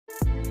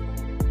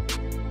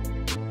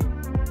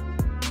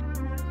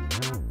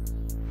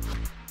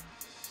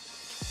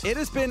It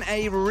has been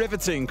a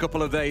riveting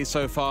couple of days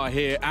so far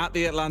here at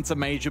the Atlanta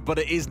Major, but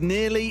it is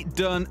nearly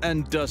done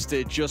and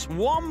dusted. Just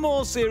one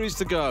more series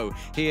to go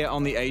here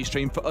on the A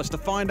stream for us to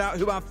find out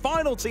who our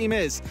final team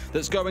is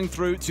that's going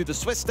through to the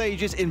Swiss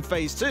stages in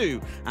Phase 2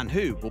 and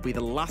who will be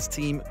the last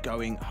team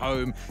going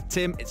home.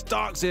 Tim, it's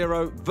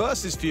DarkZero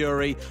versus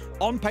Fury.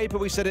 On paper,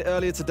 we said it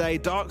earlier today,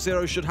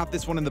 DarkZero should have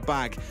this one in the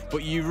bag,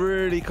 but you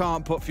really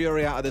can't put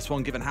Fury out of this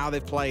one given how they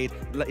played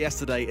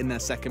yesterday in their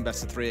second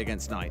best of 3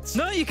 against Knights.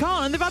 No, you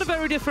can't, and they've had a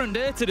very different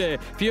day today.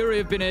 Fury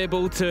have been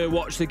able to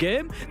watch the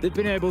game. They've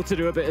been able to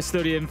do a bit of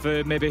studying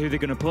for maybe who they're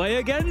going to play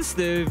against.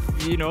 They've,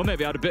 you know,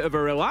 maybe had a bit of a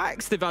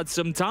relax. They've had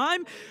some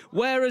time,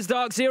 whereas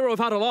DarkZero have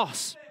had a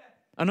loss.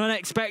 An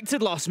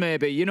unexpected loss,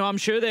 maybe. You know, I'm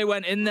sure they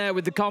went in there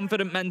with the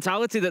confident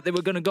mentality that they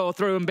were going to go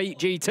through and beat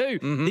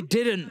G2. They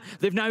didn't.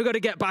 They've now got to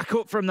get back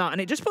up from that,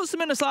 and it just puts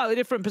them in a slightly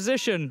different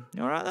position.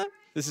 You all right there?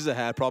 This is a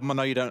hair problem. I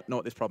know you don't know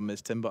what this problem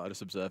is, Tim, but I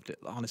just observed it,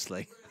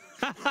 honestly.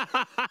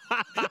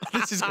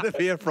 This is going to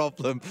be a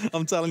problem,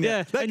 I'm telling you.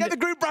 Yeah, Get the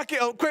group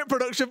bracket up, quick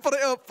production, put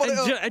it up,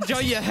 Enjoy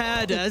your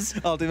hair,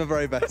 Des. I'll do my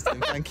very best, Tim,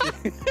 thank you.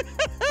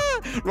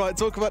 Right,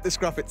 talk about this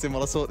graphic, Tim,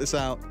 while I sort this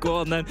out. Go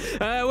on, then.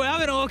 We're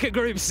having a look at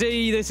Group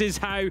C. This is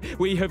how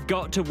we have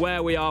got to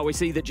where we are. We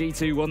see that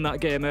G2 won that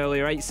game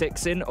earlier,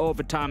 8-6 in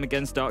overtime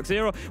against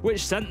DarkZero,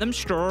 which sent them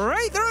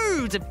straight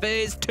through to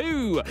Phase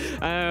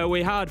 2.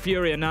 We had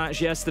Fury and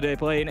Knights yesterday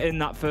playing in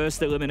that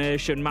first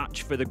elimination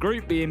match for the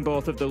group, being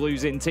both of the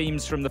losing teams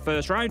from the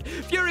first round.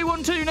 Fury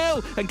won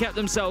 2-0 and kept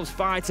themselves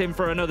fighting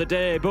for another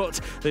day, but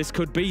this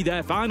could be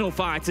their final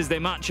fight as they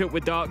match up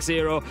with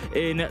DarkZero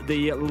in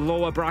the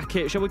lower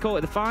bracket. Shall we call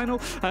it the final?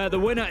 The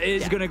winner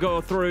is going to go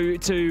through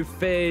to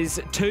Phase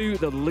 2.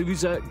 The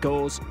loser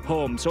goes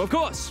home. So, of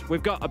course,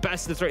 we've got a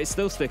best of 3. It's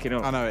still sticking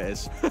up. I know it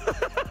is.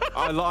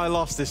 I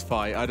lost this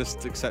fight. I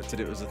just accepted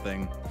it was a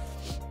thing.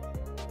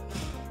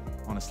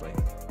 Honestly.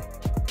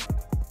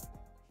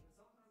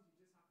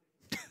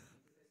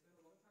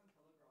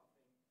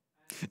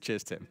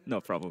 Cheers, Tim.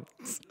 No problem.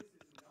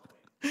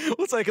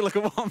 We'll take a look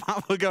at what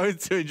map we're going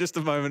to in just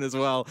a moment as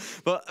well.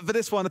 But for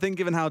this one, I think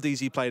given how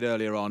DZ played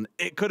earlier on,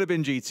 it could have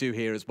been G2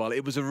 here as well.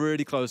 It was a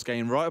really close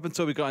game right up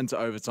until we got into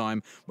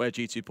overtime where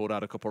G2 pulled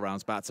out a couple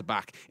rounds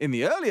back-to-back. In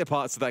the earlier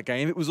parts of that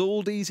game, it was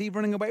all DZ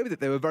running away with it.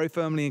 They were very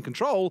firmly in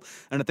control,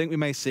 and I think we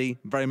may see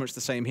very much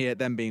the same here,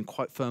 them being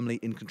quite firmly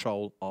in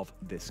control of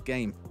this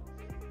game.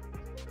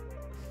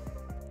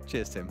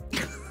 Cheers, Tim.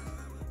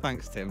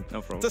 Thanks, Tim.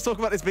 No problem. Let's talk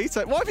about this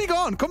veto. Why have you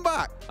gone? Come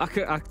back.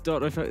 I don't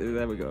know if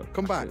there we go.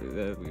 Come back.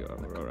 There we go.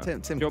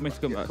 Right. Tim, do you want me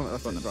to come back?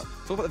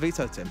 Talk about the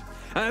veto, Tim.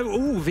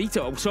 Ooh,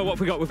 veto. So what have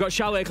we got? We've got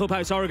Chalet,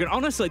 Clubhouse, Oregon.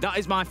 Honestly, that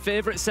is my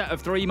favourite set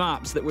of 3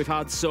 maps that we've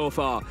had so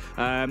far.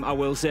 I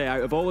will say,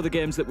 out of all of the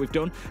games that we've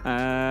done,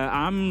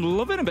 I'm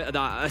loving a bit of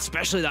that,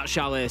 especially that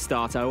Chalet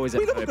start. I always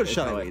we love a good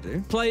Chalet. We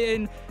do.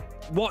 Playing,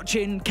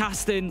 watching,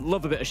 casting,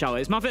 love a bit of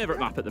Chalet. It's my favourite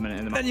map at the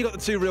minute. Then you got the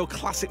 2 real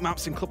classic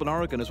maps in Club and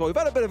Oregon as well. We've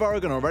had a bit of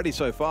Oregon already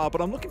so far, but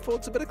I'm looking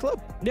forward to a bit of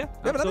Club. Yeah,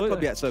 we haven't had a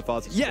Club yet so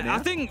far. Yeah, I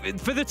think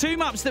for the 2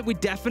 maps that we're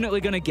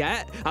definitely going to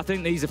get, I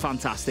think these are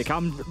fantastic.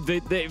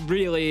 It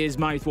really is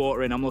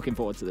mouth-watering. I'm looking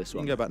forward to this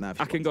one. You can go back now.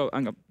 I can go.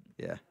 Hang on.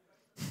 Yeah.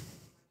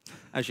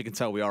 As you can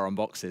tell, we are on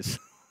boxes.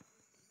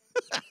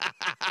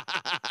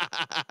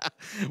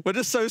 We're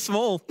just so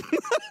small.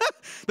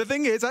 The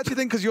thing is, I actually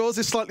think because yours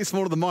is slightly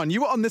smaller than mine,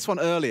 you were on this one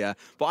earlier,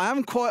 but I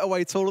am quite a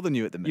way taller than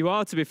you at the minute. You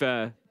are, to be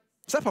fair.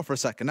 Step off for a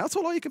second. How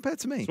tall are you compared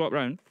to me? Swap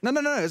round. No.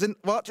 As in,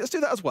 well, just do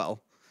that as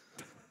well.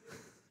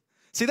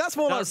 See, that's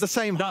more like the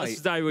same height.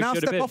 Now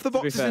step off the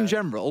boxes in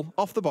general.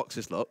 Off the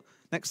boxes, look.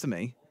 Next to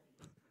me.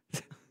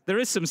 There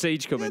is some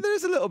siege coming. Yeah, there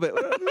is a little bit.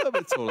 We're a little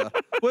bit taller.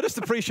 We're just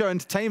a pre-show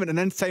entertainment, and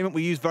entertainment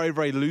we use very,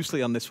 very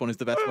loosely on this one is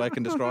the best way I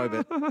can describe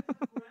it.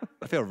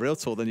 I feel real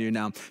taller than you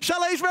now.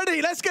 Chalet's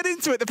ready. Let's get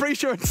into it. The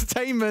pre-show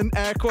entertainment,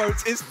 air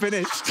quotes, is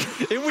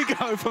finished. In we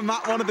go for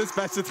map 1 of this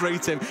best of 3,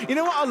 Tim. You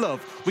know what I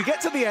love? We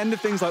get to the end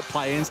of things like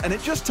play-ins, and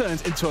it just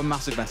turns into a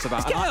massive mess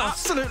about it. I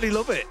absolutely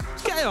love it.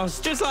 It's chaos,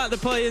 just like the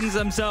play-ins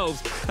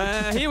themselves.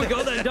 Here we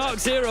go then,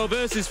 DarkZero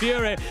versus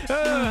Fury.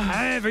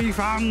 Heavy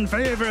fan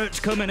favourites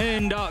coming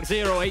in.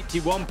 DarkZero,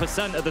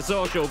 81% of the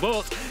social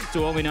votes,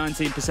 to only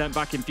 19%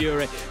 back in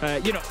Fury.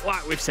 You know,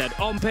 like we've said,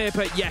 on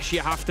paper, yes, you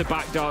have to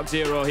back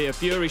DarkZero here.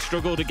 Fury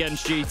struggled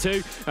against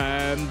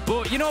G2,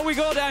 but you know, we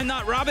go down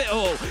that rabbit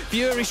hole.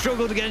 Fury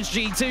struggled against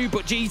G2,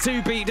 but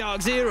G2 beat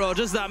DarkZero.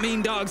 Does that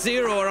mean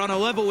DarkZero are on a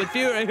level with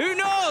Fury? Who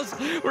knows?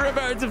 We're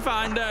about to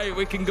find out.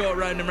 We can go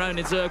round and round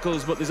in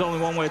circles, but there's only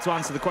one way to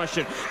answer the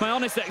question. My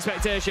honest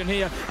expectation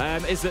here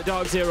is that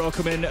DarkZero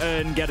come in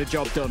and get a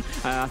job done.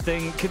 I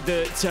think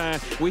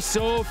that we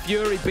saw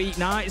Fury beat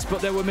Knights,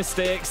 but there were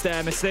mistakes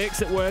there, mistakes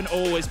that weren't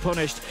always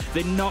punished.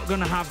 They're not going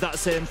to have that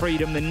same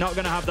freedom. They're not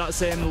going to have that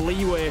same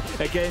leeway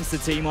against a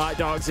team like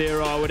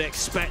DarkZero, I would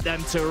expect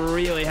them to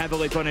really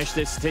heavily punish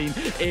this team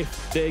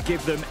if they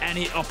give them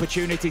any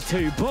opportunity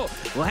to. But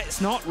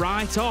let's not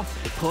write off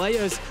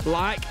players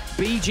like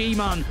BG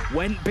Man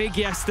went big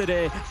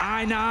yesterday.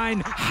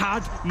 I9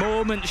 had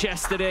moments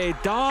yesterday.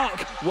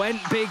 Dark went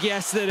big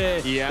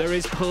yesterday. Yeah. There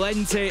is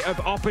plenty of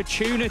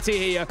opportunity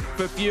here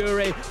for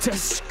Fury to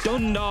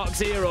stun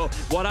DarkZero.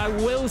 What I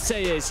will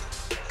say is,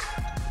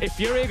 if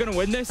Fury are going to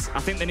win this, I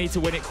think they need to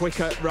win it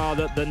quicker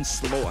rather than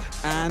slower.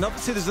 And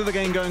obviously there's another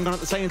game going on at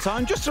the same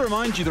time. Just to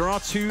remind you, there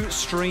are 2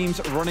 streams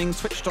running.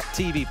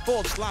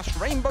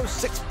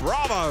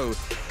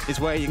 Twitch.tv/Rainbow6Bravo is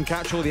where you can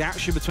catch all the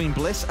action between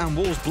Bliss and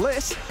Wolves.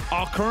 Bliss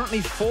are currently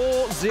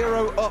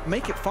 4-0 up.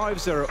 Make it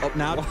 5-0 up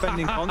now,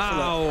 defending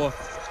Consulate.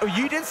 Oh,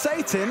 you did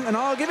say, Tim, and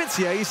I'll give it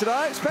to you. You said,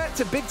 I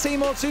expect a big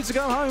team or 2 to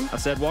go home. I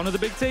said one of the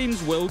big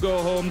teams will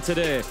go home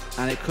today.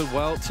 And it could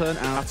well turn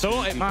out. I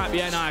thought it might be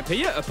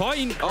NIP at a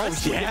point. Oh,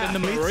 yeah,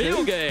 giving them a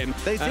real game.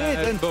 They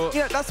did. But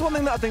you know, that's one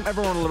thing that I think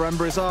everyone will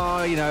remember is,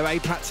 oh, you know,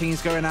 APAC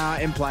teams going out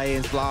in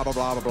play-ins, blah, blah,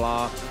 blah, blah,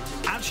 blah.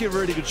 Actually, a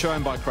really good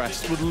showing by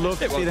Crest. Would love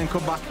to see them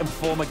come back and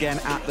perform again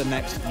at the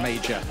next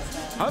major.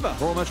 However,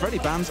 we're almost ready.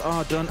 Bans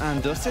are done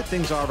and dusted.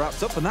 Things are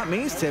wrapped up, and that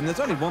means, Tim, there's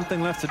only one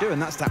thing left to do,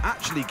 and that's to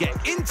actually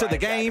get into the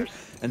game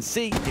and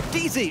see if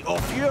DZ or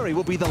Fury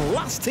will be the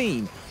last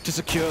team to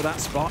secure that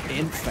spot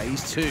in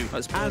Phase 2.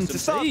 And to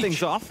start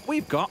things off,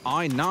 we've got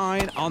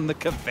I9 on the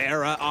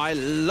Caveira. I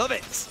love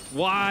it.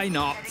 Why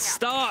not?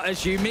 Start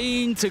as you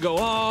mean to go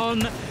on.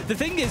 The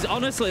thing is,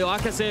 honestly,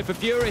 like I say, for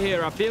Fury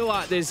here, I feel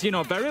like there's, you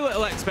know, very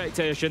little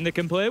expectation. They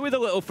can play with a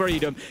little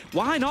freedom.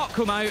 Why not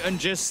come out and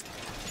just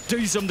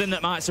do something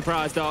that might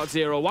surprise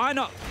DarkZero? Why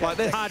not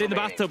hide in the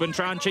bathtub and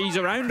try and cheese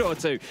a round or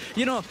 2?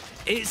 You know,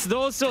 it's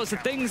those sorts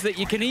of things that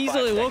you can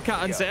easily look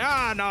at and say,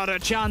 not a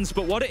chance.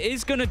 But what it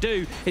is going to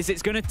do is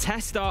it's going to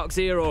test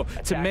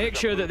DarkZero to make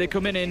sure that they're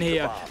coming in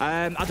here.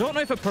 I don't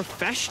know if a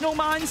professional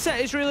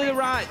mindset is really the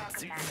right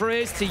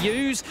phrase to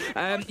use,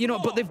 you know,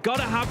 but they've got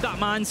to have that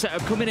mindset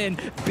of coming in,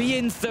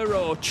 being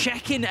thorough,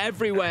 checking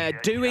everywhere,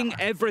 doing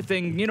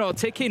everything, you know,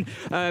 ticking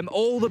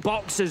all the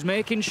boxes,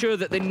 making sure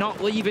that they're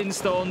not leaving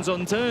stones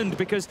unturned.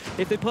 Because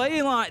if they're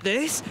playing like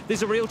this,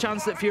 there's a real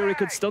chance that Fury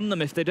could stun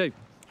them if they do.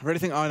 I really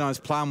think I9's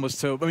plan was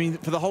to, I mean,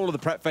 for the whole of the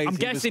prep phase, I'm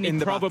guessing he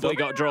probably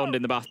got drowned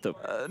in the bathtub.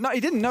 No, he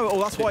didn't know it all.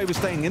 That's why he was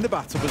staying in the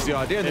bathtub was the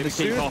idea. And then as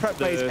soon as prep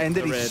phase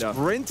ended, he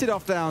sprinted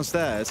off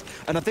downstairs.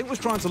 And I think was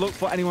trying to look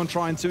for anyone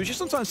trying to, as you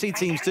sometimes see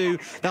teams do,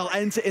 they'll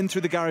enter in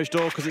through the garage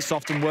door because it's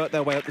soft and work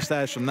their way up the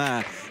stairs from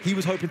there. He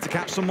was hoping to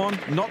catch someone,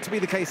 not to be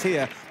the case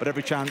here, but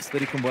every chance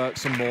that he can work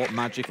some more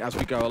magic as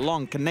we go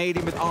along.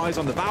 Canadian with eyes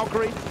on the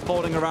Valkyrie,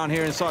 holding around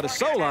here inside of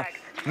Solar.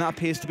 And that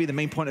appears to be the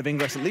main point of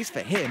ingress, at least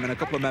for him and a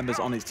couple of members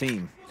on his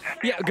team.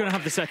 Yeah, going to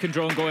have the second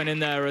drone going in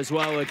there as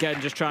well.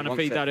 Again, just trying to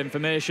feed that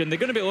information. They're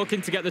going to be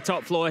looking to get the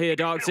top floor here,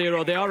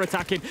 DarkZero. They are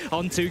attacking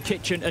onto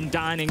kitchen and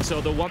dining,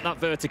 so they'll want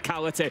that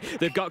verticality.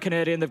 They've got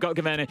Canadian, they've got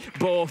Gaveni,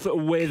 both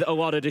with a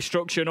lot of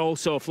destruction.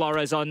 Also,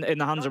 Flores in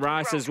the hands of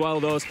Rice as well.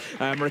 Those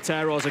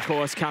Roteros, of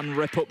course, can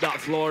rip up that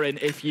flooring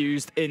if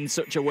used in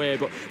such a way.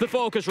 But the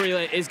focus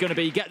really is going to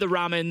be get the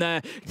ram in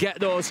there, get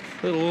those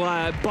little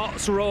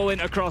bots rolling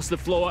across the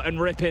floor and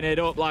ripping it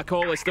up. Like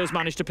Olis does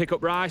manage to pick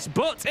up Rice,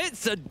 but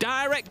it's a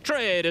direct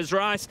trade as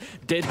Rice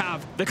did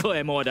have the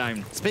Claymore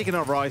down. Speaking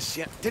of Rice,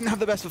 yeah, didn't have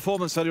the best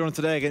performance earlier on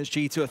today against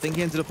G2. I think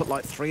he ended up at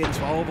like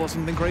 3-12 or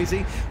something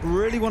crazy.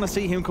 Really want to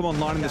see him come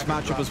online in this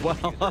matchup as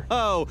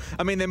well.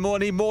 I mean, they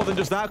need more than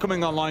just that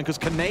coming online because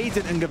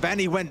Canadian and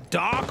Gaveni went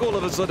dark all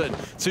of a sudden.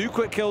 2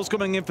 quick kills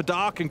coming in for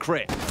Dark and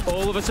Crit.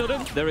 All of a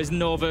sudden, there is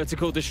no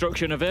vertical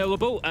destruction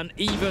available and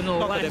even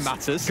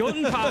less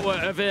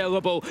gunpowder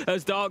available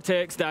as Dark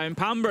takes down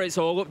Pamba. It's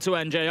all up to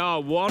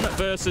NJR. 1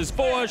 versus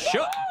 4.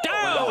 Shut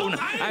down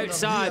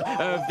outside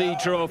of the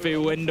trophy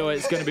window.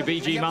 It's going to be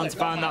BG Man to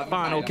find that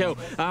final kill.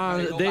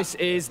 And this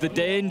is the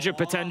danger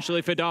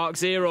potentially for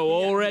DarkZero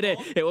already.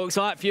 It looks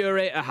like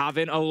Fury are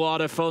having a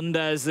lot of fun.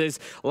 There's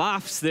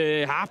laughs.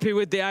 They're happy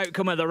with the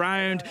outcome of the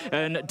round.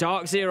 And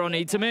DarkZero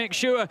need to make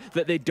sure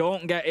that they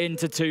don't get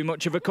into too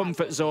much of a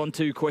comfort zone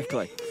too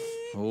quickly.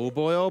 Oh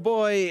boy, oh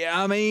boy.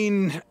 I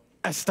mean,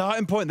 a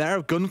starting point there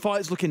of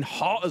gunfights looking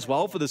hot as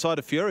well for the side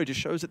of Fury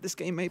just shows that this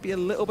game may be a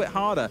little bit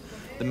harder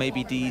than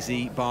maybe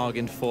DZ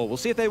bargained for. We'll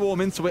see if they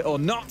warm into it or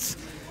not.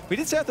 We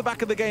did say at the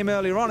back of the game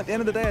earlier on, at the end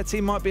of the day, a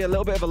team might be a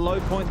little bit of a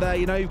low point there.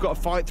 You know, you've got a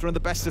fight through in the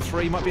best of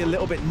 3, might be a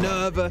little bit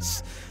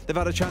nervous. They've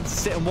had a chance to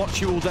sit and watch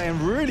you all day and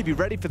really be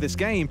ready for this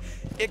game.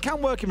 It can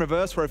work in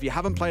reverse where if you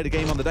haven't played a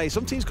game on the day,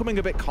 some teams coming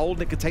a bit cold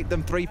and it could take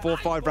them 3, 4,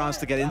 5 rounds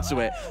to get into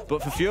it.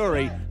 But for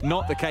Fury,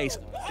 not the case.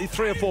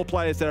 3 or 4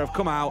 players there have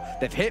come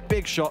out, they've hit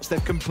big shots,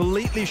 they've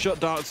completely shut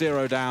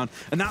DarkZero down,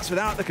 and that's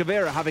without the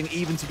Caveira having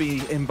even to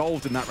be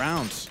involved in that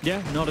round.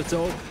 Yeah, not at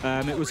all.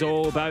 It was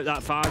all about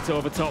that fight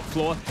over top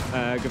floor.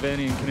 Gaveni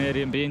Slovenian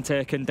Canadian being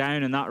taken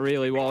down, and that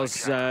really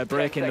was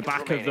breaking the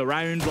back of the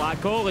round.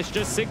 Lykolis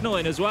just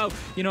signaling as well,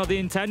 you know, the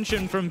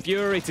intention from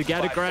Fury to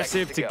get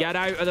aggressive, to get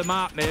out of the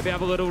map, maybe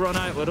have a little run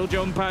out, little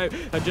jump out,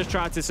 and just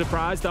try to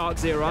surprise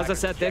DarkZero. As I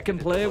said, they can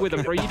play with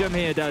a freedom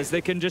here, Des.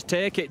 They can just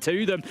take it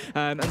to them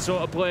and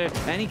sort of play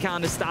any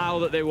kind of style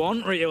that they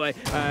want, really.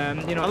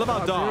 You know, I love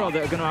how Dark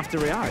that are going to have to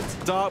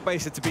react. Dark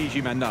basically to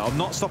BG men, no, I'm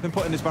not stopping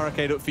putting this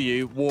barricade up for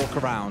you, walk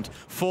around,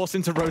 force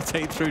him to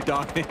rotate through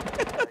Dark.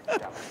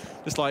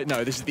 Just like,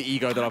 no, this is the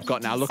ego that I've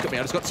got now. Look at me,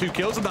 I just got 2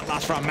 kills in that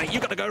last round, mate.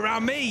 You got to go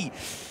around me.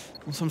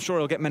 So I'm sure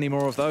he'll get many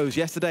more of those.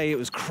 Yesterday, it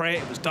was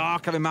Crit, it was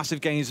Dark having massive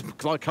gains.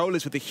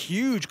 Lykolis with a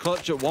huge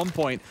clutch at one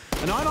point.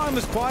 And 9-9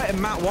 was quiet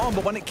in Mat 1,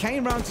 but when it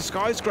came round to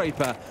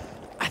Skyscraper,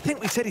 I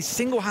think we said he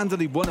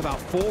single-handedly won about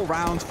 4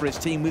 rounds for his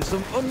team with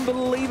some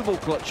unbelievable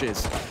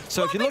clutches.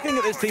 So if you're looking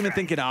at this team and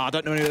thinking, I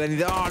don't know anything,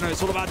 no,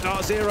 it's all about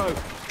DarkZero.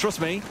 Trust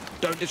me,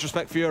 don't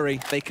disrespect Fury.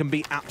 They can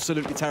be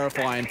absolutely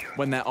terrifying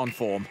when they're on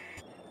form.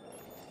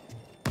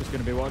 Just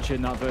going to be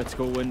watching that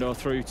vertical window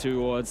through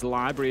towards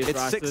Library. It's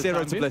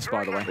 6-0 to Bliss,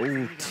 by the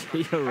way.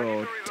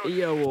 Oh,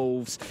 Tia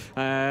Wolves.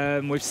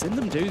 We've seen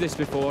them do this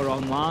before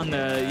online,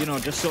 you know,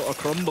 just sort of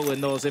crumble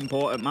in those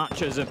important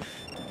matches. And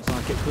it's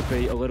like it could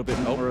be a little bit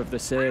more of the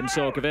same.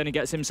 So Cavani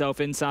gets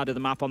himself inside of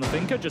the map on the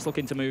Thinker, just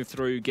looking to move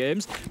through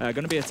games. Going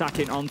to be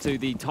attacking onto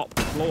the top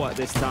floor at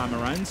this time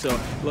around. So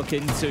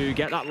looking to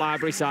get that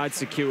Library side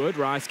secured.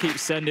 Rice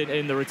keeps sending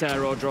in the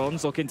Rotero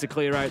drones, looking to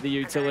clear out the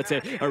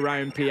utility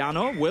around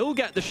Piano. Will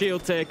get the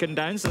shield taken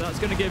down, so that's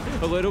going to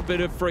give a little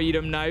bit of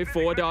freedom now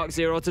for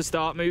DarkZero to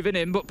start moving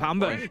in. But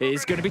Pamba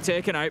is going to be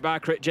taken out by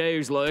Crit J,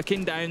 who's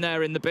lurking down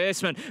there in the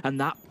basement, and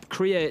that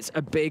creates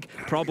a big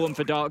problem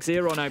for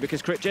DarkZero now,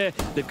 because Crit J,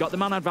 they've got the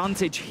man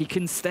advantage. He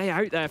can stay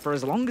out there for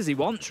as long as he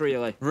wants,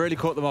 really. Really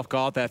caught them off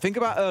guard there. Think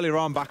about earlier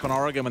on back on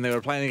Oregon when they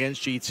were playing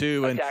against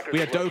G2, and we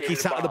had Doki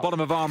sat at the bottom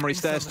of Armory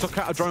stairs, took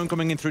out a drone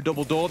coming in through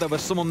double door. There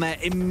was someone there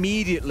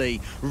immediately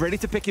ready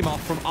to pick him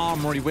off from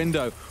Armory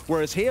window.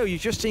 Whereas here,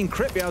 you've just seen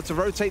Crit be able to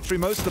rotate through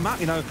most of the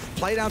map, you know,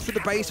 play down through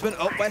the basement,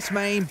 up West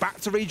Main,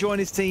 back to rejoin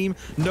his team.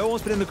 No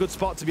one's been in a good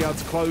spot to be able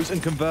to close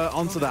and convert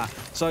onto that.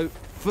 So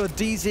for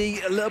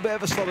DZ, a little bit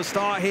of a slower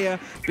start here,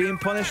 being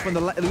punished when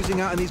they're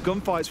losing out in these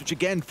gunfights, which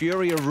again,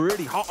 Fury are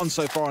really hot on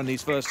so far in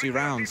these first 2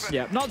 rounds.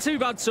 Yeah, not too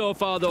bad so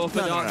far though for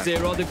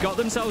DarkZero. They've got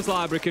themselves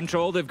Library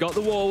control, they've got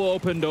the wall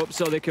opened up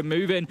so they can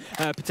move in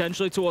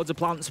potentially towards a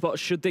plant spot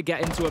should they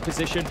get into a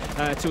position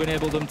to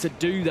enable them to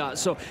do that.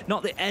 So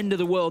not the end of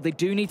the world. They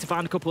do need to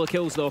find a couple of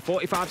kills though.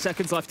 45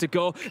 seconds left to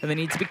go, and they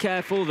need to be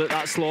careful that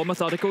that slow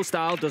methodical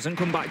style doesn't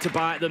come back to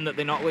bite them, that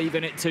they're not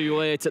leaving it too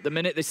late. At the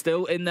minute, they're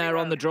still in there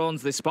on the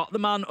drones. They spot the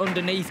man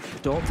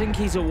underneath. Don't think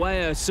he's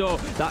aware, so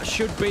that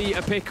should be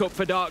a pickup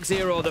for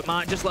DarkZero that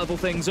might just level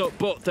things up,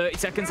 but 30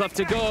 seconds left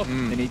to go.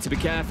 They need to be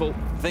careful.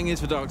 The thing is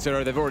for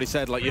DarkZero, they've already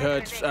said, like you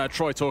heard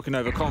Troy talking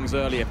over comms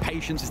earlier,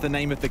 patience is the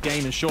name of the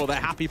game, and sure, they're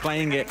happy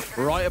playing it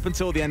right up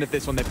until the end of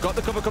this one. They've got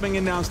the cover coming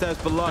in downstairs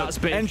below. That's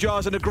big.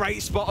 NJar's in a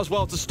great spot as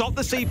well to stop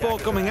the C4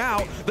 coming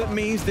out. That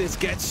means this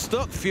gets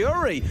stuck.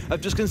 Fury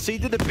have just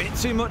conceded a bit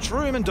too much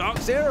room, and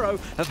DarkZero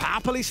have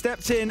happily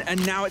stepped in,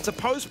 and now it's a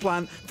post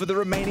plant for the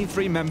remaining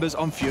 3 members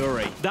on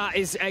Fury. That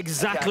is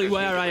exactly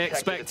where I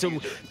expect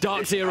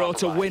DarkZero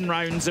to win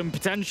rounds and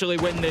potentially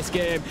win this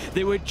game.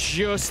 They were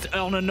just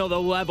on another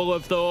level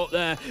of thought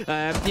there.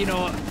 You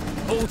know,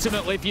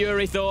 ultimately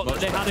Fury thought that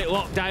they had it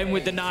locked down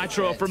with the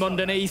Nitro from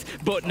underneath,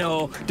 but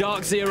no,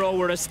 DarkZero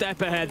were a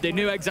step ahead. They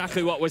knew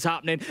exactly what was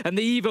happening, and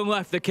they even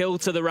left the kill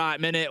to the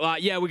right minute.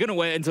 Like, yeah, we're going to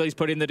wait until he's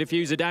putting the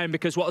diffuser down,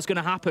 because what's going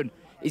to happen?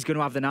 He's going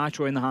to have the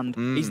Nitro in the hand.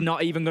 He's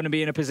not even going to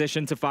be in a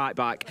position to fight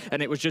back.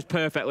 And it was just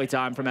perfectly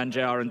timed from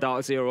NJR, and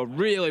DarkZero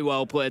really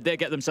well played. They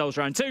get themselves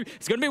round 2.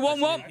 It's going to be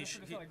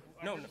 1-1.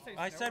 No,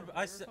 I said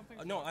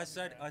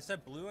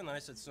blue, and then I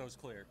said snow's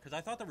clear, because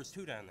I thought there was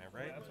 2 down there,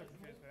 right?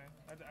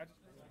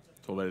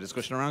 It's all a bit of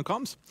discussion around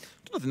comms.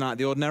 Nothing out of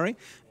the ordinary.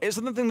 It's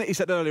something that he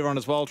said earlier on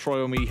as well,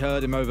 Troy, when we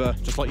heard him over,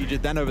 just like you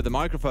did then over the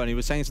microphone. He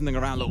was saying something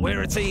around, look,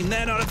 we're a team,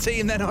 they're not a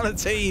team, they're not a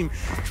team.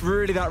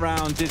 Really, that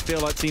round did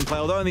feel like team play.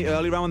 Although in the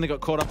early round when they got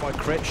caught up by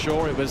Crit,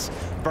 sure, it was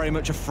very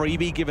much a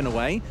freebie given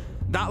away.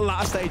 That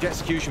latter stage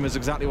execution was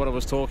exactly what I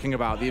was talking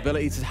about. The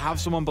ability to have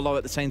someone below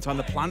at the same time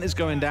the plant is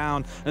going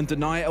down and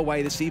deny it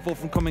away, the C4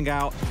 from coming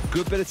out.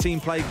 Good bit of team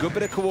play, good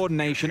bit of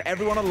coordination.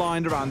 Everyone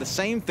aligned around the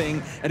same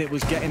thing, and it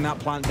was getting that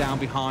plant down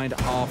behind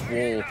half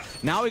wall.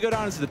 Now we go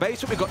down into the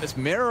basement. We've got this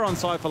mirror on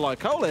side for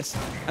Lykolis,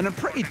 and a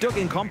pretty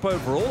dug-in comp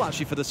overall,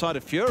 actually, for the side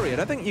of Fury. I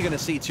don't think you're going to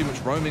see too much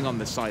roaming on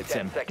this side,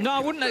 Tim. No, I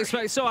wouldn't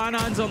expect so.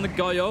 I9's on the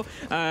Goyo,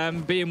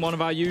 being one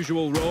of our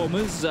usual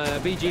roamers.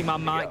 BG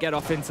Man might get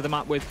off into the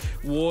map with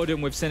Warden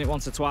again. We've seen it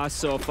once or twice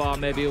so far.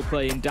 Maybe he'll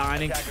play in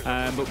dining,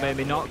 but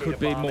maybe not. Could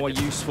be more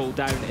useful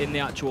down in the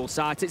actual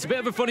site. It's a bit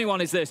of a funny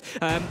one, is this.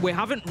 We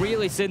haven't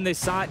really seen this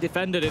site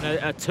defended in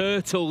a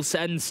turtle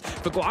sense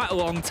for quite a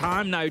long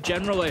time now,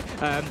 generally.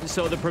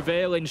 So the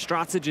prevailing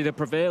strategy, the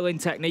prevailing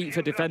technique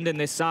for defending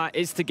this site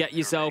is to get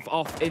yourself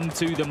off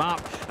into the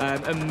map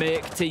and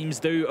make teams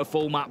do a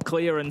full map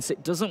clearance.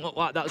 It doesn't look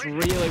like that's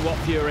really what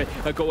Fury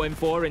are going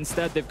for.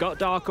 Instead, they've got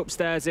Dark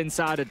upstairs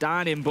inside a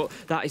dining, but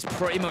that is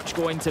pretty much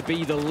going to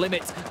be the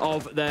limit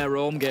of their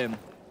home game.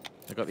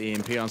 They've got the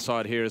EMP on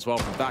side here as well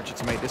from Thatcher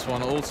to make this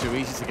one all too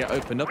easy to get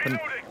opened up. And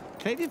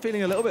Canadian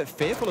feeling a little bit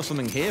fearful of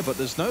something here, but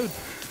there's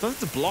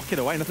nothing to block it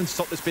away, nothing to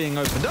stop this being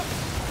opened up.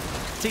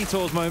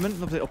 T-Tor's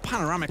moment, a little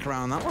panoramic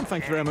around that one.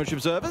 Thank you very much,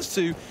 observers,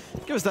 to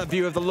give us that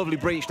view of the lovely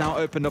breach now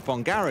opened up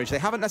on Garage. They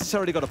haven't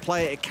necessarily got to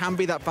play it. It can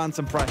be that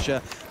phantom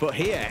pressure, but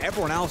here,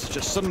 everyone else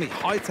just suddenly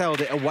hightailed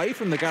it away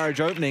from the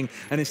Garage opening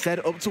and instead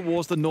up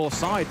towards the north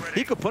side.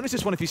 He could punish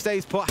this one if he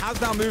stays put.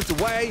 Has now moved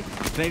away.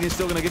 Canadian's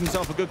still going to give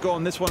himself a good go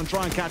on this one and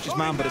try and catch his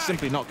man, but it's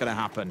simply not going to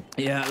happen.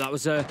 Yeah, that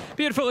was a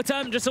beautiful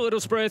attempt. Just a little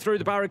spray through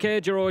the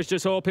barricade. You're always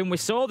just hoping. We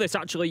saw this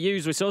actually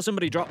used. We saw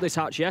somebody drop this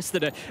hatch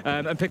yesterday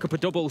and pick up a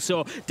double,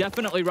 so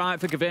definitely right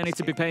for Gavaney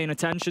to be paying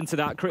attention to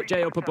that. Crit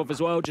J up above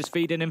as well, just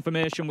feeding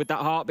information with that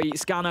heartbeat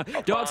scanner.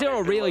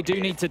 DarkZero really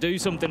do need to do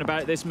something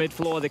about this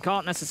mid-floor. They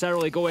can't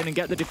necessarily go in and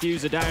get the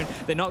diffuser down.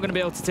 They're not going to be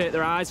able to take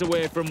their eyes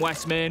away from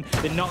West Main.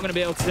 They're not going to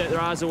be able to take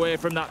their eyes away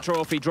from that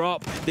trophy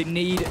drop. They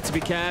need to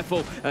be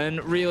careful,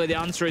 and really the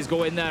answer is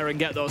go in there and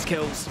get those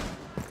kills.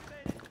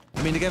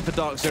 I mean, again, for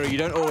DarkZero, you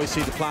don't always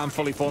see the plan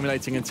fully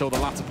formulating until the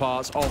latter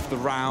parts of the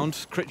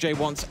round. Crit J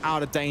wants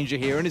out of danger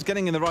here and is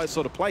getting in the right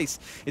sort of place.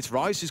 It's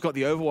Rice who's got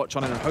the overwatch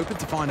on him and hoping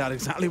to find out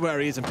exactly where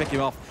he is and pick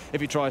him off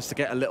if he tries to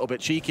get a little bit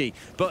cheeky.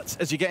 But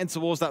as you get in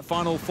towards that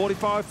final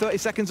 45, 30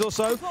 seconds or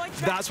so,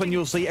 that's when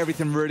you'll see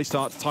everything really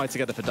start to tie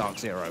together for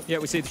DarkZero. Yeah,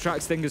 we see the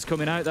Trax Stingers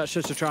coming out. That's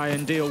just to try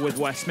and deal with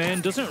West Main.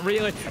 Doesn't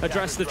really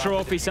address the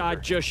trophy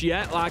side just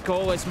yet. Like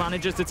always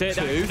manages to take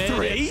down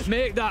 2-3.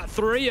 Make that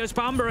 3 as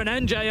Pamber and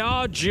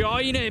NJR join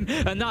him.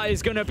 And that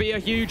is going to be a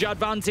huge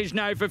advantage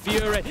now for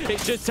Fury.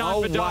 It's just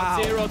time for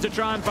DarkZero to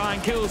try and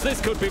find kills. This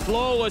could be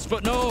flawless,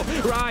 but no.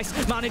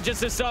 Rice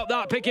manages to stop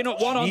that, picking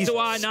up one onto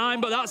I9,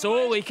 but that's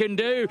all he can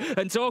do.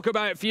 And talk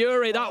about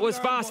Fury, that was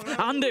fast,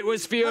 and it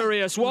was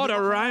furious. What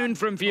a round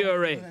from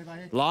Fury.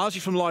 Largely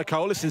from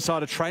Lycolis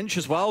inside a trench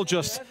as well.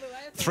 Just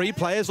 3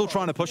 players all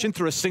trying to push him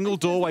through a single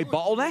doorway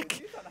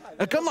bottleneck.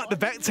 A gun like the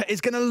Vector is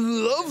going to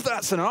love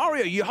that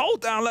scenario. You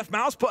hold down left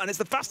mouse button, it's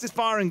the fastest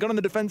firing gun on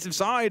the defensive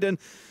side, and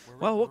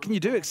well, what can you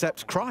do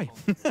except cry?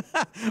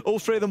 All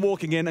 3 of them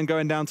walking in and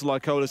going down to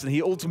Lycolis, and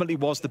he ultimately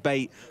was the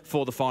bait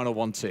for the final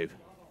 1-2. A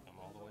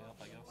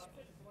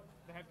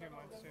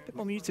bit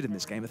more muted in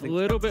this game, I think. A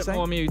little bit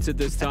more muted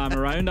this time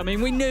around. I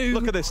mean, we knew.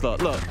 Look at this, look.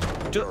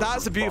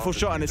 That's a beautiful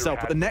shot in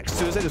itself, but the next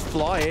 2 as they just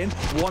fly in,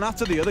 one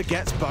after the other,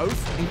 gets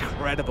both.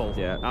 Incredible.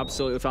 Yeah,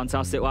 absolutely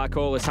fantastic.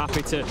 Lycolis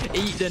happy to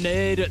eat the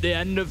nade at the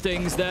end of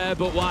things there,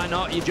 but why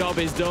not? Your job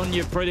is done.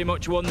 You've pretty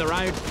much won the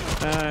round.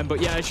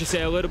 But yeah, as you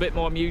say, a little bit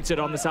more muted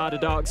on the side of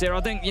DarkZero.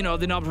 I think, you know,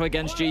 they're not up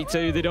against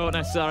G2. They don't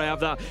necessarily have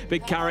that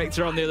big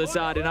character on the other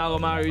side in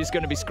Alomar who's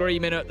going to be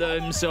screaming at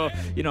them. So,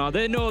 you know,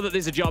 they know that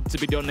there's a job to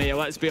be done here,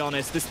 let's be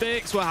honest. The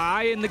stakes were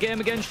high in the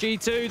game against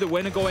G2, the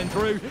winner going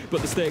through,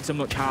 but the stakes are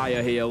much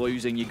higher here.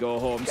 Losing, you go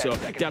home. So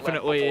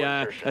definitely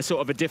a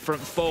sort of a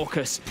different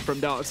focus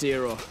from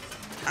DarkZero.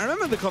 I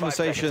remember the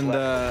conversation,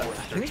 I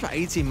think it was about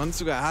 18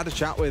 months ago. I had a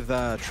chat with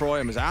Troy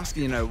and was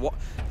asking, you know, what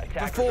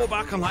before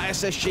back on like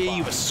SSG,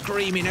 you were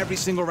screaming every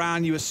single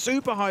round, you were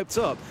super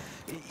hyped up.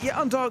 Yet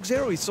on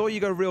DarkZero, he saw you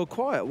go real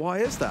quiet. Why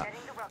is that?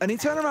 And he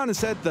turned around and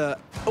said that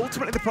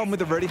ultimately the problem with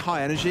the really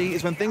high energy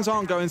is when things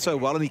aren't going so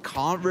well and he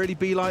can't really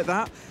be like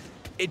that,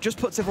 it just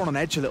puts everyone on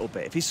edge a little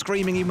bit. If he's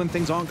screaming even when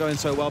things aren't going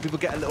so well, people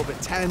get a little bit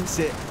tense,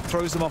 it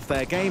throws them off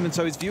their game. And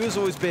so his view has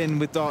always been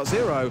with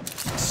DarkZero,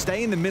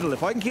 stay in the middle.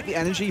 If I can keep the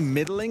energy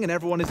middling and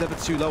everyone is never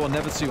too low or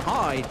never too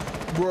high,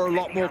 we're a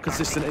lot more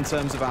consistent in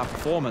terms of our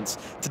performance.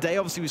 Today,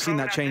 obviously, we've seen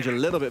that change a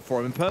little bit for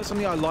him. And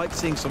personally, I like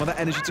seeing some of that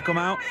energy to come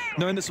out,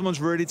 knowing that someone's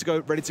ready to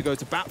go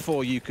to bat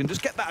for you, can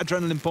just get that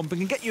adrenaline pumping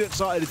and get you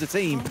excited as a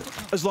team.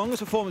 As long as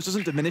performance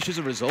doesn't diminish as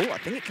a result, I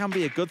think it can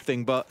be a good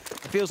thing, but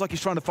it feels like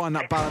he's trying to find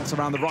that balance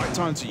around the right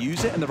time to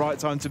use it and the right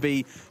time to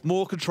be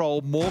more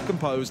controlled, more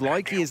composed,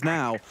 like he is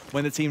now,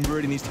 when the team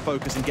really needs to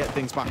focus and get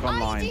things back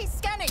online.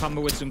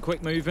 Pamber with some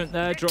quick movement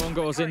there. Drone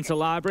goes into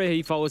library.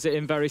 He follows it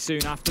in very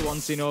soon after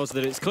once he knows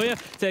that it's clear.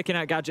 Taking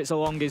out gadgets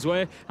along his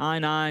way.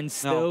 I9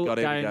 still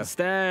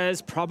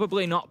downstairs.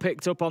 Probably not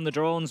picked up on the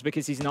drones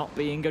because he's not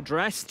being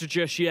addressed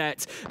just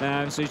yet.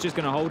 So he's just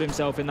going to hold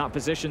himself in that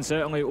position.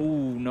 Certainly,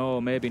 ooh,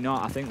 no, maybe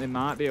not. I think they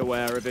might be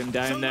aware of him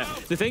down there.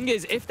 The thing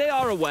is, if they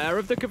are aware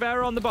of the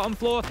Caveira on the bottom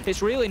floor,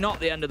 it's really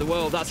not the end of the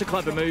world. That's a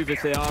clever move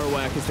if they are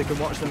aware, because they can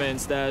watch the main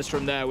stairs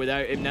from there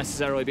without him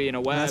necessarily being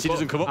aware. Unless he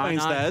doesn't come up main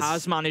stairs.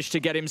 Has managed to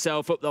get get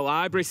himself up the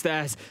library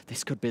stairs.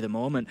 This could be the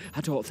moment. I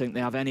don't think they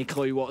have any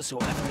clue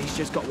whatsoever. He's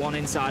just got one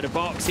inside a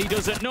box. He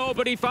doesn't know,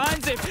 but he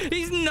finds him.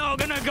 He's not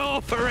going to go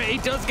for it. He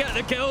does get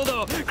the kill,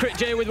 though. Crit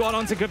J with one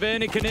onto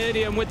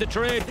Canadian with the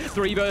trade.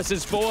 3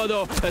 versus 4,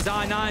 though, as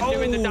I9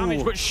 doing the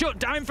damage, but shut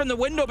down from the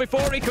window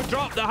before he could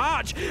drop the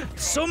hatch.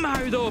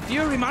 Somehow, though,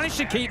 Fury managed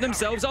to keep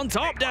themselves on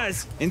top,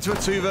 Des. Into a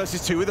 2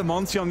 versus 2 with a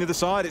Monty on the other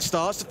side. It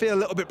starts to feel a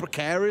little bit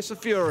precarious for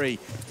Fury.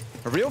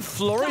 A real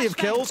flurry of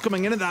kills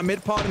coming in at that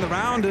mid part in the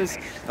round as,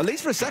 at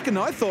least for a second,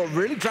 I thought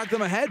really dragged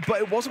them ahead,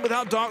 but it wasn't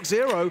without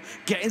DarkZero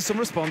getting some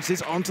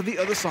responses onto the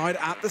other side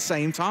at the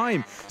same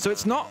time. So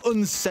it's not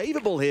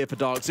unsavable here for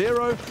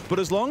DarkZero, but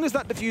as long as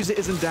that diffuser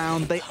isn't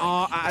down, they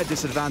are at a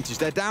disadvantage.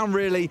 They're down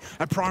really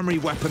a primary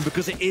weapon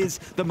because it is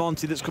the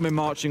Monty that's coming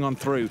marching on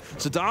through.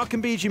 So Dark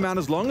and BG Man,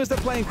 as long as they're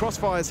playing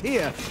crossfires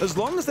here, as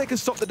long as they can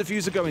stop the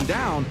diffuser going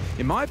down,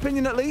 in my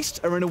opinion at least,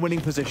 are in a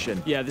winning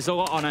position. Yeah, there's a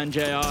lot on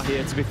NJR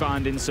here to be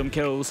finding some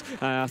kills.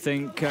 I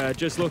think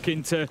just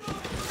looking to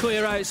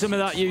clear out some of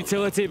that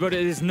utility, but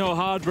it is no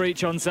hard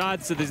breach on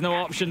side, so there's no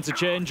option to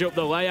change up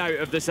the layout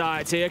of the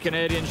sites here.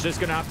 Canadian's just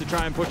going to have to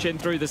try and push in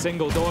through the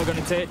single door, going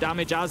to take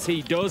damage as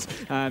he does.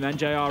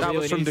 NJR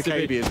really needs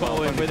to be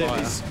following with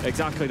it.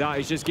 Exactly that.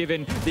 He's just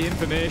giving the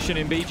information,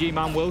 and BG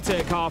Man will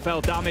take half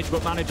health damage,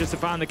 but manages to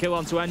find the kill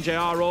onto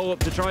NJR. Roll up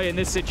to Troy in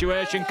this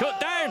situation.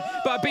 Cut down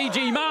by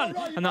BG Man,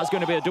 and that's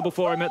going to be a double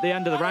for him at the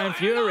end of the round.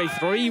 Fury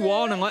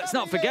 3-1, and let's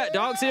not forget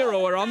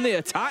DarkZero are on the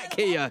attack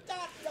here.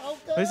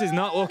 This is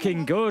not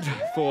looking good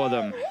for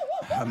them.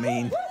 I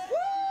mean,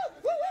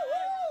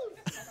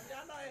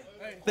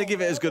 they give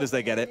it as good as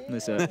they get it. They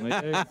certainly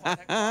do.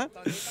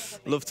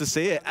 Love to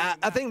see it.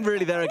 I think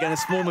really there again, a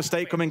small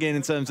mistake coming in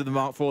terms of the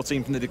Mark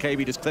 14 from the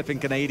DKB, just clipping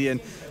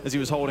Canadian as he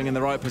was holding in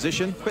the right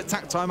position. Quick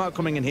tack timeout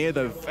coming in here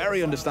though,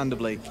 very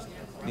understandably.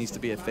 Needs to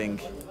be a thing.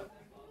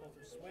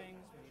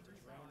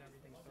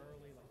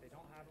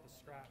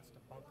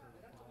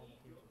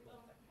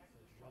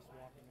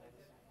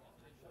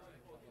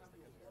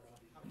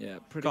 Yeah,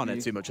 can't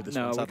hear too much of this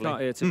one, sadly. No, we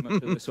can't hear too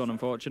much of this one,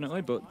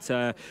 unfortunately. But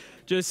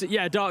just,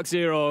 yeah,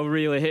 DarkZero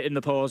really hitting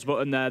the pause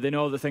button there. They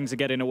know that things are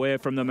getting away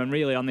from them, and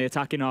really on the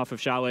attacking half of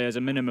Chalet, as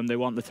a minimum, they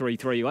want the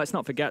 3-3. Let's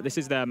not forget, this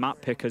is their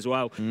map pick as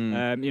well.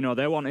 You know,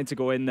 they're wanting to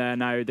go in there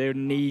now. They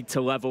need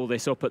to level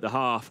this up at the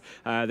half.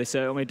 They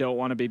certainly don't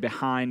want to be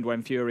behind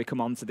when Fury come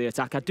onto the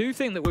attack. I do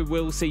think that we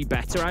will see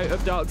better out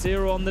of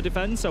DarkZero on the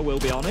defense, I will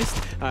be honest.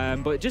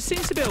 But it just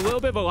seems to be a little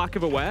bit of a lack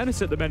of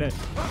awareness at the minute.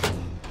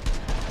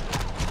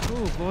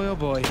 Oh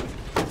boy.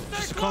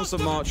 Just a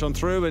constant march on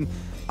through, and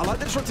I like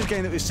the disruptive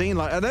game that we've seen.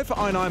 Like, I know for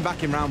I9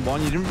 back in round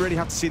 1, you didn't really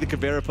have to see the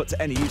Kavira put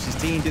to any use. His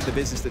team did the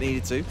business that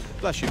needed to.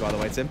 Bless you, by the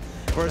way, Tim.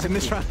 Whereas in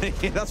this round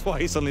here, that's why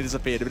he suddenly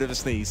disappeared, a bit of a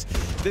sneeze.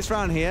 This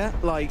round here,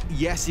 like,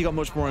 yes, he got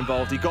much more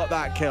involved. He got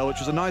that kill, which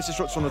was a nice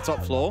disruption on the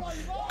top floor.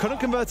 Couldn't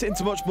convert it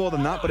into much more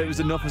than that, but it was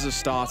enough as a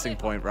starting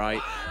point,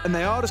 right? And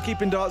they are just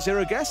keeping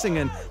DarkZero guessing,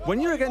 and when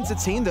you're against a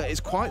team that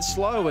is quite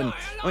slow, and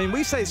I mean,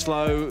 we say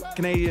slow,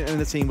 Canadian and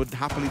the team would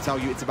happily tell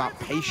you it's about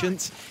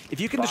patience. If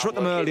you can disrupt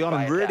them early on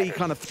and really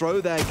kind of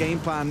throw their game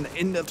plan,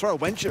 throw a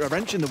wrench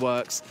in the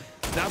works,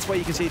 that's where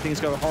you can see things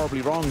go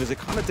horribly wrong, as it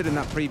kind of did in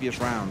that previous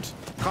round.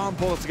 Can't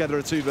pull together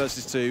a 2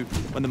 versus 2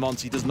 when the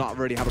Monty does not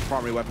really have a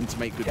primary weapon to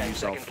make good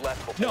use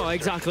of. No,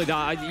 exactly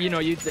that. You know,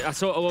 I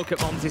sort of look at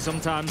Monty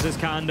sometimes as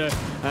kind of,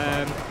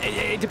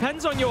 it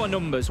depends on your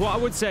numbers. What I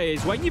would say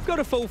is when you've got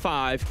a full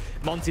 5,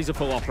 Monty's a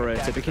full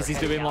operator because he's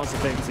doing lots of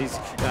things. He's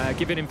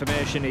giving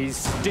information,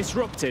 he's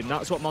disrupting.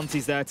 That's what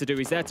Monty's there to do.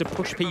 He's there to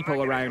push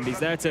people around. He's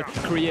there to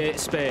create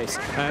space.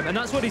 And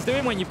that's what he's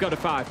doing when you've got a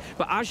 5.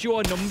 But as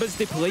your numbers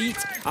deplete,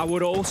 I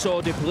would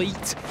also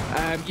deplete,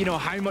 you know,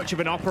 how much of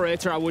an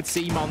operator I would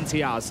see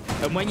Monty as.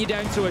 And when you're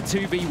down to a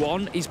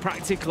 2v1, he's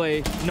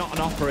practically not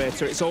an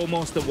operator. It's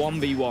almost a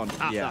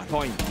 1v1 at that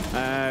point. He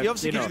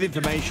obviously gives you the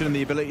information and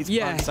the ability to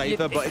plan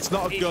safer, but it's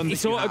not a gun that it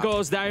sort of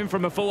goes down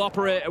from a full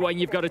operator when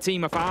you've got a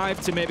team of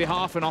 5 to maybe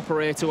half an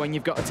operator when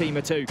you've got a team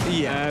of 2.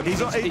 Yeah,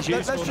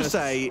 let's just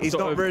say he's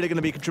not really going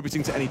to be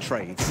contributing to any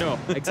trades. No,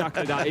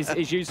 exactly that.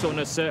 His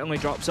usefulness certainly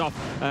drops off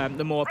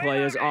the more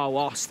players are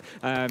lost.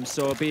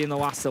 So being the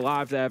last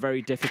alive there,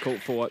 very difficult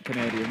for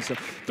Canadians. So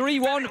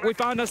 3-1, we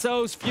find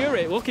ourselves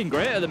Fury looking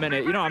great at the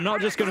minute. You know, I'm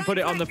not just going to put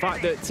it on the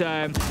fact that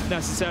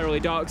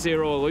necessarily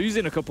DarkZero are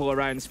losing a couple of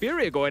rounds.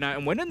 Fury are going out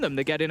and winning them.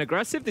 They're getting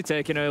aggressive, they're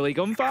taking early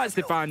gunfights,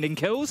 they're finding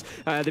kills,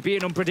 they're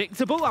being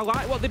unpredictable. I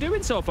like what they're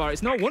doing so far.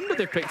 It's no wonder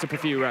they've picked up a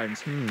few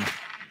rounds.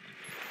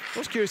 I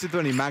was curious if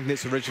there were any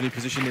magnets originally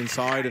positioned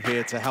inside of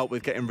here to help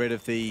with getting rid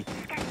of the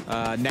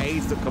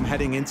nades that come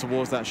heading in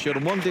towards that shield.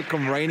 And one did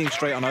come raining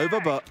straight on over,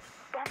 but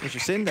as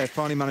you've seen, they've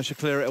finally managed to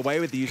clear it away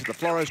with the use of the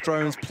Floros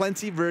drones.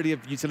 Plenty really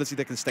of utility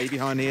that can stay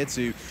behind here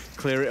to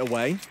clear it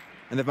away.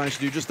 And they've managed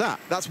to do just that.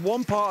 That's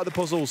one part of the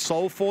puzzle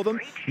solved for them.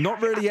 Not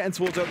really getting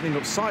towards opening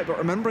up sight, but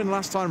remembering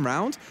last time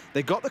round,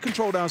 they got the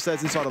control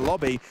downstairs inside a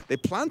lobby. They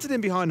planted him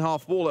behind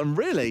half wall and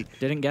really...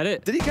 Didn't get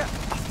it. Did he get...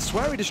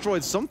 swear he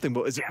destroyed something,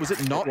 but was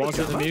it not? Was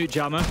it the mute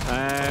jammer?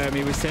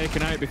 He was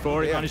taken out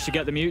before he managed to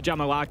get the mute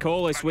jammer.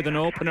 Lycolis with an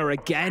opener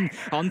again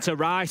onto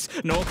Rice.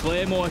 No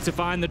Claymore to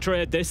find the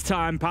trade this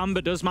time.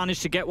 Pamba does manage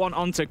to get one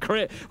onto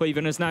Crit,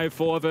 leaving us now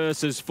 4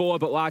 versus 4.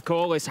 But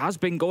Lycolis has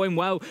been going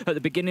well at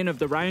the beginning of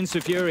the rounds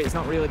for Fury. It's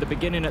not really the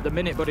beginning at the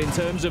minute, but in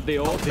terms of the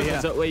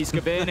openers at least,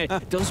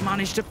 Cavani does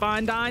manage to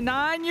find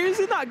I9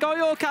 using that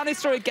Goyo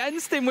canister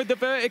against him with the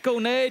vertical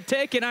nade,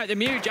 taking out the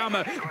mute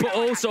jammer, but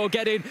also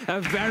getting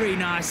a very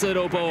nice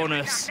little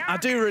bonus. I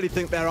do really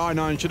think their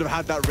I9 should have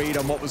had that read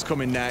on what was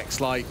coming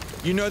next. Like,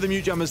 you know the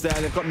mute jammer's there,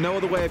 they've got no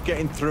other way of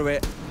getting through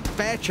it.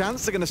 Fair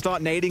chance they're going to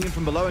start nading him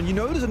from below, and you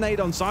know there's a nade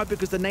on side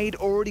because the nade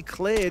already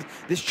cleared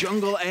this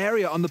jungle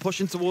area on the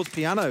pushing towards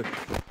Piano.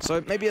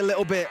 So maybe a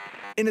little bit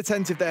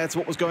inattentive there to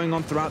what was going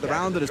on throughout the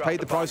round and has paid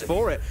the price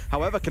for it.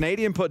 However,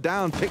 Canadian put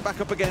down, picked back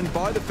up again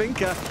by the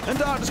Finker, and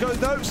Dark just goes,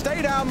 no,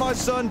 stay down, my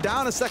son.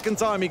 Down a second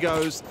time he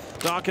goes.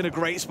 Dark in a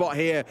great spot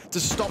here to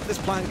stop this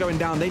plant going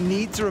down. They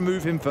need to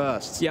remove him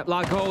first. Yep,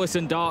 Lycolis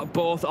and Dark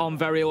both on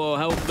very low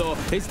health, though.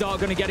 Is Dark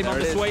going to get him on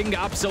the swing?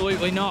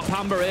 Absolutely not.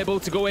 Pamba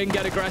able to go in,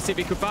 get aggressive.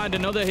 He could find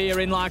another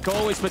here in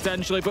Lycolis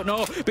potentially, but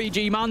no.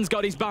 BG Man's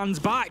got his bands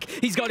back.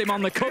 He's got him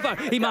on the cover.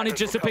 He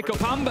manages to pick up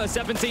Pamba.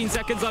 17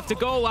 seconds left to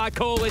go.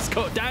 Lycolis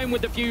cut down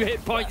with the few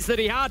hit points that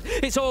he had.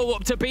 It's all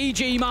up to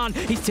BG Man.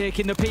 He's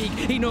taking the peak.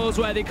 He knows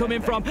where they're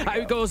coming from.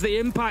 Out goes the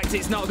impact.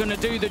 It's not going to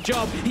do the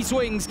job. He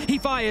swings, he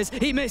fires,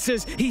 he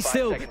misses. He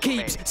still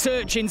keeps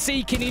searching,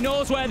 seeking. He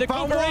knows where the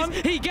cover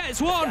is. He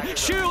gets one.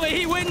 Surely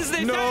he wins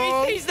this.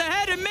 No. He sees the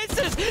head and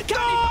misses. Can he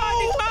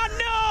find his man?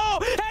 No!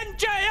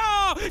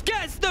 NJR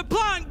gets the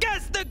plant,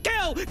 gets the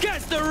kill,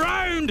 gets the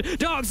round.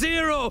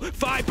 DarkZero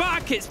fight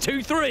back. It's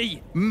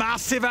 2-3.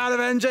 Massive out of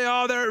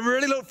NJR there. It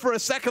really looked for a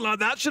second like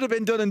that should have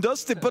been done and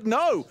dusted, but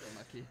no.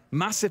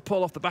 Massive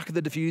pull off the back of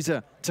the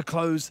diffuser to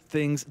close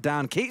things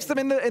down. Keeps them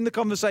in the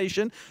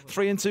conversation.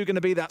 3-2 going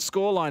to be that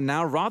scoreline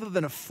now, rather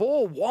than a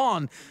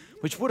 4-1,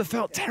 which would have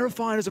felt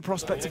terrifying as a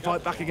prospect to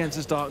fight back against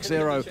as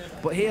DarkZero.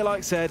 But here, like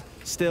I said,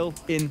 still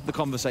in the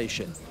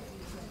conversation.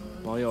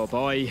 Boy, oh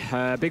boy,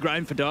 big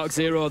round for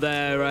DarkZero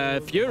there.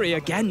 Fury,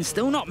 again,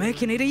 still not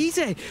making it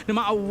easy, no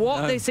matter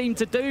what they seem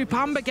to do.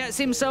 Pamba gets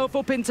himself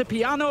up into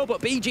Piano, but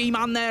BG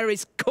Man there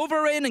is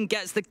covering and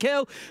gets the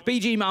kill.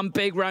 BG Man,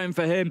 big round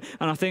for him,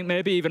 and I think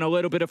maybe even a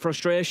little bit of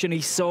frustration.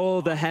 He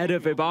saw the head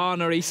of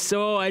Ibana, he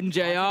saw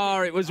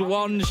NJR, it was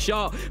one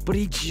shot, but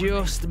he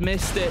just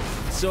missed it.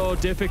 So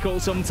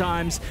difficult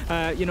sometimes,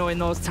 you know, in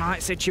those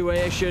tight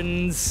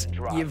situations.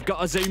 You've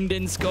got a zoomed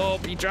in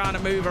scope, you're trying to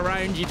move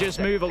around, you just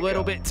move a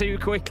little bit too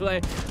quickly,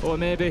 or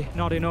maybe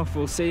not enough.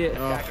 We'll see it.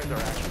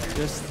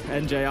 Just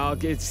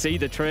NJR, see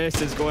the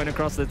traces going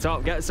across the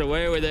top, gets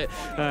away with it,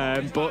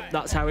 but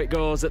that's how it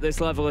goes at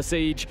this level of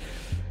siege.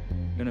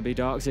 Going to be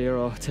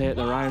DarkZero take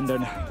the round,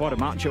 and what a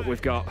matchup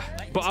we've got.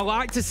 But I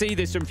like to see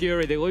this from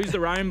Fury. They lose the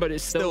round, but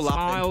it's still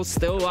smiles,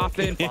 still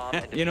laughing.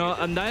 You know,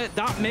 and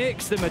that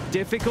makes them a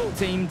difficult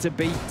team to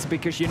beat,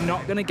 because you're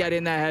not going to get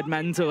in their head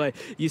mentally.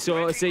 You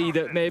sort of see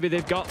that maybe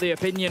they've got the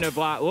opinion of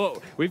like,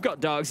 look, we've got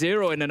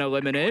DarkZero in an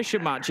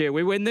elimination match here.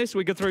 We win this,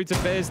 we go through to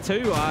phase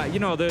 2. You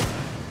know,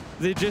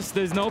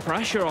 there's no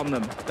pressure on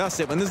them. That's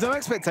it. When there's no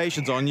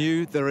expectations on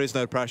you, there is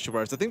no pressure.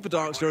 Whereas I think for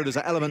DarkZero, there's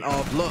an element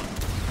of, look,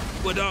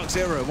 we're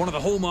DarkZero, one of the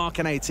hallmark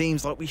NA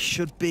teams, like we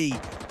should be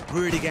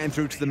really getting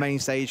through to the main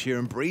stage here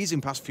and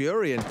breezing past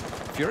Fury, and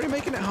Fury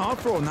making it hard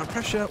for them. That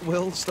pressure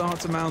will start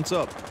to mount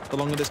up. The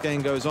longer this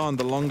game goes on,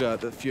 the longer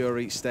that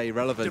Fury stay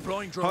relevant.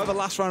 However,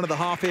 last round of the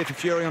half here for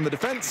Fury on the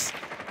defense.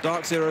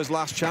 DarkZero's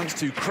last chance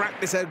to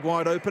crack this head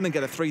wide open and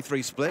get a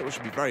 3-3 split, which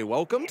would be very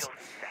welcomed.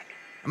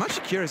 I'm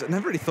actually curious, I've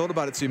never really thought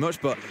about it too much,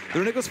 but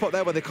they're in a good spot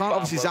there where they can't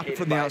obviously zap it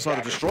from the outside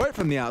or destroy it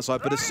from the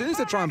outside, but as soon as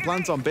they try and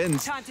plant on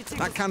bins,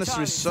 that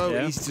canister is so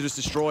easy to just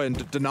destroy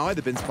and deny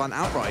the bins plant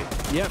outright.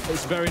 Yep,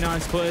 it's very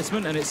nice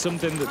placement, and it's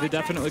something that they're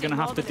definitely going to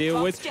have to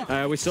deal with.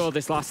 We saw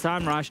this last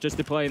time, Rice just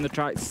deploying the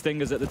track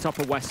stingers at the top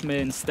of West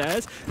Main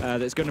stairs.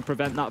 That's going to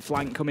prevent that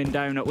flank coming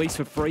down, at least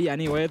for free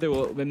anyway. There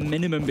will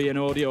minimum be an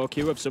audio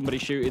queue of somebody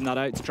shooting that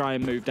out to try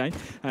and move down.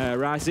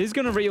 Rice is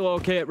going to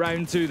relocate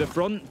round to the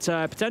front,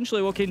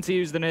 potentially looking to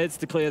use the nades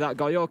to clear that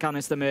Goyo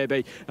canister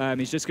maybe.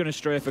 He's just going to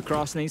strafe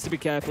across, needs to be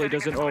careful he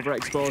doesn't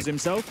overexpose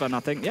himself, and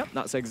I think, yep,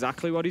 that's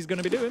exactly what he's going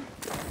to be doing.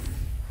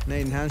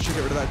 Nade in hand should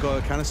get rid of that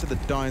Goyo canister.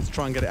 They're dying to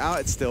try and get it out.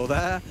 It's still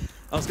there.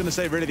 I was going to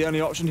say, really, the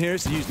only option here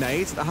is to use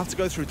nades. I have to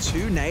go through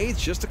 2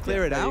 nades just to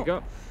clear it out.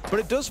 Go. But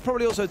it does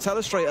probably also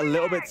illustrate a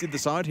little bit to the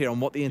side here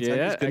on what the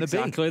intent is going to be.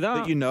 Exactly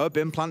that. You know a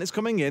bin plant is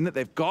coming in, that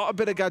they've got a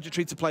bit of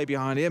gadgetry to play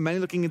behind here, mainly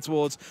looking in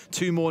towards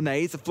 2 more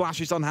nades. The flash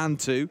is on hand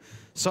too.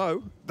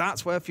 So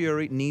that's where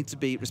Fury need to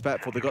be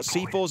respectful. They've got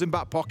C4s in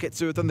back pocket,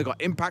 2 of them. They've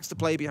got impacts to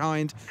play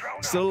behind.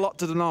 Still a lot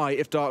to deny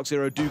if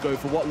DarkZero do go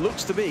for what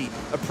looks to be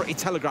a pretty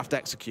telegraphed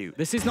execute.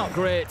 This is not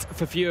great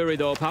for Fury,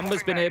 though.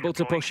 Pamba's been able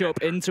to push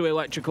up into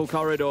electrical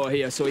corridor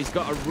here, so he's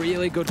got a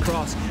really good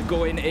cross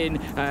going in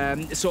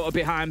sort of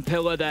behind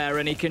pillar there,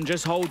 and he can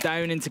just hold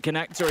down into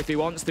connector if he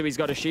wants to. He's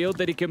got a shield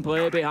that he can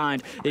play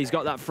behind. He's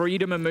got that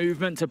freedom of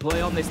movement to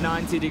play on this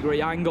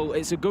 90-degree angle.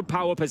 It's a good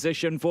power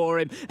position for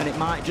him, and it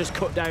might just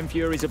cut down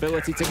Fury's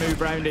ability to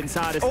move around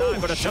inside his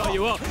side. But I tell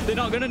you what, they're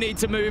not going to need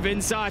to move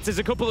inside. There's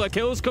a couple of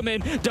kills come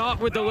in.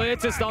 Dark with the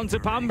latest onto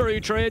Pamba, who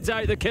trades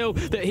out the kill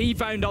that he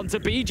found onto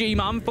BG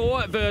Man.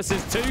 4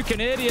 versus 2.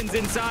 Canadians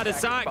inside a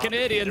site.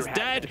 Canadians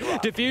dead.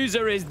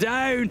 Diffuser is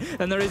down,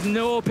 and there is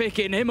no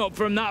picking him up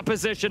from that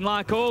position.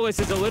 Like all, this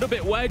is a little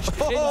bit wedged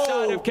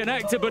inside of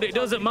connector, but it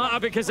doesn't matter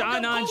because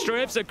I9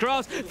 strafes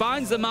across,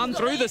 finds the man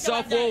through the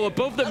soft wall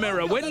above the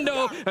mirror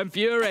window, and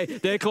Fury,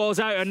 they close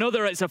out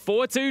another. It's a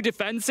 4-2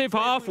 defensive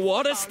half.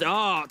 What a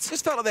start.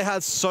 Just felt like they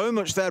had so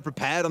much there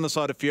prepared on the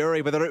side of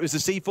Fury, whether it was the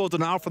C4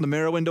 denial from the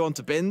mirror window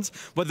onto bins,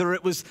 whether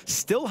it was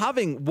still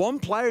having one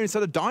player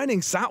instead of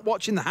dining sat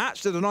watching the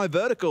hatch to deny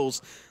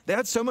verticals. They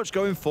had so much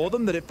going for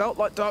them that it felt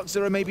like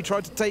DarkZero maybe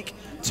tried to take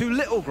too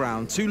little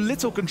ground, too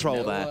little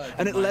control there,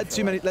 and it led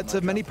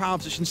to many power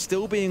positions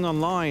still being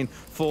online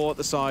for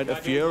the side of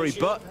Fury.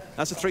 But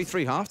that's a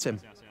 3-3 half, Tim.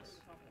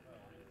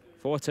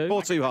 4-2?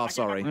 4-2 half,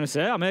 sorry. I'm going to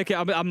say,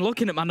 I'm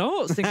looking at my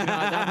notes thinking,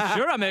 I'm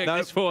sure I make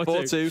this 4-2.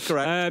 4-2,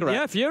 correct.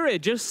 Yeah, Fury,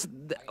 just,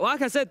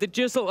 like I said, they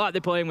just look like they're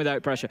playing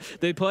without pressure.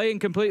 They're playing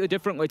completely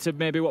differently to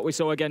maybe what we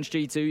saw against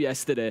G2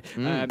 yesterday.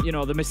 You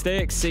know, the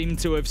mistakes seem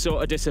to have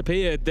sort of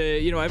disappeared.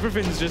 You know,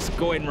 everything's just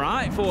going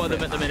right for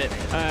them at the minute.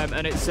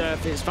 And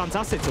it's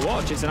fantastic to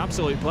watch. It's an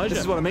absolute pleasure. This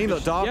is what I mean,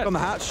 look, Dark on the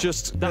hatch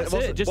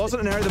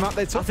wasn't an area of the map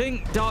they took. I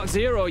think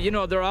DarkZero, you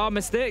know, there are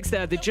mistakes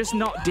there. They're just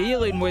not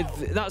dealing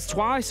with, that's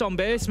twice on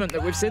basement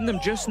that we've seen them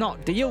just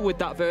not deal with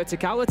that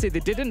verticality. They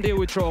didn't deal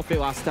with Trophy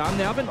last time.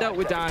 They haven't dealt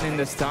with Dining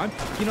this time.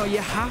 You know, you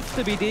have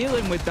to be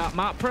dealing with that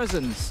map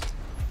presence.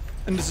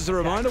 And this is a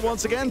reminder,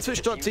 once again,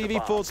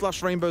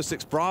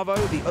 twitch.tv/Rainbow6Bravo.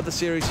 The other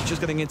series is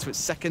just getting into its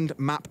second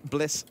map,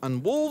 Bliss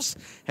and Wolves,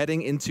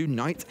 heading into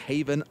Night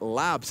Haven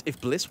Labs. If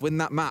Bliss win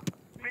that map,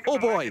 oh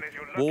boy,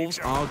 Wolves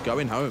are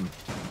going home.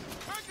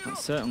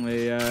 That's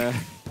certainly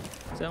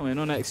an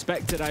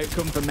unexpected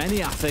outcome for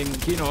many, I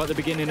think, you know, at the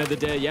beginning of the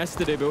day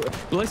yesterday. But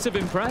Bliss have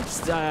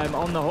impressed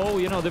on the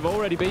whole. You know, they've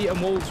already beaten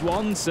Wolves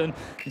once, and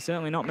they're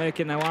certainly not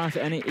making their life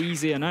any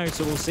easier now.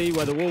 So we'll see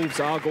whether Wolves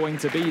are going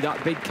to be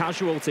that big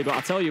casualty. But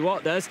I tell you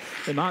what, they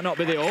might not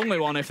be the only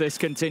one if this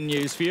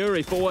continues.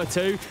 Fury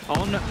 4-2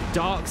 on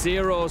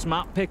DarkZero's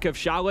map pick of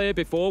Chalet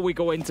before we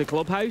go into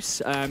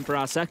Clubhouse for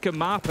our second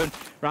map. And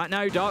right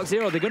now,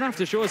 DarkZero, they're going to have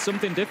to show us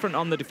something different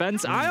on the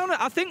defense.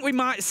 I think we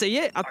might see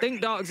it. I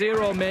think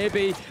DarkZero may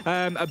be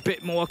a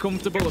bit more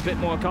comfortable, a bit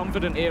more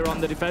confident here on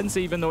the defense,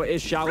 even though it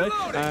is Chalet.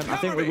 I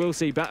think we will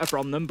see better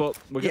from them, but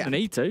we're going to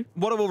need to.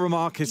 What I will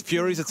remark is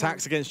Fury's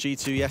attacks against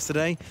G2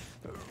 yesterday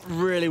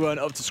really weren't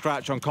up to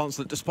scratch on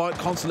Consulate, despite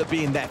Consulate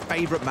being their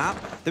favourite map.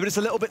 They were just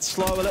a little bit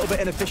slow, a little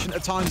bit inefficient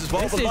at times as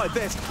well. But like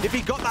this, if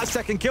he got that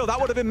second kill, that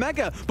would have been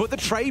mega. But the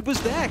trade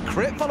was there.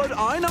 Crit followed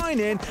I9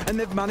 in, and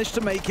they've managed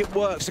to make it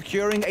work,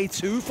 securing a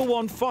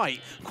 2-for-1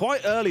 fight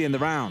quite early in the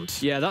round.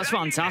 Yeah, that's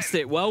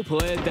fantastic. Well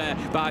played there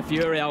by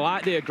Fury. I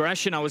like the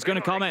aggression. I was going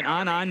to comment,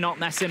 I9 not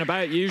messing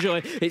about.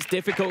 Usually, it's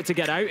difficult to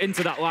get out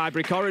into that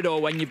library corridor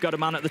when you've got a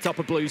man at the top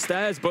of blue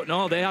stairs. But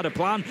no, they had a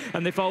plan,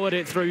 and they followed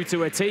it through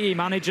to a T. He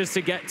manages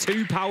to get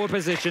 2 power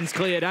positions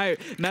cleared out,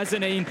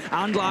 mezzanine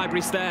and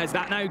library stairs.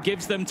 That now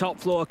gives them top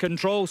floor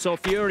control. So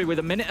Fury, with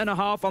a minute and a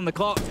half on the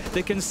clock,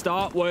 they can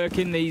start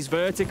working these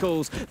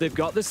verticals. They've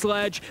got the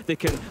sledge. They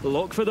can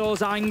look for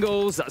those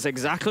angles. That's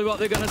exactly what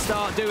they're going to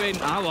start doing.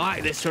 I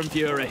like this from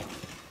Fury.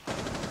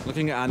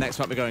 Looking at our next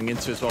map we're going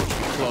into as well,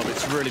 Club,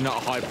 it's really not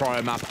a high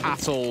prior map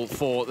at all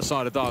for the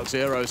side of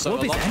DarkZero. So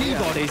well, it's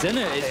anybody's, isn't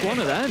it? It's one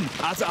of them.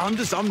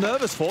 I'm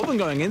nervous for them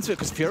going into it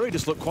because Fury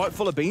just looked quite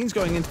full of beans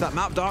going into that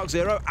map.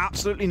 DarkZero,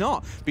 absolutely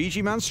not.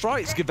 BG Man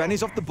strikes,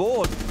 Gaveni's off the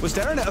board. We're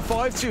staring at a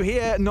 5-2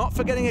 here, not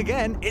forgetting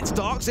again, it's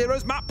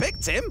DarkZero's map pick,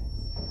 Tim.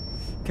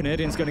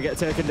 Canadian's going to get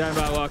taken down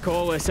by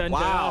Larkolis, and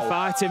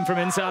fighting from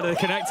inside of the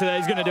connector there.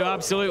 He's going to do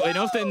absolutely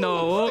nothing,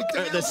 though. Look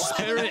at the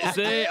spirits.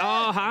 They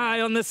are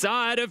high on the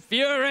side of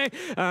Fury,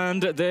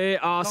 and they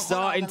are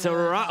starting to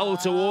rattle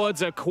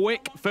towards a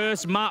quick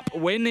first map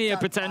win here,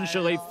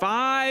 potentially.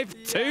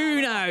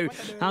 5-2 now.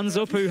 Hands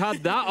up who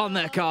had that on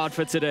their card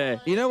for today.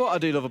 You know what I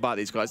do love about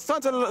these guys? It's time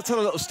to tell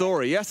a little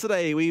story.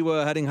 Yesterday, we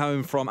were heading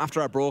home from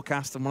after our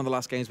broadcast, and one of the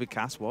last games we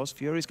cast was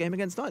Fury's game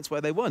against Knights, where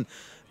they won.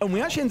 And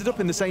we actually ended up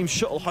in the same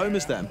shuttle home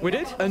as them. We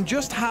did. And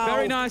just how...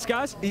 Very nice,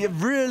 guys. Yeah,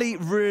 really,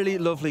 really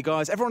lovely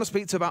guys. Everyone I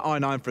speak to about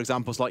I9, for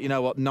example, is like, you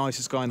know what,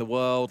 nicest guy in the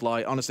world.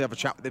 Like, honestly, have a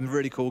chat with him,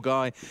 really cool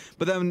guy.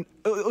 But then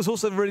it was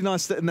also really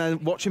nice sitting there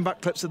watching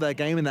back clips of their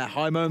game and their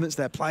high moments,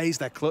 their plays,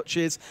 their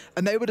clutches.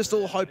 And they were just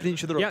all hyping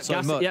each other up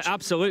so much. Yeah,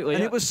 absolutely.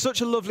 And it was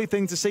such a lovely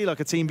thing to see, like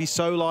a team be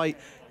so, like,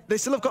 they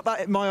still have got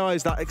that, in my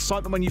eyes, that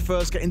excitement when you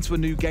first get into a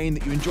new game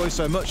that you enjoy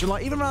so much. And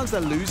like even rounds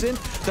they're losing,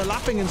 they're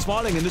laughing and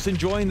smiling and just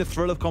enjoying the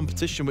thrill of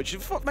competition, which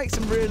is what makes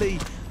them really...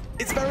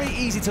 It's very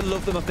easy to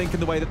love them, I think,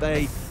 in the way that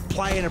they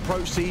play and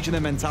approach Siege and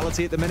their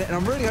mentality at the minute. And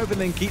I'm really hoping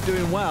they can keep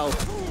doing well.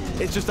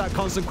 It's just that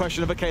constant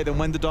question of, okay, then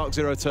when did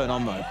DarkZero turn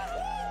on, though?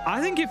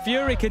 I think if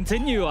Fury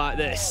continue like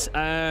this,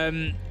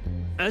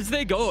 as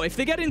they go, if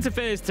they get into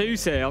phase 2,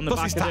 say, on the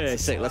back of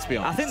this, let's be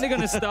honest. I think they're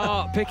going to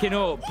start picking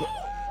up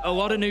a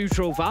lot of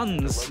neutral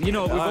fans. You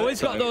know, we've always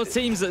got those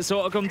teams that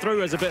sort of come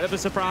through as a bit of a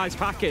surprise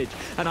package,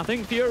 and I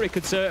think Fury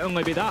could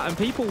certainly be that, and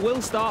people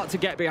will start to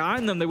get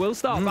behind them. They will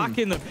start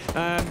backing them.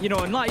 You know,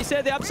 and like you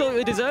said, they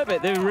absolutely deserve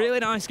it. They're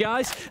really nice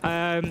guys.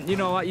 You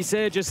know, like you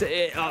say, just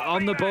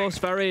on the bus,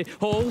 very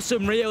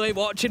wholesome, really,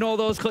 watching all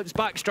those clips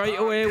back straight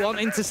away,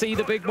 wanting to see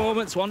the big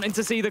moments, wanting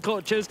to see the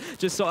clutches,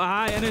 just sort of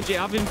high energy,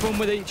 having fun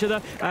with each other.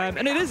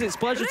 And it's a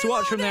pleasure to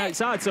watch from the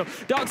outside. So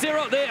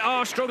DarkZero, they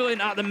are struggling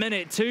at the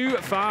minute.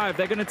 2-5.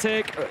 They're going to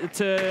take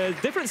to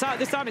different side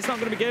this time. It's not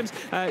going to be games.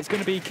 It's going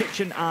to be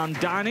kitchen and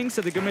dining.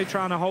 So they're going to be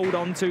trying to hold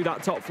on to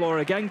that top floor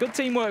again. Good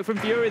teamwork from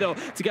Fury, though,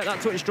 to get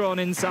that Twitch drone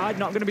inside.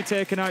 Not going to be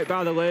taken out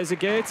by the laser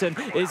gate, and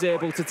is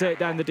able to take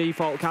down the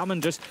default cam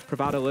and just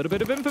provide a little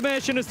bit of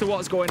information as to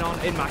what's going on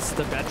in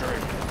Master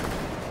Bedroom.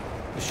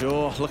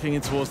 Sure, looking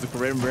in towards the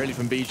grim, really,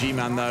 from BG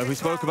Man, though. We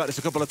spoke about this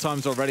a couple of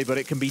times already, but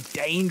it can be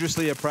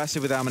dangerously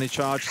oppressive with how many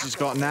charges he's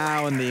got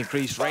now and the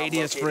increased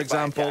radius, for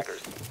example.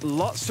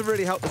 Lots to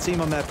really help the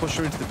team on their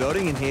pusher into the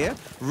building in here.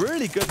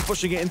 Really good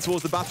pushing it in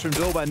towards the bathroom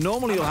door, where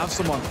normally you'll have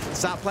someone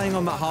sat playing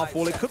on that half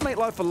wall. It could make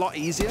life a lot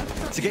easier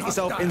to get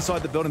yourself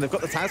inside the building. They've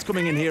got the tags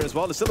coming in here as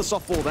well. There's still a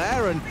soft wall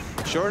there, and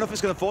sure enough,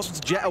 it's going to force them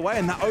to jet away,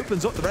 and that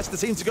opens up the rest of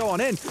the team to go on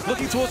in.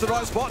 Looking towards the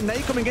right spot,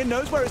 Nade coming in,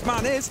 knows where his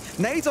man is.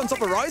 Nade's on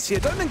top of Rice here.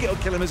 Don't think it'll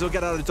kill him as he'll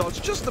get out of the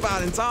dodge just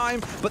about in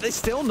time, but they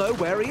still know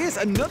where he is.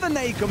 Another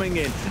nade coming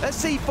in. A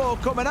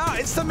C4 coming out.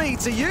 It's to me,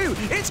 to you.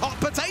 It's hot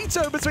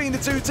potato between the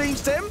two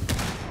teams, Tim.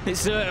 It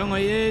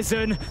certainly is,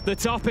 and the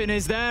topping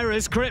is there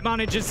as Crit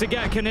manages to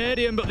get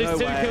Canadian, but there's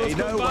two kills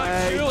come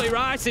back. Surely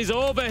Rice is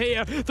over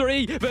here.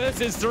 3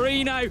 versus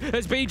 3 now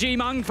as BG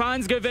Man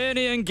finds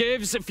Gaverni and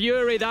gives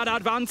Fury that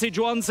advantage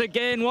once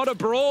again. What a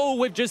brawl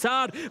we've just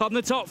had on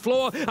the top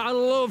floor. I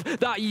love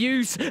that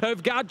use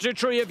of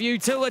gadgetry, of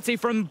utility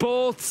from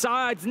both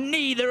sides.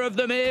 Neither of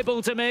them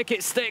able to make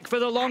it stick for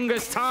the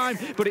longest time,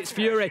 but it's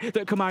Fury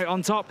that come out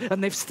on top,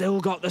 and they've still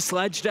got the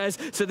sledge, Des,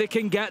 so they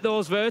can get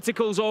those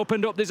verticals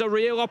opened up. There's a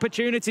real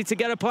opportunity to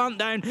get a plant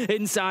down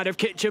inside of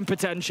kitchen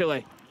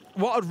potentially.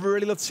 What I'd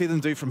really love to see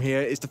them do from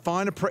here is to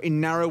find a pretty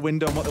narrow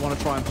window on what they want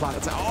to try and plant.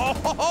 It's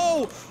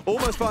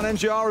almost found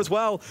MGR as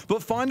well,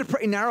 but find a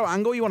pretty narrow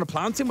angle you want to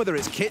plant in, whether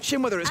it's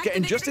kitchen, whether it's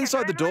getting just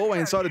inside the doorway,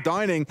 inside of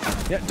dining.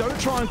 Yeah, don't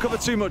try and cover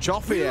too much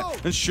off here.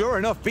 And sure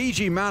enough,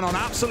 BG Man on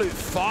absolute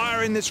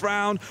fire in this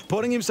round,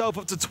 putting himself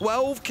up to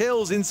 12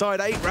 kills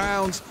inside 8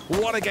 rounds.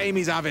 What a game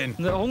he's having.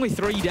 Only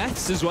 3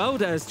 deaths as well,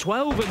 Des.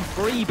 12 and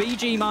 3.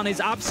 BG Man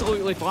is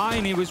absolutely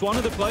flying. He was one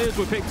of the players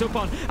we picked up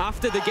on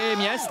after the game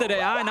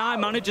yesterday. I9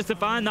 manages to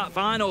find that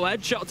final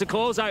headshot to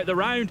close out the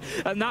round,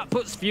 and that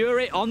puts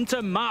Fury onto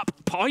map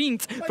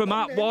point for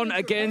map 1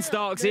 against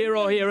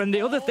DarkZero here. And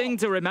the other thing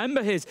to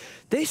remember is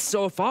this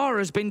so far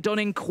has been done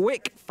in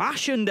quick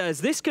fashion, Des.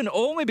 This can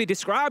only be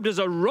described as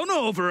a run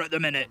over at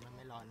the minute.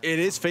 It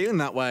is feeling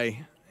that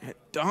way.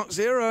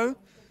 DarkZero,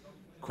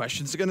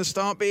 questions are going to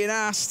start being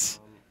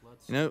asked.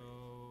 You know,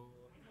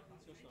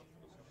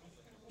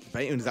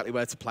 debating exactly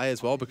where to play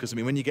as well, because I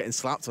mean, when you're getting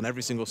slapped on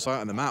every single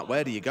site on the map,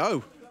 where do you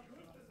go?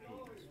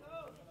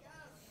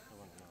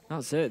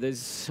 That's it. There's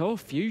so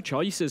few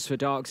choices for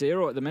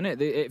DarkZero at the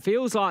minute. It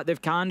feels like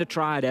they've kind of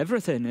tried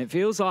everything. It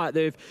feels like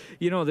they've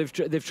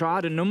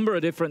tried a number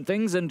of different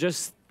things, and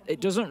just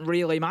it doesn't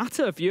really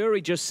matter.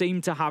 Fury just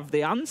seem to have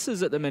the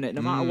answers at the minute,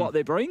 no matter what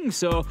they bring.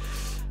 So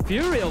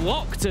Fury are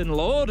locked and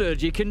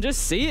loaded. You can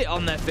just see it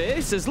on their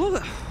faces.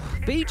 Look,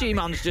 BG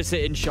Man's just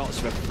hitting shots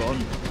for fun.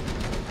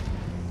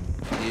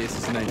 He is,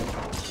 isn't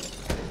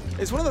he?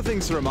 It's one of the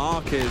things to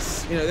remark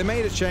is, you know, they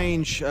made a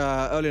change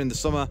earlier in the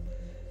summer.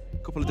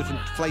 A couple of different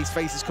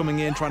faces coming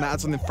in, trying to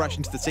add something fresh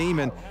into the team,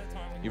 and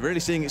you're really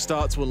seeing it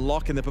start to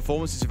unlock in the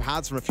performances you've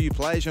had from a few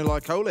players, you know,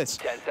 like Colis.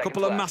 A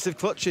couple of massive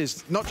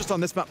clutches, not just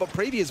on this map, but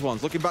previous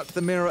ones. Looking back to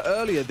the mirror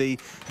earlier, the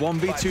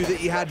 1v2 that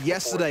he had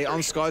yesterday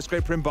on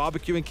Skyscraper in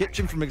Barbecue and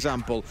Kitchen, for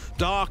example.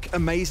 Dark,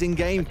 amazing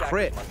game.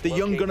 Crit, the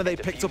young gunner they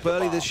picked up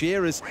early this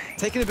year, is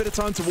taking a bit of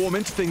time to warm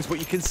into things, but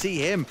you can see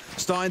him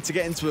starting to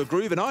get into a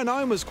groove. And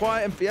I9 was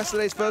quiet in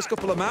yesterday's first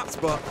couple of maps,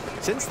 but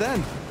since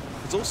then,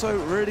 he's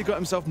also really got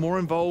himself more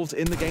involved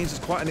in the games as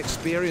quite an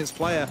experienced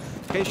player.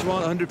 In case you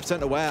aren't 100%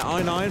 aware,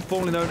 I9,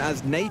 formerly known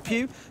as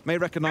Napew, may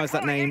recognize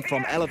that name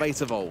from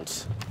Elevator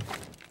Volts.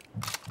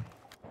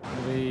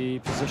 Be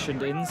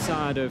positioned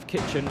inside of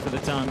kitchen for the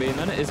time being.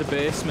 Then it is a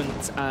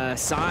basement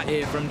site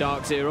here from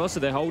DarkZero, so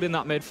they're holding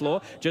that mid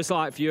floor just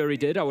like Fury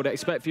did. I would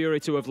expect Fury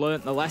to have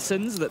learnt the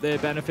lessons that they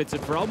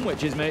benefited from,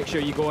 which is make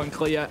sure you go and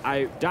clear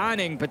out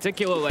dining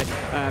particularly,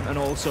 and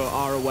also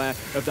are aware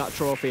of that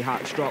trophy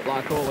hatch drop.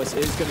 Lycolis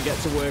is going to get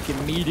to work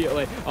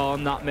immediately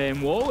on that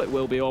main wall. It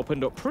will be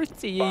opened up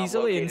pretty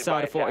easily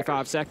inside of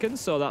 45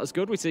 seconds, so that's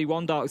good. We see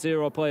one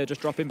DarkZero player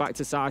just dropping back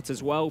to site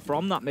as well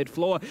from that mid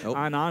floor.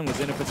 I9 was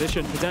in a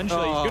position potentially.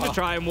 He's going to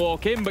try and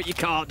walk in, but you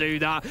can't do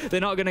that. They're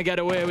not going to get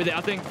away with it.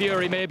 I think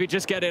Fury maybe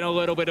just getting a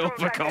little bit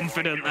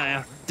overconfident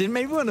there. Didn't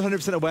maybe weren't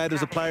 100% aware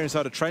there's a player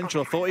inside a trench,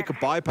 or thought he could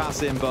bypass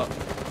him, but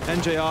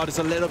NJR just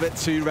a little bit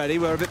too ready.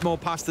 We're a bit more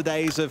past the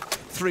days of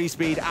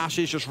 3-speed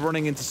Ashes just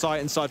running into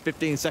sight inside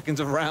 15 seconds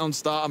of a round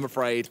start, I'm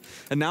afraid.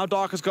 And now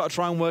Dark has got to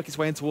try and work his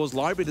way in towards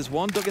Library. There's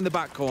one dug in the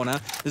back corner.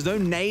 There's no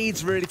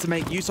nades really to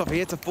make use of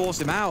here to force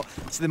him out.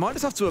 So they might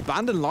just have to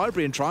abandon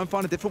Library and try and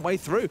find a different way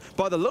through.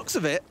 By the looks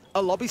of it,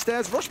 a lobby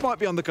stairs rush might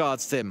be on the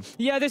cards, Tim.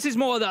 Yeah, this is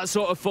more that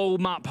sort of full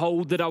map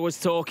hold that I was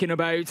talking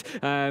about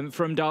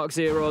from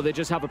DarkZero. They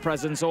just have a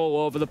presence all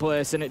over the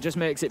place, and it just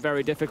makes it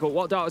very difficult.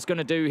 What Dark's going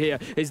to do here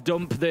is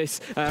dump this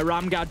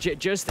ram gadget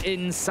just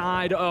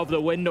inside of the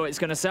window. It's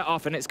going to set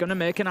off, and it's going to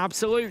make an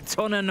absolute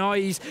ton of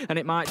noise, and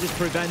it might just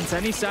prevent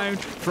any sound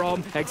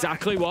from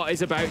exactly what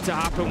is about to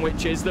happen,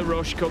 which is the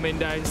rush coming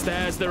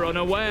downstairs. They're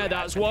unaware.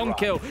 That's one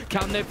kill.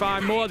 Can they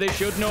find more? They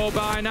should know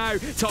by now.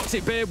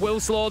 Toxic Babe will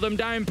slow them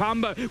down.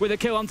 Pamba with a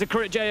kill onto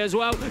Crit J as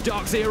well.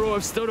 DarkZero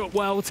have stood up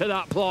well to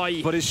that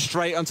ploy. But it's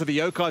straight onto the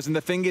Yokais, and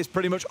the thing is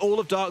pretty much all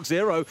of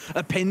DarkZero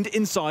are pinned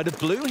inside of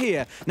blue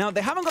here. Now,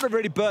 they haven't got to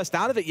really burst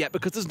out of it yet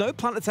because there's no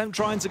plant attempt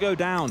trying to go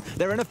down.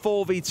 They're in a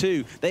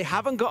 4v2. They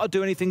haven't got to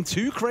do anything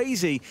too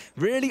crazy.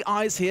 Really,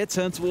 eyes here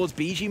turn towards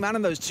BG Man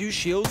and those two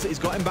shields that he's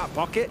got in back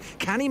pocket.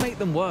 Can he make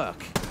them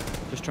work?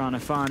 Just trying to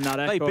find that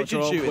echo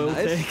drop will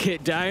take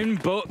it down,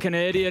 but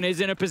Canadian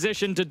is in a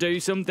position to do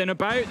something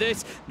about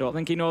this. Don't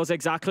think he knows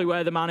exactly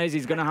where the man is.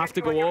 He's going to have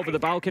to go over the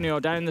balcony or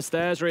down the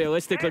stairs.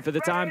 Realistically, for the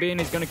time being,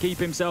 he's going to keep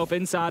himself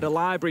inside a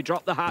library,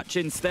 drop the hatch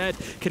instead.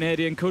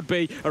 Canadian could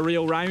be a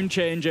real round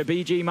changer.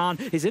 BG Man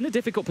is in a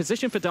difficult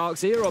position for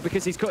DarkZero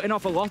because he's cutting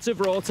off a lot of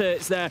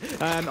rotates there.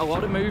 A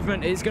lot of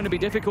movement is going to be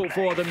difficult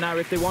for them now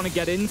if they want to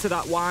get into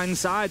that wine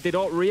side. They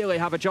don't really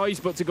have a choice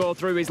but to go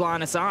through his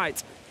line of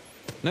sight.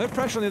 No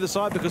pressure on the other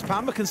side because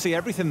Pamba can see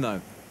everything,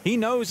 though. He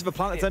knows if a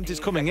plant attempt is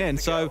coming in,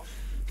 so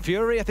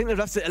Fury, I think they've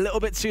left it a little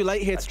bit too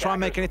late here to try and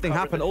make anything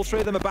happen. All three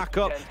of them are back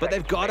up, but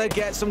they've got to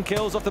get some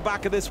kills off the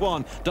back of this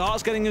one.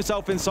 Dart's getting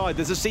himself inside.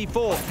 There's a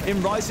C4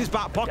 in Rice's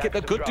back pocket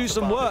that could do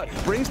some work.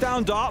 Brings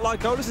down Dart.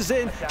 Lycolis is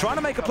in, trying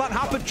to make a plant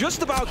happen.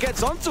 Just about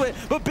gets onto it,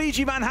 but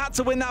BG Man had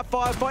to win that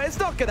firefight. It's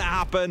not going to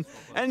happen.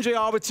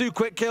 NJR with 2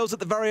 quick kills at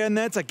the very end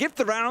there to give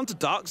the round to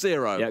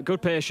DarkZero. Yeah,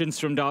 good patience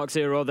from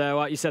DarkZero there.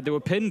 Like you said, they were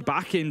pinned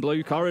back in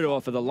blue corridor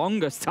for the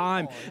longest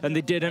time, and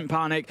they didn't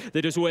panic. They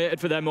just waited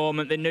for their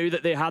moment. They knew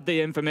that they had the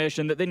information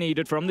that they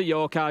needed from the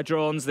Yokai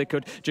drones. They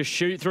could just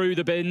shoot through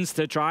the bins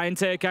to try and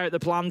take out the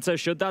planter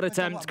should that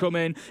attempt come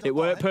in. It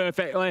worked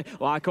perfectly.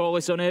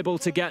 Lycolis unable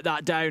to get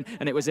that down,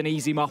 and it was an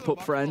easy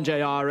mop-up for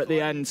NJR at the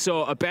end.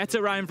 So a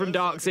better round from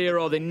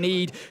DarkZero. They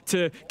need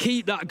to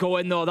keep that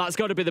going, though. That's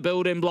got to be the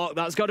building block.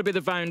 That's got to be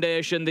the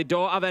foundation. They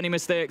don't have any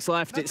mistakes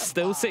left. It's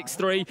still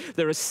 6-3.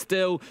 There are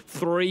still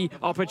 3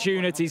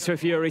 opportunities for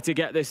Fury to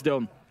get this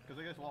done.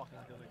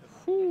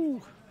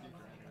 Whew.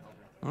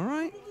 All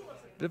right.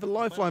 Bit of a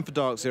lifeline for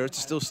DarkZero to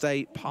still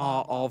stay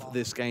part of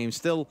this game,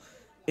 still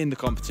in the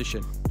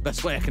competition.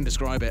 Best way I can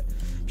describe it.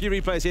 A few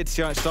replays here to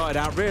see how it started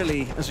out.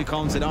 Really, as we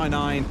commented,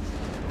 I9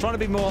 trying to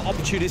be more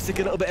opportunistic,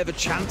 a little bit of a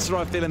chancer,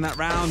 I feel, in that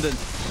round and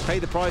pay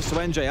the price to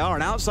NJR.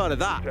 And outside of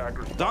that,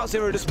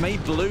 DarkZero just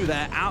made blue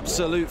their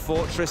absolute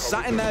fortress,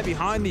 sat in there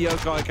behind the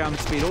Yokai cam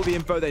to feed all the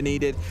info they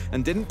needed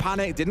and didn't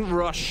panic, didn't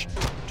rush,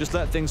 just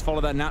let things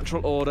follow their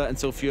natural order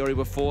until Fury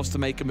were forced to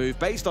make a move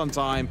based on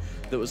time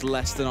that was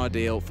less than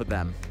ideal for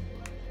them.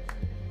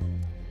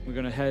 We're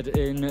going to head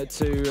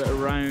into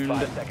round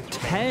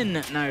 10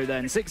 now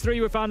then.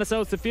 6-3, we found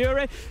ourselves to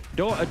Fury.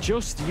 Don't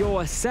adjust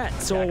your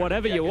sets or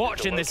whatever you're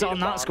watching this on.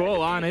 That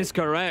scoreline is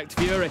correct.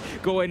 Fury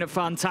going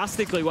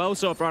fantastically well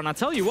so far. And I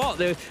tell you what,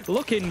 they're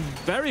looking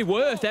very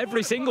worth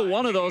every single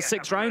one of those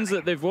 6 rounds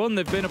that they've won.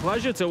 They've been a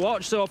pleasure to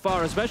watch so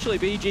far, especially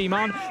BG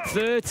Man.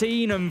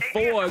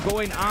 13-4,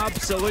 going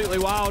absolutely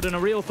wild, and a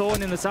real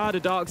thorn in the side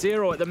of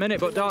DarkZero at the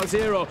minute. But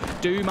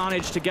DarkZero do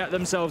manage to get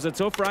themselves a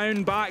tough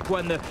round back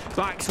when the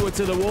backs were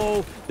to the wall.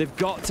 They've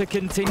got to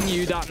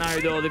continue that now,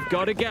 though. They've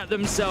got to get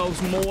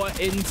themselves more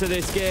into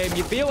this game.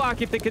 You feel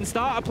like if they can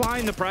start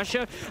applying the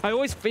pressure, I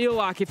always feel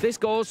like if this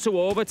goes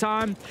to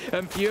overtime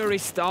and Fury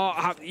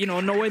start,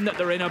 knowing that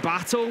they're in a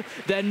battle,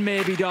 then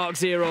maybe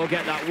DarkZero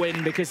get that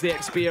win because the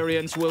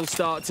experience will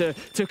start to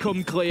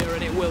come clear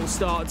and it will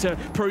start to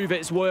prove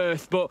its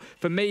worth. But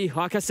for me,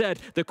 like I said,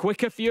 the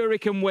quicker Fury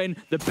can win,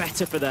 the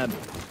better for them.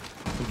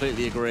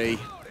 Completely agree.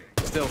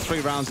 Still, 3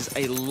 rounds is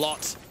a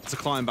lot to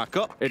climb back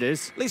up. It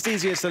is. Least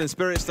easier still in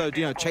Spirits, though,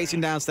 chasing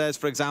downstairs,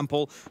 for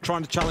example,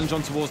 trying to challenge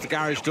on towards the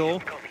garage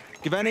door.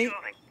 Gaveni,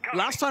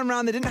 last time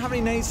round, they didn't have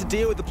any nades to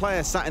deal with the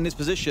player sat in this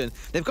position.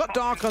 They've got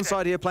Dark on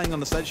side here playing on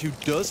the sledge, who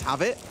does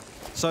have it.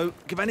 So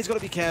Gaveni's got to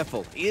be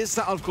careful. He is,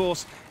 of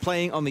course,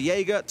 playing on the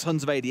Jaeger,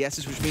 tons of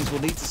ADSs, which means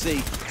we'll need to see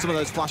some of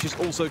those flashes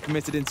also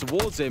committed in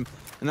towards him.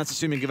 And that's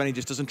assuming Gaveni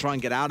just doesn't try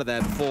and get out of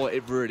there before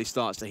it really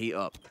starts to heat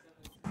up.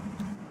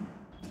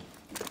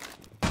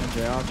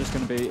 They are just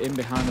going to be in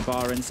behind the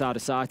bar inside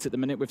of sight at the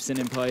minute. We've seen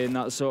him playing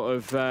that sort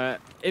of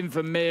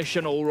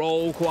informational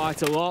role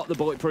quite a lot. The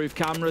bulletproof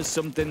cameras,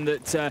 something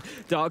that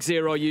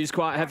DarkZero used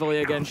quite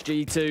heavily against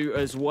G2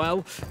 as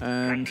well.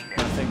 And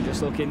I think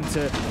just looking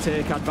to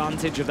take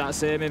advantage of that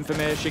same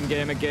information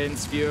game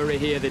against Fury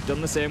here. They've done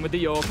the same with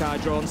the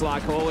Yokai drones.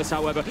 Like Hollis,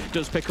 however,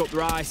 does pick up the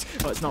Rice.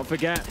 Let's not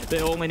forget, they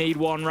only need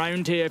one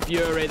round here,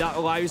 Fury. That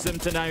allows them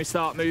to now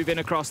start moving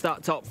across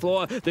that top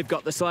floor. They've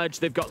got the sledge,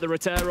 they've got the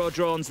Rotero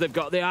drones, they've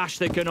got the Ash.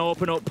 They can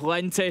open up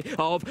plenty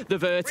of the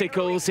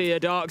verticals here.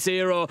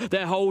 DarkZero,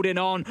 they're holding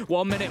on.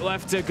 1 minute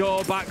left to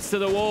go. Backs to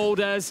the wall,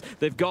 Des.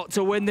 They've got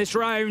to win this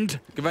round.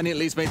 Gaveni at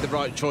least made the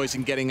right choice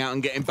in getting out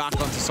and getting back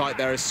onto site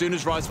there. As soon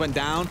as Rice went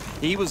down,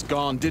 he was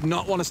gone. Did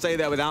not want to stay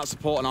there without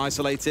support and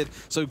isolated.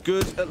 So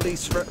good, at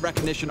least,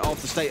 recognition of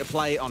the state of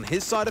play on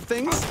his side of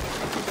things.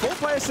 4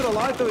 players still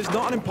alive, though, is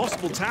not an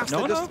impossible task.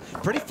 They're just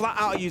pretty flat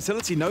out of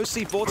utility. No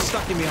C4 to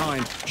stacking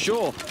behind.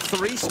 Sure,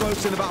 3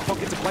 smokes in the back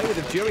pocket to play with.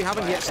 And Fury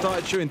haven't yet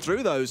started chewing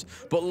through those,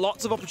 but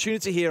lots of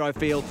opportunity here, I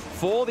feel,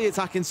 for the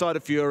attack inside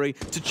of Fury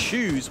to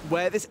choose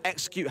where this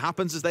execute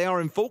happens, as they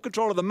are in full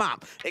control of the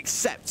map,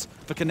 except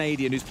for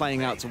Canadian, who's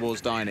playing out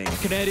towards Dining.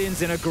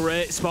 Canadian's in a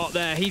great spot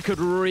there. He could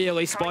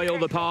really spoil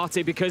the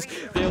party because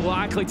they're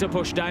likely to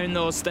push down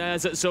those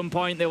stairs at some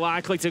point. They're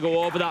likely to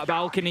go over that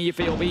balcony. You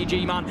feel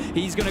BG Man,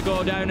 he's going to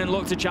go down and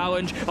look to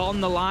challenge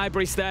on the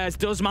library stairs.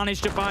 Does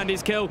manage to find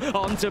his kill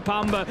onto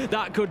Pamba.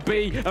 That could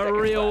be a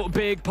real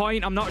big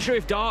point. I'm not sure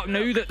if Dark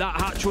knew that that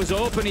hatch was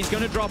open. He's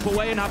going to drop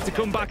away and have to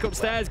come back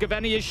upstairs.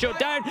 Gaveni is shut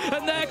down,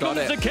 and there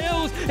comes the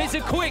kills. It's a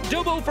quick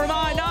double from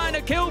I9,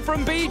 a kill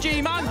from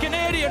BG Man.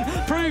 Canadian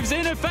proves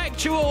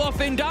ineffectual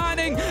off in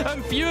Dining,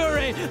 and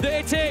Fury,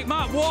 they take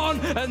map 1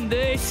 and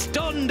they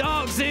stun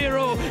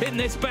DarkZero in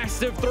this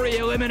best of 3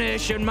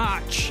 elimination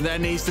match. There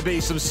needs to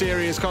be some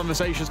serious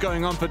conversations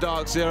going on for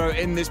DarkZero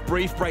in this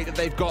brief break that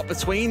they've got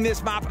between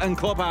this map and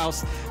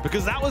Clubhouse,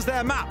 because that was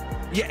their map.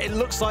 Yeah, it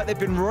looks like they've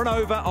been run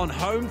over on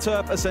home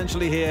turf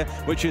essentially here,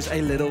 which is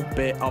a little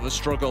bit of a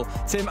struggle.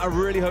 Tim, I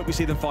really hope we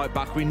see them fight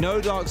back. We know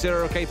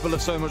DarkZero are capable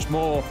of so much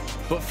more,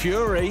 but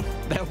Fury,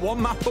 they're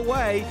 1 map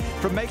away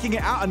from making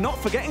it out. And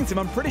not forgetting, Tim,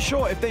 I'm pretty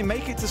sure if they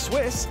make it to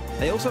Swiss,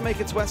 they also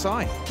make it to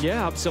SI.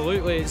 Yeah,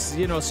 absolutely. It's,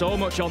 you know, so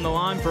much on the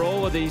line for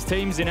all of these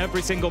teams in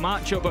every single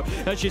matchup. But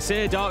as you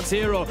say,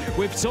 DarkZero,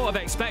 we've sort of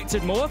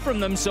expected more from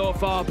them so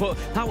far, but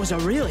that was a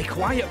really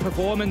quiet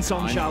performance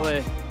on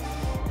Chalet.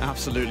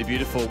 Absolutely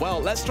beautiful. Well,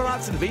 let's throw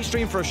out to the V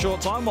stream for a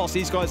short time whilst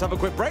these guys have a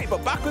quick break,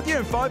 but back with you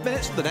in 5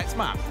 minutes for the next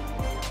map.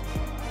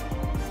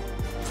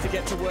 To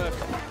get to work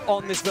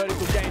on this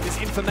vertical game, this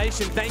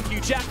information. Thank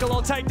you, Jackal.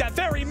 I'll take that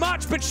very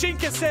much, but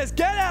Shinka says,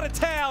 get out of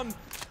town.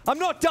 I'm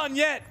not done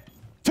yet.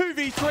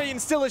 2v3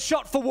 and still a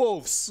shot for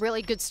Wolves.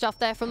 Really good stuff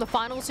there from the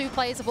final 2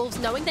 players of Wolves,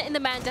 knowing that in the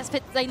man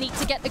despot they need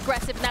to get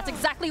aggressive, and that's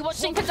exactly what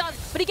Shinka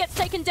does, but he gets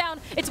taken down.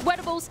 It's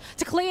Wettables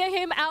to clear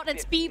him out, and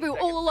it's Bibu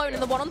all alone in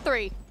the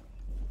 1-on-3.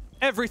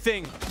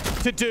 Everything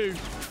to do.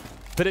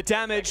 Bit of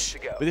damage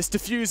with this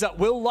diffuser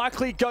will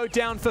likely go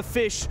down for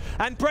Fish,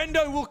 and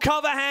Brendo will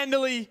cover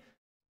handily.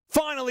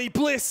 Finally,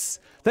 Bliss.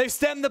 They've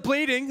stemmed the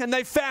bleeding and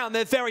they've found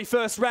their very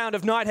first round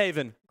of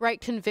Nighthaven.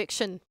 Great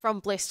conviction from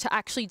Bliss to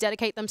actually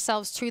dedicate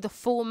themselves to the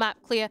full map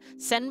clear,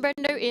 send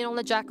Brendo in on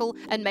the Jackal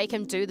and make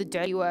him do the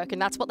dirty work.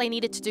 And that's what they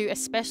needed to do,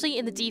 especially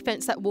in the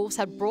defense that Wolves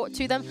had brought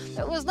to them.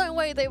 There was no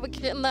way they were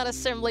getting that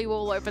assembly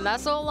wall open.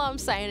 That's all I'm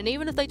saying. And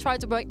even if they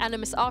tried to work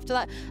Animus after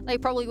that, they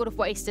probably would have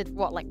wasted,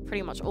 what, like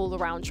pretty much all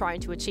around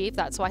trying to achieve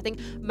that. So I think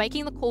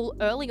making the call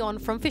early on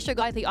from Fisher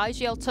Guy, the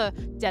IGL, to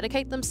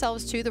dedicate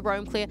themselves to the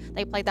roam clear,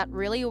 they played that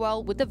really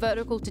well with the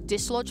vertical to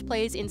dislodge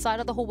players inside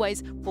of the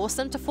hallways, force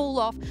them to fall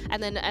off,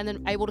 and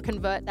then able to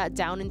convert that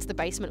down into the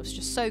basement. It was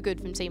just so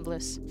good from Team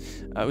Bliss.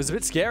 It was a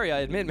bit scary, I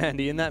admit,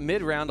 Mandy. In that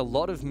mid round, a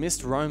lot of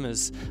missed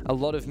roamers, a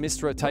lot of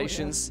missed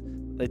rotations.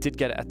 They did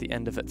get it at the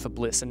end of it for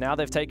Bliss, and now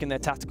they've taken their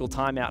tactical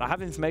timeout. I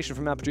have information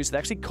from our producer. They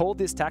actually called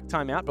this tac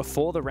timeout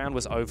before the round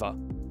was over.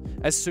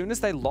 As soon as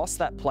they lost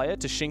that player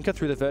to Shinka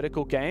through the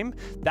vertical game,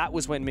 that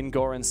was when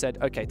Mingoran said,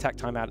 okay, tac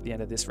timeout at the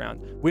end of this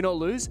round. Win or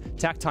lose,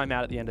 tac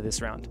timeout at the end of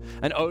this round.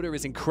 And Oda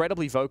is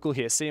incredibly vocal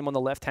here. See him on the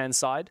left-hand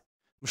side.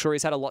 I'm sure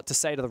he's had a lot to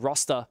say to the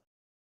roster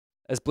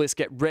as Bliss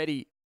get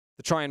ready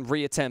to try and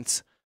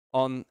reattempt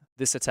on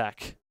this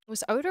attack. It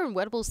was Oda and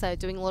Wettables there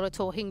doing a lot of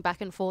talking back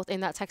and forth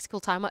in that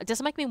tactical timeout. It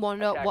does make me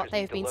wonder what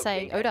they've been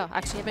saying. Oda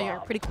actually having a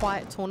pretty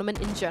quiet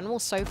tournament in general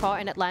so far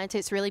in Atlanta.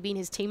 It's really been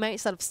his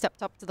teammates that have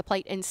stepped up to the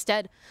plate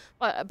instead.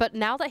 But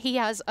now that he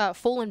has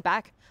fallen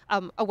back,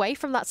 away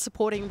from that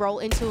supporting role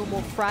into a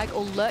more frag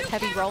or lurk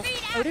heavy role,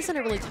 Oda's in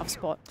a really tough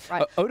spot,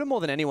 right? Oda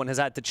more than anyone has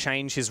had to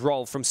change his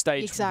role from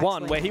stage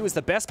 1, where he was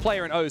the best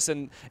player in OS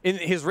and in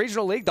his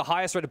regional league, the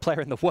highest rated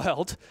player in the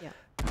world. Yeah.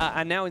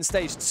 And now in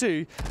stage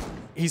 2,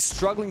 he's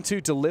struggling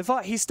to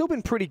deliver. He's still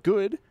been pretty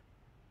good,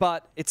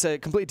 but it's a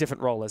completely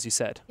different role, as you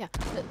said. Yeah,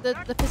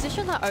 the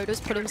position that Oda's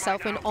put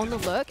himself in on the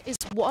lurk is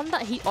one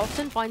that he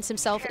often finds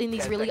himself in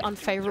these really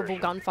unfavorable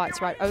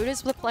gunfights, right?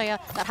 Oda's the player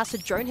that has to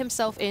drone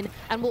himself in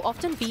and will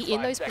often be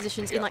in those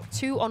positions in like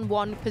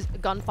 2-on-1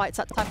 gunfights,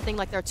 that type of thing.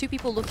 Like there are 2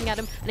 people looking at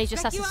him and he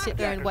just has to sit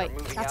there and wait.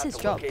 That's his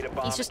job.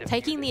 He's just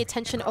taking the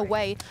attention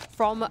away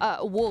from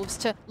Wolves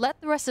to let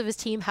the rest of his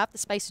team have the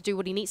space to do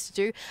what he needs to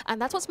do.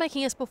 And that's what's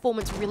making his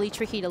performance really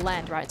tricky to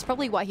land, right? It's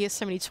probably why he has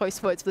so many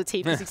choice words for the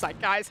team, because he's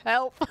like, guys,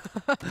 help.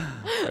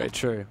 Very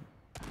true.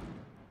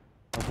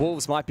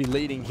 Wolves might be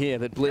leading here,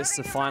 but Bliss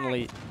have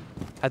finally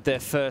had their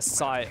first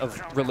sight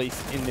of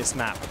relief in this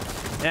map.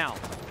 Now,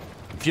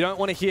 if you don't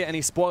want to hear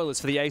any spoilers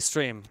for the A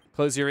stream,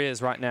 close your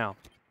ears right now,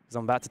 because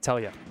I'm about to tell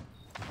you.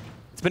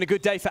 It's been a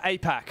good day for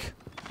APAC.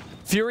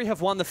 Fury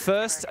have won the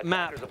first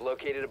map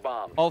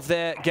of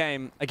their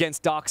game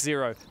against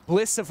DarkZero.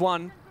 Bliss have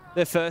won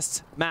their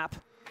first map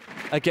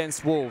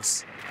against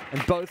Wolves,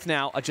 and both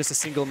now are just a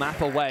single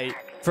map away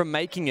from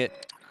making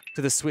it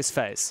to the Swiss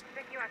phase.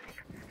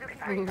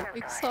 Ooh,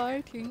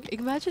 exciting.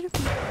 Imagine if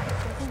we...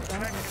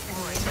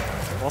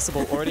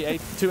 Possible. Already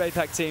 2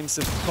 APAC teams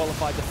have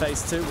qualified to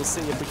phase 2. We'll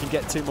see if we can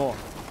get 2 more.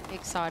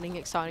 Exciting,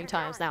 exciting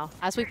times now.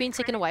 As we've been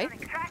ticking away,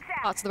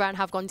 parts of the round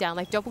have gone down.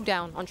 They've doubled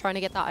down on trying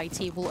to get that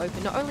IT wall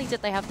open. Not only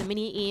did they have the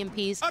mini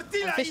EMPs on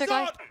Fisher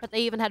guy, but they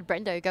even had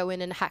Brendo go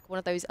in and hack one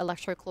of those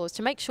electro claws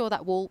to make sure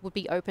that wall would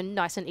be open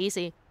nice and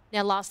easy.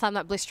 Now, last time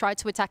that Bliss tried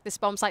to attack this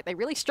bomb site, they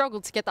really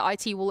struggled to get the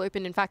IT wall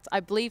open. In fact, I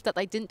believe that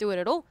they didn't do it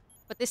at all.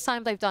 But this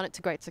time, they've done it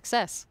to great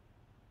success.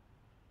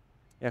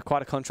 Yeah,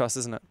 quite a contrast,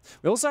 isn't it?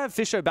 We also have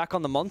Fisho back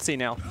on the Monty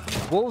now.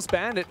 Wolves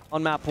banned it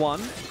on map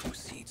 1.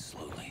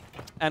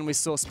 And we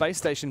saw Space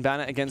Station ban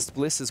it against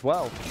Bliss as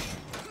well.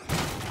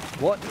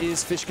 What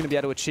is Fish going to be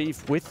able to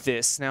achieve with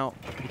this? Now,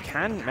 he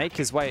can make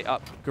his way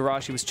up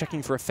Garage. He was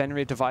checking for a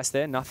Fenrir device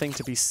there. Nothing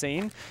to be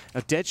seen.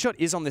 Now, Deadshot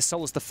is on this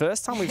Solus. The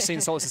first time we've seen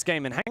Solus this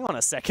game. And hang on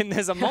a second,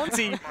 there's a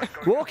Monty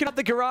walking up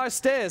the Garage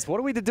stairs. What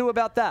are we to do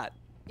about that?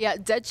 Yeah,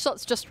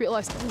 Deadshot's just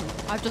realized,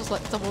 I've just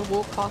let someone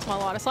walk past my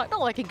line of sight. Not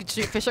like he could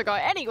shoot Fisher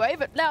Guy anyway,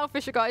 but now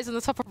Fisher Guy is in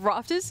the top of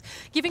rafters,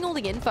 giving all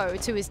the info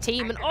to his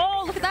team. And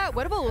oh, look at that.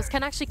 Wedables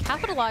can actually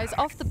capitalize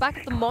off the back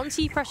of the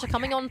Monty pressure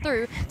coming on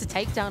through to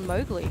take down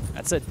Mowgli.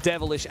 That's a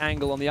devilish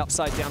angle on the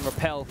upside down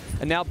rappel.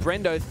 And now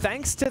Brendo,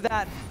 thanks to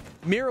that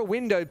mirror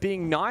window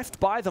being knifed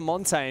by the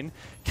Montaigne,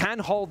 can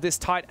hold this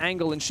tight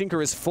angle, and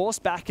Shinka is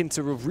forced back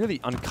into a really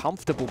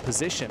uncomfortable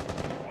position.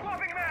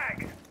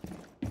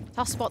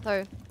 Tough spot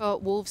though for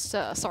Wolves,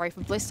 for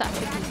Bliss to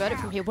actually convert it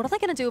from here. What are they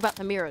going to do about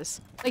the mirrors?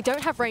 They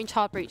don't have range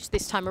hard breach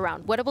this time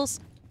around.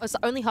 Wedables was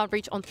the only hard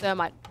breach on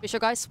Thermite. Fisher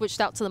guys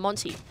switched out to the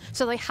Monty.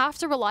 So they have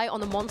to rely on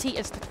the Monty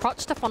as the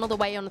crutch to funnel the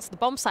way onto the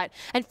bomb site.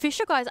 And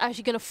Fisher guys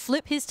actually going to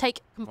flip his take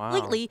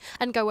completely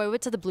and go over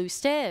to the blue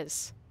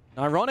stairs.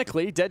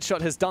 Ironically,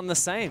 Deadshot has done the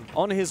same.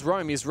 On his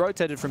roam, he's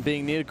rotated from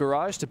being near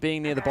Garage to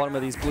being near the bottom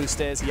of these blue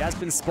stairs. He has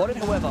been spotted,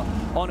 however,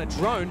 on a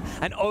drone,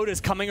 and Oda's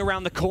coming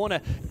around the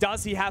corner.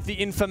 Does he have the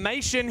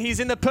information? He's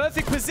in the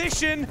perfect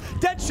position.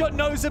 Deadshot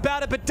knows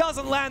about it, but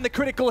doesn't land the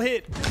critical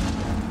hit.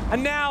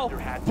 And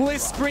now,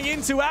 Bliss spring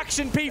into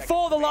action.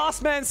 P4, the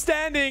last man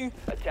standing.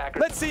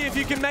 Let's see if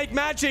you can make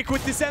magic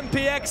with this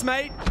MPX,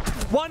 mate.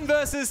 1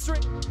 versus 3.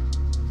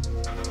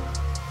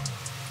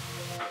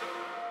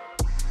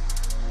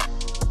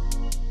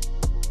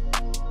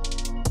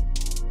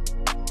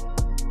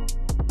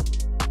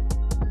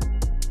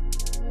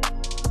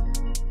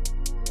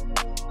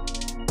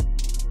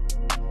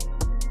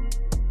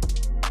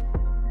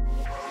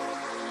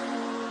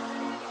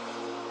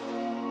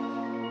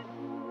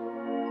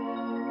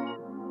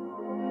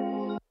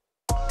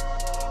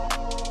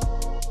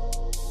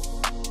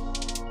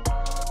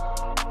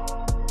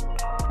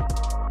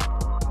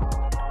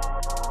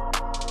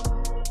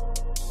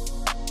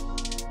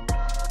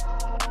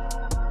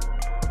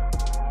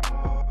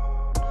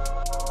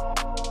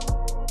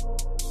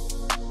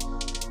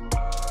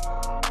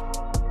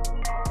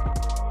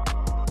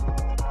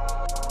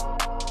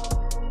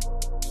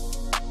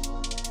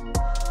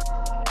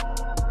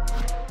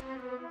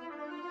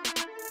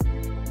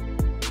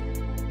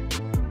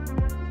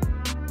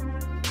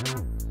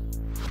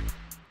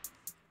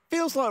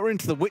 Feels like we're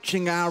into the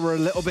witching hour a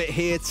little bit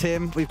here,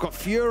 Tim. We've got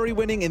Fury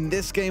winning in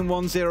this game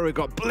 1-0. We've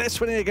got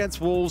Bliss winning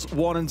against Wolves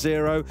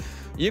 1-0.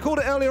 You called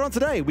it earlier on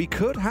today. We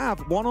could have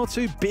 1 or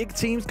 2 big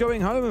teams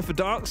going home, and for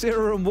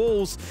DarkZero and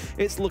Wolves,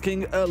 it's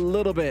looking a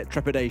little bit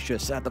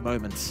trepidatious at the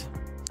moment.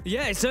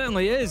 Yeah, it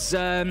certainly is.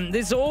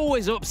 There's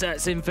always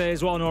upsets in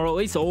Phase 1, or at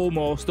least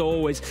almost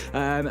always.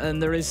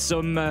 And there is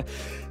some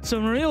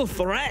real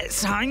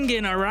threats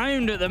hanging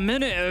around at the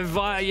minute of,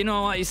 like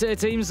you say,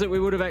 teams that we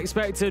would have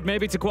expected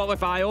maybe to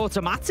qualify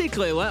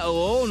automatically, let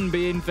alone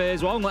be in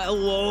Phase 1, let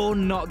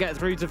alone not get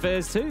through to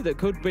Phase 2, that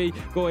could be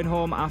going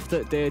home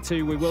after day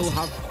 2. We will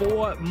have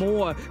 4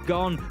 more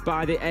gone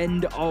by the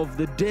end of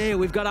the day.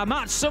 We've got our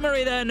match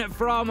summary then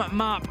from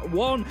map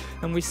 1,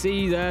 and we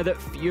see there that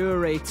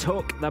Fury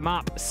took the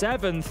map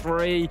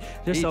 7-3.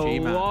 Just a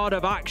lot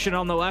of action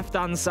on the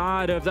left-hand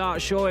side of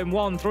that, showing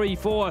 1, 3,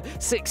 4,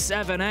 6,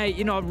 7,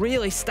 8.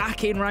 Really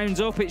stacking rounds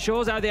up. It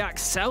shows how they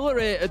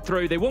accelerated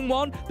through. They won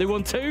 1, they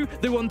won 2,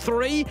 they won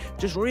 3.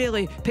 Just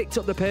really picked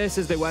up the pace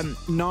as they went.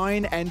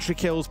 9 entry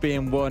kills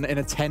being won in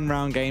a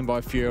 10-round game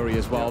by Fury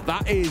as well.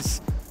 That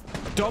is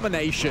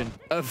domination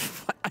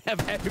of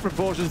epic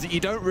proportions that you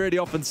don't really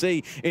often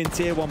see in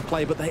Tier 1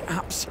 play, but they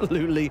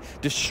absolutely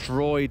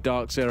destroyed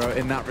DarkZero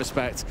in that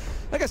respect.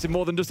 I guess in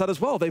more than just that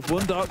as well. They've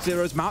won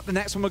DarkZero's map. The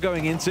next one we're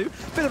going into,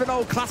 bit of an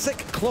old classic,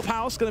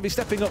 Clubhouse, going to be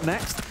stepping up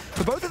next.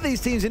 For both of these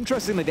teams,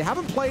 interestingly, they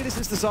haven't played it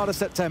since the start of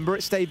September.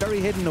 It stayed very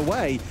hidden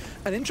away.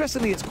 And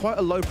interestingly, it's quite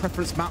a low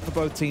preference map for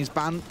both teams,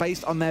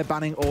 based on their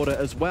banning order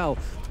as well.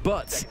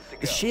 But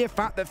the sheer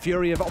fact that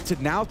Fury have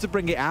opted now to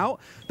bring it out,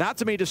 that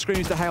to me just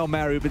screams to Hail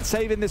Mary. We've been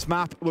saving this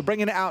map. We're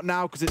bringing it out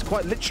now because it's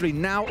quite literally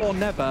now or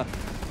never.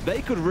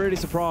 They could really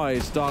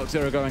surprise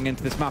DarkZero going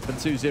into this map and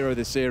 2-0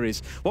 this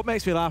series. What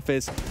makes me laugh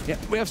is,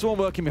 we have someone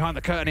working behind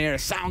the curtain here, a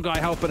sound guy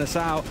helping us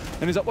out.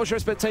 And he's like, what's your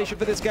expectation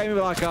for this game?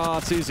 We're like,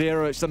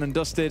 2-0, it's done and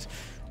dusted.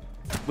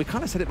 We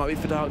kind of said it might be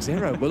for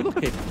DarkZero. We're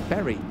looking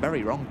very,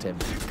 very wrong, Tim.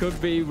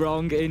 Could be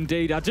wrong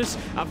indeed.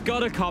 I've got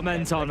to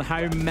comment on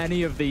how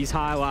many of these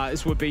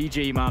highlights were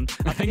BG Man.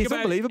 I think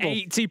about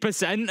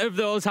 80% of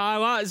those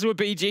highlights were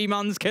BG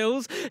Man's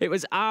kills. It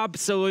was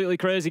absolutely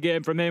crazy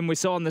game from him. We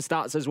saw on the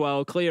stats as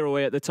well, clear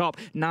away at the top,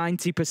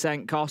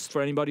 90% cost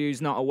for anybody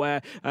who's not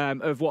aware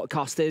of what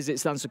cost is.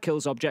 It stands for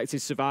kills,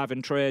 objectives, survive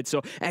and trade.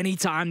 So any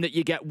time that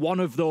you get one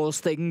of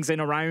those things in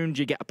a round,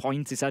 you get a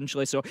point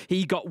essentially. So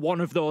he got one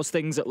of those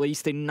things at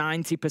least in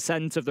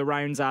 90% of the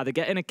rounds, either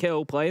getting a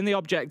kill, playing the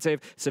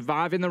objective,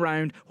 surviving the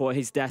round, or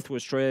his death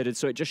was traded.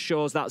 So it just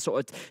shows that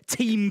sort of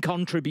team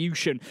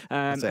contribution.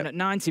 And at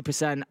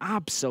 90%,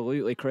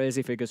 absolutely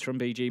crazy figures from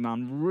BG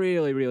Man.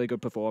 Really, really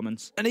good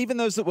performance. And even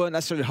those that weren't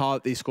necessarily hard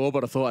at the score,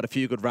 but I thought had a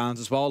few good rounds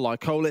as well,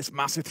 like Colis,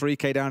 massive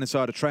 3K down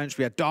inside a trench.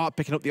 We had Dart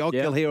picking up the odd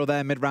kill here or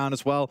there mid-round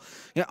as well.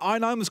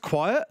 I9 was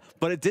quiet,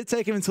 but it did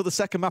take him until the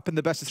second map in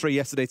the best of 3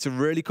 yesterday to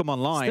really come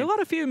online. Still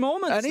had a few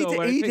moments, and though,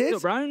 where he picked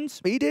up rounds.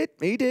 He did.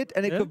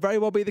 And it could very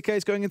well be the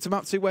case going into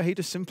map 2 where he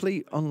just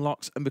simply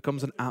unlocks and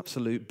becomes an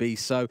absolute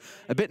beast. So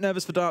a bit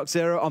nervous for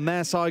DarkZero. On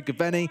their side,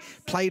 Gaveni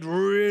played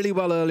really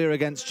well earlier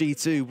against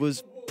G2,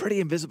 was pretty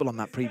invisible on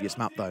that previous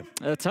map, though.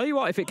 I'll tell you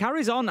what, if it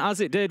carries on as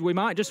it did, we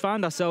might just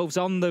find ourselves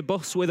on the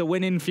bus with a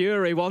winning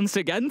Fury once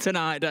again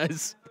tonight,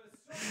 Des.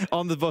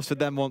 On the bus with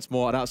them once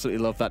more. I'd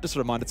absolutely love that. Just a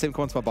reminder, Tim,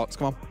 come on to my box.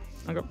 Come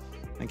on. Okay.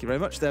 Thank you very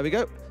much. There we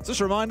go. So just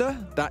a reminder,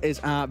 that is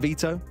our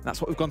veto. That's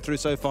what we've gone through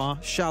so far.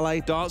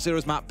 Chalet,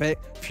 DarkZero's map pick.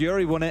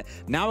 Fury won it.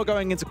 Now we're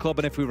going into club,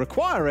 and if we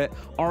require it,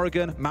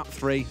 Oregon, map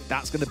 3,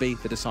 that's going to be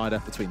the decider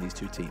between these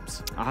two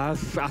teams. I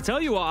tell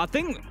you what, I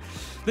think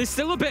there's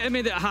still a bit of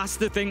me that has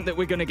to think that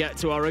we're going to get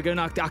to Oregon.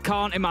 I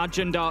can't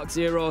imagine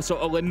DarkZero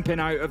sort of limping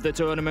out of the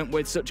tournament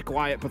with such a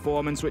quiet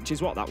performance, which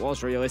is what that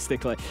was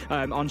realistically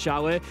on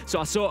Chalet. So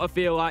I sort of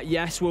feel like,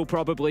 yes, we'll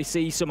probably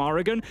see some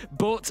Oregon,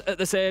 but at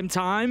the same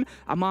time,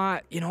 I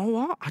might, you know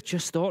what? I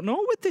just don't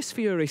know with this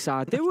Fury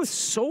side. They were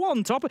so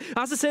on top.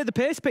 As I say, the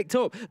pace picked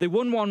up. They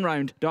won 1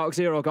 round,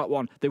 DarkZero got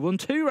 1. They won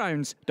 2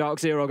 rounds,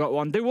 DarkZero got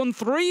 1. They won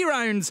 3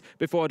 rounds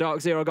before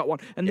DarkZero got 1.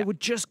 And they were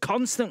just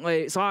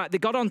constantly, it's like they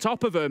got on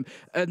top of them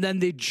and then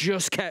they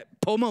just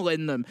kept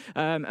pummeling them.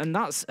 And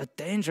that's a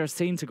dangerous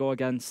team to go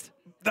against.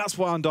 That's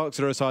why on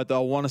DarkZero's side,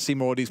 though, I want to see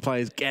more of these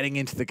players getting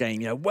into the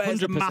game.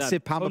 Where's the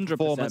massive Pampa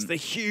performance, the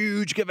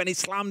huge Gaveni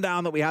slam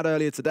down that we had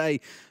earlier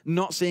today?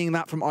 Not seeing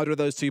that from either of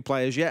those two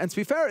players yet. And to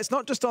be fair, it's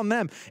not just on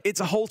them.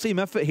 It's a whole team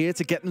effort here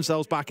to get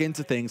themselves back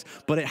into things,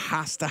 but it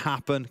has to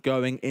happen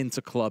going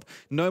into club.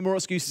 No more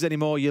excuses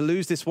anymore. You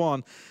lose this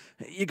one,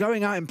 you're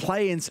going out and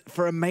playing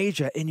for a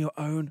major in your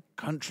own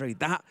country.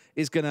 That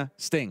is going to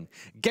sting.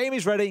 Game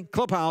is ready.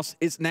 Clubhouse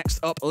is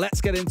next up. Let's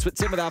get into it,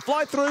 Tim, with our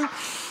fly-through.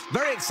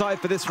 Very excited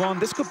for this one.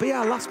 This could be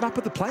our last map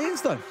of the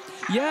play-ins, though.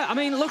 Yeah, I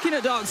mean, looking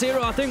at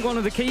DarkZero, I think one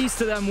of the keys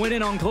to them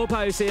winning on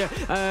Clubhouse here,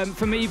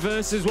 for me,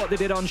 versus what they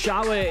did on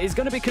Chalet, is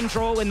going to be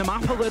controlling the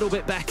map a little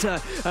bit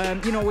better.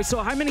 We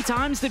saw how many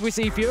times did we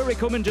see Fury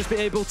come and just be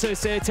able to,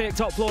 say, take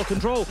top floor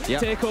control,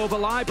 take over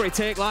library,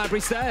 take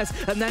library stairs,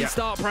 and then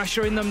start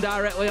pressuring them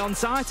directly on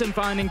site and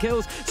finding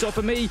kills. So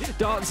for me,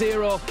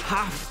 DarkZero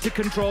have to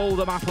control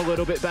the map a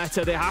little bit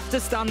better. They have to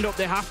stand up,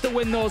 they have to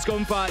win those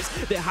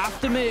gunfights, they have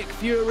to make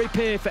Fury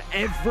pay for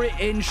every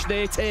inch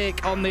they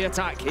take on the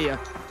attack here.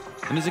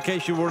 And just in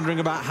case you're wondering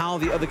about how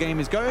the other game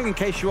is going, in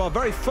case you are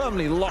very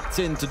firmly locked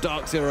into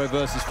DarkZero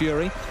versus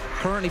Fury,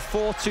 currently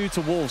 4-2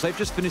 to Wolves. They've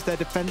just finished their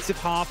defensive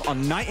half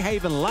on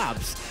Nighthaven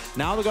Labs.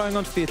 Now they're going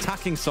on to the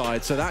attacking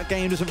side, so that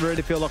game doesn't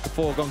really feel like a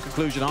foregone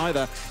conclusion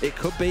either. It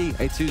could be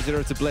a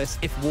 2-0 to Bliss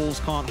if Wolves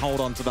can't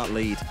hold on to that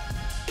lead.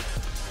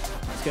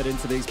 Let's get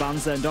into these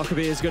bans then.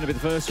 Dokkaebi is going to be the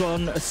first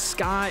one. A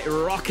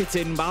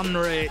skyrocketing ban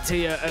rate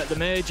here at the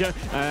Major.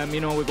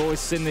 You know, we've always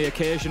seen the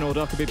occasional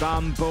Dokkaebi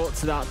ban, but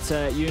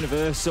that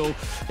universal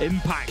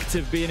impact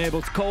of being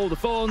able to call the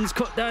phones,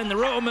 cut down the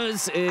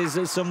roamers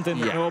is something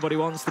that nobody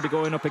wants to be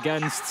going up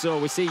against. So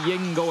we see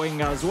Ying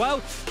going as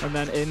well, and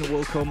then in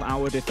will come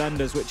our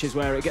defenders, which is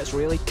where it gets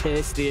really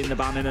tasty in the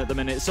banning at the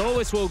minute.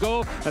 Solis will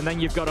go, and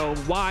then you've got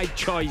a wide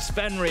choice.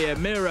 Fenrir,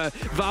 Mira,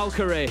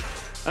 Valkyrie,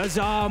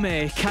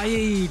 Azami,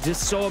 Kaid, there's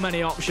so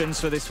many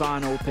options for this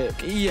final pick.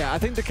 Yeah, I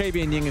think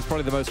Dokkaebi and Ying is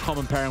probably the most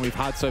common pairing we've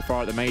had so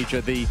far at the Major.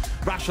 The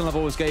rationale I've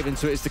always gave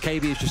into it is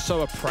Dokkaebi is just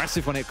so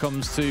oppressive when it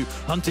comes to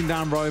hunting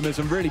down roamers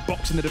and really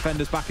boxing the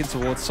defenders back in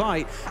towards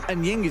sight.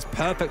 And Ying is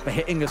perfect for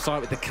hitting a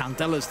site with the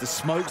candelas, the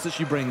smokes that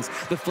she brings,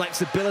 the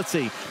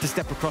flexibility to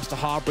step across the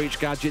hard breach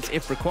gadgets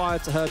if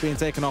required. To her being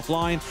taken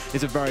offline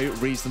is a very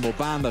reasonable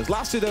ban. Those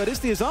last two, though, it is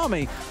the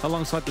Azami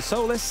alongside the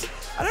Solis.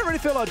 I don't really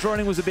feel like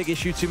drawing was a big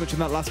issue too much in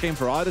that last game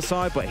for either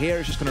side, but here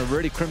it's just going to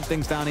really crimp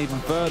things down even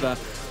further.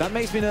 That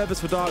makes me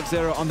nervous for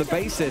DarkZero on the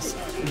basis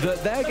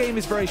that their game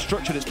is very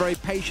structured, it's very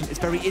patient, it's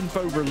very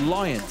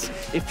info-reliant.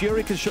 If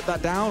Fury can shut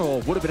that down, or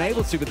would have been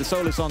able to with the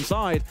Solis on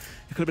side,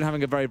 it could have been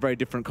having a very, very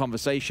different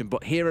conversation.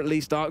 But here at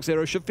least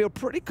DarkZero should feel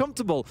pretty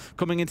comfortable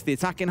coming into the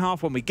attacking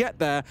half when we get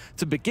there.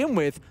 To begin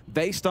with,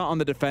 they start on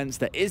the defense.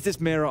 There is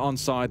this mirror on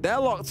side. They're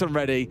locked and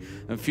ready,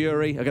 and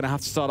Fury are going to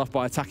have to start off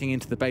by attacking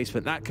into the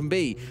basement. That can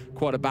be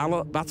quite a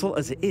battle,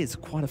 as it is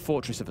quite a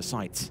fortress of a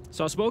site.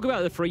 So I spoke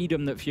about the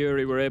freedom that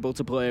Fury were able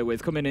to play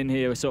with, coming in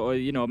here sort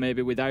of, you know,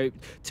 maybe without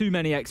too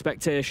many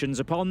expectations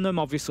upon them.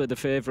 Obviously the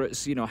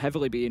favourites, you know,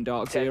 heavily being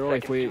DarkZero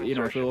if we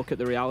look at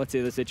the reality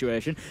of the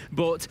situation.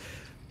 But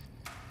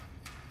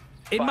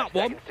in map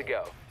 1,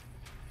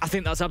 I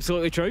think that's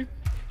absolutely true.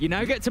 You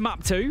now get to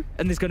map 2,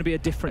 and there's going to be a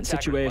different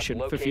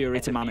situation for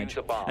Fury to manage.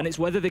 And it's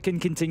whether they can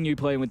continue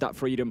playing with that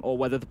freedom or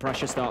whether the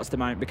pressure starts to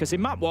mount. Because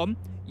in map 1,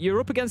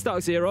 you're up against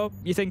DarkZero,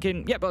 you're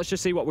thinking, yeah, but let's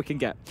just see what we can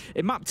get.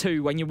 In map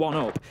 2, when you're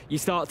 1-up, you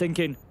start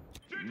thinking,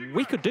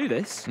 we could do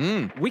this.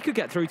 We could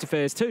get through to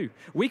phase 2.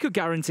 We could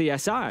guarantee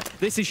SI.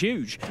 This is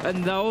huge.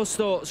 And those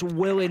thoughts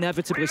will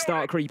inevitably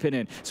start creeping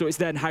in. So it's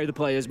then how the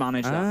players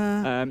manage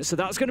that. So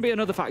that's going to be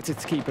another factor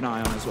to keep an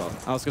eye on as well.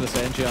 I was going to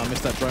say, NGR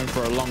missed that drone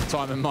for a long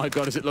time, and my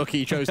God, is it lucky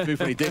he chose to move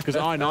when he did, because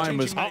I9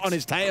 was hot on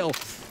his tail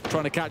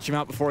trying to catch him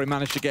out before he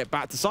managed to get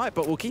back to site,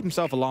 but will keep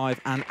himself alive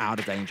and out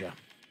of danger.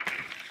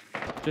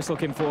 Just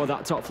looking for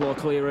that top floor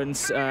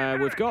clearance.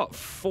 We've got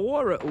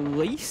 4 at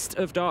least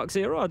of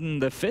DarkZero,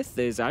 and the 5th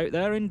is out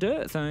there in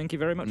dirt. Thank you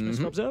very much,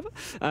 Mr. Observer.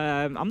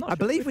 I'm not sure. I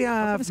believe we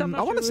have.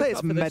 I want to say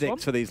it's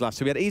medics for these last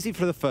two. We had easy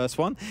for the first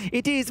one.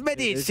 It is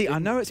medics. See, I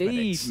know it's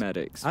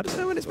medics. I just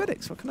know when it's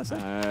medics. What can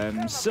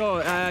I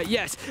say?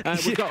 Yes.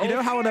 We've got you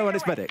know how I know when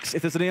it's medics?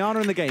 If there's an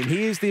Iana in the game,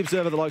 he is the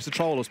observer that likes to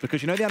troll us,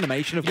 because you know the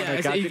animation of when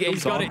the gadget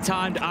he's got it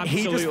timed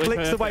absolutely He just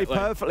clicks perfectly. away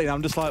perfectly, and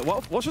I'm just like,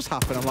 what's just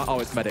happened? I'm like, oh,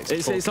 it's medics.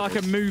 It's like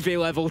a movie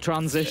level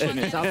transition.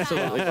 It's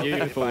absolutely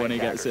beautiful when he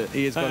gets it.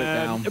 He has got it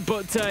down.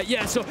 But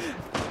yeah, so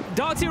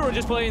DarkZero are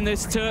just playing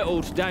this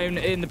turtled down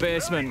in the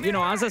basement. You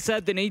know, as I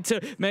said, they need to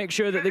make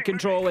sure that they're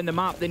controlling the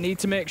map. They need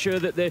to make sure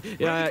that they,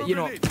 you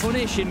know,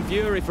 punishing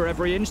Fury for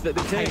every inch that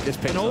they take.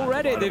 And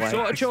already they've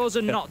sort of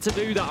chosen not to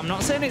do that. I'm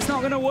not saying it's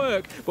not going to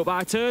work, but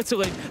by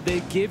turtling,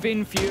 they're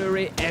giving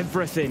Fury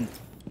everything.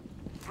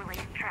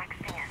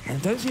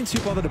 And don't seem too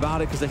bothered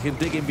about it, because they can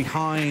dig in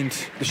behind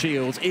the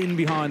shields, in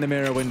behind the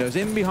mirror windows,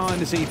 in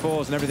behind the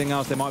C4s and everything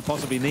else they might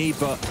possibly need.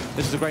 But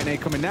this is a great nade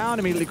coming down,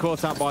 immediately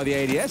caught out by the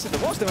ADS. If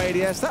there was no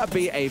ADS, that would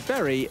be a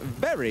very,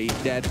 very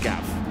dead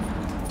Gav.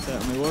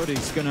 Certainly would.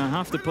 He's going to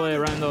have to play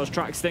around those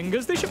track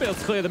stingers. They should be able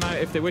to clear them out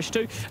if they wish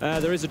to.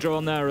 There is a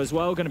drone there as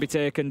well, going to be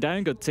taken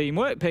down. Good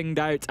teamwork, pinged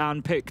out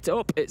and picked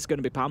up. It's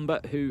going to be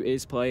Pamba who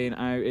is playing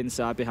out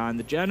inside behind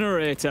the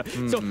generator.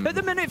 So at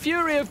the minute,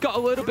 Fury have got a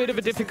little bit of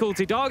a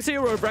difficulty.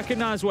 DarkZero have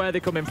recognised where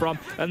they're coming from,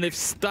 and they've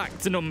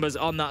stacked the numbers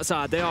on that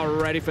side. They are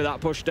ready for that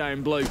push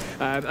down blue,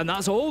 and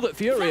that's all that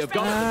Fury have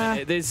got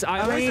at the minute. I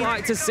always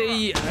like to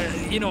see,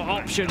 you know,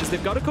 options.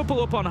 They've got a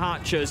couple up on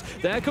hatches.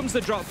 There comes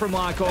the drop from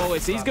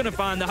Lycolis. He's going to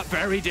find that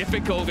very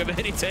difficult, and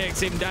then he takes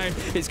him down.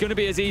 It's going to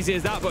be as easy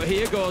as that, but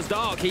here goes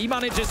Dark. He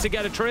manages to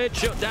get a trade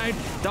shut down.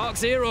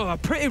 DarkZero are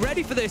pretty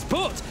ready for this,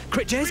 but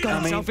Crit J's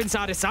got himself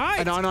inside his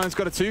side. And I9's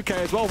got a 2K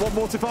as well. One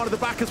more to find at the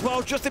back as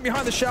well, just in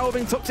behind the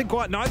shelving, tucked in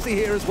quite nicely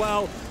here as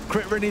well.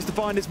 Crit really needs to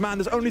find his man.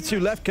 There's only 2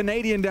 left.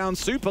 Canadian down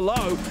super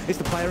low. It's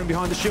the player in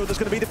behind the shield that's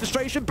going to be the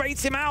frustration.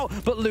 Baits him out,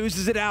 but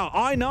loses it out.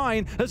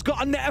 I9 has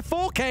got a net of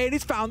 4K, and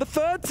he's found the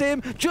 3rd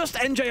Tim. Just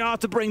NJR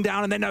to bring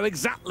down, and they know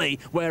exactly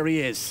where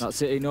he is.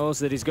 That's it. He knows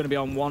that he's going to be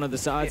on one of the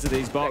sides of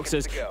these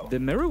boxes. The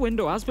mirror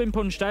window has been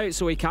punched out,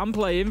 so he can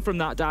play in from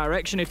that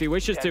direction if he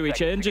wishes to. He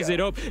changes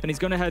it up, and he's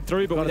going to head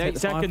through, but with 8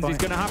 seconds, he's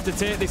going to have to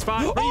take this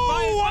fight.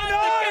 Oh,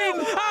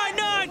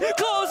 I9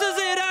 closes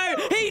it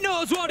out. He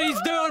knows what he's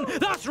done.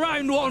 That's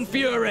round one,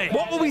 Fury.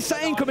 What were we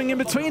saying coming in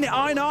between it?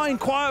 I9,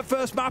 quiet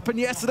first map, and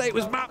yesterday it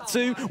was map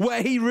 2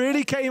 where he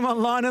really came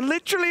online, and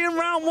literally in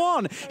round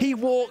 1 he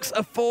walks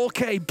a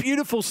 4K.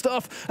 Beautiful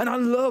stuff, and I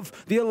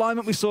love the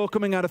alignment we saw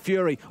coming out of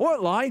Fury. I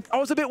won't lie, I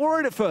was a bit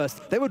worried at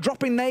first. They were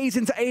dropping nades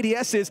into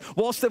ADSs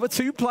whilst there were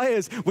 2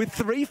 players with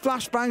 3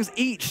 flashbangs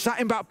each sat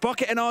in back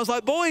pocket, and I was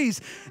like, boys,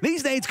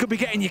 these nades could be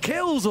getting you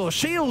kills or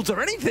shields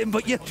or anything,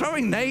 but you're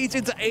throwing nades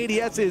into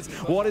ADSs.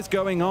 What is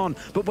going on?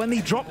 But when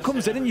the drop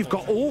comes in and you've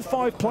got all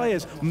 5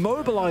 players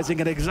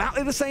mobilizing at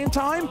exactly the same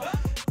time,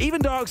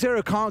 even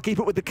DarkZero can't keep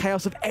up with the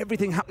chaos of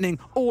everything happening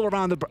all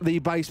around the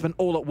basement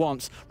all at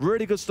once.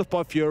 Really good stuff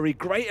by Fury,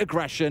 great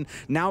aggression.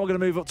 Now we're going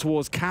to move up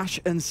towards Cash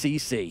and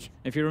CC.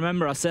 If you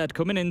remember, I said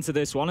coming into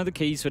this, one of the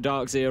keys for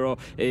DarkZero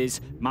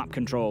is map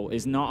control,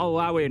 is not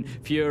allowing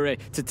Fury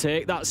to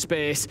take that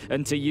space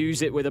and to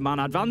use it with a man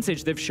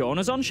advantage. They've shown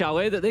us on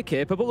Chalet that they're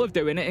capable of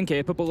doing it and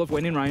capable of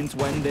winning rounds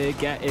when they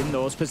get in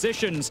those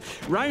positions.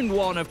 Round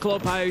 1 of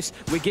Clubhouse,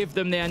 we give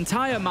them the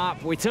entire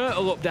map, we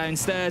turtle up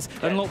downstairs,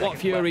 and look what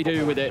Fury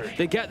do with it.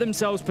 They get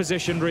themselves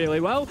positioned really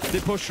well, they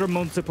push from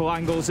multiple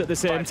angles at the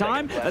same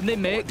time, and they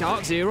make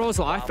DarkZero's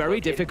life very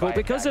difficult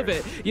because of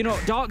it. You know,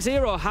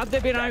 DarkZero, had they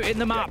been out in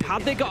the map,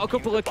 had they got a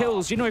couple of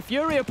kills, you know, if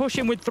Fury are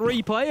pushing with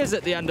 3 players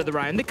at the end of the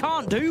round, they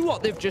can't do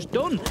what they've just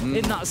done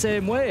in that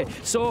same way.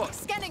 So,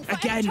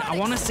 again, I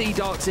want to see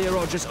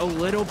DarkZero just a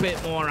little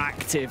bit more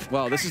active.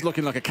 Well, this is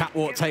looking like a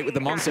catwalk take with the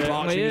monster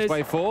marching his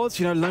way forwards.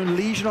 You know, Lone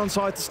Legion on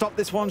side to stop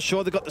this one.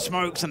 Sure, they've got the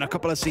smokes and a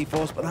couple of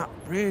C4s, but that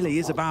really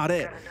is about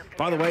it.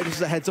 By the way, this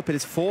is a heads up. It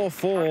is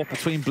 4-4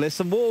 between Bliss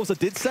and Wolves. I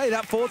did say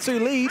that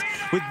 4-2 lead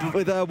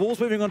with Wolves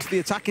moving onto the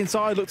attacking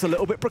side looked a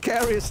little bit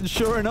precarious, and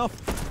sure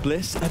enough,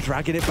 Bliss are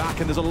dragging it back,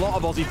 and there's a lot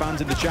of Aussie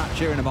fans in the chat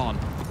cheering them on.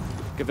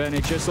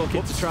 Gaveni just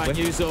looking to try and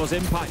use those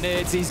impact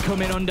nades. He's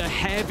coming under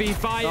heavy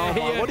fire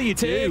here. What do you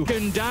do?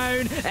 Taken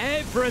down.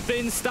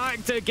 Everything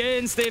stacked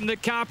against him. The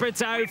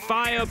Capitao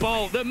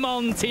Firebolt, the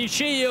Monty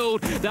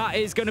Shield. That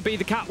is going to be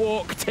the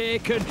catwalk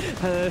taken.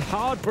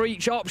 Hard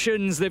breach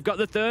options. They've got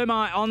the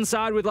Thermite on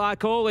side with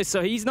Lycolis,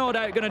 so he's no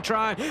doubt going to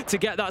try to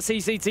get that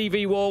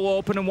CCTV wall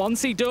open. And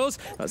once he does,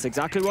 that's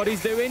exactly what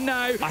he's doing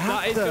now.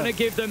 That is going to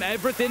give them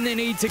everything they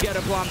need to get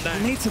a plant there.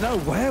 I need to know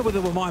where were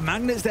my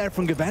magnets there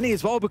from Gaveni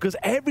as well, because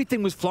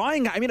everything was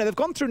flying at him. You know, they've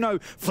gone through no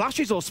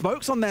flashes or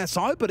smokes on their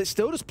side, but it's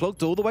still just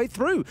plugged all the way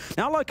through.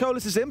 Now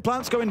Lycolis is in,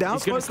 plants going down,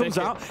 smoke comes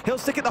out. He'll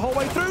stick it the whole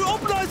way through. Oh,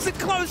 nice and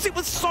close. It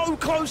was so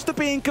close to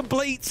being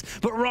complete,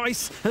 but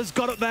Rice has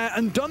got up there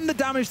and done the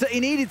damage that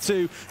he needed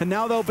to, and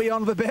now they'll be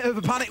on a bit of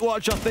a panic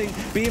watch, I think,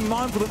 being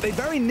mindful that they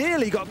very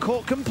nearly got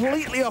caught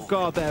completely off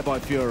guard there by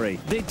Fury.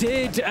 They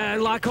did.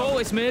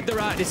 Lycolis made the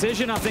right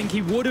decision. I think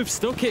he would have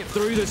stuck it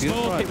through the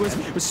smoke. Right,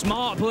 it was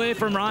smart play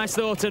from Rice,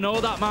 though, to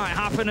know that might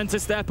happen and to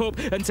step up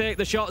and take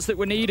the shots that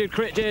were needed.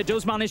 Crit J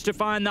does manage to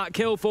find that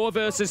kill. 4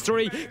 versus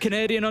 3.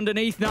 Canadian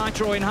underneath,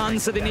 Nitro in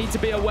hand, so they need to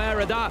be aware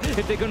of that.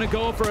 If they're going to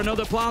go for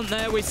another plant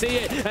there, we see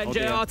it. And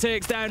JR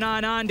takes down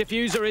 9-9.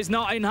 Diffuser is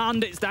not in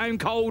hand. It's down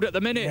cold at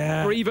the minute.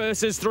 Yeah. 3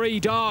 versus 3.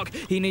 Dark.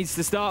 He needs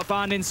to start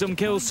finding some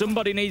kills.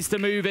 Somebody needs to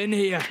move in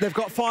here. They've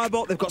got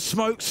Firebolt, they've got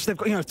smokes, they've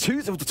got, you know,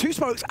 two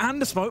smokes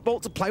and a smoke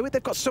bolt to play with.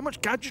 They've got so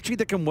much gadgetry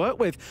they can work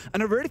with.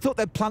 And I really thought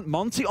they'd plant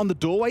Monty on the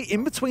doorway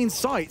in between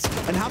sites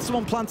and have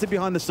someone planted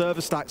behind the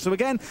server stack. So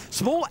again,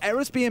 small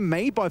errors being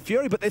made by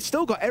Fury, but they've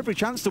still got every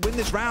chance to win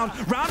this round.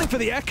 Rounding for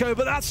the Echo,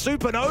 but that's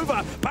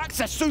Supernova. Backs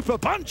a super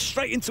punch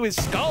straight into his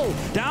skull.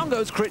 Down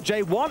goes Crit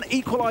J. 1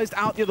 equalized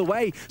out the other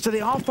way. So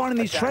they are finding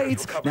these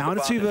trades. Now in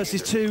a 2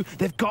 versus 2,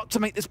 they've got to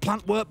make this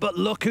plant work, but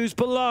look who's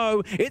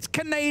below. It's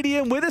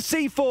Canadian with a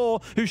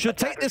C4 who should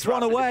take this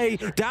one away.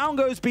 Down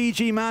goes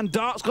BG Man.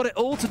 Dark's got it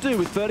all to do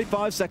with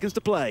 35 seconds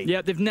to play.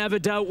 Yeah, they've never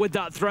dealt with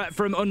that threat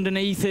from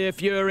underneath here,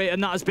 Fury,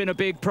 and that has been a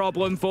big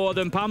problem for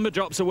them. Pamba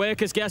drops away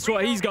because guess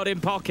what? He's got in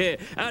pocket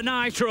a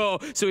Nitro,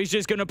 so he's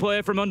just going to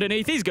play from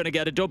underneath. He's going to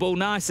get a double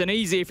nice and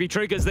easy if he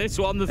triggers this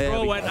one. The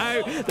throw went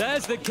out.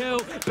 There's the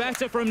kill.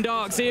 Better from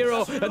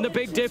DarkZero, and the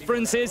big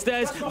difference is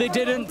they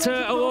didn't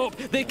turtle up.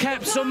 They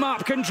kept some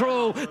map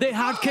control. They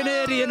had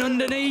Canadian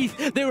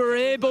underneath. They were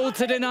able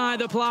to deny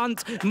the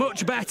plant.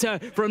 Much better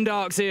from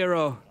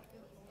DarkZero.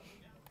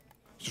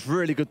 It's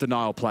really good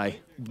denial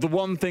play. The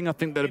one thing I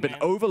think that had been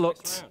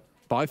overlooked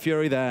by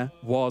Fury there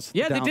was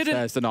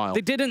downstairs denial.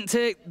 They didn't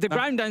take the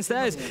ground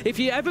downstairs. If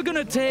you're ever going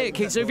to take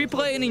it, so if you're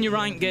playing in your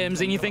ranked games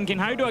and you're thinking,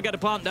 how do I get a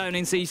plant down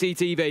in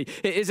CCTV?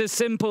 It is as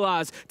simple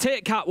as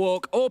take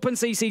catwalk, open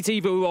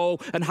CCTV wall,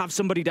 and have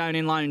somebody down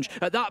in lounge.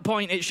 At that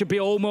point, it should be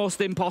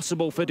almost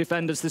impossible for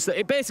defenders to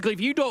stay. Basically,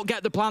 if you don't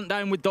get the plant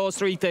down with those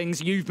 3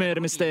 things, you've made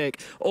a mistake,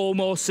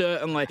 almost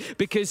certainly,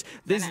 because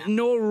there's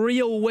no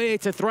real way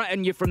to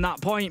threaten you from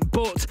that point.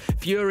 But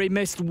Fury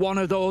missed one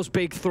of those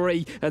big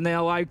 3, and they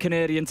allowed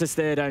Canadian to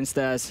stay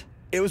downstairs.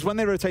 It was when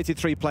they rotated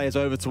 3 players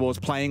over towards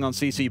playing on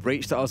CC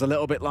Breach that I was a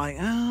little bit like,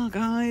 oh,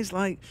 guys,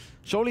 like,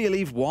 surely you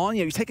leave one.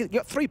 You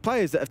got 3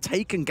 players that have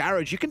taken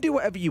Garage. You can do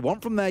whatever you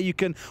want from there. You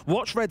can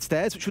watch Red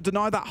Stairs, which would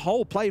deny that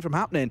whole play from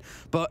happening.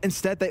 But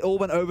instead, they all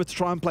went over to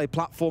try and play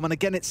platform. And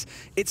again, it's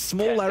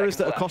small errors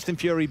that are costing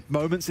Fury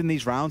moments in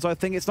these rounds. I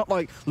think it's not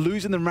like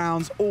losing them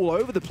rounds all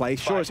over the place.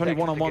 Sure, it's only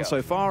 1-on-1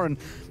 so far, and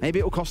maybe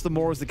it will cost them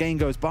more as the game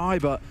goes by.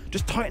 But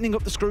just tightening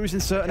up the screws in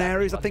certain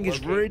areas, I think, is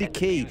really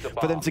key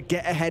for them to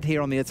get ahead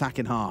here on the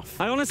attacking half.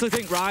 I honestly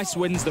think Rice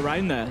wins the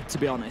round there, to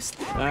be honest.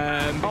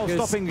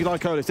 Stopping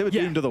Lycolis, they were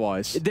doomed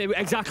otherwise.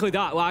 Exactly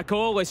that.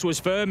 Lycolis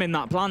was firm in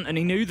that plant, and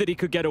he knew that he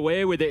could get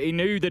away with it. He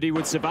knew that he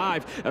would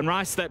survive, and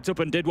Rice stepped up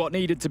and did what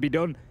needed to be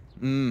done.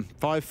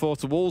 5-4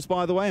 to Wolves,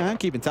 by the way. I'm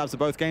keeping tabs of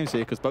both games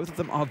here because both of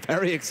them are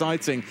very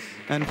exciting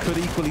and could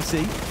equally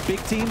see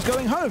big teams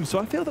going home. So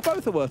I feel that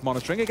both are worth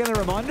monitoring. Again, a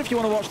reminder, if you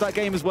want to watch that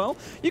game as well,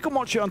 you can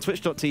watch it on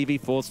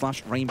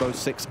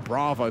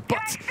twitch.tv/Rainbow6Bravo.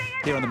 But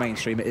here on the main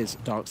stream, it is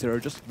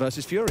DarkZero just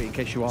versus Fury, in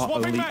case you are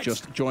only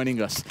just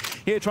joining us.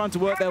 Here trying to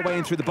work their way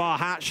in through the bar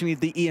hatch. You need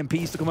the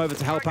EMPs to come over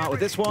to help out with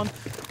this one,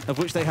 of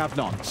which they have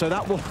none. So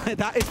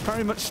that is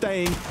very much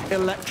staying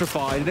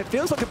electrified. And it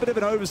feels like a bit of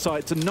an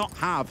oversight to not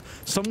have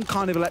some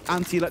kind of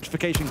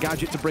anti-electrification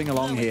gadget to bring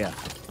along here.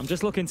 I'm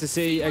just looking to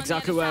see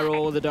exactly where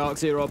all of the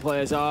DarkZero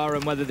players are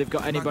and whether they've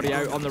got anybody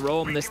out on the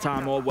roam this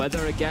time, or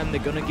whether, again,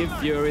 they're going to give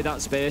Fury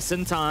that space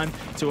and time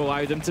to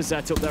allow them to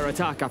set up their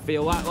attack. I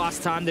feel like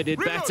last time they did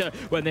better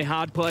when they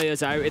had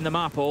players out in the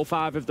map. All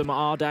 5 of them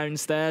are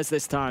downstairs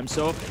this time.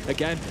 So,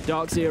 again,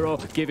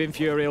 DarkZero giving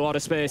Fury a lot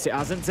of space. It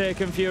hasn't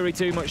taken Fury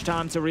too much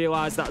time to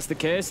realise that's the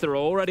case. They're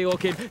already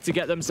looking to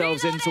get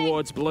themselves in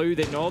towards blue.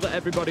 They know that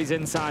everybody's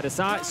inside of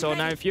sight. So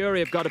now Fury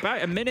have got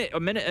about a minute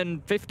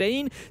and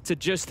 15 to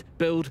just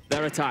build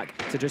their attack,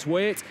 to just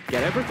wait,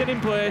 get everything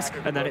in place,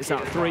 and then it's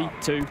that 3,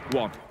 2,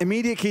 1.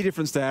 Immediate key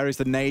difference there is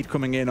the nade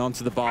coming in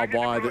onto the barbed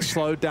wire that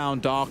slowed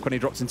down Dark when he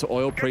dropped into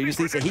oil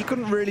previously, so he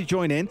couldn't really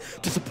join in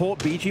to support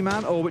BG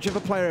Man or whichever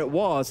player it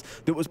was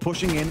that was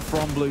pushing in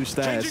from blue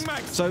stairs.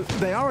 So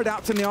they are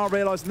adapting, they are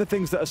realizing the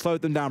things that have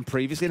slowed them down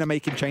previously and are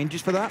making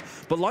changes for that.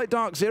 But like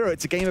DarkZero,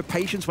 it's a game of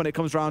patience when it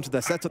comes around to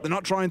their setup. They're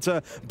not trying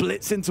to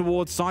blitz in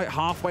towards sight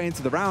halfway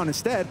into the round.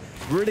 Instead,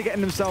 really getting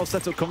themselves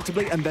set up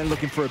comfortably and then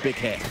looking for a big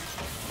hit.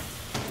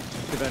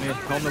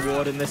 On the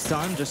warden this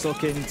time, just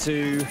looking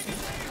to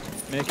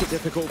make it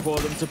difficult for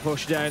them to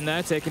push down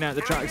there, taking out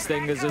the track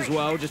stingers as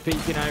well, just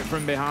peeking out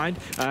from behind.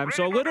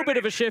 So a little bit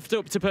of a shift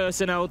up to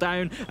personnel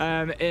down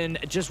in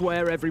just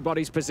where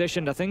everybody's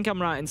positioned. I think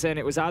I'm right in saying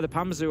it was either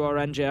Pamzu or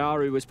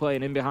NJR who was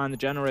playing in behind the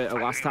generator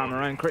last time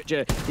around.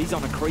 Critcher, he's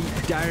on a creep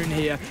down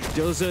here.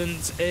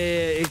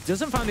 He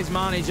doesn't find his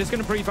man. He's just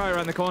going to pre-fire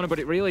around the corner, but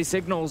it really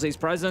signals his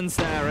presence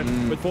there.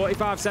 And with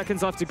 45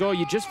 seconds left to go,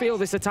 you just feel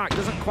this attack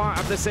doesn't quite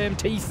have the same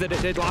teeth that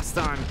it did last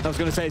time. I was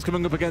going to say, it's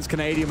coming up against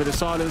Canadian with a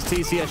silence.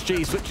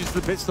 TCSG switches to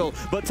the pistol,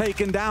 but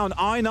taken down.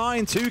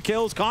 I9, 2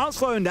 kills, can't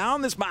slow him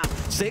down this map.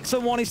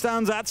 6-1 he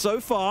stands at so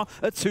far.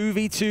 A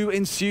 2v2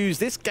 ensues.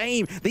 This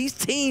game, these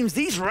teams,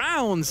 these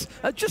rounds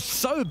are just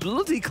so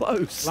bloody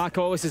close.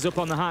 Lycolis is up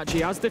on the hatch.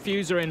 He has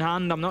diffuser in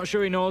hand. I'm not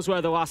sure he knows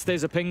where the last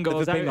is. A ping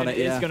goes out and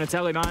it's going to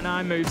tell him.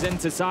 I9 moves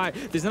into sight.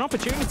 There's an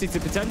opportunity to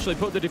potentially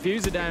put the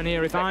diffuser down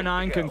here if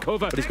I9 can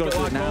cover. But he's got to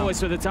do it now.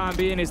 Lycolis for the time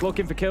being is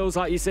looking for kills,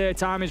 like you say.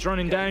 Time is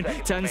running down,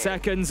 10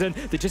 seconds, and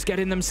they're just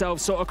getting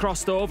themselves sort of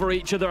crossed over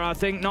each other, I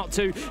think. Not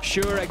too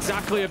sure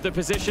exactly of the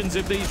positions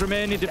of these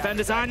remaining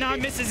defenders.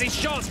 I9 misses his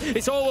shots.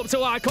 It's all up to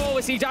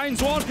Lycolis. He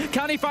downs one.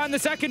 Can he find the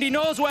second? He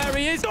knows where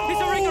he is. He's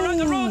a ringer at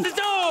the roses.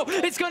 No!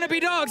 It's going to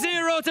be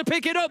DarkZero to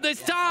pick it up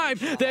this time.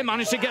 They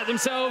managed to get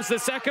themselves the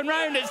second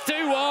round. It's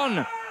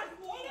 2-1.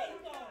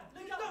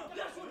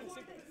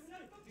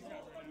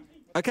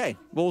 Okay,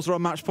 Wolves are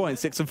on match point,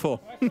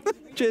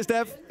 6-4. Cheers,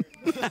 Dev.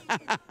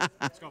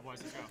 Let's go, boys.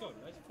 Let's go.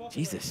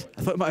 Jesus,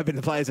 I thought it might have been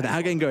the players in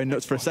our game going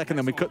nuts for a second,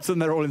 then we cut to them,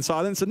 they're all in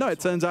silence, and no, it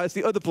turns out it's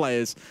the other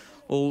players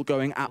all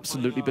going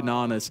absolutely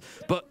bananas.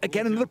 But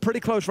again, another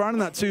pretty close round in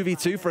that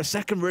 2v2. For a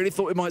second, really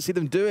thought we might see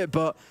them do it,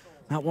 but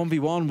that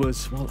 1v1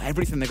 was, well,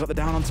 everything. They got the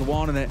down onto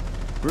one, and it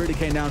really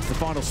came down to the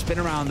final spin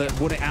around that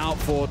won it out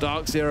for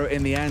DarkZero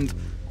in the end.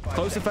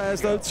 Close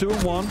affairs, though,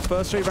 2-1.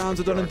 First 3 rounds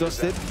are done and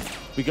dusted.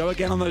 We go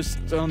again on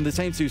the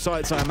same 2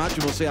 sites, so I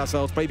imagine we'll see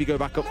ourselves maybe go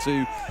back up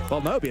to,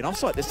 well, no, it'll be an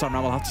offsite this time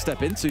around we'll have to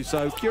step into.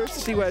 So curious to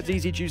see where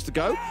DZ choose to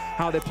go,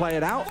 how they play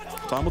it out.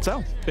 Time will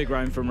tell. Big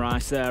round from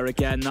Rice there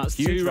again. That's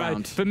huge 2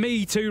 rounds. For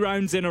me, 2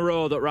 rounds in a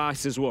row that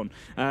Rice has won.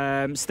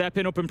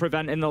 Stepping up and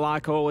preventing the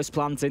Lycolis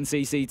plant in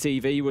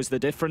CCTV was the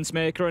difference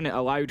maker, and it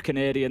allowed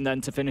Canadian then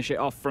to finish it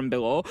off from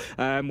below.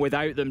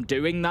 Without them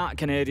doing that,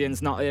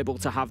 Canadian's not able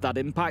to have that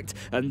impact.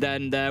 And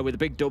then there with a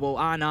big double,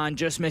 I9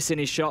 just missing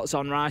his shots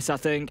on Rice, I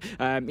think.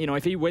 You know,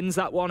 if he wins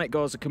that one, it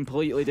goes a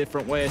completely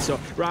different way. So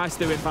Rice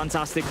doing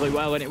fantastically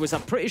well, and it was,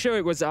 I'm pretty sure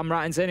it was, I'm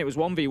right in saying it was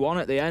 1v1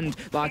 at the end.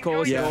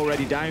 Lycolis had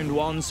already downed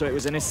one, so it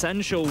was an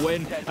essential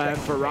win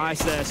for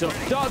Rice there. So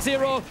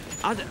DarkZero,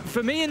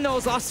 for me in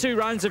those last 2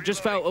 rounds have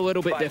just felt a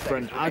little bit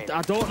different. I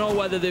don't know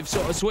whether they've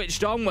sort of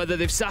switched on, whether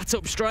they've sat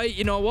up straight,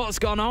 you know what's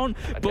gone on,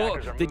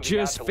 but they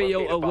just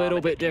feel a little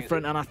bit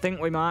different, and I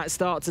think we might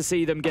start to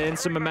see them gain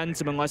some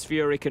momentum unless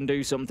Fury can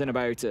do something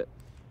about it.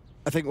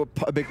 I think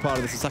a big part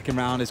of this second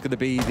round is going to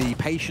be the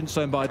patience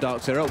shown by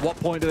DarkZero. At what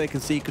point do they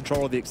concede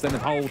control of the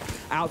extended hold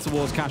out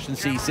towards Cash and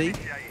CC?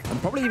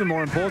 And probably even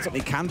more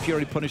importantly, can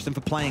Fury punish them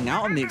for playing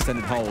out on the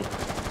extended hold?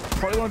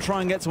 Probably want to try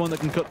and get someone that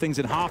can cut things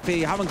in half here.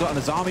 You haven't got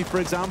an Azami, for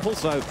example,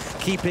 so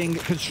keeping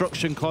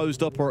construction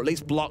closed up or at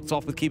least blocked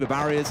off with keeper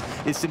barriers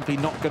is simply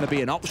not going to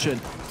be an option,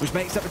 which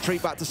makes that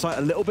retreat back to site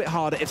a little bit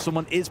harder if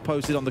someone is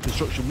posted on the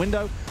construction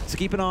window. So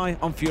keep an eye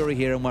on Fury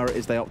here and where it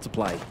is they opt to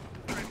play.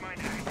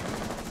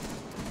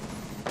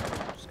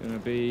 Going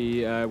to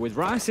be with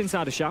Rice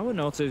inside a shower.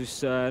 Not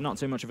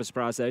too much of a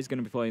surprise there. He's going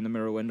to be playing the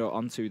mirror window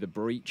onto the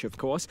breach, of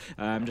course.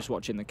 Just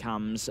watching the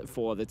cams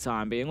for the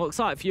time being. Looks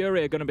like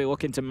Fury are going to be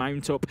looking to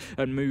mount up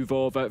and move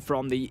over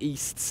from the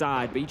east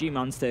side. BG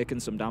Man's taken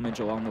some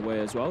damage along the way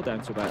as well,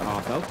 down to about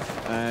half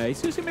health.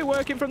 He's just going to be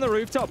working from the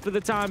rooftop for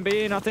the time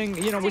being. I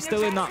think, you know, we're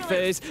still in that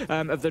phase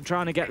of them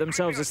trying to get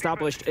themselves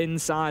established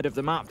inside of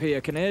the map here.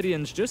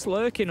 Canadians just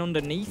lurking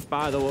underneath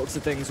by the looks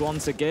of things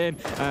once again.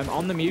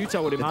 On the mute,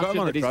 I would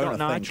imagine that he's got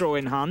Nitro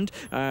in hand.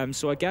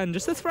 So again,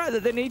 just a threat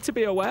that they need to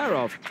be aware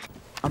of.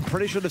 I'm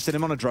pretty sure they've seen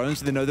him on a drone,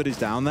 so they know that he's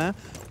down there.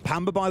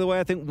 Pamba, by the way,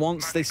 I think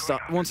once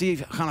he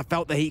kind of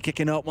felt the heat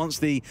kicking up, once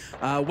the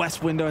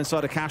west window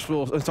inside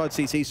of inside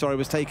CT, sorry,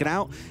 was taken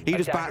out, he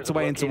just backed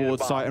away in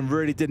towards site and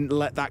really didn't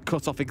let that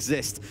cutoff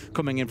exist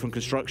coming in from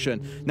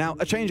construction. Now,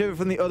 a changeover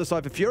from the other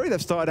side for Fury.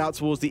 They've started out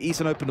towards the east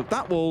and opened up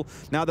that wall.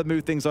 Now they've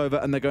moved things over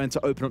and they're going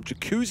to open up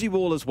Jacuzzi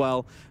wall as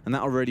well, and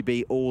that'll really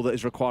be all that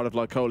is required of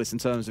Lycolis in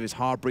terms of his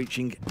hard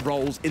breaching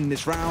roles in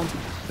this round.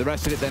 The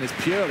rest of it then is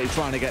purely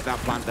trying to get that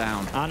plant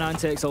down. R9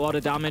 takes a lot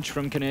of damage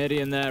from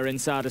Canadian there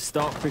inside of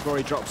stock before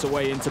he drops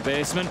away into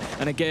basement.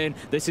 And again,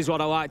 this is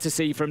what I like to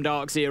see from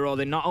DarkZero.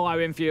 They're not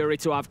allowing Fury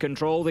to have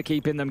control. They're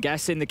keeping them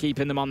guessing. They're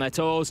keeping them on their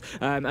toes.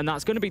 And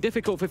that's going to be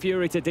difficult for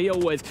Fury to deal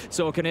with.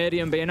 So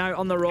Canadian being out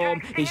on the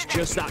roam, he's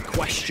just that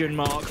question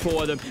mark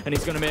for them. And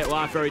he's going to make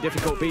life very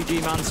difficult.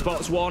 BG Man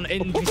spots one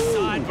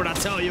inside, but I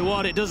tell you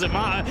what, it doesn't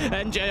matter.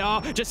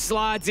 NJR just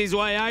slides his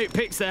way out,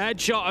 picks the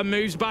headshot and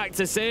moves back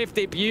to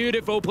safety.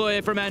 Beautiful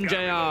play from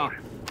NJR.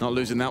 Not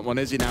losing that one,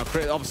 is he now?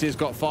 Crit obviously has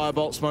got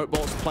firebolt, smoke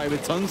bolts to play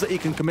with, tons that he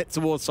can commit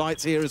towards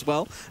sites here as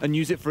well and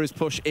use it for his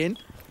push in.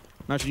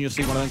 Imagine you'll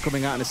see one of them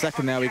coming out in a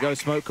second. There we go.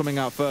 Smoke coming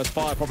out first.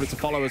 Fire probably to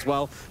follow as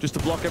well, just to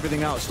block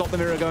everything out. Stop the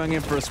mirror going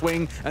in for a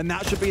swing, and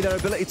that should be their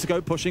ability to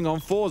go pushing on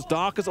fours.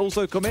 Dark has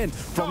also come in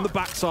from the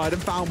backside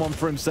and found one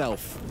for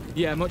himself.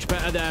 Yeah, much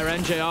better there.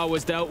 NJR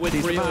was dealt with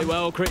really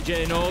well. Crit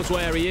J knows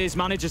where he is,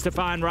 manages to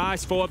find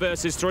Rice. 4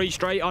 versus 3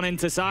 straight on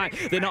into sight.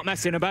 They're not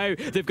messing about.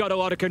 They've got a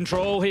lot of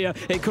control here.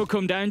 It could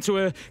come down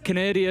to a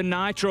Canadian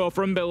Nitro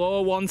from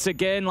below once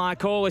again.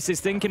 Lycolis is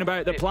thinking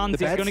about the plant.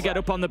 He's going to get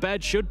up on the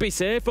bed. Should be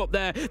safe up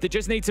there. They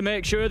just need to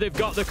make sure they've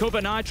got the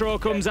cover. Nitro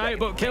comes out,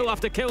 but kill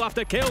after kill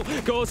after kill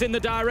goes in the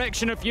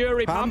direction of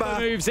Fury. Pamba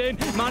moves in,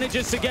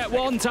 manages to get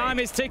one. Time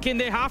is ticking.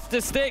 They have to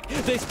stick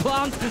this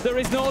plant. There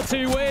is no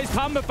two ways.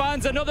 Pamba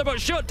finds another, but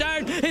shut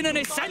down in an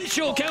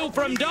essential kill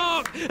from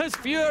Dark as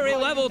Fury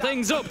level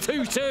things up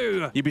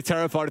 2-2. You'd be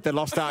terrified if they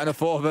lost out in a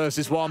 4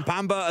 versus 1.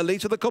 Pamba, at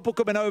least with a couple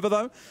coming over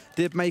though,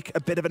 did make a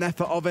bit of an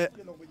effort of it.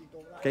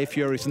 Gave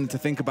Fury something to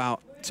think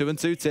about.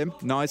 2-2, Tim.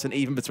 Nice and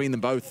even between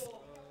them both.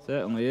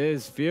 Certainly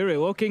is. Fury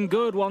looking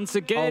good once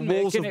again,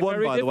 making it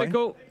very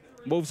difficult.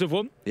 Wolves have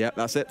won. Yeah,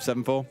 that's it.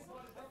 7-4.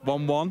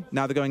 1-1.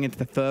 Now they're going into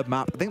the third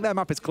map. I think their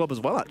map is club as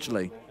well,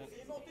 actually.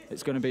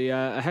 It's going to be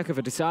a heck of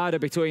a decider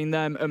between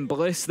them and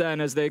Bliss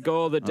then as they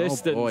go the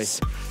distance.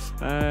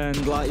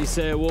 And like you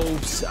say,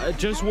 Wolves are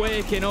just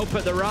waking up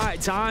at the right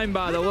time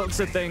by the looks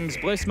of things.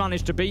 Bliss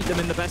managed to beat them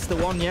in the best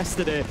of 1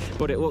 yesterday,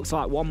 but it looks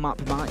like one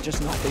map might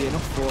just not be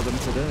enough for them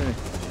today.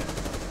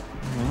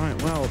 All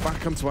right, well,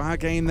 back onto our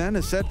game then.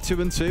 As said,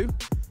 2-2.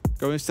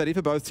 Going steady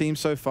for both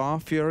teams so far.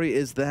 Fury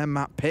is their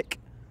map pick.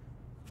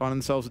 Finding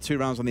themselves with 2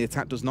 rounds on the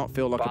attack does not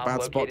feel like a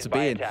bad spot to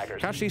be in.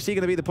 Cash CC going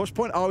to be the push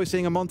point. Are we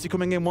seeing a Monty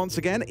coming in once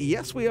again?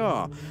 Yes, we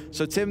are.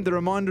 So, Tim, the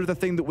reminder of the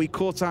thing that we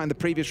caught out in the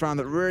previous round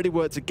that really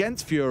worked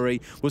against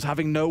Fury was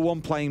having no one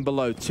playing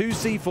below. 2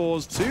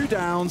 C4s, 2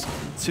 downs,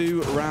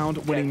 2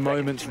 round-winning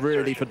moments,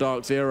 really, for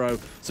DarkZero.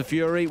 So,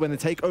 Fury, when they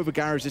take over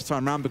Garage this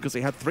time round, because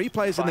they had 3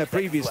 players in there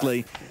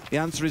previously, the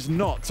answer is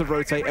not to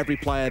rotate every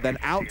player, then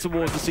out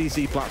towards the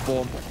CC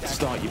platform to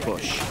start your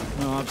push.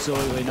 No,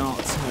 absolutely not.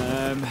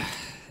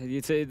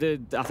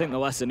 I think the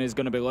lesson is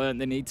going to be learned.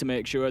 They need to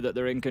make sure that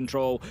they're in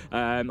control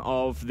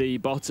of the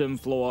bottom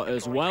floor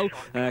as well.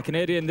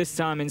 Canadian this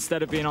time,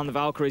 instead of being on the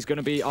Valkyrie, is going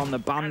to be on the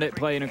Bandit,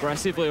 playing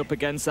aggressively up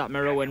against that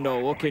mirror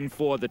window, looking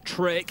for the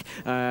trick.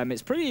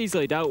 It's pretty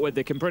easily dealt with.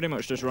 They can pretty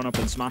much just run up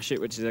and smash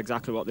it, which is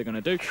exactly what they're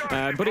going to do.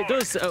 But it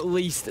does at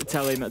least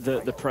tell him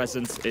that the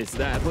presence is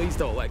there. Please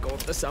don't let go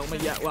of the Selma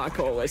yet, like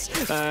always.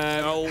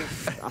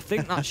 I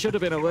think that should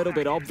have been a little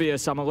bit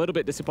obvious. I'm a little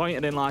bit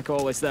disappointed in like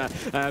always there.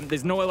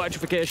 There's no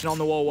electrification on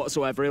the wall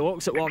whatsoever. He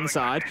looks at one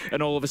side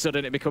and all of a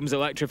sudden it becomes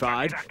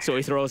electrified, so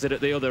he throws it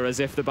at the other as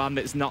if the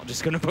Bandit's not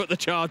just going to put the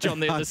charge on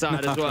the other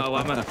side as well.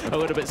 I'm a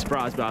little bit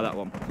surprised by that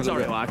one.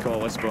 Sorry, like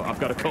always, but I've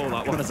got to call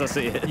that one as I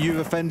see it. You've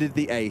offended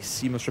the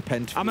ace. You must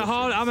repent. I'm a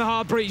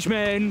hard breach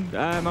main.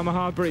 I'm a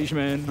hard breach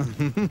main. Oh, do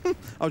you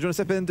want to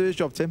step in and do his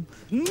job, Tim?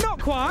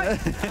 Not quite.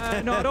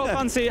 No, I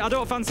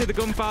don't fancy the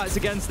gunfights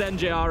against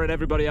NJR and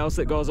everybody else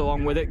that goes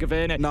along with it.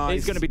 Gavena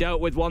is going to be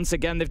dealt with once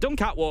again. They've done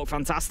catwalk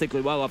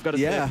fantastically well. I've got to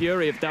say,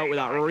 Fury have dealt with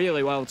that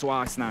really well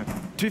twice now.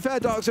 To be fair,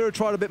 DarkZero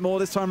tried a bit more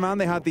this time around.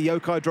 They had the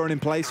Yokai drone in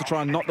place to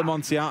try and knock the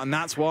Monty out, and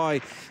that's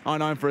why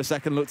I9 for a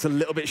second looked a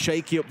little bit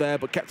shaky up there,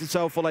 but kept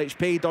himself full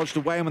HP, dodged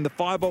away, and when the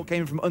firebolt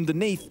came from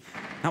underneath,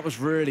 that was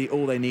really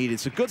all they needed.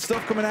 So good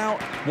stuff coming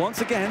out.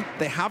 Once again,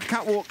 they have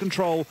catwalk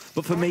control,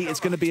 but for me, it's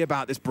going to be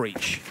about this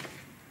breach.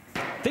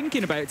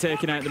 Thinking about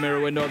taking out the mirror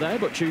window there,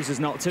 but chooses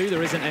not to.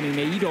 There isn't any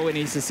need. All he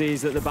needs to see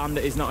is that the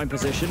Bandit is not in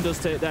position. Does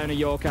take down a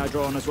Yokai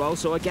drone as well.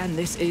 So again,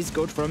 this is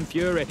good from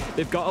Fury.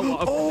 They've got a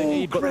lot of what they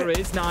need, but there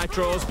is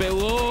Nitros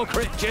below.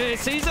 Crit J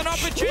sees an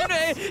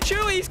opportunity.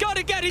 Surely he's got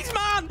to get his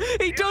man.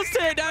 He does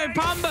take down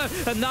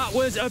Pamba, and that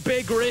was a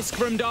big risk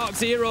from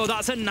DarkZero.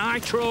 That's a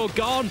Nitro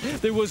gone.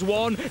 There was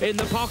one in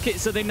the pocket,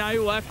 so they're now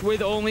left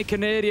with only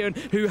Canadian,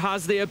 who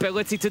has the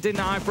ability to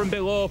deny from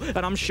below.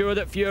 And I'm sure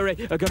that Fury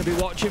are going to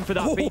be watching for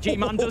that. BG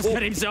man does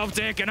get himself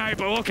taken out,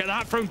 but look at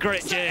that from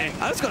Crit J.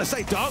 I was going to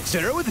say,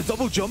 DarkZero with the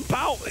double jump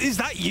out. Is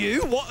that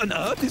you? What on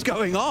earth is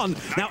going on?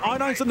 Now,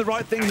 I9's done the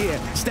right thing here.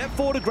 Step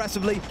forward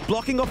aggressively,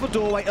 blocking off a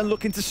doorway and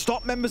looking to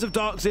stop members of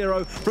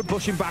DarkZero from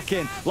pushing back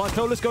in.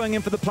 Lycola's going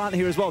in for the plant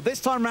here as well.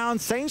 This time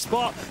round, same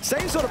spot,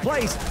 same sort of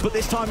place, but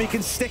this time he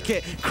can stick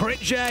it. Crit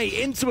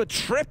J into a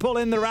triple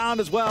in the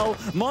round as well.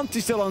 Monty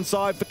still on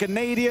side for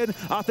Canadian.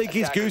 I think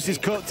his goose is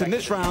cooked, and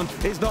this round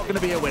is not going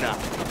to be a winner.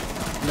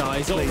 No,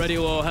 he's already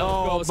low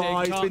health. Oh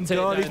my, he's been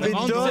done, he's been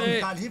done.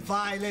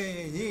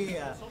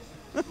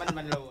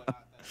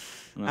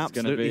 That's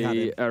going to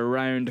be a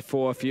round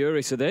for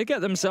Fury, so they get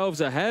themselves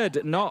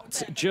ahead,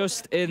 not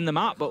just in the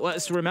map, but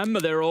let's remember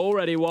they're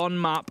already one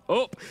map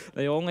up.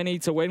 They only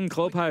need to win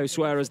Clubhouse,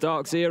 whereas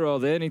DarkZero,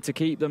 they need to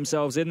keep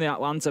themselves in the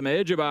Atlanta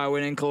Major by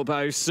winning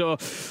Clubhouse, so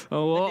a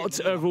lot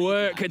of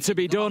work to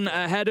be done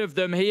ahead of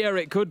them here.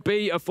 It could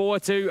be a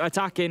 4-2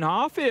 attack in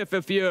half here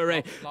for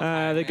Fury.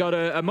 They got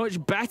a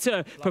much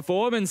better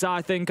performance,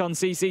 I think, on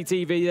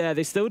CCTV there.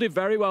 They still did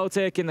very well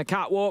taking the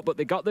catwalk, but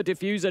they got the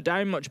diffuser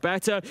down much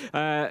better.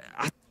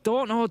 I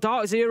don't know,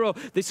 DarkZero,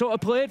 they sort of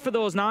played for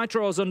those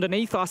Nitros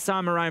underneath last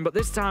time around, but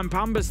this time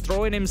Pamba's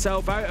throwing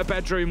himself out a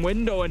bedroom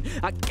window, and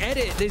I get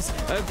it, there's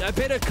a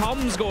bit of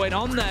comms going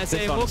on there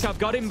saying, look, I've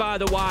got him by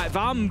the white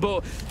van,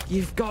 but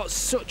you've got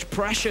such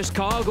precious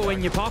cargo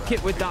in your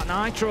pocket with that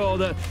Nitro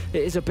that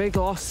it is a big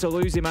loss to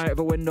lose him out of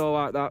a window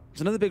like that.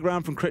 It's another big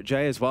round from Crit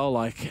J as well,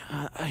 like,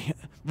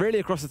 really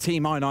across the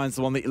team, I9's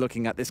the one that you're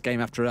looking at this game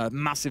after a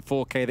massive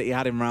 4K that he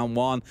had in round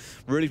one,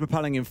 really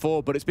propelling him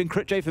forward, but it's been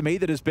Crit J for me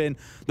that has been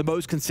the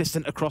most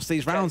consistent across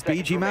these rounds.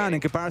 BG Man, in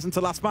comparison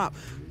to last map,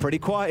 pretty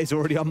quiet. He's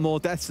already on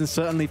more deaths and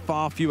certainly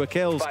far fewer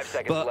kills,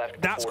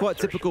 but that's quite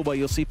typical where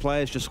you'll see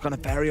players just kind of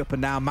vary up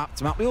and down map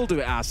to map. We all do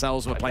it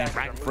ourselves when we're playing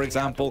ranked, for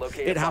example.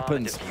 It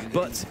happens,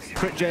 but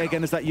Crit J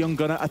again is that young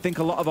gunner. I think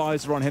a lot of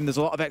eyes are on him. There's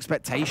a lot of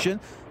expectation.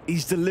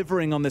 He's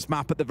delivering on this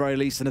map at the very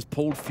least and has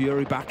pulled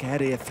Fury back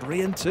ahead here,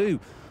 3-2.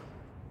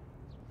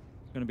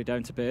 Going to be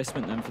down to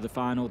basement then for the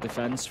final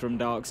defense from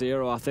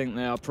DarkZero. I think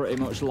they are pretty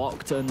much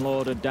locked and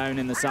loaded down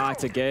in the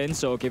site again,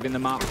 so giving the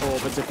map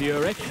over to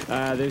Fury.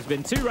 There's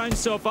been 2 rounds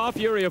so far.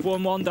 Fury have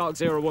won one,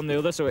 DarkZero won the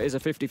other, so it is a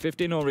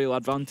 50-50, no real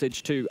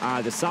advantage to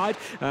either side.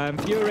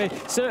 Fury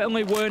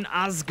certainly weren't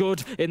as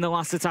good in the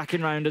last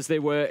attacking round as they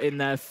were in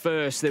their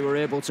first. They were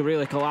able to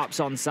really collapse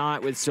on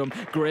site with some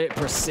great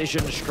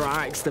precision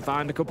strikes to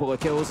find a couple of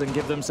kills and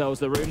give themselves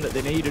the room that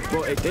they needed,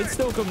 but it did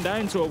still come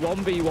down to a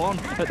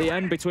 1v1 at the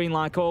end between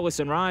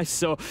Lycolis and Rice,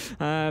 so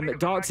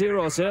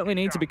DarkZero certainly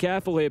need to be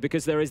careful here,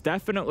 because there is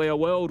definitely a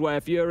world where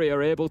Fury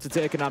are able to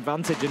take an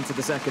advantage into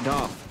the second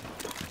half.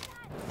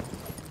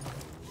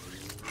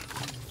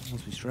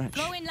 Once we stretch.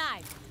 Going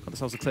live. Got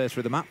themselves a clear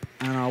through the map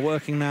and are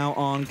working now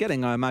on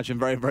getting, I imagine,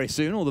 very, very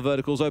soon, all the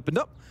verticals opened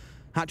up.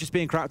 Hatches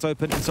being cracked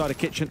open inside a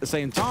kitchen at the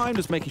same time,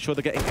 just making sure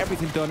they're getting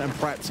everything done and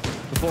prepped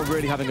before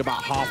really having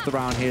about half the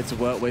round here to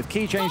work with.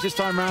 Key change this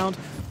time round.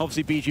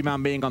 Obviously, BG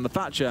Man being on the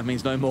Thatcher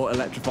means no more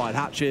electrified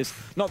hatches.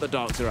 Not that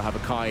DarkZero have a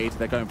Kaid,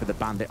 they're going for the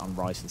Bandit on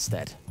Rice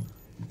instead.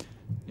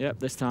 Yep,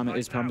 this time it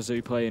is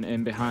Pamazoo playing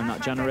in behind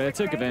that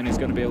generator. Gaverni's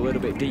going to be a little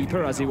bit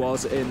deeper as he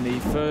was in the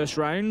first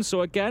round.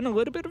 So again, a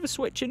little bit of a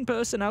switch in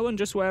personnel and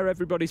just where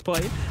everybody's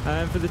playing.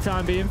 For the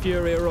time being,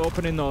 Fury are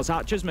opening those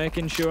hatches,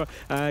 making sure,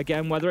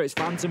 again, whether it's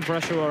phantom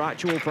pressure or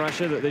actual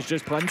pressure, that there's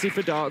just plenty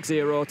for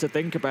DarkZero to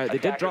think about. They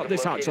did drop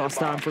this hatch last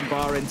time from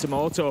Bar into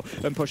Moto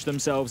and push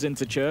themselves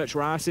into Church.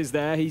 Rice is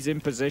there, he's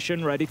in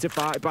position, ready to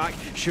fight back,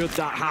 should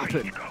that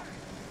happen.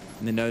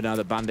 And they know now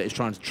that Bandit is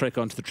trying to trick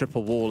onto the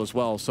triple wall as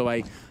well. So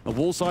a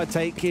wall side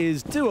take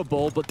is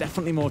doable, but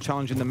definitely more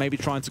challenging than maybe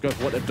trying to go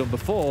for what they've done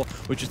before,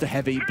 which is the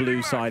heavy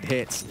blue side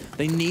hits.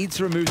 They need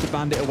to remove the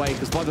Bandit away,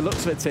 because by the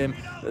looks of it, Tim,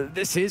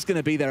 this is going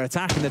to be their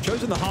attack, and they've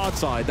chosen the hard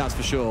side, that's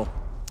for sure.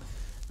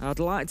 I'd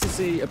like to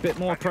see a bit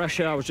more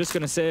pressure, I was just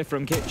going to say,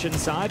 from Kitchen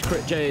side.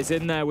 Crit J is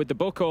in there with the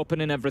book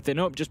opening everything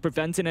up, just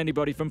preventing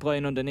anybody from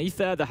playing underneath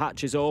there. The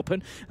hatch is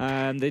open.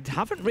 They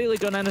haven't really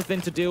done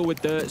anything to deal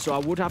with dirt, so I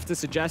would have to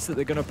suggest that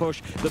they're going to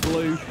push the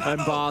blue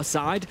and Bar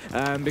side,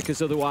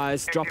 because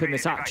otherwise dropping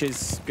this hatch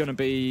is going to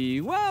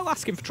be, well,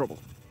 asking for trouble.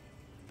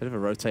 Bit of a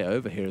rotate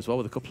over here as well,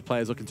 with a couple of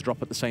players looking to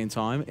drop at the same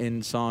time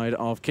inside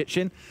of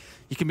Kitchen.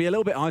 You can be a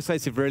little bit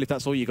isolated, really, if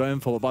that's all you're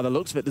going for. But by the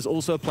looks of it, there's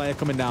also a player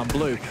coming down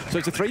blue. So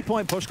it's a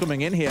 3-point push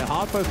coming in here.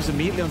 Hard focus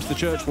immediately onto the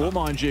Church wall,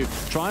 mind you.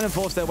 Trying to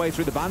force their way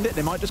through the Bandit.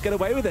 They might just get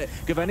away with it.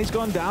 Gaverni's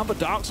gone down, but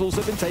Dark's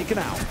also been taken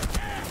out.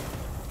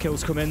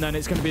 Kills come in, then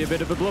it's going to be a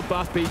bit of a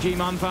bloodbath. BG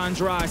Man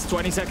finds Rice,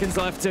 20 seconds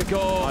left to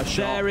go.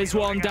 There is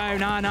one down.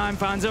 I9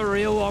 finds a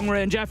real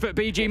long-range effort.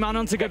 BG Man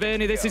onto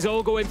Gaverni. This is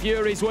all going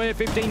Fury's way.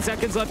 15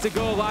 seconds left to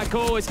go. Like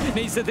always,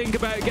 needs to think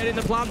about getting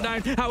the plant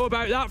down. How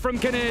about that from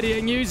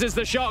Canadian? Uses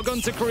the shotgun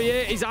to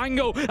create his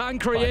angle and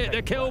create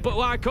the kill, but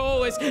like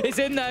always, is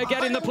in there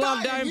getting the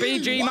plant down.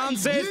 BG Man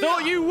says,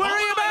 don't you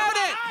worry about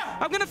it.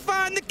 I'm going to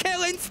find the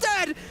kill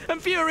instead.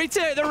 And Fury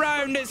take the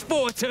round. It's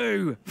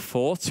 4-2.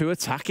 4-2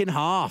 attack in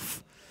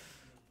half.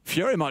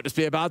 Fury might just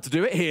be about to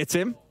do it here,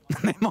 Tim.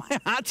 They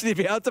might actually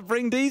be able to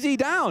bring DZ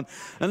down.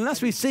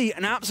 Unless we see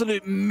an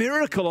absolute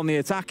miracle on the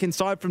attack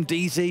inside from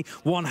DZ.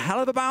 One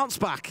hell of a bounce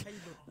back.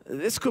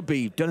 This could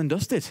be done and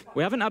dusted.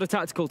 We haven't had a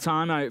tactical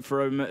timeout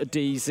from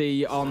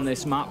DZ on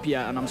this map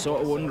yet, and I'm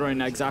sort of wondering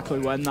exactly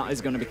when that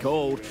is going to be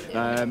called,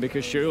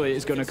 because surely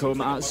it's going to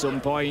come at some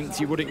point.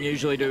 You wouldn't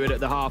usually do it at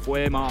the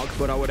halfway mark,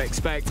 but I would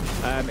expect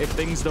if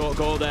things don't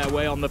go their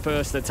way on the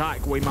first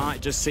attack, we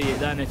might just see it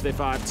then if they're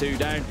 5-2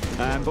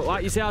 down. But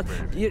like you said,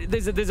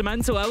 there's a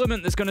mental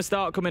element that's going to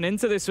start coming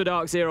into this for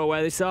DarkZero,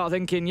 where they start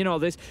thinking, you know,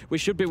 we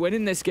should be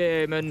winning this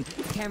game, and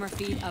camera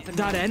feed up and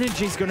that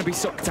energy's going to be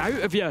sucked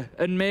out of you,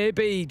 and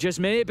maybe, just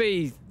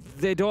maybe,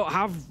 they don't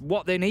have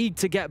what they need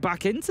to get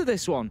back into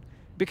this one,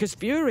 because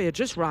Fury are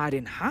just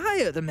riding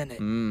high at the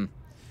minute.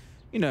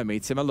 You know me,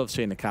 Tim, I love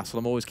seeing the castle.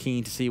 I'm always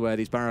keen to see where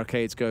these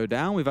barricades go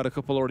down. We've had a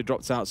couple already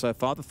dropped out so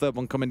far. The third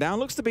one coming down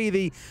looks to be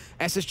the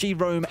SSG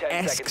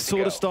Rome-esque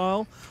sort of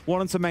style.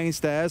 One onto main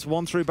stairs,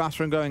 one through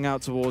bathroom going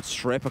out towards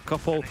Strip, a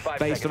couple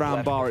based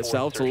around Bar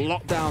itself to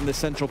lock down the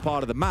central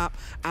part of the map,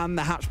 and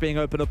the hatch being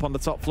opened up on the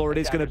top floor. It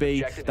is going to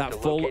be that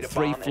full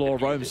 3-floor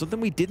Rome,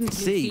 something we didn't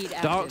see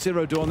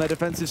DarkZero do on their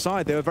defensive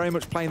side. They were very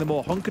much playing the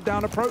more hunkered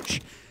down approach.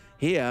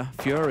 Here,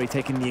 Fury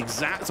taking the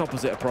exact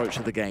opposite approach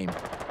to the game.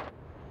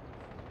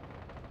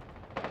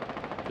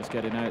 Just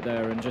getting out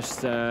there and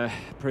just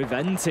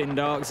preventing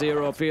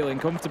DarkZero feeling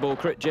comfortable.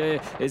 Crit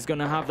J is going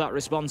to have that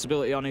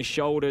responsibility on his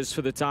shoulders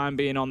for the time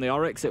being on the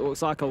Oryx. It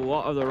looks like a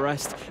lot of the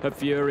rest of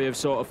Fury have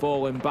sort of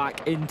fallen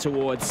back in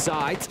towards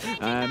site.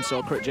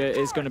 So Crit J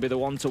is going to be the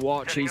one to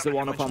watch. He's the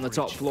one up on the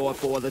top floor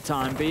for the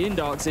time being.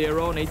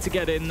 DarkZero need to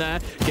get in there,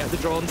 get the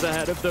drones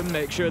ahead of them,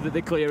 make sure that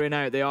they're clearing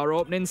out. They are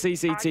opening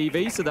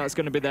CCTV, so that's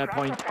going to be their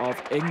point of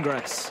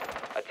ingress.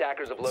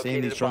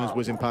 Seeing these drones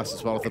whizzing past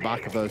as well off the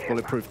back of those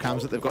bulletproof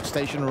cams that they've got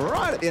stationed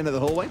right at the end of the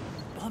hallway.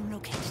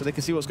 So they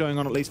can see what's going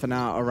on, at least for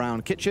now,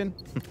 around Kitchen.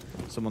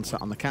 Someone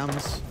sat on the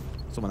cams.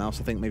 Someone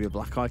else, I think, maybe a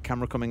black-eye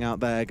camera coming out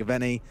there.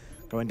 Gaverni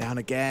going down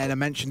again. I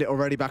mentioned it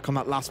already back on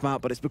that last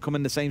map, but it's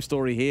becoming the same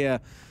story here.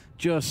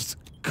 Just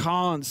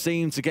can't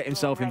seem to get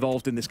himself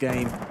involved in this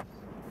game.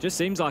 Just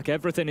seems like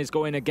everything is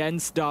going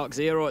against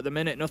DarkZero at the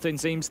minute. Nothing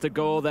seems to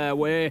go their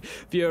way.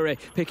 Fury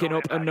picking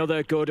up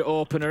another good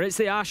opener. It's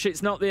the Ash,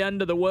 it's not the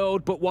end of the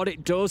world, but what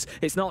it does,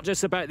 it's not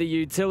just about the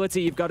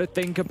utility. You've got to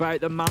think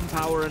about the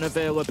manpower and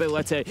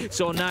availability.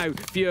 So now,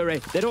 Fury,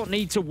 they don't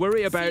need to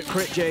worry about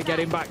Crit J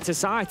getting back to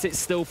site. It's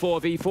still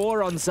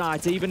 4v4 on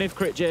site, even if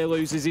Crit J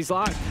loses his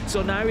life.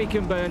 So now he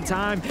can burn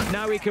time.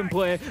 Now he can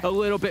play a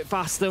little bit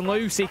fast and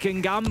loose. He can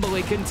gamble,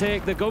 he can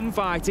take the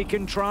gunfight. He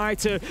can try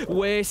to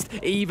waste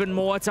even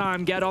more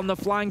time, get on the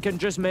flank and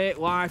just make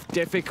life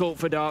difficult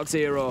for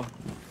DarkZero.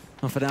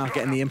 And for now,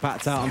 getting the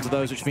impact out onto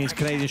those, which means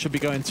Canadian should be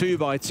going 2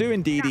 by 2.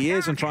 Indeed he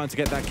is, and trying to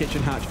get that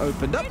kitchen hatch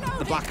opened up.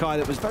 The black eye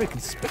that was very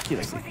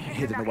conspicuously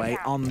hidden away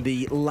on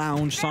the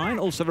lounge sign,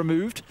 also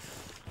removed.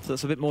 So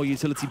that's a bit more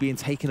utility being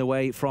taken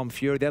away from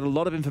Fury. They had a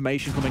lot of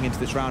information coming into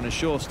this round, and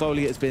sure,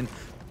 slowly it's been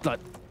like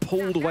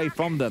pulled away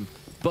from them.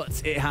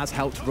 but it has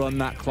helped run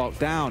that clock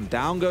down.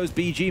 Down goes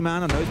BG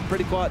Man. I know it's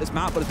pretty quiet this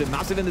map, but it's been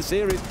massive in the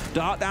series.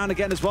 Dark down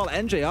again as well.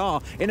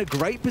 NJR in a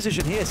great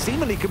position here,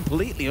 seemingly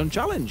completely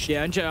unchallenged.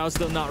 Yeah, NJR's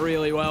done that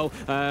really well.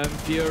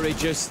 Fury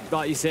just,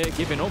 like you say,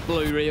 giving up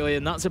blue really,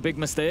 and that's a big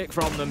mistake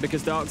from them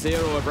because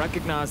DarkZero have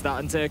recognised that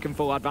and taken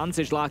full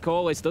advantage. Like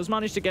Allis does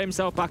manage to get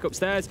himself back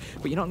upstairs,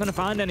 but you're not going to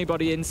find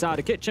anybody inside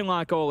a kitchen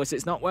like Allis.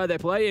 It's not where they're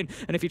playing,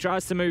 and if he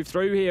tries to move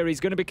through here, he's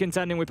going to be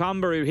contending with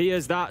Pamba, who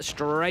hears that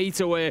straight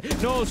away,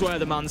 knows where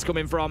the man's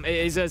coming from.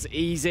 It is as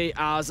easy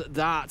as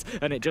that,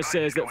 and it just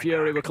says that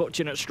Fury were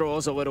clutching at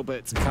straws a little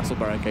bit. Castle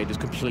Barricade is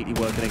completely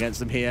working against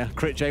them here.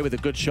 Crit J with a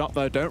good shot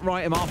though. Don't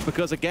write him off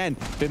because again,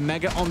 been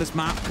mega on this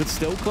map, could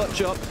still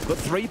clutch up, but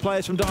 3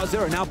 players from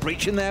DarkZero now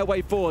breaching their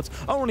way forwards.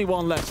 Only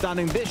 1 left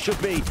standing. This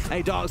should be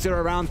a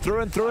DarkZero round through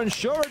and through, and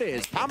sure it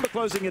is. Pamba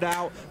closing it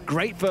out.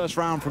 Great first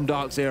round from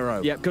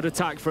DarkZero. Yep, good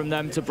attack from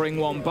them to bring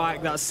one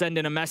back. That's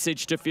sending a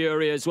message to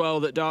Fury as well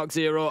that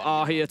DarkZero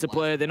are here to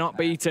play. They're not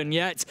beaten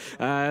yet.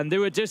 They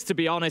were just, to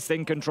be honest,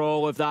 in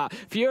control of that.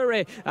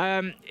 Fury,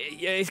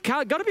 it's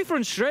got to be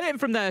frustrating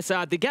from their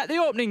side. They get the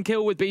opening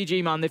kill with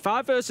BG Man. They're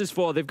 5 versus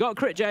 4. They've got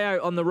Crit J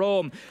out on the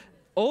roam.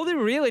 All they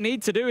really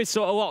need to do is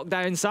sort of lock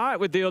down sight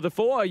with the other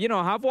 4. You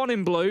know, have one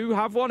in blue,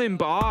 have one in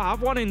bar,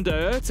 have one in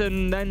dirt,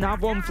 and then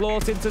have one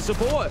floating to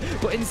support.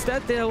 But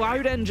instead, they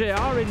allowed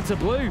NJR into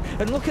blue.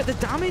 And look at the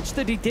damage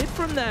that he did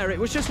from there. It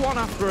was just one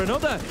after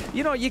another.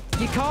 You know, you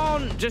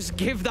can't just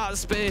give that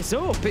space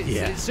up.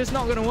 It's just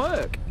not going to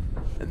work.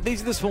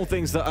 These are the small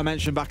things that I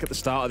mentioned back at the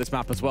start of this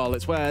map as well.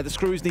 It's where the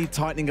screws need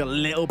tightening a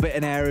little bit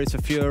in areas for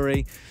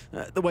Fury,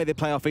 the way they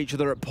play off each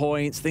other at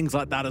points, things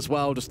like that as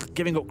well, just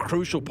giving up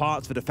crucial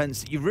parts for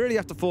defense. You really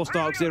have to force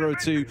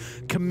DarkZero to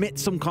commit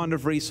some kind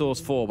of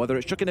resource for, whether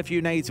it's chucking a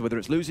few nades, whether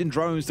it's losing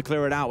drones to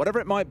clear it out, whatever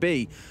it might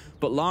be.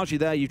 But largely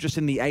there, you've just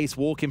seen the ace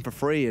walk in for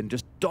free and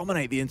just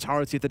dominate the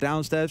entirety of the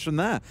downstairs from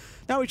there.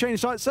 Now we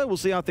change sites, so we'll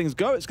see how things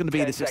go. It's going to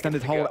be this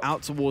extended hold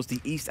out towards the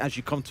east, as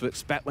you come to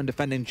expect when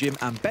defending gym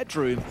and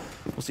bedroom.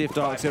 We'll see if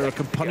DarkZero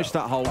can punish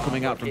that hold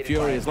coming out from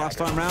Fury. As last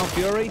time round,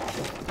 Fury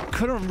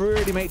couldn't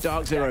really make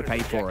DarkZero pay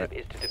for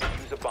it.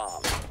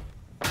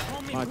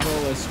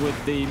 Allis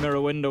with the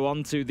mirror window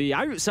onto the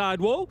outside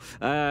wall,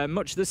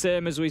 much the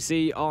same as we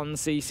see on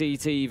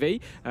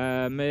CCTV.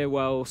 May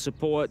well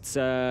support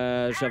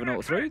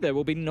 703. There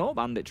will be no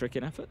bandit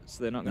tricking efforts.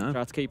 They're not going to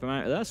try to keep him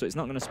out of there, so it's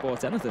not going to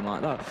support anything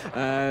like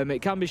that.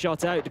 It can be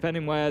shot out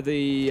depending where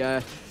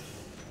the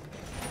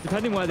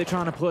depending where they're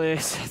trying to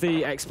place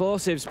the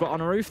explosives, but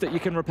on a roof that you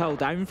can rappel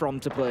down from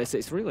to place,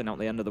 it's really not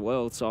the end of the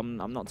world, so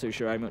I'm not too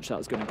sure how much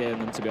that's going to gain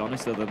them, to be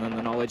honest, other than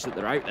the knowledge that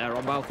they're out there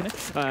on balcony.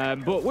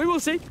 But we will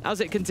see as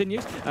it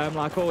continues.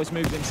 Like always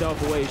moves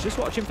himself away. He's just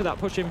watching for that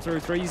push him through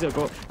freezer,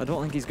 but I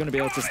don't think he's going to be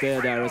able to stay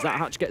there. As that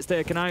hatch gets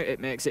taken out, it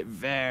makes it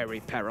very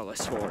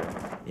perilous for him.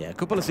 Yeah, a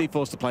couple of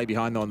C4s to play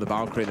behind though on the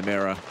Valkyrie in the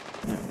mirror.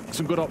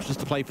 Some good options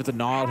to play for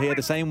Denial here,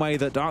 the same way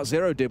that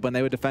DarkZero did when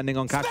they were defending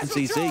on Cash and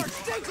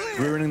CC.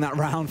 Ruining that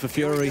round for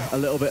Fury a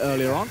little bit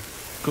earlier on.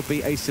 Could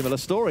be a similar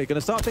story. Going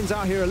to start things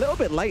out here a little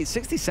bit late.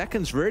 60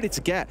 seconds really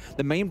to get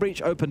the main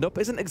breach opened up.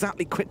 Isn't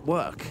exactly quick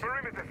work.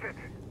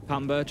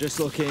 Pamba just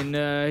looking,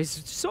 he's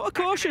sort of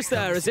cautious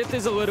there, as if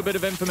there's a little bit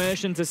of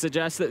information to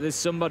suggest that there's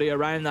somebody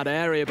around that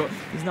area, but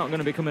he's not going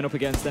to be coming up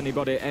against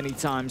anybody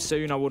anytime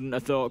soon, I wouldn't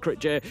have thought. Crit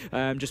J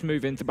just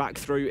moving back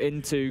through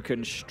into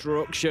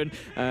construction.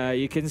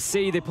 You can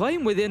see they're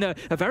playing within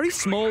a very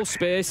small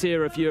space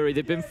here of Fury.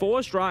 They've been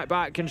forced right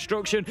back.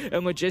 Construction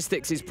and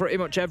logistics is pretty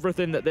much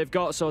everything that they've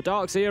got, so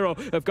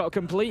DarkZero have got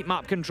complete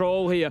map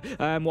control here.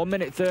 1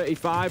 minute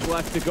 35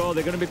 left to go.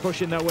 They're going to be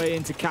pushing their way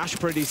into cash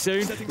pretty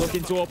soon,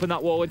 looking to open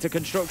that wall into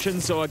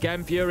construction. So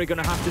again, Fury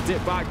going to have to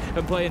dip back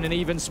and play in an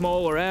even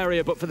smaller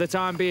area, but for the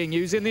time being,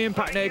 using the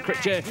impact nade,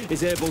 Crit J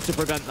is able to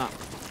prevent that.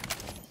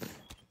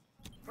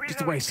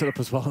 Just a way set up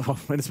as well.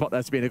 In a spot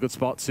there to be in a good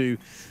spot to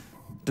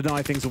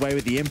deny things away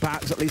with the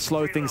impacts, at least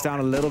slow things down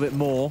a little bit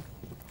more.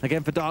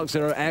 Again, for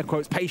DarkZero, air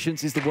quotes,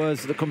 patience is the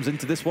words that comes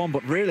into this one,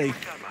 but really,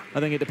 I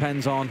think it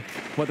depends on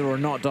whether or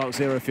not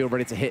DarkZero feel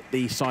ready to hit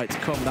the site to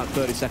come that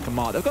 30-second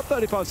mark. They've got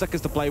 35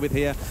 seconds to play with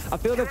here. I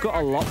feel they've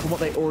got a lot from what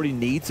they already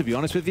need, to be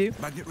honest with you.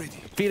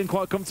 Feeling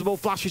quite comfortable.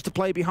 Flashes to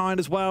play behind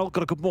as well.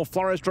 Got a couple more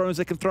Flores drones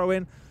they can throw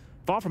in.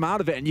 Far from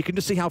out of it, and you can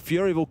just see how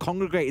Fury will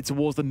congregate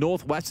towards the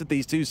northwest of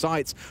these two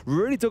sites.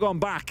 Really dug on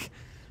back.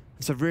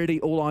 So really,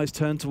 all eyes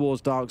turn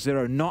towards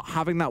DarkZero. Not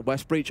having that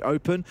west breach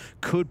open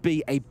could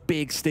be a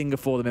big stinger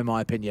for them, in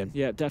my opinion.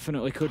 Yeah,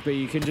 definitely could be.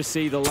 You can just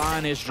see the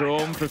line is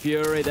drawn for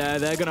Fury there.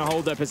 They're going to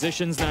hold their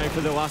positions now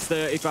for the last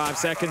 35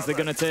 seconds. They're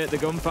going to take the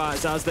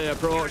gunfights as they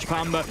approach.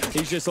 Pamba,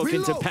 he's just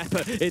looking to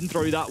pepper in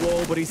through that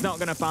wall, but he's not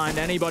going to find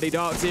anybody.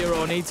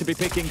 DarkZero need to be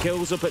picking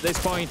kills up at this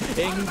point.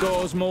 In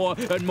goes more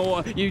and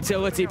more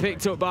utility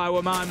picked up by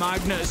Wamai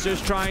Magnus,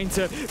 just trying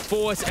to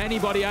force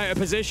anybody out of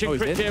position.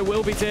 Crit J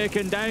will be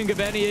taken down.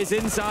 Gaveni is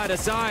It's inside a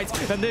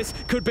sight, and this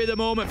could be the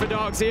moment for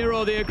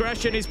DarkZero. The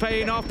aggression is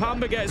paying off.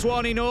 Pamba gets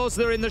one. He knows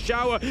they're in the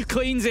shower.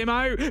 Cleans him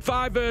out.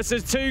 5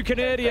 versus 2.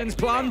 Canadians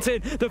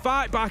planting. The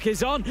fight back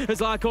is on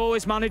as like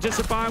always manages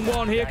to find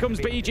one. Here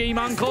comes BG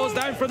Man, closed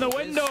down from the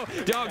window.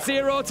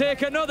 DarkZero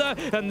take another,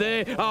 and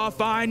they are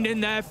finding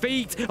their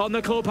feet on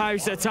the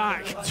clubhouse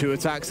attack. 2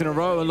 attacks in a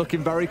row and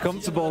looking very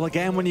comfortable.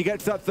 Again, when you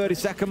get to that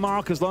 30-second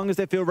mark, as long as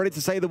they feel ready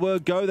to say the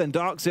word go, then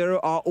DarkZero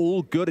are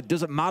all good. It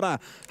doesn't matter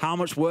how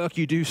much work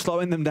you do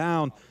slowing them down.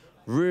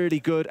 Really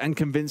good and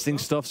convincing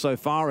stuff so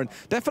far, and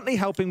definitely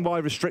helping by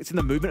restricting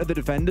the movement of the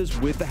defenders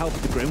with the help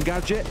of the Grim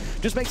Gadget.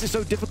 Just makes it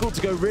so difficult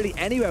to go really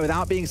anywhere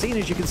without being seen.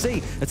 As you can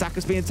see,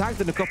 attackers being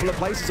tagged in a couple of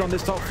places on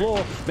this top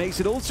floor makes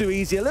it all too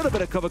easy. A little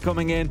bit of cover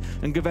coming in,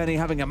 and Gaveni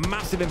having a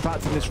massive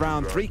impact in this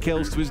round. 3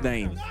 kills to his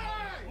name.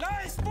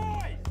 Nice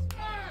boy!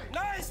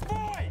 Nice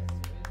boy!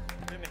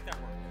 Didn't make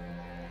that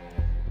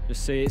work.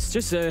 Just see, it's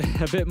just a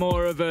bit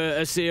more of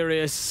a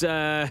serious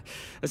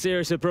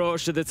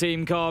approach to the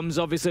team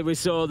comms. Obviously, we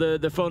saw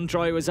the fun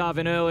Troy was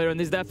having earlier, and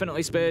there's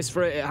definitely space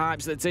for it. It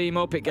hypes the team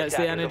up, it gets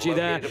the energy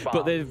there,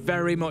 but they're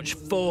very much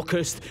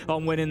focused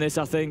on winning this,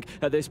 I think,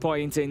 at this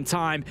point in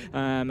time,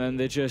 and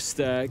they're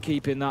just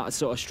keeping that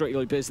sort of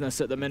strictly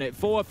business at the minute.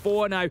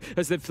 4-4 now,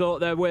 as they've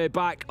thought their way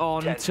back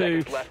on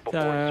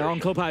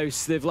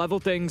Clubhouse. They've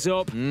leveled things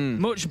up,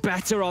 much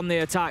better on the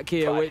attack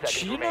here,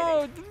 which, you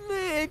know,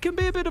 it can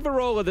be a bit of a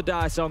roll of the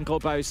dice on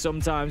Clubhouse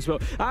sometimes,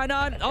 but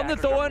on the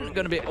Thorn,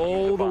 going to be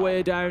all the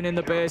way down in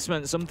the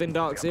basement, something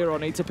DarkZero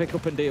need to pick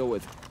up and deal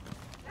with.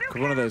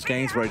 One of those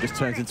games where it just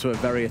turns into a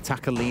very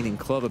attacker-leaning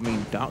club. I mean,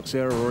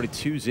 DarkZero are already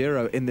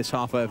 2-0 in this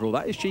half overall.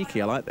 That is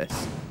cheeky. I like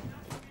this.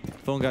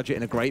 Thorn Gadget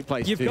in a great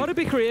place. You've got to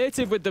be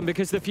creative with them,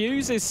 because the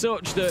fuse is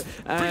such that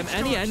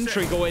any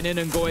entry going in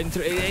and going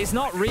through, it's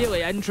not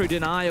really entry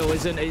denial,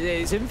 isn't it?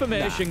 It's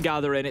information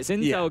gathering, it's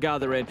intel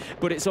gathering,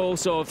 but it's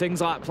also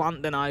things like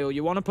plant denial.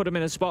 You want to put them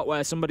in a spot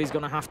where somebody's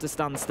going to have to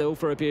stand still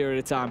for a period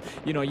of time.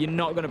 You know, you're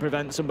not going to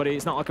prevent somebody.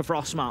 It's not like a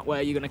frost mat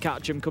where you're going to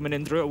catch them coming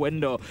in through a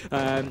window.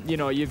 You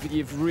know,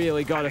 you've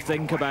really got to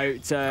think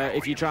about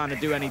if you're trying to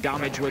do any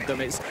damage with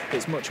them.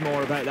 It's much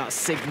more about that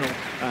signal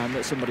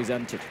that somebody's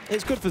entered.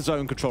 It's good for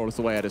zone control, is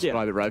the way I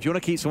describe it, right? If you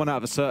want to keep someone out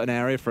of a certain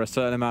area for a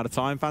certain amount of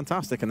time,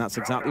 fantastic, and that's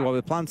exactly why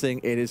we're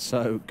planting. It is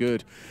so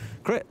good.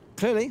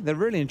 Clearly, they're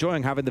really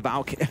enjoying having the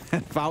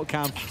Valk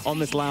cam on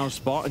this lounge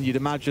spot, and you'd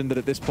imagine that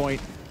at this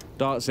point,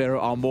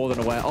 DarkZero are more than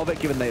aware of it,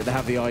 given they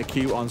have the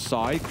IQ on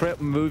side. Crip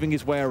moving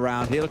his way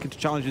around here, looking to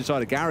challenge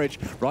inside a garage.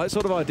 Right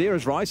sort of idea,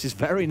 as Rice is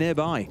very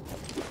nearby.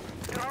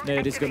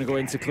 Nade is going to go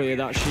in to clear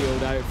that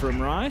shield out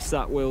from Rice.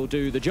 That will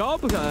do the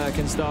job.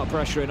 Can start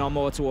pressuring on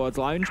more towards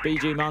Lounge.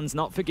 BG Man's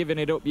not for giving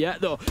it up yet,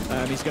 though.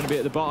 He's going to be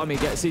at the bottom. He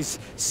gets his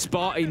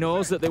spot. He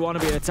knows that they want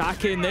to be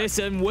attacking this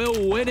and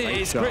will win it.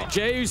 It's Crit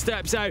J who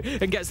steps out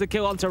and gets the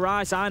kill onto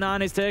Rice.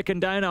 I9 is taken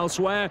down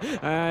elsewhere.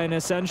 And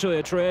essentially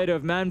a trade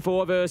of men.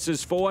 4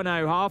 versus 4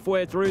 now.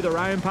 Halfway through the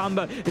round,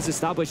 Pamba is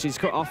established. He's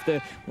cut off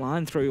the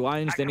line through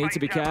Lounge. They need to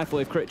be careful.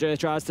 If Crit J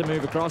tries to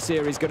move across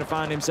here, he's going to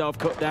find himself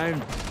cut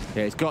down.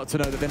 Yeah, he's got to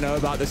know that they know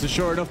about this, and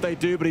sure enough they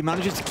do, but he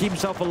manages to keep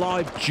himself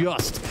alive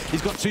just.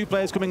 He's got 2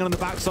 players coming on the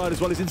backside as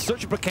well. He's in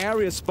such a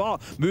precarious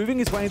spot, moving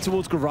his way in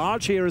towards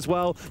Garage here as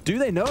well. Do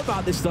they know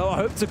about this, though? I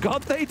hope to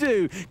God they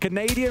do.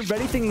 Canadian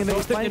ready, thinking that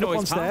he's playing up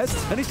on stairs,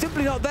 and he's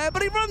simply not there,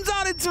 but he runs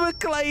out into a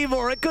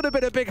Claymore. It could have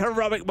been a big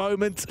heroic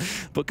moment,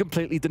 but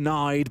completely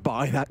denied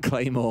by that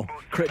Claymore.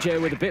 Crit J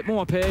with a bit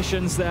more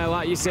patience there,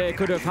 like you say,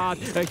 could have had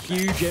a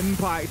huge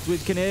impact,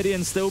 with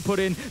Canadians still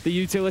putting the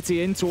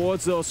utility in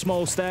towards those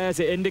small stairs.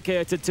 It indicated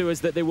to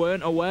us that they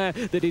weren't aware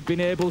that he'd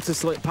been able to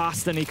slip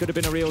past, and he could have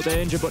been a real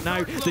danger, but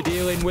now they're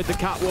dealing with the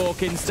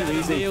catwalk instead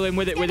of dealing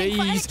with it with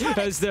ease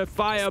as the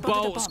fire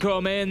bolts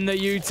come in. The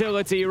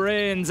utility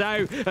rains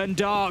out, and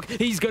Dark,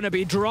 he's going to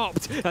be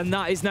dropped, and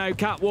that is now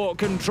catwalk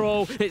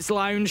control, it's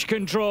lounge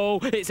control,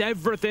 it's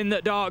everything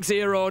that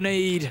DarkZero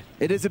need.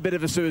 It is a bit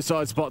of a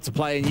suicide spot to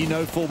play, and you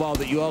know full well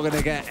that you are going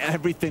to get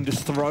everything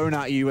just thrown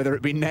at you, whether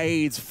it be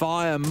nades,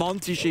 fire,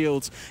 Monty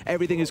shields,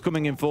 everything is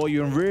coming in for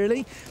you, and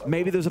really,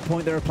 maybe there's a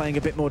point there of playing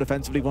a bit more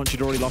defensively once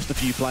you'd already lost a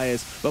few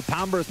players. But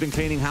Pamba has been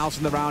cleaning house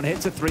in the round,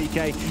 hits a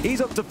 3K. He's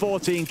up to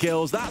 14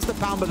 kills. That's the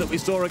Pamba that we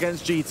saw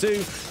against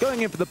G2.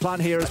 Going in for the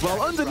plant here as well.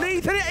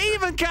 Underneath, and it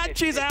even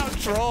catches out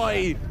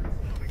Troy.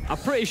 I'm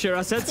pretty sure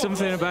I said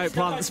something about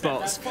plant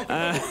spots.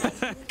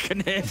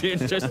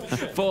 Canadians just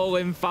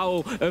falling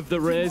foul of the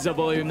razor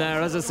balloon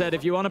there. As I said,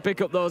 if you want to pick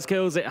up those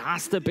kills, it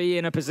has to be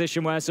in a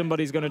position where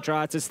somebody's going to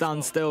try to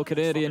stand still.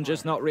 Canadian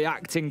just not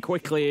reacting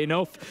quickly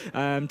enough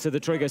to the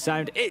trigger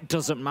sound. It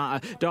doesn't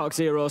matter.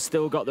 DarkZero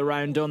still got the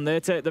round done. They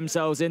take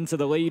themselves into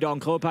the lead on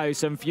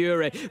Clubhouse, and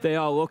Fury, they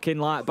are looking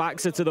like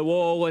backs are to the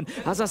wall. And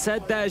as I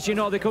said, you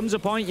know, there comes a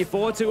point, you're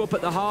 4-2 up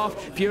at the half.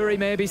 Fury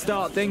maybe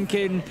start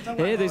thinking,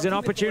 hey, there's an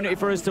opportunity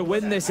for us chance to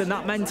win this, and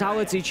that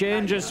mentality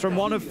changes from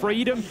one of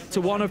freedom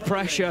to one of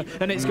pressure,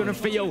 and it's going to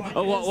feel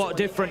a lot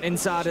different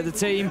inside of the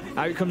team.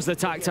 Out comes the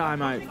attack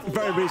timeout.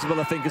 Very reasonable,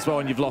 I think, as well,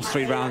 when you've lost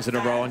 3 rounds in a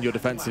row on your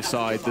defensive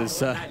side.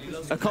 There's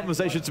a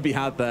conversation to be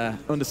had there.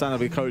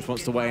 Understandably, the coach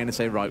wants to weigh in and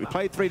say, right, we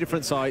played 3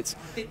 different sites,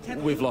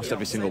 we've lost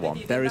every single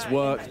one. There is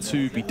work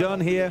to be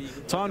done here.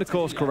 Time to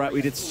course correct.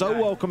 We did so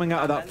well coming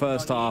out of that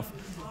first half.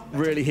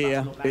 Really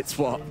here, it's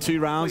what, 2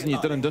 rounds and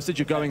you're done and dusted,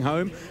 you're going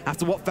home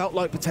after what felt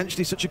like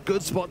potentially such a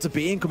good spot to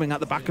be in coming out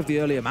the back of the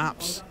earlier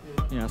maps.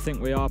 Yeah, I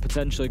think we are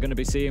potentially going to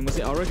be seeing, was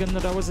it Oregon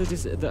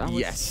that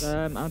yes.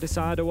 Our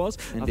decider was?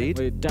 Indeed. I think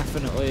we're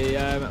definitely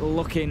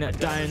looking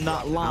down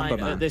that line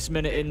at this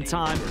minute in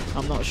time.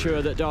 I'm not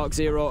sure that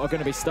DarkZero are going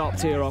to be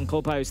stopped here on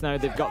Clubhouse now.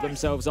 They've got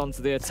themselves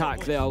onto the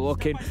attack. They are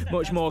looking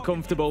much more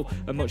comfortable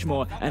and much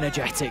more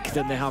energetic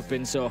than they have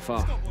been so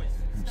far.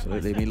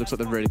 Absolutely. I mean, it looks like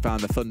they've really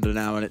found the thunder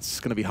now, and it's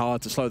going to be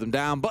hard to slow them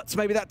down. But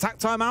maybe that tack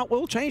timeout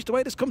will change the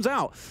way this comes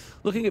out.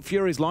 Looking at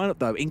Fury's lineup,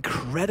 though,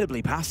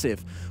 incredibly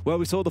passive. Well,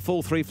 we saw the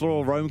full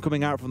 3-floor roam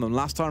coming out from them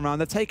last time around.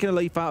 They're taking a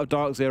leaf out of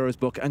DarkZero's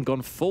book and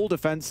gone full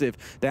defensive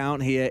down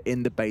here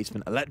in the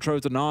basement. Electro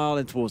denial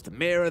in towards the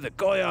mirror, the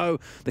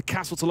Goyo, the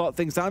castle to lock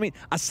things down. I mean,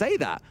 I say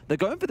that. They're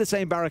going for the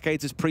same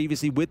barricades as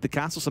previously with the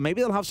castle, so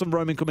maybe they'll have some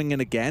roaming coming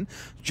in again,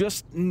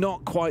 just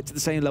not quite to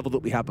the same level that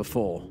we had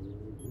before.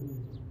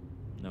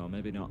 No,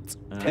 maybe not.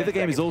 The other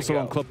game is also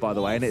on Club, by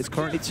the way, and it's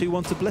currently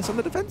 2-1 to Bliss on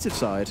the defensive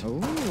side.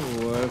 Ooh,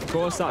 of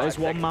course, that is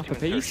 1 map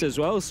apiece as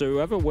well, so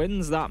whoever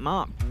wins that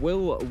map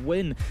will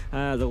win.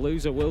 The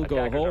loser will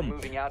go home.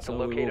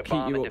 So we will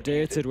keep you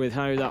updated with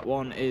how that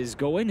one is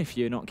going if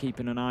you're not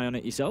keeping an eye on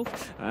it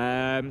yourself.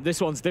 This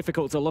one's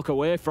difficult to look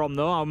away from,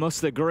 though, I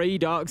must agree.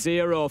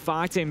 DarkZero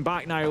fighting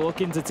back now,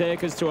 looking to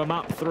take us to a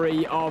map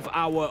 3 of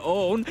our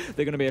own.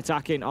 They're going to be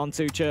attacking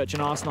onto Church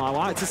and Arsenal. I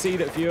like to see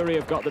that Fury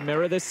have got the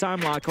mirror this time,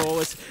 like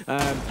always.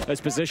 As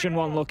position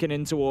 1 looking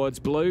in towards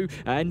blue.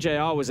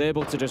 NJR was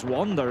able to just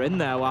wander in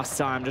there last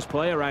time, just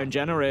play around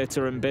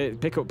Generator and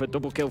pick up a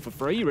double kill for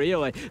free,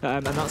 really.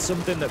 And that's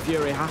something that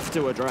Fury have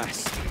to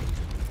address.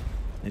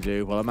 They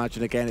do. Well,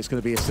 imagine again it's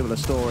going to be a similar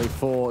story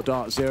for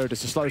DarkZero.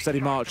 Just a slow, steady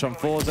march on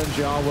 4s.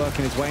 NGR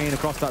working his way in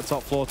across that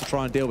top floor to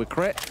try and deal with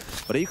crit.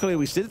 But equally,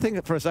 we did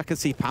think for a second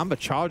see Pamba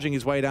charging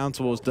his way down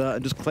towards dirt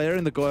and just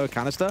clearing the Goyo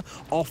canister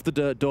off the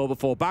dirt door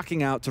before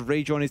backing out to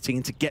rejoin his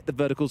team to get the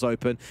verticals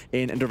open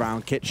in and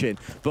around kitchen.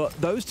 But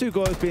those 2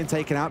 Goyos being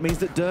taken out means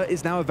that dirt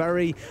is now a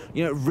very,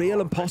 real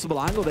and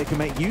possible angle they can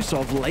make use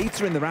of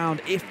later in the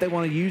round if they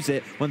want to use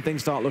it when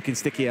things start looking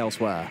sticky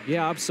elsewhere.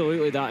 Yeah,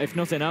 absolutely that. If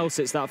nothing else,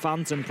 it's that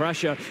phantom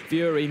pressure.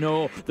 Fury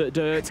know that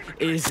dirt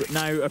is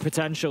now a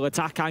potential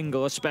attack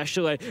angle,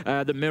 especially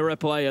the mirror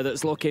player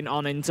that's looking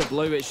on into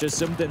blue. It's just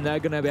something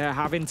they're going to be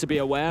having to be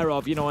aware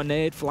of. A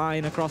nade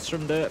flying across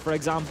from dirt, for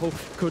example,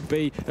 could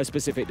be a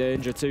specific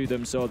danger to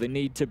them, so they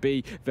need to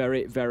be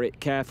very, very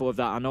careful of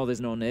that. I know there's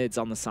no nades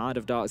on the side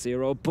of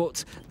DarkZero,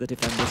 but the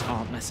defenders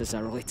aren't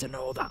necessarily to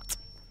know that.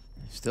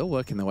 Still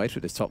working their way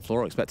through this top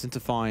floor, expecting to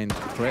find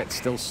crit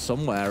still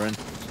somewhere, and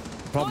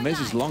problem is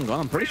he's long gone.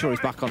 I'm pretty sure he's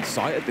back on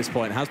site at this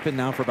point. Has been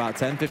now for about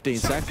 10-15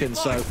 seconds,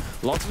 so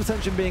lots of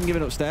attention being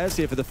given upstairs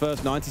here for the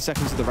first 90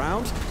 seconds of the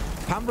round.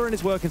 Pamba and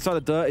his work inside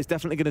the dirt is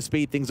definitely going to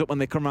speed things up when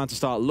they come around to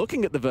start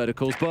looking at the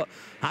verticals, but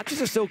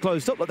hatches are still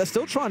closed up, but they're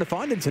still trying to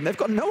find him. They've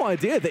got no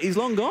idea that he's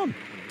long gone.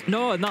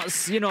 No, and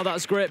that's,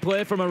 that's great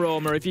play from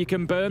Aroma. If you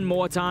can burn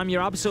more time,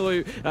 your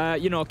absolute,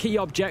 key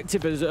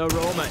objective as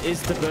Aroma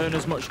is to burn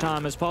as much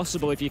time as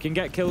possible. If you can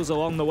get kills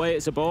along the way,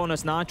 it's a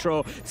bonus.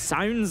 Nitro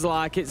sounds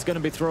like it's going to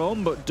be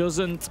thrown, but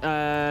doesn't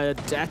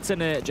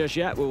detonate just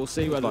yet. We will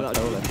see whether that's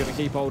going to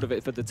keep hold of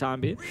it for the time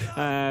being.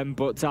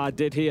 But I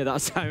did hear that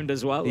sound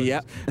as well.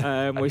 Yep.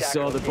 We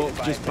saw the book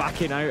just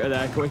backing out of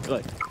there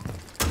quickly.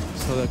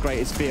 So the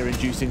greatest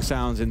fear-inducing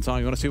sounds in time.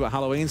 You want to see what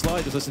Halloween's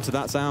like? Just listen to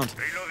that sound.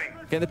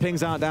 Get the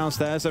pings out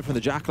downstairs, though, from the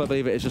Jackal, I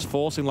believe it is just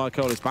forcing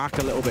Lycola's back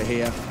a little bit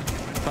here.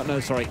 But no,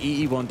 sorry,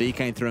 EE1D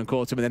came through and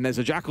caught him, and then there's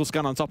a Jackal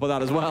scan on top of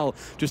that as well,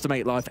 just to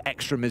make life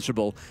extra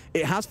miserable.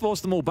 It has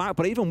forced them all back,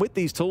 but even with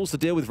these tools to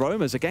deal with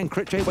roamers, again,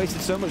 CritJ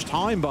wasted so much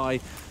time by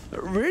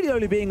really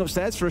only being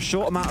upstairs for a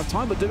short amount of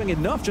time, but doing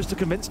enough just to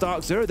convince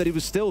DarkZero that he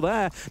was still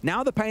there.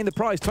 Now they're paying the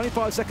price.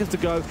 25 seconds to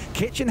go.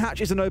 Kitchen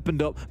hatch isn't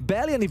opened up.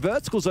 Barely any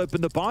verticals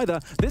opened up either.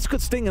 This could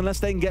sting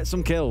unless they can get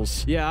some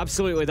kills. Yeah,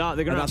 absolutely that.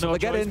 They're going to have no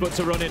choice but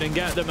to run in and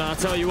get them. And I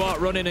tell you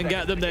what, run in and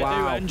get them. They do.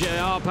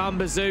 NJR,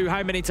 Pambazoo.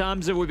 How many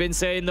times have we been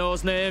saying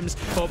those names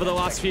over the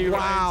last few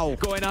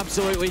rounds? Going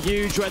absolutely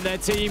huge when their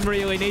team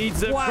really needs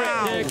them.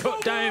 They're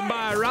cut down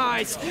by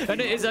Rice. And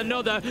it is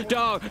another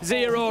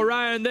DarkZero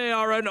round. They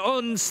are an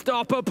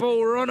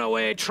unstoppable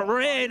runaway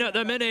train at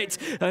the minute.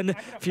 And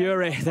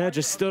Fury, they're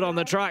just stood on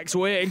the tracks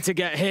waiting to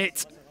get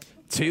hit.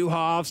 2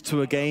 halves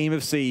to a game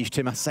of Siege,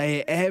 Tim. I say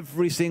it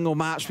every single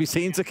match we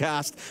seem to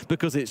cast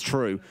because it's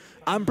true.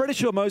 I'm pretty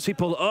sure most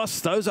people,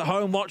 those at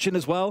home watching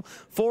as well,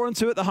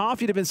 4-2 at the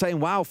half, you'd have been saying,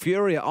 wow,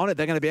 Fury are on it.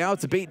 They're going to be able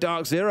to beat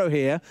DarkZero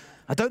here.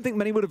 I don't think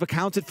many would have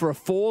accounted for a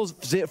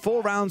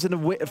four rounds in a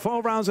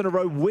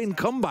row win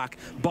comeback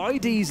by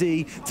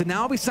DZ to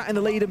now be sat in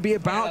the lead and be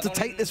about to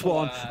take this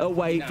one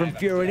away from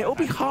Fury. And it will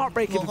be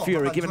heartbreaking for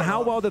Fury, given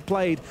how well they've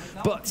played.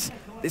 But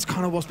this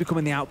kind of was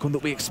becoming the outcome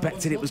that we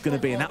expected it was going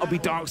to be, and that will be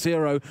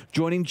DarkZero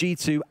joining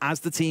G2 as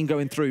the team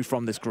going through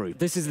from this group.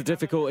 This is the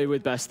difficulty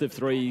with best of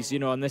threes, you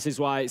know, and this is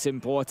why it's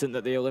important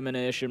that the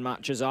elimination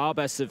matches are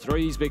best of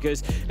threes,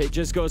 because it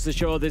just goes to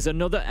show there's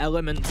another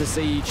element to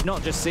Siege,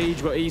 not just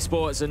Siege, but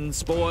esports and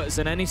sports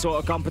and any sort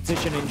of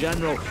competition in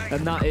general,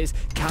 and that is,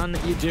 can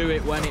you do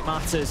it when it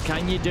matters?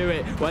 Can you do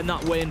it when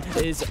that win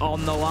is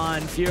on the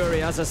line?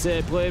 Fury, as I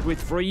say, played with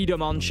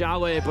freedom on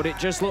Chalet, but it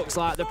just looks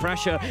like the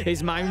pressure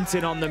is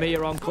mounting on them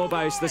here on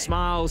Clubhouse. The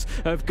smiles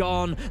have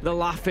gone, the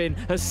laughing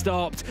has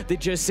stopped. They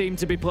just seem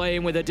to be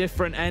playing with a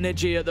different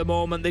energy at the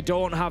moment. They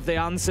don't have the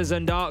answers,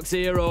 and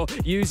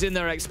DarkZero, using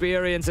their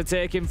experience, are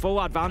taking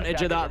full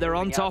advantage of that. They're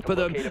on top of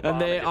them, and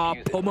they are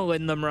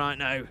pummeling them right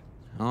now.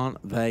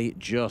 Aren't they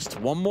just?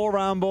 One more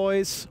round,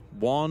 boys.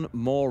 One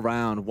more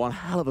round. One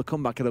hell of a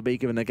comeback it'll be,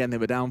 given again they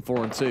were down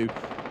 4-2.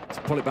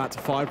 To pull it back to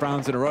 5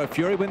 rounds in a row.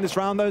 Fury win this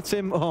round though,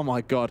 Tim. Oh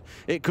my God.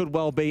 It could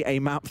well be a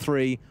map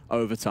 3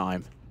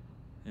 overtime.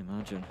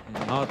 Imagine.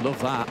 I'd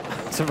love that.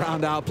 To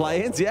round out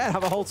play-ins, yeah,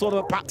 have a whole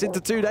tournament packed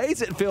into 2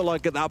 days, it'd feel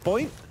like at that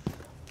point.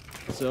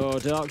 So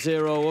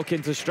DarkZero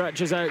looking to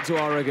stretch us out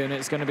to Oregon.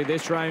 It's going to be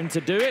this round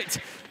to do it.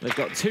 They've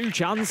got 2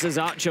 chances,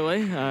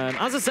 actually.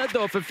 As I said,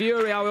 though, for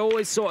Fury, I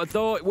always sort of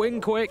thought,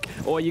 win quick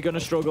or you're going to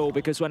struggle,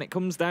 because when it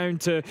comes down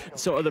to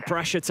sort of the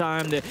pressure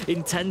time, the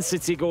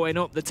intensity going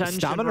up, the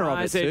tension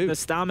rising, the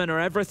stamina,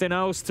 everything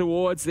else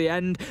towards the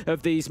end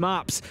of these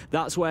maps,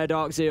 that's where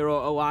DarkZero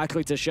are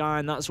likely to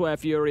shine. That's where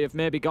Fury have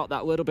maybe got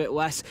that little bit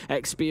less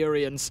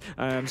experience.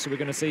 So we're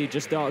going to see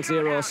just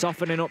DarkZero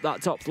softening up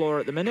that top floor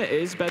at the minute. It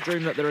is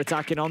bedroom that they're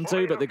attacking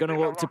onto, but they're going to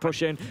look to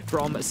push in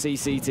from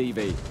CCTV.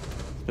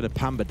 It's been a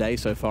Pamba day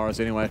so far, as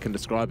any way I can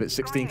describe it.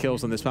 16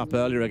 kills on this map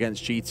earlier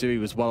against G2. He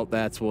was well up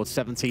there towards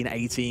 17,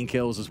 18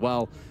 kills as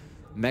well.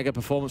 Mega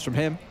performance from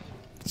him.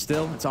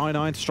 Still, it's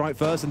I9 to strike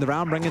first in the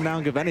round, bringing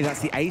down Gaveni.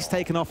 That's the ace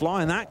taken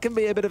offline. That can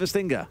be a bit of a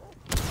stinger.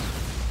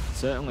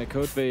 Certainly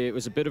could be. It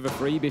was a bit of a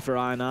freebie for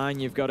I9,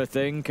 you've got to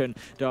think, and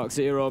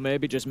DarkZero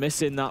maybe just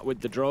missing that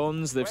with the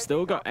drones. They've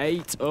still got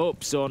 8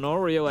 up, so no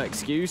real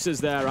excuses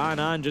there.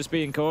 I9 just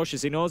being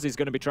cautious. He knows he's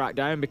going to be tracked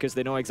down because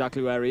they know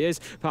exactly where he is.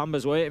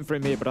 Pamba's waiting for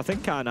him here, but I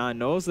think I9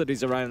 knows that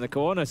he's around the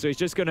corner, so he's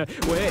just going to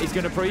wait. He's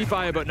going to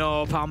pre-fire, but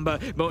no,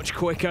 Pamba much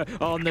quicker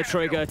on the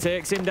trigger.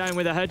 Takes him down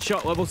with a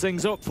headshot, levels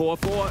things up,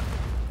 4-4.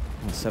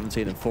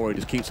 17 and 4, he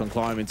just keeps on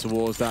climbing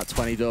towards that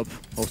 20 dub,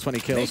 or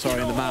 20 kills,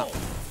 sorry, in the map.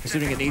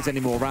 Assuming it needs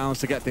any more rounds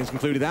to get things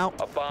concluded out.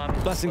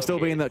 Blessing still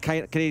being that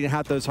Canadian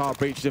had those hard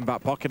breaches in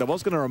back pocket. I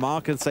was going to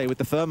remark and say, with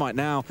the Thermite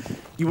now,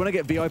 you want to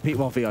get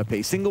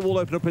VIP, single wall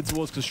open up in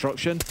towards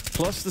construction,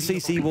 plus the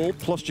CC wall,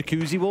 plus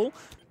Jacuzzi wall.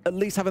 At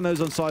least having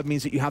those on side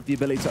means that you have the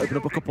ability to open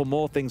up a couple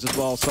more things as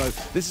well. So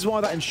this is why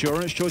that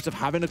insurance choice of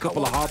having a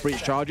couple of hard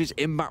breach charges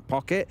in back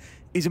pocket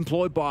is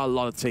employed by a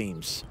lot of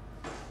teams.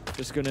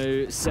 Just going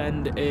to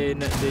send in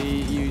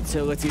the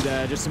utility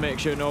there just to make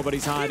sure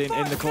nobody's hiding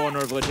in the corner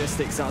of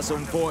logistics. That's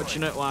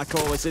unfortunate.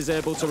 Lycolis is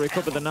able to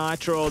recover the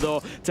nitro,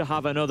 though, to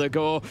have another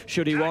go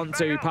should he want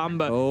to.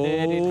 Pamba,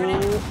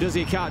 does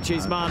he catch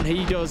his man?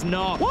 He does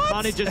not.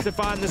 Manages to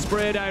find the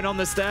spray down on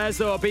the stairs,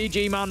 though.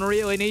 BG man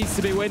really needs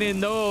to be winning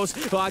those.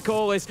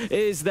 Lycolis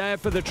is there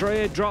for the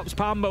trade. Drops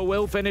Pamba,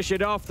 will finish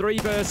it off. 3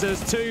 versus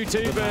 2,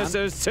 2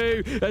 versus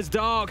 2, as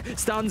Dark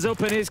stands up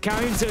and is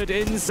countered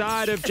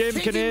inside of Jim.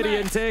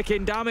 Canadian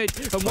taking damage,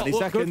 and what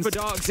looked good for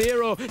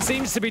DarkZero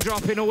seems to be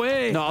dropping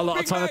away. Not a lot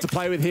of time to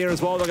play with here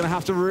as well. They're going to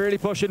have to really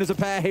push in as a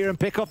pair here and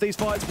pick off these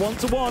fights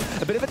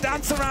 1-to-1. A bit of a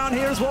dance around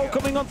here as well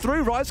coming on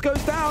through. Rice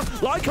goes down.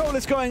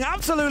 Lycolis going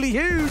absolutely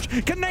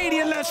huge.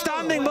 Canadian left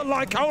standing, but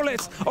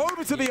Lycolis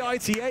over to the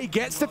ITA,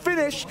 gets the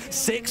finish,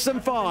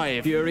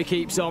 6-5. Fury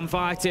keeps on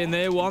fighting.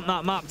 They want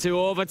that map to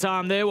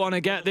overtime. They want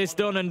to get this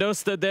done and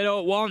dusted. They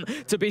don't want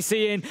to be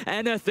seeing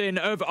anything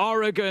of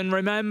Oregon.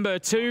 Remember,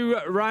 2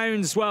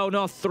 rounds, well,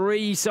 not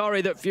 3,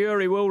 sorry, that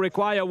Fury will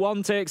require.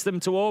 1 takes them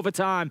to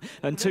overtime,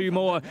 and 2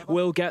 more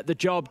will get the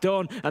job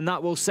done, and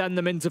that will send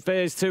them into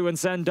phase 2 and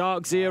send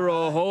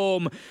DarkZero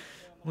home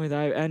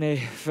without any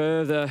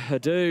further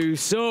ado.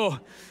 So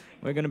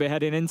we're going to be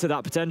heading into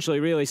that potentially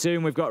really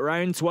soon. We've got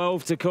round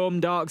 12 to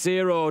come.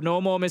 DarkZero, no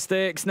more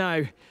mistakes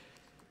now.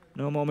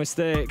 No more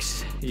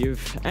mistakes.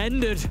 You've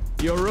ended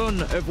your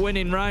run of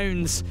winning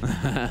rounds,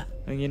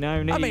 and you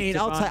now need. I mean,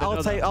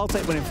 I'll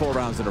take winning 4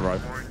 rounds in a row.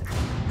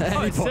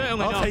 Oh, it's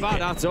certainly not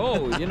bad at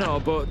all, you know,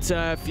 but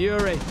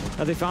Fury,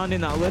 are they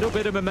finding that little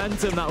bit of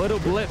momentum, that little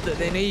blip that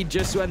they need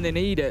just when they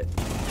need it?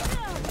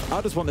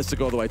 I just want this to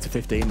go all the way to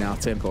 15 now,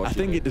 Tim. I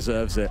think it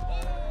deserves it.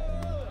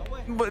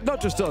 But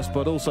not just us,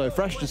 but also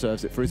Fresh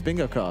deserves it for his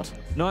bingo card.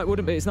 No, it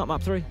wouldn't be. It's not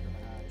map 3.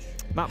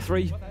 Map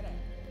 3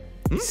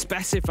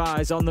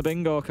 specifies on the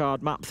bingo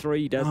card, map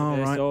 3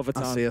 designates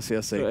overtime. I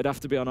see. So it'd have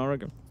to be on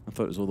Oregon. I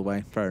thought it was all the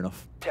way. Fair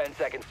enough. 10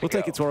 seconds to We'll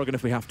take it to Oregon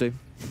if we have to.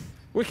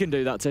 We can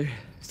do that too.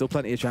 Still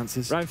plenty of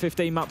chances. Round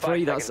 15, map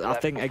 3, that's, I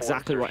think,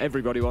 exactly what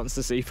everybody wants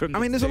to see from I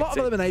mean, there's a lot of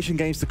team. elimination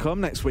games to come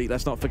next week,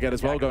 let's not forget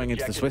as well, going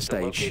into the Swiss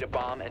stage.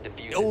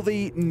 All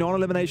the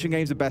non-elimination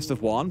games are best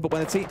of one, but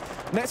when a team...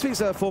 Next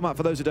week's format,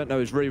 for those who don't know,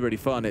 is really, really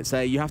fun. It's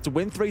you have to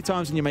win 3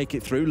 times and you make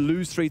it through,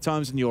 lose 3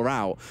 times and you're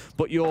out.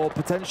 But your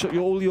potential,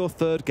 all your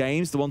third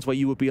games, the ones where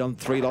you would be on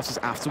 3 losses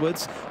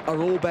afterwards,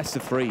 are all best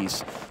of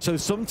 3s. So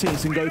some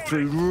teams can go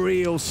through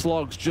real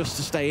slogs just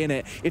to stay in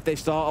it if they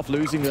start off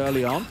losing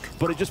early on,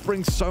 but it just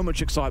brings so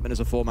much excitement as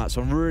a format,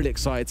 so I'm really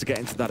excited to get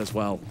into that as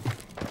well.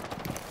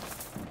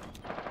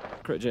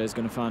 J is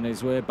going to find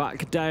his way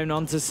back down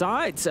onto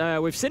site.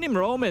 We've seen him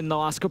roaming the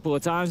last couple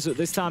of times, but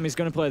this time he's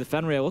going to play the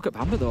Fenrir. Look at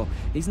Pamba though,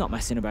 he's not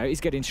messing about,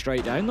 he's getting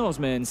straight down those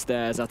main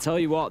stairs. I tell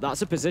you what,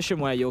 that's a position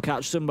where you'll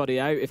catch somebody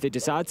out. If they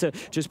decide to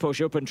just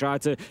push up and try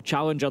to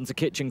challenge onto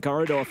Kitchen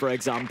Corridor, for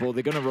example,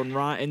 they're going to run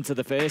right into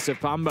the face of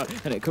Pamba,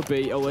 and it could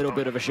be a little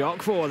bit of a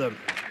shock for them.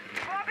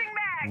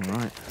 All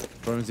right,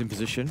 drones in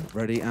position,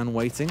 ready and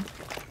waiting.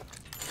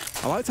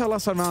 I liked how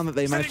last time around that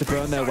they managed to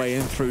burn their way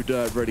in through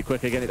dirt really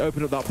quick. Again, it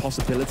opened up that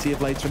possibility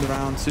of later in the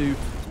round to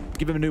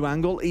give them a new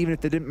angle, even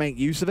if they didn't make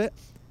use of it.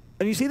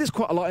 And you see this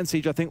quite a lot in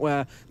Siege, I think,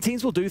 where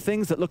teams will do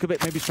things that look a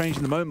bit maybe strange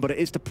in the moment, but it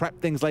is to prep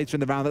things later in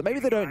the round that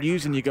maybe they don't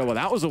use and you go, well,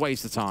 that was a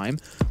waste of time.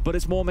 But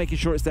it's more making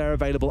sure it's there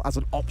available as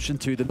an option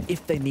to them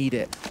if they need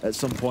it at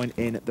some point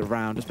in the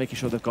round. Just making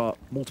sure they've got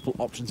multiple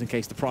options in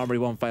case the primary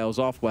one fails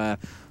off, where,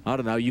 I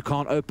don't know, you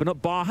can't open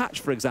up bar hatch,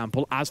 for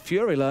example, as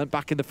Fury learned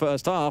back in the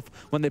first half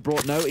when they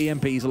brought no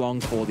EMPs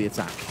along for the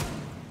attack.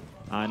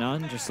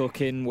 I9 just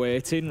looking,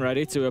 waiting,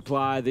 ready to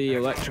apply the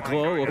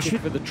electrical, looking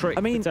for the trick.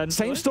 I mean,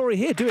 same story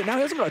here. Do it now.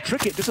 He hasn't got a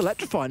trick it, just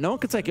electrify. No one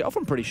can take it off,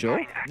 I'm pretty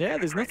sure. Yeah,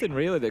 there's nothing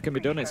really that can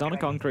be done. It's on a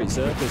concrete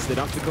surface. They'd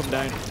have to come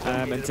down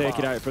and take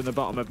it out from the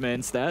bottom of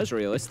main stairs,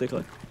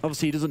 realistically.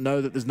 Obviously, he doesn't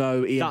know that there's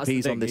no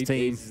EMPs on this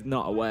team. He's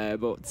not aware,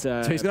 but... so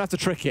he's going to have to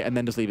trick it and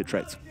then just leave it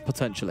tricked,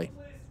 potentially.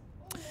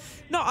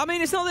 No, I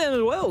mean, it's not the end of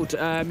the world.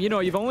 You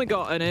know, you've only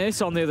got an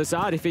Ace on the other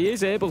side. If he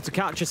is able to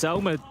catch a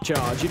Selma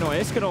charge, you know,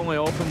 Ace can only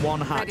open one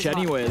hatch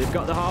anyway. They've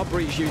got the hard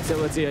breach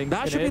utility and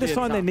that should be the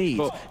sign they need.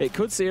 But it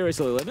could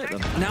seriously limit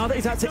them. Now that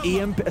he's had to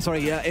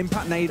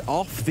impact nade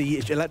off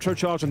the electro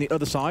charge on the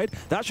other side,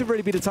 that should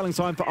really be the telling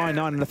sign for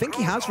I9. And I think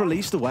he has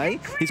released away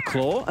his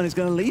claw and he's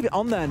going to leave it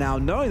on there now,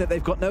 knowing that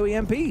they've got no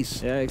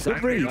EMPs. Yeah,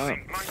 exactly.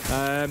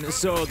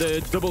 So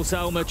the double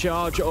Selma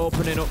charge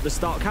opening up the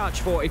stock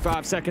hatch.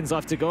 45 seconds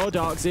left to go.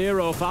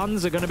 DarkZero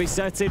fans are going to be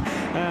setting.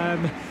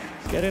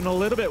 Getting a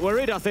little bit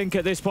worried, I think,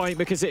 at this point,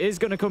 because it is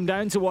going to come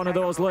down to one of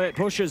those late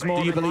pushers. More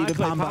Do you than believe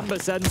likely. in Pamba?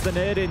 Pamba sends the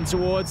nade in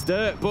towards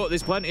dirt, but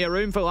there's plenty of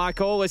room for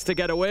Lycolis to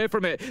get away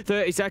from it.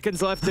 30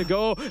 seconds left to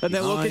go, and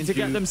they're looking to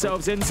get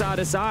themselves inside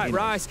a site.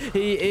 Rice,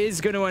 he is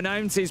going to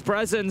announce his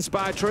presence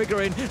by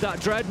triggering that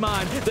dread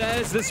mine.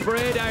 There's the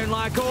spray down.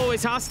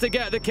 Lycolis has to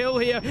get the kill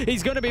here.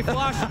 He's going to be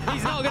flashed.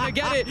 He's not going to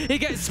get it. He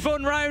gets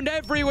spun round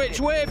every which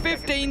way.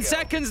 15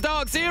 seconds.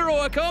 DarkZero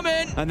are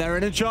coming. And they're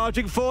in and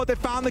charging forward. They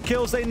found the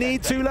kills they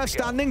need. 2 left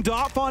standing.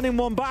 Dark finding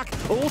one back.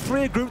 All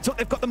 3 are grouped up.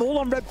 They've got them all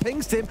on red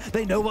pings, Tim.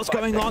 They know what's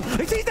going on.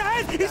 He's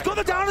dead! He's got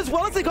the down as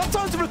well as they got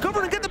time to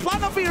recover and get the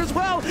plan off here as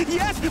well.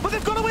 Yes, but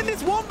they've got to win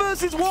this 1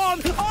 versus 1.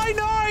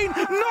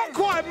 I9 not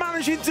quite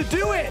managing to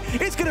do it.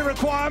 It's going to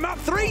require map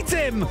 3,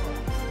 Tim.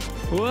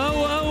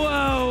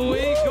 Well,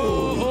 we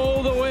go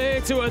all the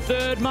way to a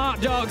third map.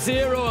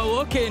 DarkZero are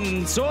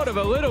looking sort of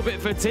a little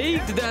bit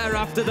fatigued there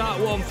after that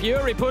one.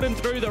 Fury put him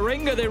through the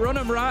ringer. They run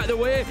him right the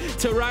way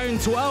to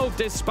round 12,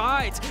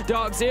 despite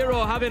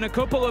DarkZero having a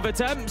couple of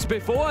attempts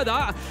before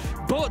that.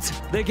 But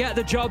they get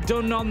the job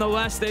done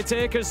nonetheless. They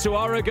take us to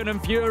Oregon and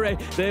Fury.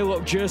 They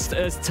look just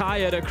as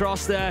tired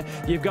across there.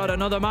 You've got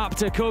another map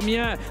to come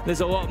yet.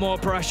 There's a lot more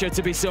pressure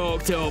to be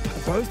soaked up.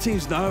 Both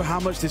teams know how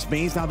much this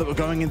means now that we're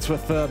going into a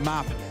third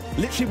map.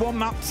 Literally 1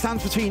 map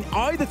stands between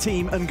either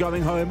team and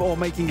going home or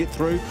making it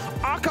through.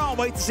 I can't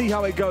wait to see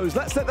how it goes.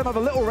 Let's let them have a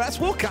little rest.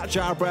 We'll catch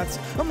our breaths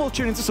and we'll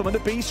tune into some of the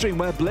B stream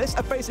where Bliss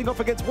are facing off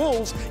against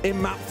Wolves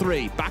in map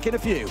 3. Back in a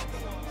few.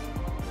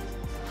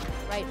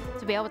 Right,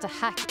 to be able to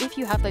hack if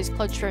you have those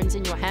clutch drones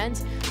in your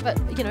hands. But,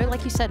 you know,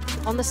 like you said,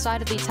 on the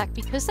side of the attack,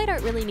 because they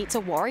don't really need to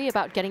worry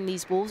about getting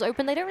these walls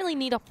open, they don't really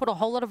need to put a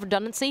whole lot of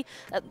redundancy.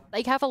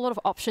 They have a lot of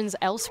options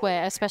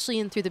elsewhere, especially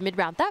in through the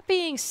mid-round. That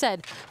being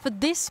said, for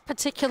this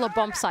particular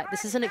bomb site,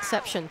 this is an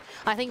exception.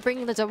 I think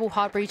bringing the double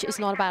hard breach is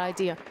not a bad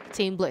idea,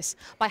 Team Bliss.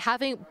 By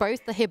having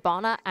both the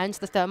Hibana and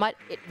the Thermite,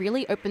 it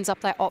really opens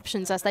up their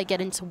options as they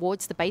get in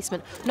towards the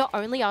basement. Not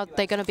only are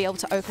they going to be able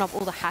to open up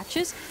all the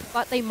hatches,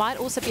 but they might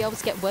also be able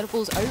to get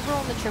verticals over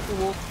on the triple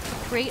wall to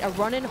create a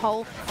run-in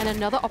hole and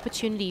another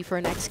opportunity for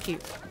an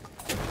execute.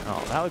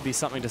 Oh, that would be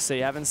something to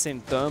see. I haven't seen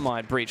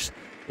Thermite breach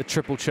the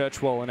triple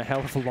church wall in a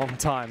hell of a long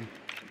time.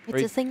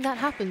 It's a thing that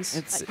happens.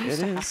 That used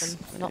to happen,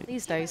 but not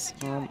these days.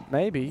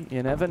 Maybe.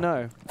 You never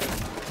know.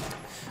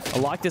 I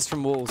like this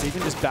from Wolves,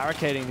 even just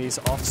barricading these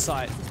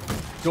off-site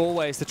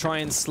doorways to try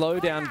and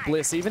slow down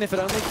Bliss. Even if it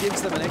only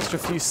gives them an extra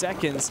few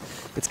seconds,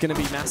 it's going to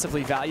be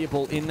massively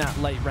valuable in that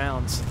late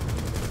round.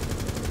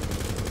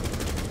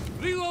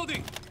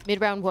 Reloading.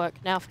 Mid-round work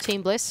now for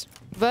Team Bliss.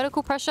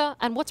 vertical pressure,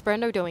 and what's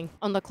Brendo doing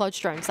on the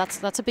Kludge drones?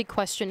 That's a big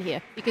question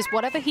here, because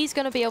whatever he's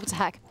going to be able to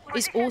hack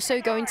is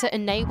also going to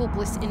enable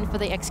Bliss in for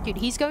the execute.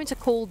 He's going to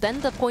call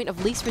then the point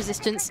of least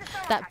resistance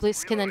that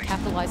Bliss can then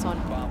capitalize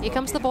on. Here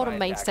comes the bottom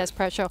main stairs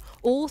pressure.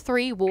 All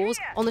 3 walls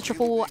on the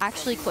triple wall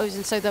actually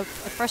closing, so the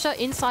pressure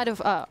inside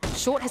of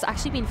short has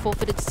actually been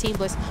forfeited to Team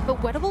Bliss, but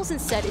Wettables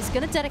instead is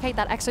going to dedicate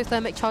that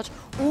exothermic charge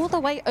all the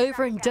way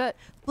over in dirt.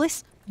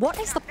 Bliss, what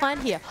is the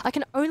plan here? I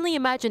can only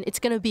imagine it's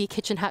going to be a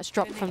kitchen hatch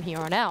drop from here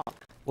on out.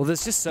 Well,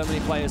 there's just so many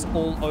players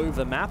all over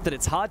the map that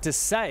it's hard to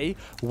say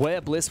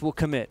where Bliss will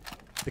commit.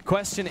 The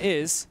question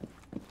is,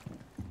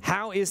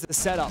 how is the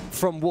setup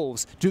from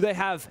Wolves? Do they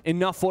have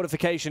enough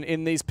fortification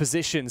in these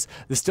positions?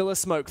 There's still a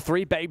smoke,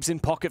 3 babes in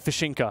pocket for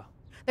Shinka.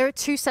 There are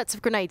 2 sets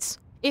of grenades.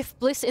 If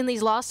Bliss in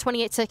these last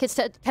 28 seconds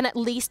can at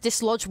least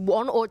dislodge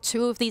 1 or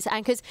 2 of these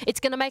anchors, it's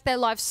going to make their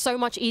lives so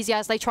much easier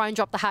as they try and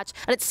drop the hatch.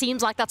 And it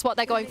seems like that's what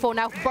they're going for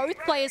now. Both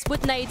players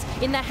with nades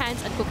in their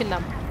hands and cooking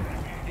them.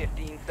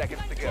 15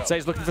 seconds to go. So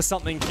he's looking for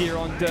something here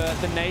on dirt.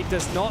 The nade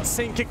does not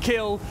sink a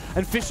kill.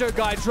 And Fisho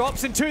Guy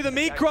drops into the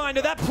meat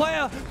grinder. That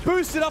player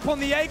boosted up on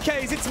the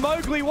AKs. It's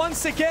Mowgli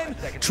once again.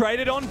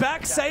 Traded on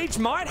back. Sage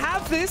might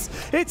have this.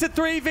 It's a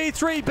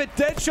 3v3, but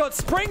Deadshot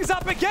springs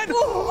up again.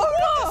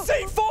 Oh, no!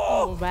 C4!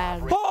 Oh,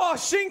 man. Oh,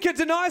 Shinka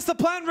denies the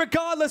plan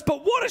regardless,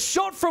 but what a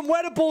shot from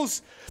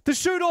Wettables to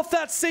shoot off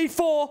that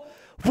C4.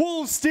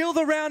 Wolves steal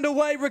the round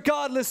away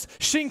regardless.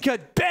 Shinka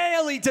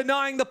barely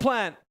denying the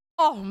plan.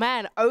 Oh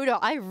man, Oda,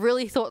 I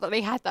really thought that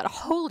they had that.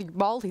 Holy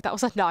moly, that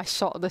was a nice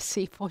shot of the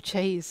C4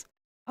 J's.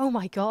 Oh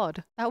my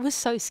god, that was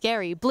so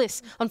scary.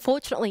 Bliss,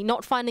 unfortunately,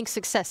 not finding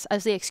success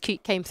as the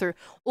execute came through.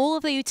 All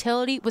of the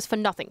utility was for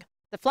nothing.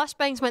 The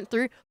flashbangs went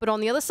through, but on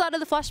the other side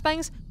of the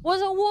flashbangs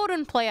was a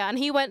Warden player, and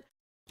he went...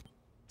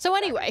 So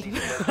anyway,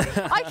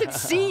 I could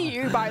see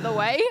you, by the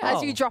way,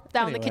 as you dropped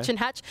down the kitchen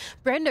hatch.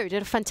 Brendo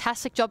did a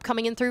fantastic job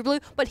coming in through blue,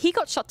 but he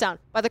got shot down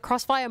by the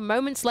crossfire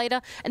moments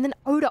later, and then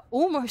Oda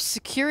almost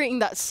securing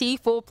that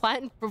C4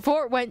 plant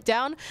before it went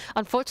down.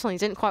 Unfortunately,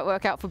 it didn't quite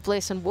work out for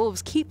Bliss, and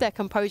Wolves keep their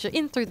composure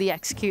in through the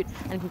execute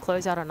and can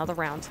close out another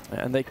round.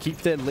 And they keep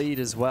their lead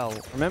as well.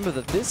 Remember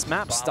that this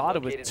map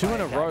started with 2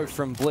 in a row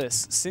from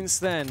Bliss. Since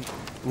then,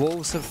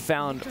 Wolves have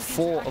found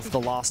 4 of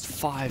the last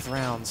 5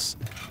 rounds.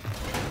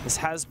 This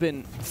has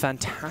been a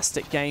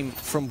fantastic game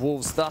from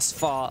Wolves thus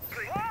far.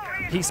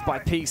 Piece by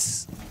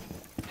piece,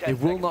 they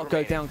will not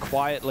go down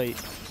quietly.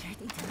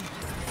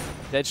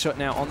 Deadshot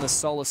now on the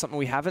Solar, something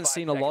we haven't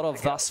seen a lot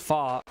of thus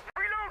far.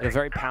 A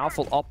very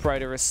powerful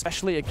operator,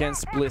 especially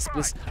against Bliss.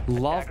 Bliss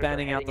love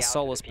banning out the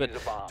Solus, but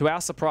to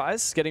our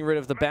surprise, getting rid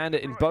of the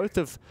Bandit in both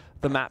of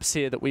the maps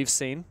here that we've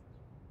seen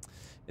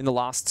in the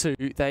last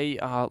 2. They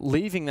are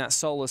leaving that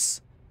Solus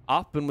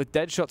up, and with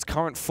Deadshot's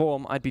current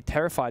form, I'd be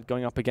terrified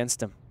going up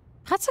against him.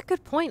 That's a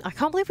good point. I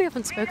can't believe we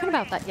haven't spoken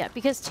about that yet,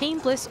 because Team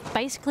Bliss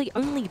basically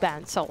only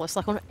banned Solus,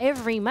 like on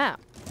every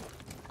map.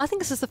 I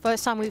think this is the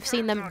first time we've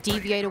seen them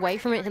deviate away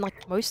from it in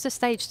like most of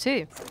stage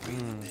 2.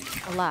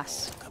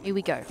 Alas, here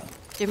we go.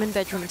 Gym and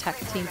bedroom attack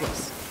for Team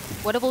Bliss.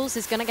 Wettables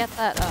is going to get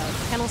that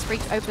Kennel's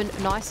Breach open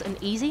nice and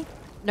easy.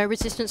 No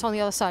resistance on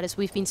the other side as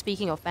we've been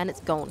speaking of, and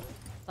it's gone.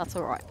 That's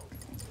alright.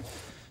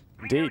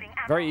 Indeed.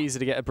 Very easy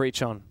to get a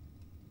breach on.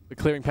 But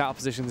clearing power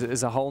positions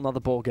is a whole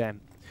nother ball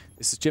game.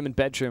 This is gym and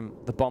bedroom,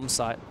 the bomb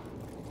site.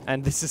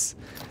 And this is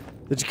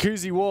the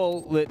jacuzzi wall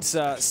that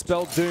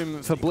spelled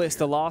doom for Bliss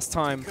the last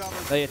time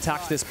they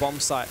attacked this bomb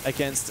site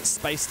against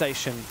Space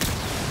Station.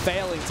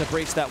 Failing to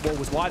breach that wall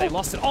was why they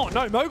lost it. Oh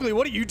no, Mowgli,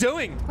 what are you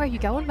doing? Where are you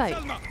going, mate?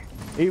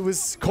 He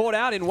was caught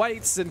out in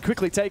weights and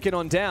quickly taken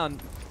on down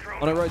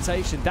on a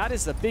rotation. That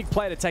is a big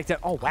play to take down.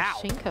 Oh wow,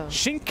 Shinka.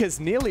 Shinka's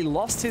nearly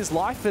lost his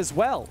life as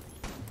well.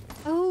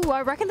 Oh,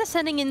 I reckon they're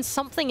sending in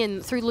something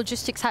in through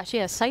logistics hatch.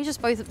 Yeah, Sage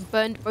just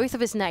burned both of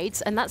his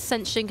nades, and that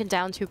sent Shinka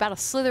down to about a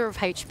slither of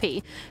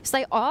HP. So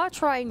they are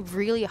trying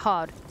really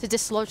hard to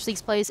dislodge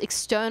these players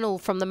external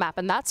from the map,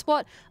 and that's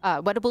what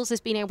Wettables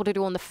has been able to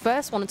do on the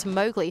first one into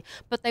Mowgli,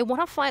 but they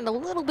want to find a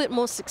little bit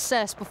more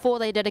success before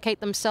they dedicate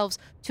themselves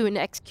to an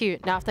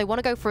execute. Now, if they want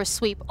to go for a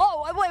sweep...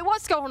 Oh, wait,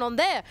 what's going on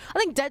there? I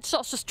think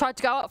Deadshot's just tried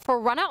to go out for a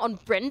run out on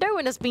Brendo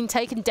and has been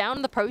taken down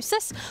in the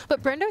process,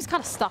 but Brendo's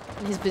kind of stuck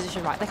in his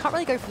position, right? They can't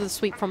really go for the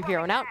sweep from here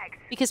on out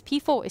because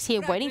P4 is here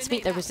waiting to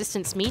meet their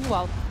resistance.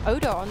 Meanwhile,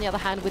 Oda, on the other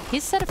hand, with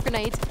his set of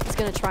grenades, is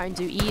going to try and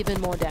do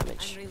even more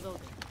damage.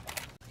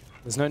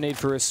 There's no need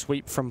for a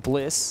sweep from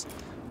Bliss.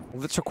 All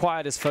that's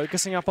required is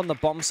focusing up on the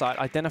bomb site,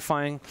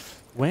 identifying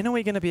when are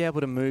we going to be able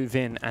to move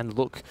in and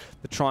look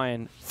to try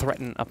and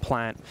threaten a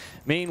plant.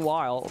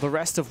 Meanwhile, the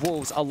rest of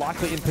Wolves are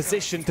likely in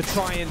position to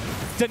try and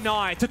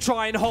deny, to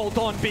try and hold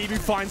on. Bibu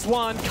finds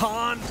one,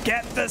 can't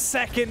get the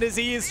second as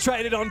he is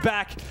traded on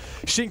back.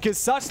 Shinka's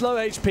such low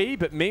HP,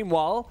 but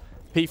meanwhile,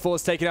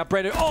 P4's taken out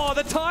Brendo. Oh,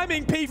 the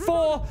timing,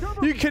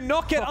 P4! You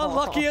cannot get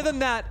unluckier than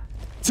that.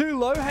 2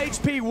 low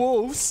HP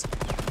Wolves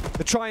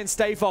to try and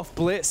stave off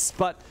Bliss,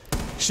 but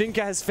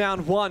Shinka has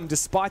found one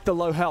despite the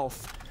low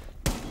health.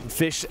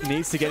 Fish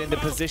needs to get into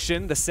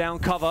position. The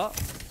sound cover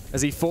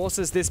As he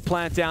forces this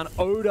plant down,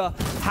 Oda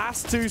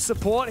has to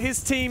support his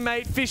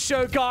teammate,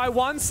 Fisho Guy.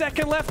 1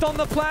 second left on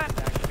the plant.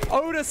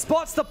 Oda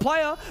spots the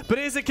player, but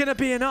is it going to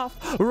be enough?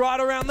 Right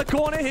around the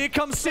corner, here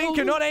comes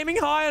Sinker, not aiming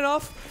high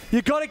enough.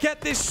 You got to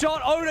get this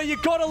shot, Oda,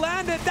 you got to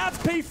land it. That's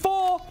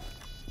P4.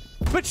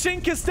 But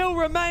Shinka still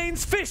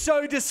remains.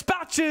 Fisho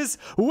dispatches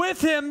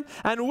with him,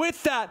 and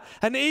with that,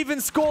 an even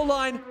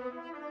scoreline.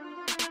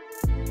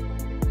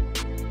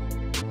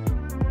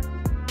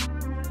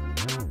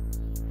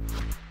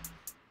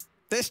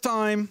 This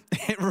time,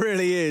 it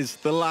really is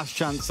the last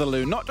chance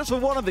saloon, not just for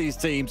one of these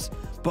teams,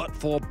 but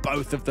for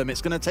both of them.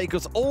 It's going to take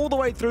us all the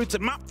way through to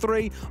map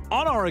 3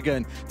 on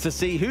Oregon to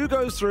see who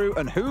goes through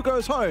and who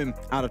goes home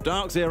out of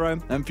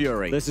DarkZero and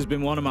Fury. This has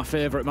been one of my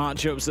favourite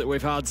matchups that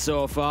we've had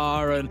so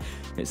far, and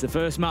it's the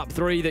first map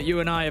 3 that you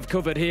and I have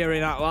covered here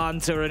in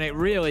Atlanta, and it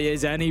really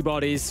is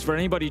anybody's. For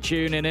anybody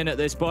tuning in at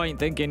this point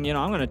thinking, you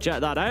know, I'm going to check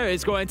that out.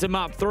 It's going to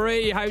map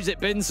 3. How's it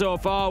been so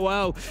far?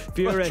 Well,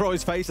 Fury... Well,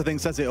 Troy's face, I think,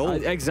 says it all.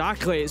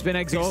 Exactly. It's been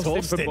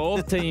exhausting for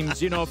both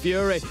teams. You know,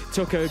 Fury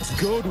took a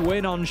good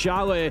win on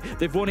Chalet.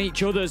 They've won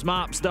each other's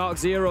maps.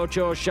 DarkZero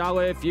chose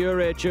Chalet,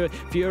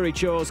 Fury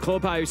chose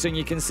Clubhouse, and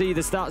you can see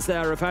the stats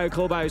there of how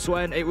Clubhouse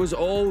went. It was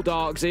all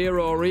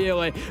DarkZero,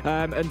 really,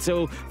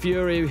 until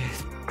Fury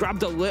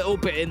grabbed a little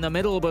bit in the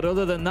middle, but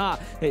other than that,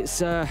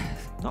 it's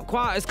not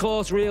quite as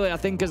close, really, I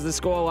think, as the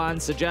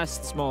scoreline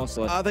suggests,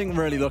 mostly. I think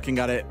really looking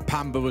at it,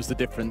 Pamba was the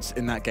difference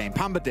in that game.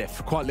 Pamba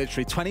diff, quite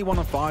literally.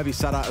 21-5 he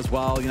sat at as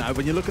well. You know,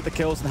 when you look at the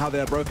kills and how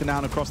they're broken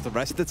down across the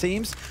rest of the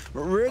teams,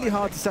 really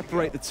hard to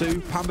separate the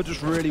two. Pamba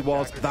just really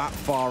was that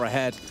far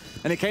ahead.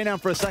 And it came down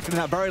for a second in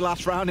that very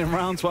last round in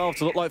round 12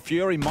 to look like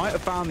Fury might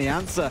have found the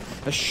answer.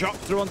 A shot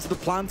through onto the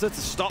planter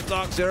to stop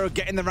DarkZero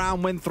getting the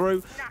round win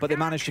through, but they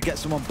managed to get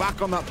someone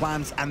back on that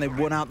plant, and they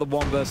won out the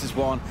 1 versus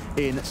 1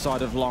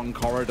 inside of Long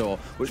Corridor,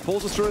 which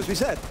pulls us through, as we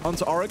said,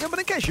 onto Oregon. But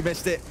in case you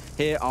missed it,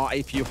 here are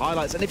a few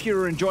highlights. And if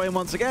you're enjoying,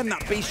 once again,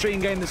 that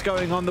B-Stream game that's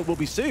going on that will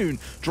be soon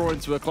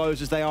drawing to a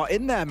close as they are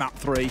in their map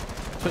 3,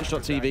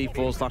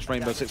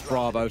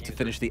 twitch.tv/Rainbow6Bravo to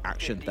finish the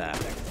action there.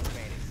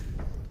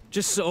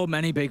 Just so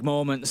many big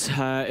moments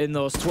in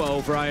those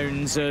 12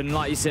 rounds, and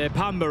like you say,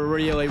 Pamba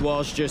really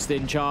was just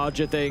in charge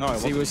of things. Oh,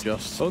 he was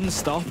just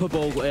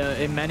unstoppable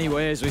in many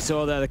ways. We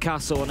saw there the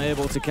castle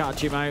unable to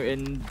catch him out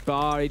in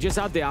bar. He just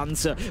had the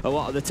answer a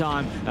lot of the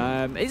time.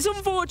 It's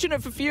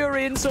unfortunate for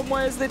Fury in some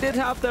ways. They did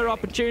have their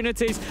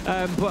opportunities,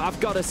 but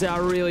I've got to say, I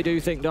really do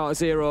think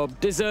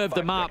DarkZero deserved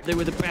the map. They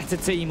were the better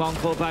team on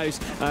Clubhouse,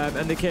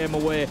 and they came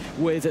away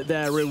with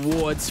their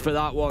rewards for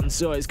that one.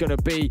 So it's going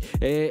to be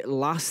a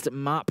last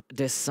map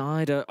decider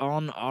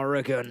on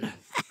Oregon.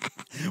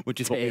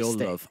 Which is what we all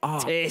love.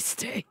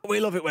 Tasty.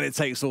 We love it when it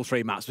takes all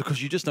 3 maps,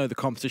 because you just know the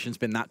competition's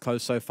been that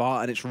close so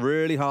far, and it's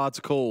really hard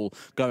to call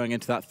going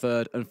into that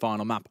 3rd and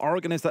final map.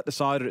 Oregon is that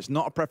decider. It's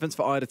not a preference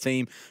for either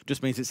team.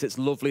 Just means it sits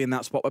lovely in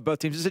that spot where both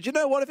teams have said, you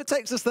know what, if it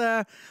takes us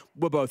there,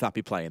 we're both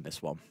happy playing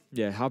this one.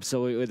 Yeah,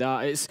 absolutely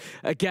that. It's,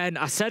 again,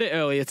 I said it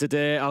earlier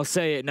today, I'll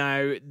say it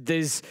now,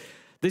 There's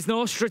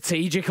no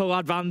strategical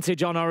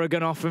advantage on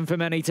Oregon often for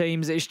many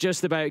teams. It's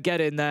just about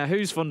getting there.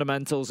 Whose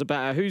fundamentals are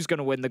better? Who's going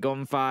to win the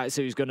gunfights?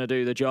 Who's going to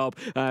do the job?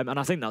 And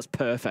I think that's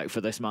perfect for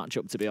this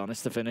matchup, to be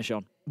honest, to finish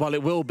on. Well,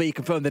 it will be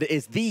confirmed that it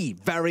is the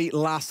very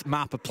last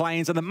map of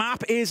Plains, and the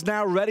map is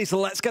now ready, so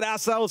let's get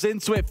ourselves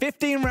into it.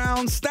 15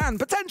 rounds stand,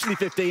 potentially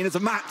 15 as a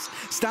max,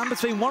 stand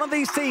between one of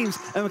these teams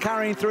and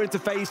carrying through into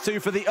phase 2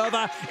 for the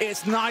other.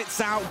 It's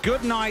nights out,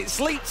 good night,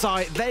 sleep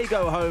tight. They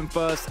go home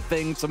first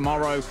thing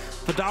tomorrow.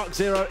 For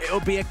DarkZero,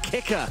 it'll be a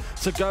kicker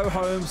to go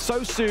home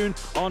so soon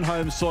on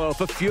home soil.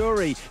 For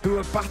Fury, who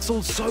have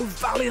battled so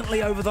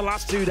valiantly over the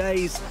last 2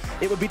 days,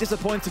 it would be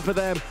disappointing for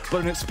them,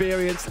 but an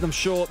experience that I'm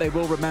sure they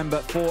will remember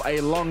for a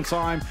long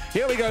time.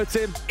 Here we go,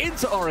 Tim,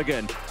 into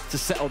Oregon to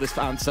settle this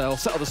fan sale,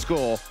 settle the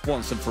score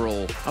once and for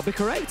all. I'll be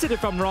corrected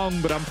if I'm wrong,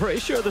 but I'm pretty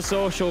sure the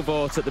social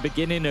vote at the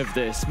beginning of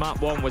this,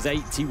 map 1 was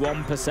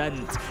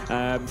 81%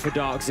 for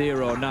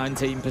DarkZero,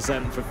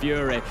 19% for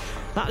Fury.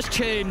 That's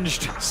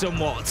changed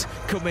somewhat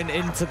coming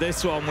into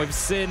this one. We've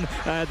seen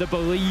the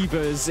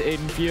believers in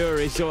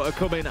Fury sort of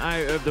coming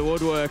out of the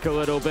woodwork a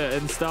little bit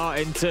and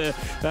starting to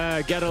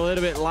get a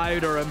little bit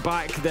louder and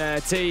back their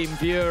team.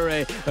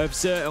 Fury have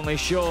certainly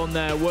shown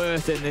their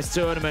worth in this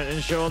tournament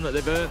and shown that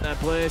they've earned their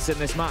place in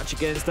this match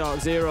against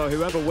DarkZero.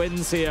 Whoever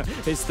wins here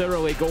is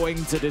thoroughly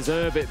going to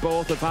deserve it.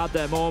 Both have had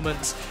their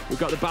moments. We've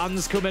got the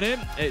bands coming in.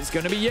 It's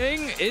going to be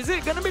Ying. Is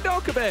it going to be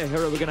Dokabe?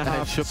 Or are we going to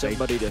have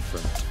somebody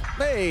different?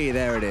 Hey,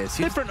 there it is.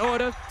 Different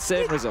order,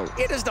 same result.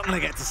 You're just not going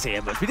to get to see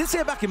it much. We did see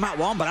it back in map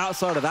 1, but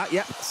outside of that,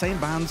 yep, same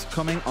bands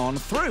coming on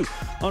through.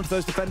 Onto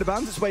those defender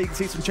bands, it's where you can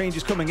see some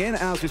changes coming in,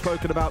 as we've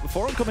spoken about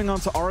before. And coming on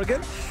to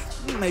Oregon,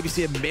 maybe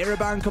see a mirror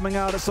band coming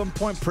out at some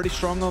point. Pretty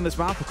strong on this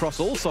map across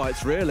all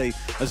sites, really.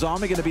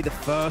 Azami going to be the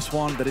first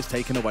one that is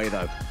taken away,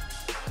 though.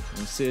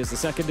 We'll see as the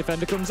second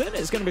defender comes in.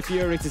 It's going to be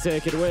Fury to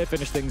take it away,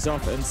 finish things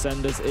off, and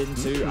send us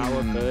into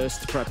our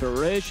first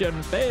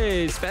preparation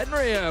phase.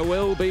 Fenrir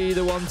will be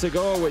the one to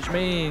go, which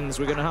means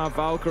we're going to have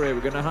Valkyrie,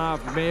 we're going to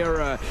have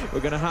Mira, we're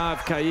going to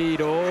have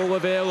Kaid all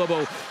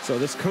available. So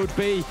this could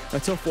be a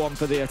tough one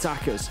for the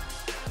attackers.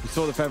 We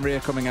saw the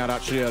Fenrir coming out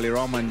actually earlier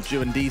on when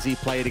Ju and DZ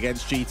played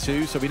against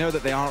G2, so we know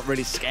that they aren't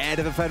really scared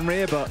of a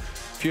Fenrir, but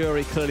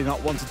Fury clearly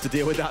not wanting to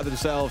deal with that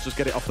themselves, just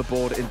get it off the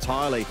board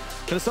entirely.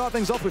 Going to start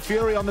things off with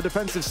Fury on the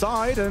defensive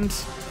side, and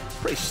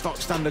pretty stock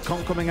standard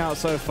comp coming out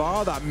so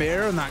far. That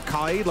Mirror and that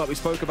Kaid, like we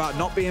spoke about,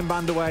 not being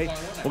banned away,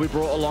 will be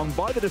brought along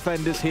by the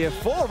defenders here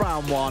for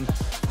round one.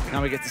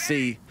 Now we get to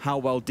see how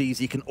well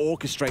DZ can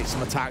orchestrate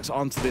some attacks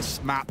onto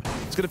this map.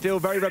 It's going to feel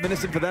very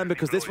reminiscent for them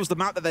because this was the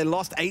map that they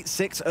lost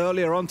 8-6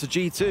 earlier on to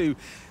G2.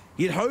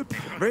 You'd hope,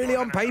 really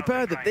on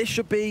paper, that this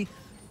should be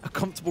a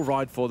comfortable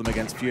ride for them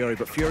against Fury,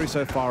 but Fury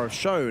so far have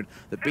shown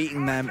that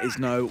beating them is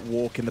no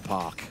walk in the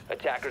park.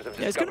 Yeah,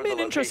 it's going to be an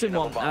interesting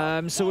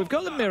one. So we've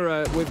got the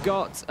Mirror, we've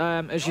got,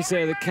 as you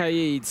say, the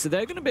Kaid. So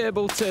they're going to be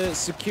able to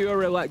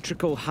secure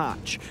electrical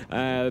hatch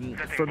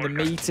from the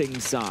meeting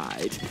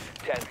side.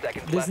 10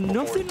 seconds There's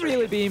nothing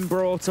really being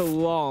brought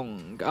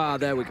along. Ah,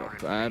 there we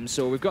go.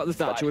 So we've got the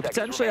Thatcher. We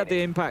potentially had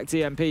the Impact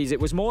EMPs. It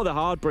was more the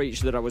hard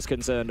breach that I was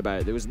concerned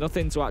about. There was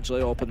nothing to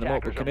actually open them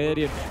up, but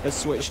Canadian has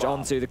switched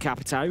onto the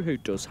Capitao, who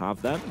does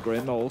have them.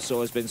 Grim also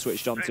has been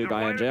switched onto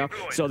by NJR.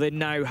 So they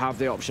now have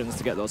the options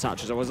to get those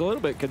hatches. I was a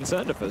little bit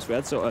concerned at first. We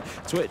had sort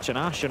of Twitch and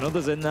Ash and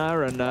others in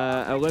there, and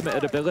a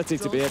limited ability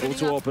to be able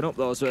to open up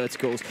those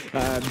verticals.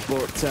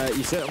 But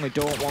you certainly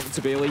don't want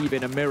to be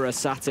leaving a Mirror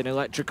sat in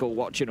electrical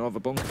watching over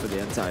bunker for the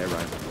entire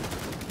round.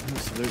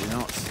 Absolutely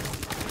not.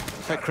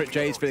 I think Crit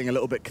J's feeling a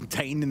little bit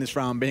contained in this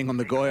round, being on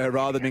the Goya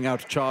rather than being able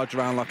to charge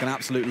around like an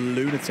absolute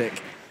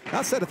lunatic.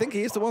 That said, I think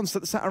he is the one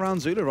sat around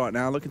Zula right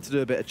now, looking to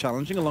do a bit of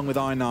challenging, along with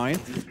I9,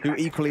 who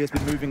equally has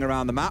been moving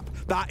around the map.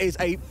 That is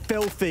a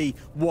filthy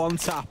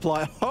one-tap,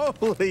 like,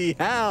 holy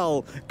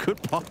hell!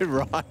 Goodbye,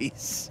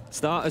 Rice.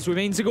 Start as we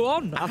mean to go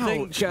on, I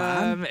think,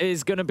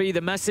 is going to be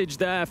the message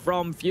there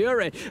from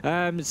Fury.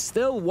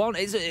 Still want,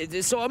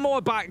 it's sort of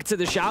more back to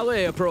the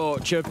Chalet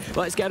approach of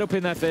let's get up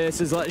in their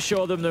faces, let's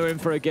show them they're in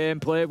for a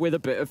gameplay with a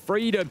bit of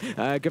freedom.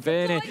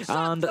 Gavani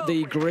and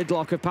the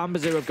gridlock of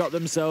Pambazu have got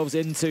themselves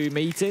into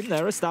meeting.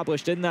 They're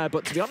established in there,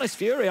 but to be honest,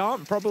 Fury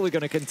aren't probably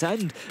going to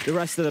contend the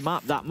rest of the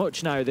map that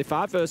much now. They're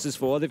 5 versus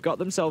 4, they've got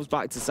themselves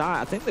back to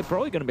site. I think they're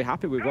probably going to be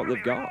happy with what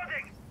they've got.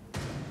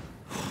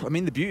 I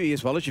mean, the beauty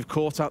as well is you've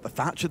caught out the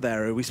Thatcher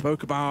there, who we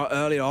spoke about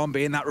earlier on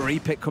being that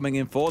repick coming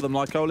in for them.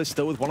 Lycola's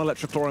still with one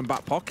Electroclaw in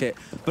back pocket,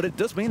 but it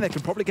does mean they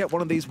can probably get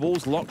one of these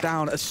walls locked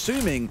down,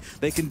 assuming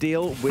they can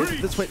deal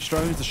with the Twitch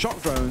drones, the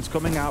shock drones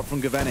coming out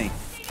from Gaveni.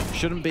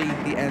 Shouldn't be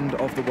the end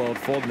of the world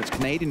for them. It's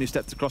Canadian who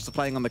stepped across to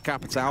playing on the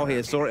Capitao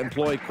here. Saw it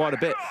employed quite a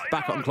bit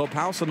back on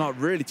Clubhouse, so not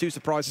really too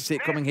surprised to see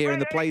it coming here in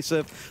the place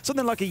of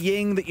something like a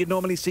Ying that you'd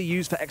normally see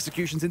used for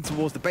executions in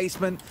towards the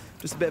basement.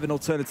 Just a bit of an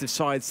alternative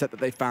side set that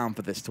they found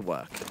for this to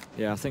work.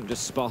 Yeah, I think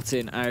just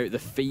spotting out the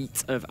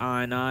feet of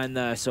I9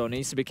 there, so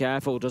needs to be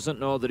careful. Doesn't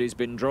know that he's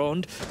been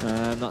droned.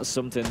 That's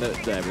something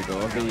that, there we go,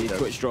 the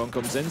Twitch drone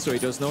comes in, so he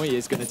does know he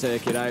is going to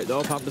take it out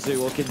though. Pambazu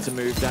looking to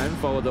move down,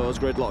 follow those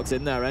gridlocks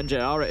in there.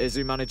 NJR it is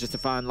who manages to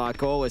find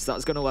Lycolis.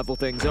 That's going to level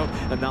things up,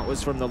 and that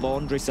was from the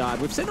Laundry side.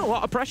 We've seen a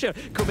lot of pressure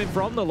coming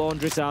from the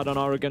Laundry side on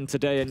Oregon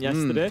today and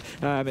yesterday.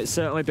 It's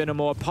certainly been a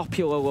more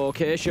popular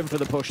location for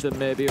the push than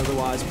maybe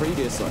otherwise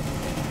previously.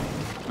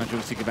 Imagine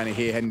we see Gaveni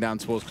here heading down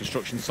towards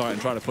construction site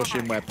and trying to push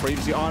in where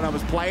previously Arna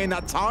was playing.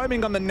 That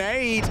timing on the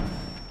nade.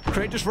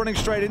 Crit just running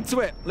straight into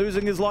it,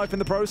 losing his life in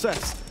the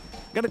process.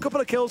 Got a couple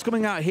of kills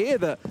coming out here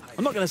that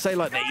I'm not going to say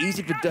like they're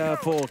easy for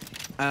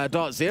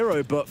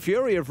DarkZero, but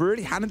Fury have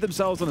really handed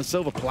themselves on a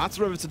silver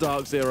platter over to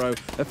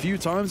DarkZero a few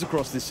times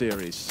across this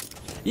series.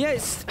 Yeah,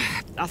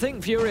 I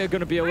think Fury are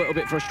going to be a little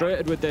bit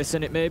frustrated with this,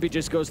 and it maybe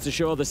just goes to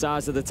show the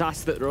size of the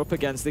task that they're up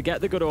against. They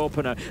get the good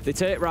opener, they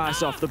take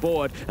Rice off the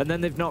board, and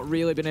then they've not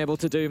really been able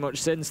to do much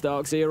since.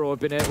 DarkZero have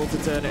been able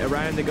to turn it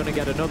around. They're going to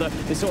get another.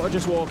 They're sort of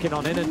just walking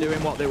on in and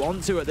doing what they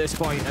want to at this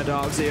point at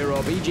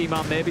DarkZero. BG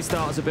Man maybe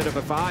starts a bit of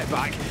a fight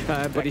back,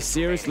 but he's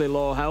seriously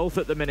low health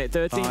at the minute.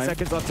 13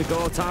 seconds left to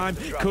go. Time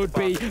could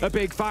be a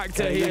big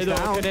factor here, though.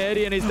 Down.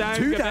 Canadian is down,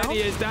 Gaveni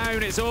is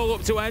down. It's all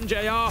up to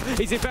NJR.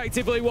 He's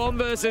effectively 1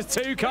 versus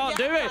 2. Can't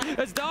do it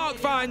as Dark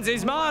finds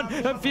his man,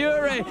 and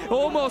Fury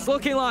almost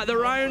looking like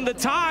the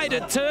tide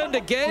had turned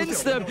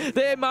against them.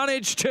 They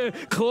managed to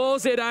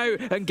close it out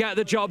and get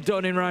the job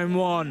done in round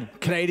 1.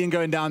 Canadian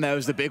going down there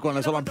was the big one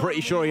as well. I'm pretty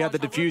sure he had the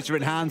diffuser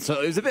in hand,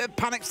 so it was a bit of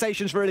panic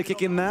stations really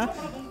kicking there.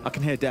 I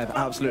can hear Dev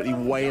absolutely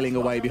wailing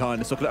away behind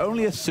us, so I can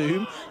only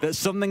assume that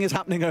something is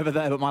happening over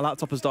there, but my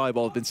laptop has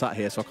dieballed, been sat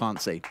here, so I can't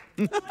see.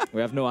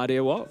 We have no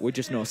idea what, we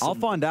just know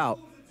something. I'll find out.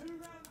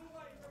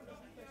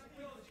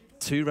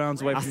 2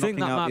 rounds away from knocking out the Aussies. I think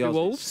that might be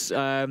Wolves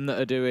that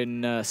are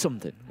doing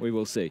something. We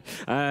will see.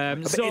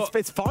 So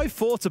it's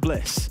 5-4 to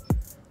Bliss.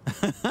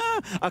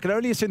 I can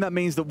only assume that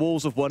means that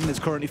Wolves have won and it's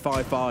currently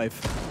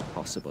 5-5.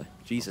 Possibly.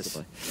 Jesus.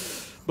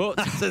 Possibly. But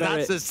So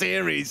that's a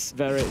series.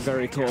 Very,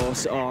 very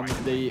close on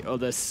the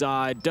other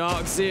side.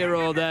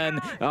 DarkZero then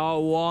are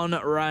 1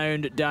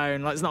 round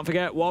down. Let's not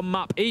forget, 1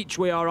 map each.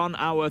 We are on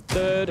our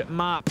 3rd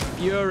map.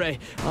 Fury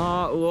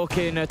are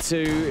looking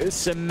to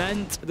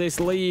cement this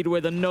lead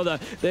with another.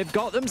 They've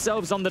got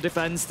themselves on the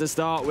defense to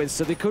start with,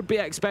 so they could be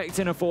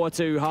expecting a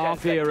 4-2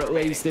 half here at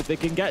least. If they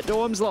can get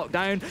Dorms locked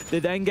down, they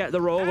then get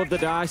the roll of the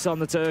dice on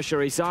the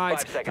tertiary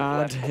side,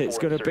 and it's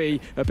going to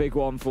be a big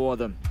one for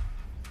them.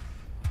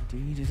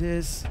 Indeed it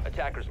is.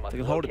 Attackers must They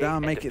can hold it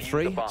down, make it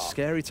 3.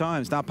 Scary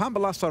times. Now, Pamba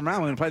last time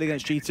round when we played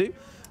against G2,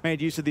 made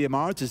use of the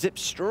Amara to zip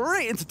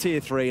straight into Tier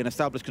 3 and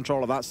establish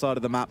control of that side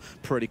of the map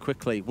pretty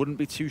quickly. Wouldn't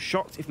be too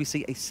shocked if we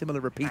see a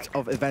similar repeat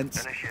of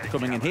events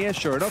coming in here.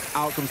 Sure enough,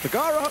 out comes the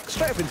Garrock,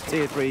 straight up into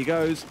Tier 3 he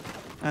goes.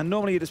 And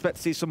normally you'd expect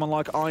to see someone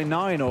like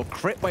I9 or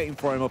Crit waiting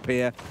for him up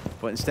here,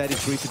 but instead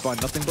he's greeted by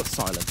nothing but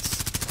silence.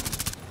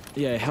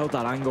 Yeah, he held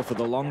that angle for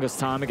the longest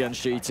time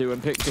against G2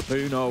 and picked up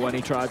Uno when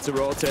he tried to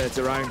rotate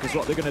around, because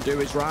what they're going to do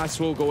is Rice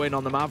will go in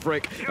on the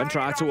Maverick and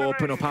try to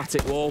open up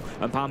Attic Wall,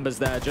 and Pamba's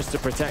there just to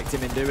protect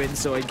him in doing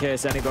so in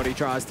case anybody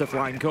tries to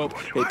flank up.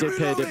 It did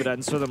pay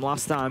dividends for them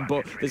last time,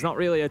 but there's not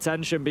really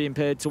attention being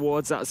paid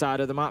towards that side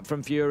of the map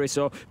from Fury,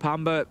 so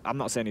Pamba, I'm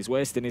not saying he's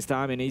wasting his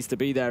time, he needs to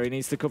be there, he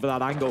needs to cover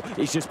that angle.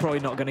 He's just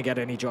probably not going to get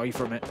any joy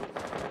from it.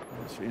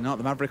 Absolutely not.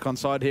 The Maverick on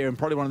side here, and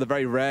probably one of the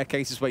very rare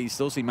cases where you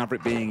still see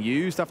Maverick being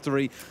used after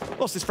he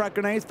lost his frag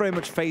grenades, very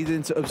much faded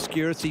into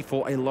obscurity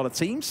for a lot of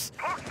teams,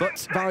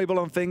 but valuable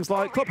on things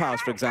like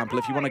Clubhouse, for example,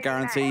 if you want to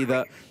guarantee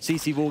that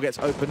CC wall gets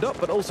opened up,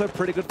 but also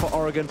pretty good for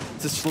Oregon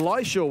to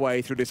slice your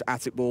way through this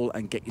attic wall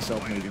and get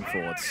yourself moving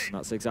forwards.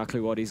 That's exactly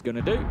what he's going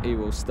to do. He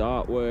will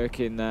start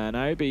working there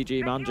now.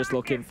 BG Man just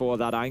looking for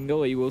that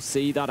angle. He will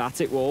see that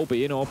attic wall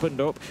being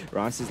opened up.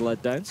 Rice is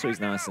led down, so he's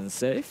nice and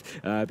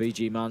safe.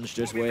 BG Man's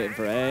just waiting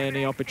for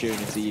any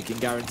opportunity. You can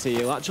guarantee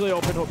he'll actually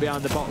open up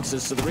behind the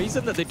boxes. So the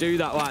reason that they do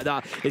that like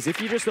that is if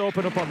you just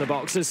open up on the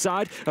boxes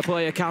side, a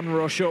player can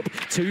rush up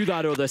to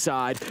that other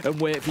side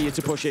and wait for you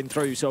to push in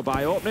through. So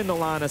by opening the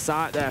line of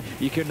sight there,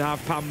 you can have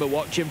Pamba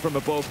watching from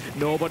above.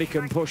 Nobody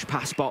can push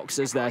past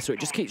boxes there, so it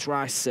just keeps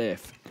Rice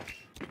safe.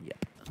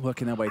 Yep.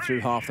 Working their way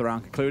through half the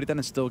round concluded then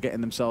and still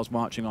getting themselves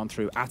marching on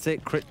through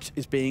attic. Crit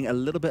is being a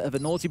little bit of a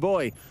naughty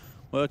boy,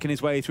 working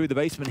his way through the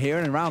basement here,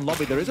 and around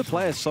lobby there is a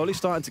player slowly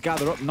starting to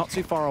gather up not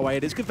too far away.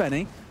 It is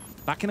Gaveni.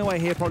 Backing away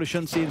here, probably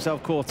shouldn't see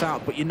himself caught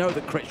out, but you know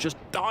that Crit's just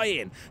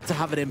dying to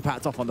have an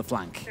impact off on the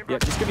flank. Yeah,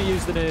 just going to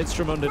use the nades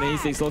from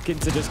underneath. He's looking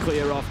to just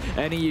clear off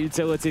any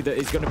utility that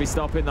is going to be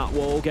stopping that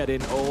wall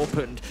getting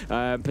opened,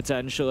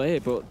 potentially,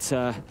 but...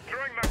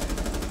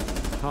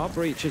 Hard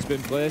breach has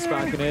been placed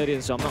by Canadian,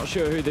 so I'm not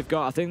sure who they've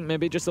got. I think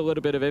maybe just a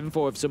little bit of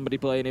info of somebody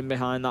playing in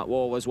behind that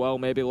wall as well,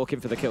 maybe looking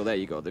for the kill. There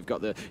you go. They've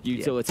got the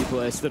utility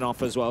placed and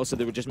off as well, so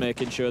they were just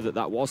making sure that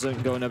that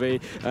wasn't going to be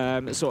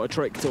sort of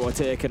tricked or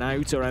taken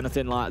out or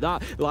anything like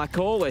that.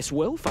 Lycolis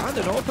will find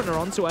an opener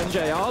onto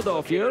NJR,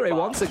 though. Fury,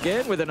 once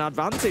again, with an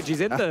advantage.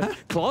 He's in the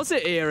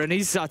closet here, and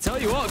he's, I tell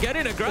you what,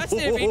 getting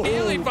aggressive. He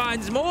nearly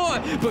finds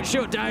more, but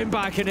shut down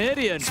by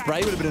Canadian.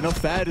 Spray would have been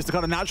enough there, just to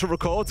kind of natural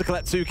record to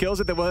collect 2 kills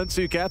if they weren't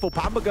too careful.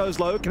 Pamba goes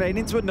low, Canadian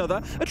into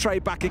another, a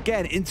trade back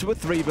again into a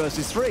 3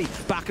 versus 3.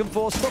 Back and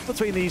forth stuff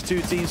between these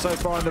two teams so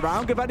far in the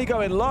round. Gaveni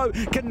going low,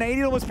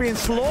 Canadian was being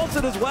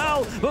slaughtered as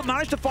well, but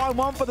managed to find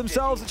one for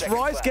themselves. It's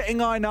Rice getting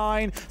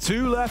I9,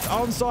 2 left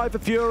onside for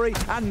Fury,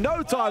 and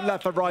no time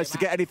left for Rice to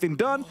get anything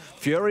done.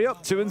 Fury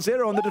up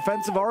 2-0 on the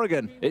defense of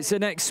Oregon. It's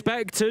an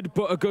expected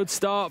but a good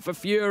start for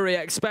Fury.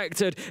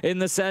 Expected in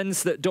the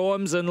sense that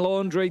Dorms and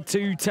Laundry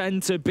do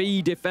tend to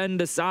be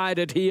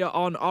defender-sided here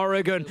on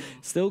Oregon.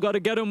 Still got to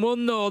get them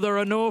one though. There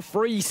are no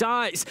free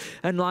sites.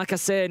 And like I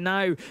say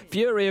now,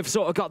 Fury have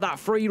sort of got that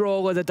free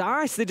roll of the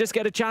dice. They just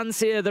get a chance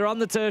here. They're on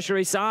the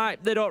tertiary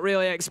site. They don't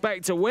really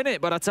expect to win it.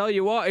 But I tell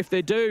you what, if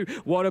they do,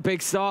 what a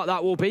big start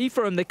that will be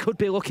for them. They could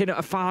be looking at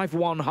a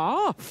 5-1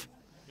 half.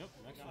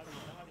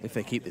 If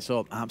they keep this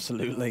up,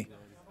 absolutely.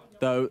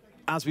 Though,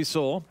 as we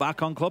saw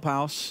back on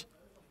Clubhouse,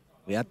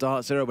 we had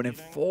DarkZero winning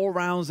 4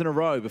 rounds in a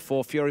row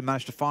before Fury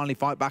managed to finally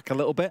fight back a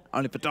little bit,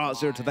 only for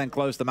DarkZero to then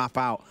close the map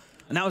out.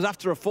 And that was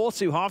after a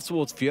 4-2 half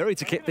towards Fury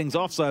to kick things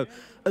off. So,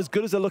 as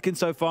good as they're looking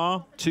so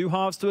far, 2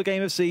 halves to a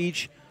game of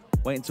Siege.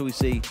 Wait until we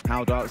see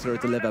how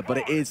DarkZero deliver, but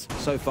it is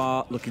so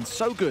far looking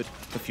so good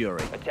for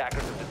Fury.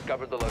 Attackers have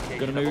discovered the location.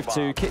 Going to move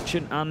to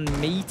Kitchen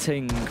and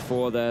Meeting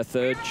for their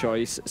 3rd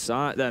choice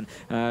site then.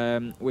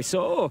 We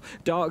saw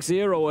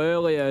DarkZero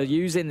earlier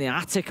using the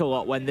attic a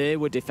lot when they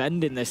were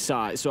defending this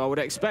site, so I would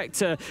expect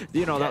to,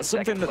 you know, that's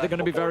something that they're going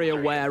to be very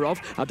aware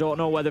of. I don't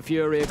know whether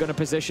Fury are going to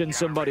position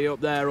somebody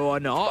up there or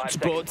not,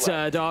 but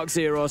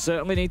DarkZero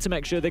certainly need to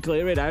make sure they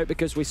clear it out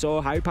because we saw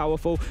how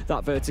powerful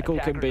that vertical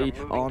can be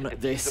on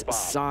this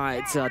site.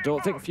 I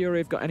don't think Fury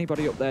have got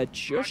anybody up there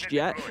just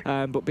yet,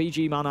 but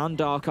BG Man and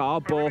Dark are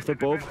both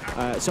above.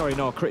 Sorry,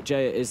 no, Crit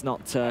J is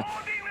not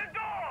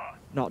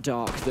not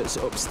Dark, that's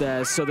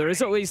upstairs. So there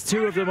is at least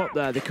 2 of them up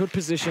there. They could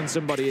position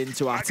somebody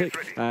into attic.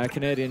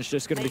 Canadians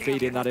just going to be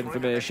feeding that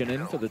information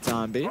in for the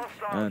time being.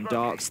 And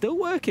Dark still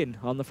working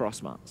on the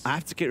frost mats. I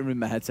have to get rid of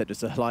my headset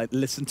just to like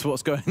listen to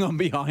what's going on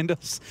behind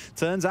us.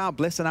 Turns out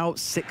Bliss are now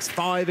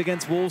 6-5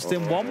 against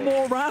Wolston. One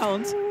more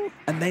round,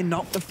 and they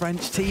knock the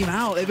French team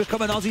out. They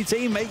become an Aussie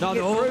team, making it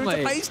through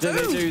to phase 2.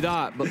 They do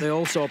that, but they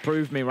also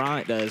proved me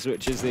right, Des,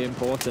 which is the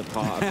important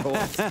part, of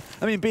course.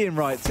 I mean, being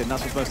right, Tim,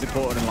 that's what's most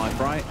important in life,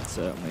 right? It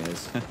certainly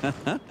is.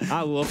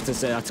 I love to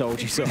say I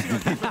told you so.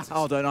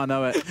 Oh, don't I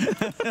know it.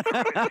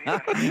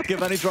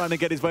 Giovanni trying to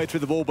get his way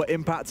through the wall, but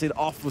impacted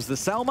off was the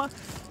Selma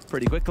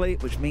pretty quickly,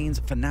 which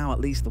means for now at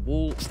least the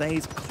wall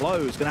stays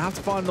closed. Going to have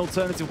to find an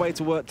alternative way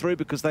to work through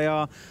because they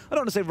are, I don't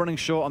want to say running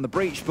short on the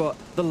breach, but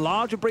the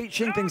larger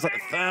breaching, things like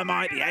the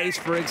Thermite, the Ace,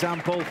 for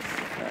example,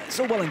 it's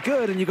all well and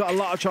good, and you've got a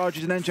lot of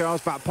charges in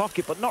NJR's back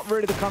pocket, but not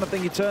really the kind of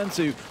thing you turn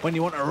to when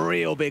you want a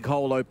real big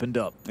hole opened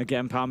up.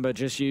 Again, Pamba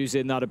just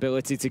using that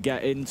ability to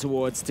get in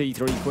towards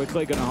T3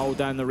 quickly, going to hold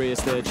down the rear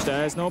stage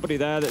stairs. Nobody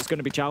there that's going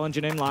to be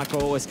challenging him. Like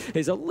always,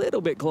 is a little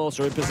bit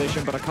closer in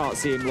position, but I can't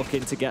see him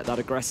looking to get that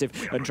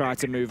aggressive and try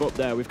to move up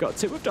there. We've got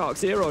 2 of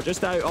DarkZero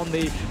just out on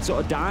the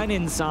sort of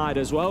dining side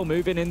as well,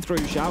 moving in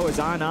through showers.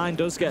 I9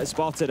 does get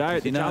spotted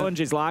out. The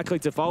challenge is likely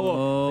to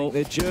follow. I think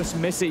they just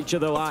miss each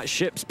other like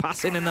ships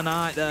passing in the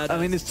night there. I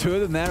mean, there's 2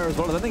 of them there as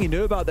well. I don't think he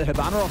knew about the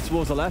Hibana off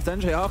towards the left.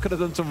 NJR could have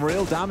done some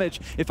real damage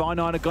if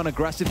I9 had gone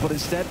aggressive, but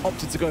instead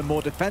opted to go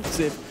more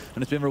defensive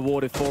and has been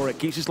rewarded for it.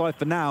 Keeps his life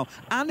for now,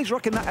 and he's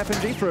rocking that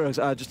FMG for us,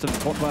 just to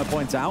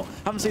point out.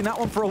 Haven't seen that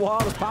one for a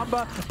while as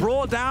Pamba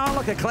brought down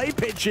like a clay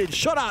pigeon,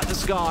 shot out the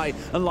sky,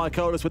 and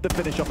Lycolis with the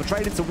finish off. A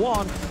trade into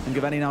 1, and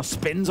Giovanni now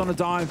spins on a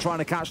dime trying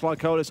to catch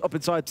Lycolis up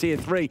inside tier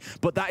 3,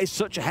 but that is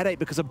such a headache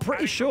because I'm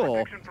pretty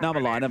sure, now I'm a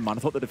line, never mind,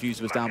 I thought the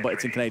diffuser was down, but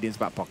it's in Canadian's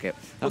back pocket.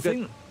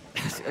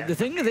 The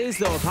thing is,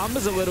 though,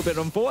 Pamba's a little bit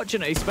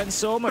unfortunate. He spent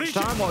so much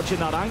time watching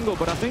that angle,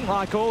 but I think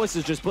Lycolis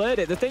has just played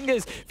it. The thing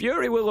is,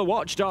 Fury will have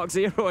watched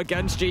DarkZero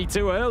against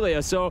G2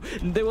 earlier, so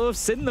they will have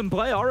seen them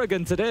play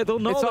Oregon today. They'll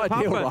know that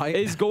Pamba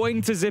is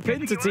going to zip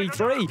into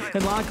T3,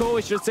 and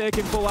Lycolis just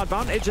taking full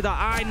advantage of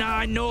that.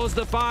 I9 knows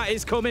the fight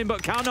is coming,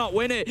 but cannot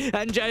win it.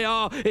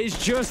 NJR is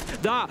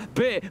just that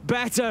bit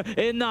better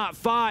in that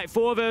fight.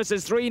 4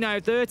 versus 3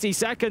 now, 30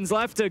 seconds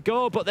left to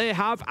go, but they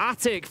have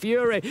Attic.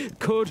 Fury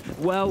could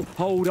well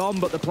hold on,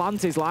 but the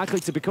plant is likely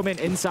to be coming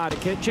inside a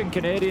kitchen.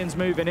 Canadians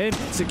moving in.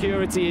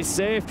 Security is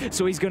safe,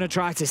 so he's going to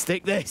try to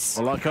stick this.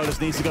 Well,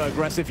 Lycolis needs to go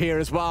aggressive here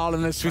as well,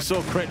 and as we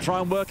saw Crit try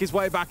and work his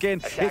way back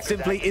in, it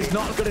simply is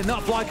not good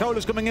enough.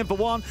 Lycolis coming in for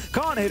 1,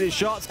 can't hit his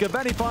shots.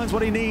 Giovanni finds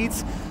what he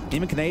needs.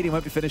 Even Canadian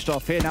won't be finished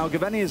off here. Now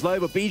Giovanni is low,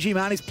 but BG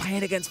Man is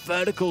playing against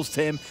verticals,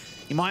 Tim.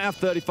 He might have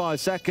 35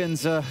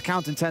 seconds,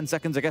 counting 10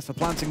 seconds, I guess, for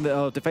planting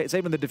the,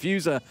 saving the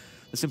diffuser.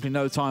 There's simply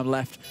no time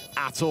left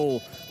at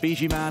all.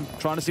 BG Man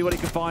trying to see what he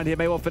can find here.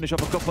 May well finish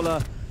off a couple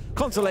of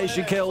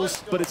consolation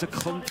kills, but it's a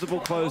comfortable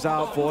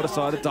closeout for the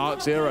side of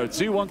DarkZero.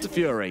 2-1 to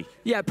Fury.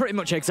 Yeah, pretty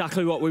much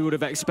exactly what we would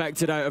have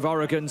expected out of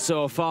Oregon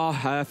so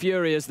far.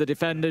 Fury as the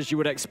defenders, you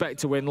would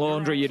expect to win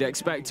Laundry, you'd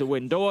expect to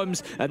win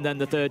Dorms, and then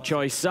the third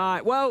choice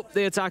site. Well,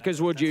 the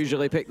attackers would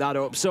usually pick that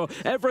up. So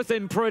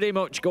everything pretty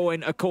much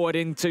going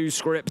according to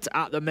script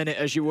at the minute,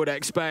 as you would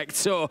expect.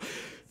 So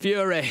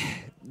Fury,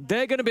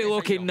 they're going to be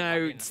looking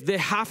now. They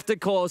have to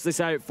close this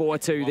out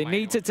 4-2. They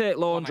need to take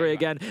Laundry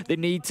again. They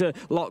need to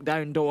lock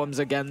down Dorms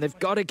again. They've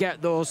got to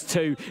get those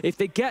 2. If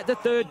they get the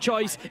third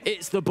choice,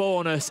 it's the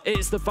bonus.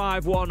 It's the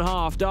 5-1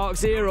 half.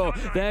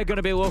 DarkZero, they're going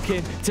to be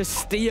looking to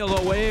steal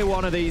away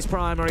one of these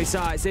primary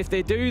sites. If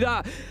they do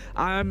that,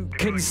 I'm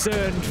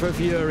concerned for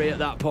Fury at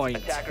that point.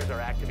 Attackers are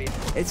activated.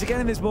 It's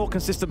again in these more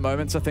consistent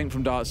moments, I think,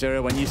 from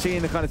DarkZero, when you're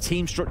seeing the kind of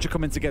team structure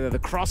coming together, the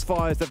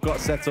crossfires they've got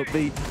set up,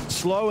 the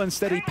slow and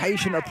steady,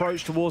 patient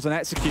approach towards an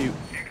execute.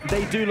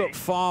 They do look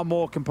far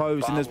more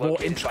composed, and there's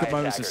more intricate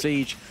moments of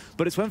Siege.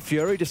 But it's when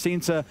Fury just seem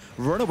to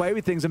run away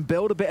with things and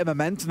build a bit of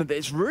momentum that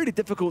it's really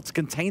difficult to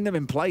contain them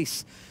in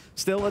place.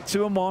 Still at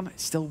 2-1,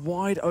 it's still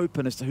wide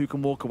open as to who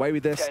can walk away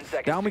with this.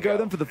 Down we go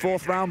then for the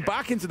 4th round,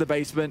 back into the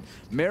basement.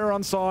 Mirror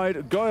on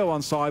side, Goyo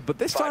on side, but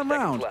this time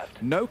round,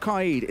 no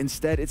Kaid.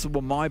 Instead, it's a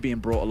Wamai being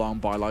brought along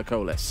by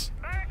Lycolis.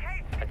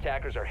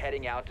 Attackers are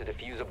heading out to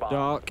defuse a bomb.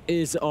 Dark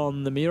is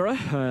on the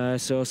mirror,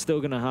 so still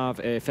going to have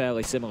a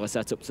fairly similar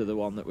setup to the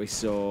one that we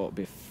saw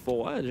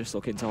before. Just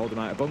looking to hold them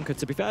out of bunker.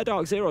 To be fair,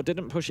 DarkZero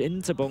didn't push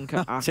into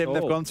bunker at Tim, all.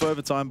 they've gone to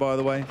overtime, by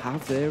the way.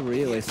 Have they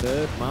really?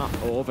 3rd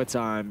map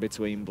overtime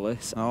between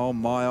Bliss. Oh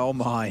my, oh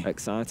my.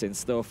 Exciting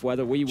stuff.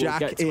 Whether we will Jack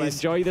get to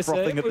enjoy the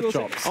same. at the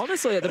chops.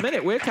 Honestly, at the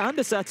minute, we're kind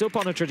of set up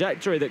on a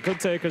trajectory that could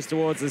take us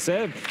towards the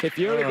same. If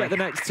Fury get the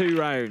next 2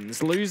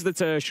 rounds, lose the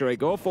tertiary,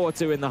 go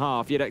 4-2 in the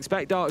half, you'd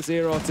expect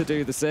DarkZero to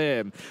do the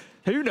same.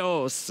 Who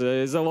knows?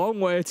 There's a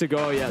long way to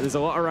go yet. There's a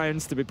lot of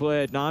rounds to be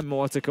played. 9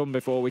 more to come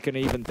before we can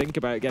even think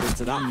about getting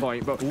to that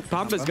point. But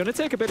Pamba's going to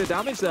take a bit of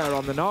damage there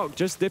on the knock,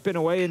 just dipping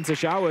away into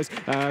showers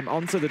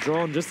onto the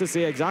drone just to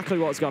see exactly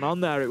what's gone on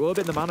there. It will have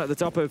been the man at the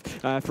top of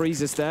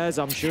Freezer stairs,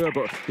 I'm sure,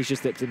 but he's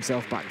just dipped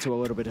himself back to a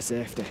little bit of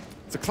safety.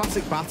 It's a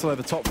classic battle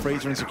over top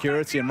Freezer and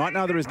security, and right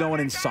now there is no one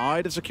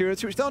inside of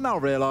security, which they'll now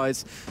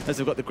realise as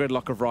they've got the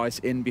gridlock of Rice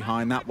in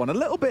behind that one. A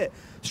little bit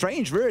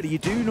strange, really. You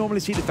do normally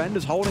see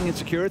defenders holding in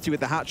security with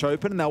the hatch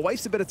open, and they'll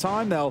waste a bit of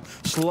time. They'll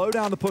slow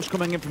down the push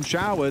coming in from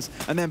showers,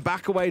 and then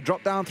back away,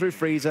 drop down through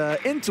Freezer,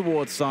 in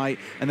towards site,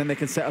 and then they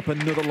can set up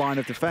another line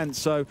of defense.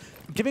 So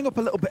giving up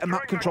a little bit of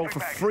map control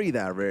for free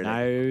there, really.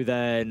 Now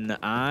then,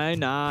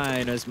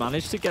 I9 has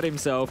managed to get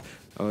himself...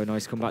 Oh,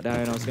 nice come back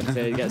down. I was going to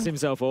say he gets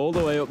himself all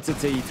the way up to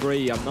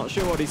T3. I'm not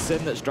sure what he's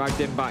seen that's dragged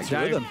him back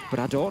down, but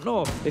I don't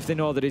know if they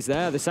know that he's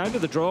there. The sound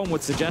of the drone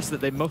would suggest that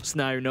they must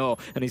now know,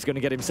 and he's going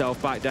to get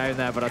himself back down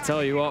there. But I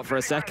tell you what, for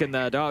a second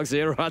there,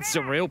 DarkZero had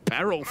some real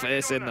peril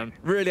facing them.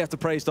 Really have to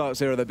praise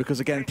DarkZero though, because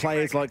again,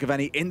 players like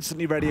Gaveni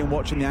instantly ready and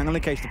watching the angle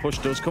in case the push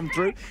does come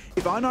through.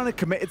 If I9 are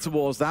committed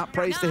towards that,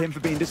 praise to him for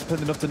being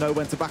disciplined enough to know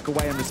when to back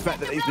away and respect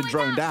that he's been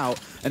droned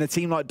out. And a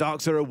team like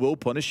DarkZero will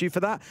punish you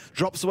for that.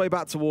 Drops away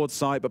back towards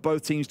site, but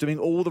both teams doing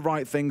all the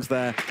right things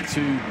there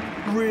to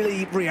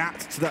really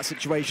react to that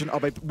situation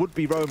of a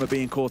would-be roamer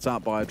being caught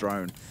out by a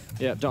drone.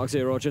 Yeah,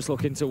 DarkZero just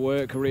looking to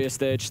work rear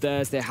stage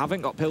stairs. They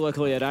haven't got pillar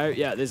cleared out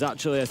yet. There's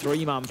actually a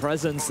 3-man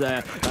presence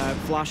there.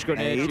 Flash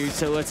grenade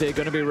utility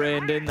going to be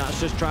reined in. That's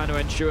just trying to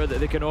ensure that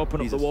they can open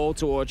up the wall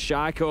towards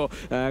Shaiko.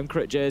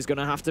 Crit J is going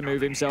to have to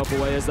move himself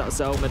away as that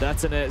Selma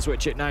detonates,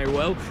 which it now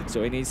will.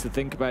 So he needs to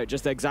think about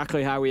just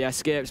exactly how he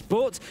escapes.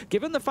 But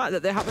given the fact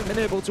that they haven't been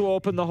able to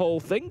open the whole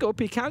thing up,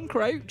 he can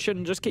crouch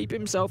and just keep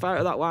himself out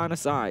of that line of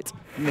sight.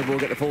 And they will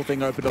get the full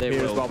thing opened up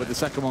here as well, with the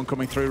second one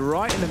coming through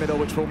right in the middle,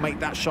 which will make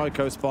that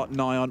Shaiko spot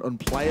nigh on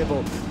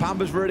unplayable.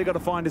 Pamba's really got to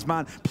find his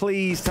man.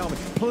 Please tell me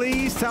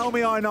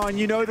I9,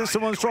 you know that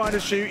someone's trying to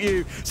shoot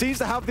you. Seems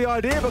to have the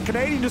idea, but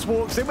Canadian just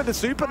walks in with the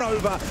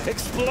supernova,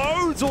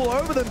 explodes all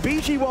over them.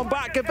 BG one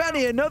back,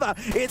 Gaveni another.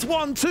 It's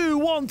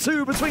 1-2,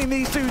 1-2 between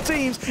these two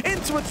teams,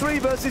 into a 3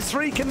 versus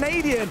 3.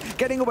 Canadian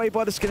getting away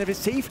by the skin of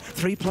his teeth.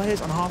 3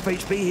 players on half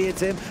HP here,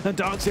 Tim, and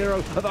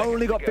DarkZero have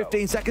only got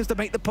 15 seconds to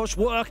make the push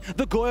work.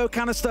 The Goyo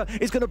canister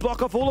is going to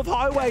block off all of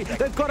Highway.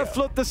 They've got to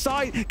flood the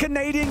site.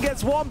 Canadian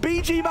gets one.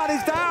 BG man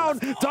is down.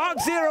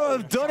 DarkZero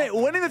have done it,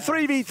 winning the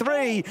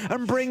 3v3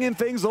 and bringing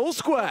things all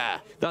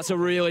square. That's a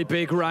really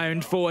big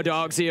round for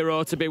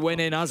DarkZero to be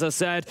winning, as I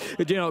said.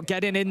 You know,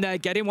 getting in there,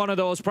 getting one of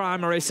those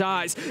primary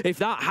sites. If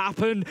that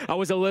happened, I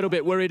was a little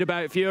bit worried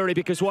about Fury,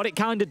 because what it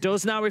kind of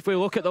does now, if we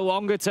look at the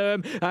longer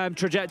term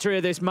trajectory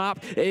of this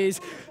map, is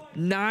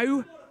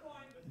now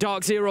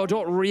DarkZero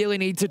don't really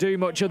need to do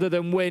much other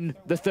than win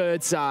the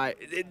 3rd site.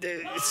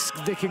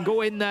 They can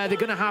go in there. They're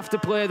going to have to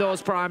play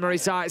those primary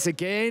sites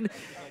again.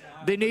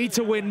 They need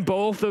to win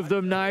both of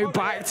them now,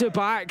 back to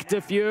back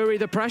to Fury.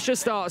 The pressure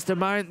starts to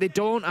mount. They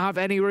don't have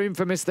any room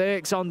for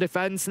mistakes on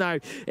defense now.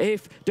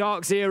 If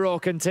DarkZero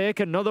can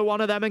take another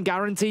one of them and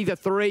guarantee the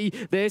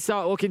 3, they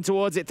start looking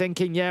towards it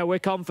thinking, yeah, we're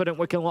confident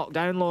we can lock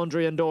down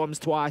Laundry and Domes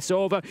twice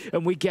over,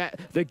 and we get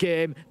the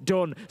game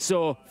done.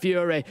 So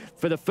Fury,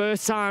 for the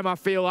first time, I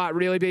feel like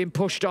really being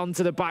pushed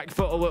onto the back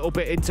foot a little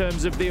bit in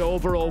terms of the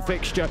overall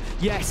fixture.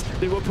 Yes,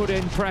 they were put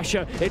in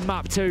pressure in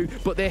map 2,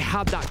 but they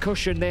had that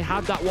cushion. They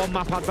had that one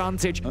map advantage.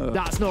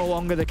 That's no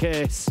longer the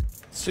case.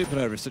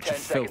 Supernova is such a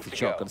filthy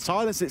shotgun.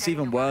 Silence, it's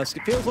even worse.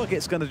 It feels like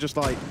it's going to just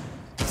like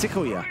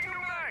tickle you,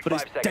 but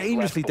it's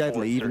dangerously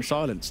deadly, even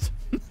silenced.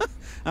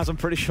 As I'm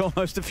pretty sure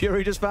most of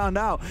Fury just found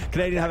out.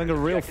 Canadian having a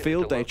real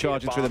field day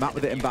charging through the map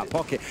with it in back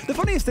pocket. The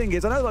funniest thing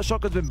is, I know that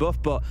shotgun's been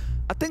buffed, but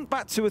I think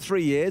back 2 or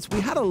 3 years,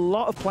 we had a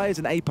lot of players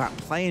in APAC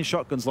playing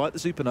shotguns like the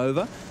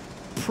Supernova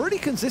pretty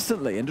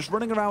consistently and just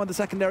running around with the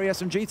secondary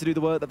SMG to do the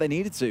work that they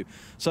needed to.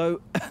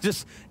 So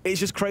it's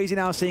just crazy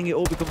now seeing it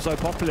all become so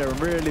popular, and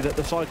really that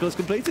the cycle has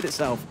completed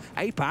itself.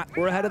 APAC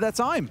were ahead of their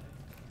time.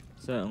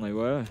 Certainly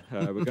were.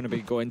 We're going to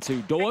be going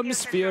to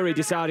Domes. Fury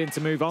deciding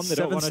to move on. They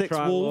don't want to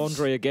try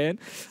Laundry again.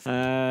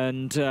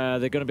 And they're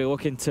going to be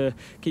looking to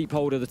keep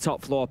hold of the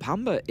top floor.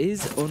 Pamba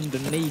is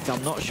underneath.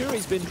 I'm not sure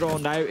he's been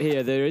drawn out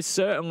here. There is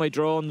certainly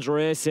drones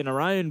racing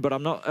around, but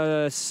I'm not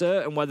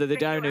certain whether they're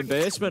down in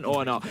basement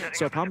or not.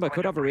 So Pamba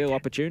could have a real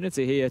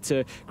opportunity here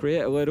to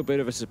create a little bit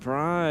of a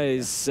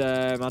surprise.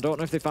 I don't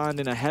know if they're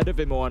finding ahead of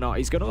him or not.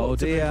 He's going to look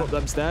to move up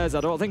them stairs.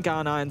 I don't think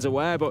I9's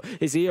aware, but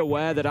is he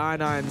aware that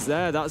I9's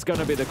there? That's going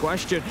to be the question.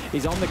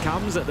 He's on the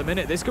cams at the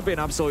minute. This could be an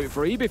absolute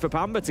freebie for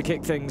Pamba to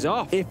kick things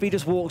off. If he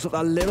just walks up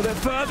a little bit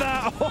further.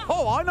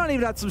 Oh, I've not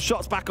even had some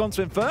shots back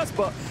onto him first,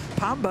 but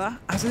Pamba,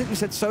 as I think we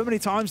said so many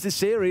times this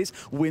series,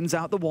 wins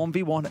out the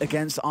 1v1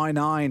 against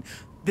I9.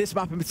 This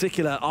map in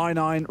particular,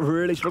 I9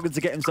 really struggling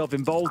to get himself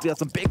involved. He had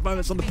some big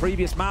moments on the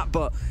previous map,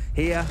 but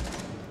here,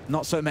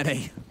 not so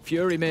many.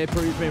 Fury may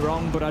prove me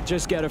wrong, but I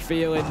just get a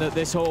feeling that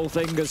this whole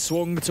thing has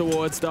swung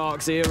towards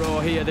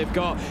DarkZero here. They've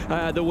got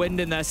the wind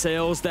in their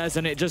sails, Des,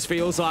 and it just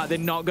feels like they're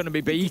not going to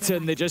be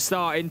beaten. They're just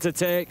starting to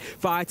take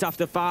fight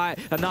after fight,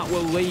 and that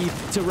will lead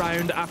to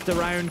round after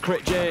round.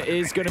 CritJ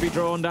is going to be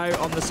drawn out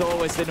on the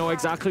soloist. They know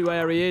exactly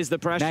where he is. The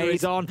pressure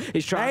is on.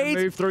 He's trying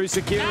to move through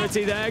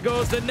security. There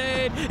goes the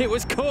nade. It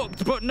was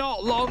cooked, but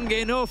not long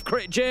enough.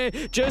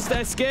 CritJ just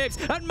escapes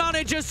and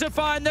manages to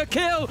find the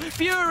kill.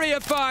 Fury are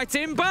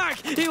fighting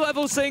back. He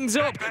levels things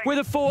up with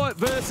a 4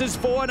 versus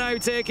 4 now,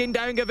 taking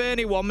down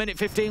Gaverni. 1 minute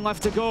 15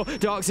 left to go.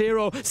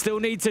 DarkZero still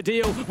need to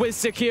deal with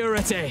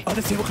security. Oh,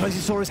 let's see what close he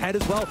saw his head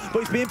as well, but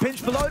he's being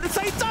pinched below at the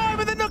same time,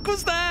 and the Nook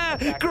was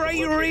there.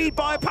 Great read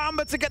by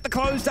Pamba to get the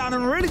close down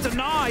and really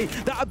deny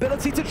that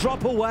ability to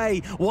drop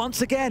away.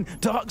 Once again,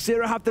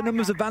 DarkZero have the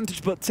numbers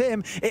advantage, but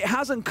Tim, it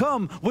hasn't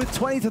come with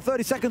 20 to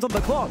 30 seconds on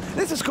the clock.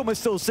 This has come with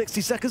still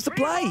 60 seconds to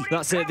play.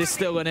 That's it, there's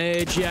still an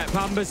age yet.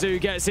 Pambazoo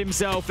gets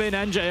himself in.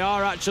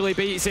 NJR actually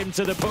beats him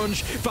to the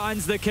punch,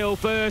 finds the kill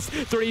first.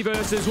 3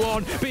 versus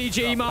 1.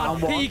 BG man,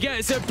 he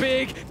gets a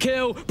big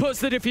kill, puts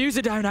the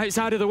diffuser down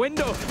outside of the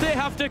window. They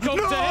have to come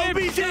to him.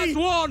 BG. That's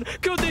 1.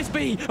 Could this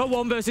be a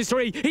 1 versus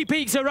 3? He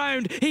peeks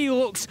around. He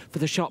looks for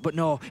the shot, but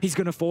no, he's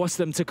going to force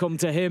them to come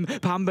to him.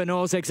 Pamba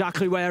knows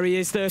exactly where he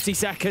is. 30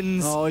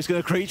 seconds. Oh, he's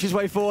going to creech his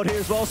way forward here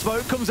as well.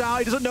 Smoke comes out.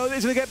 He doesn't know that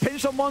he's going to get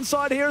pinched on one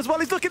side here as well.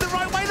 He's looking the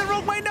right way, the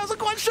wrong way. Doesn't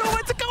quite sure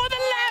where to go on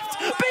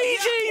the left.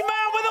 BG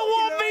man with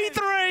a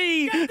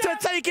 1v3 to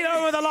take it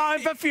over the line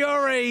for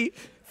Fury.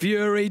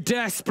 Fury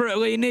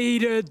desperately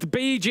needed the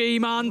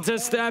BG man to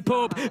step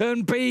up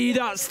and be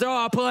that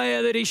star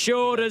player that he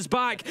showed us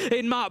back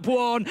in map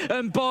 1,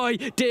 and boy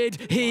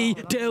did he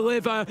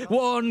deliver.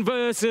 1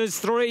 versus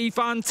 3,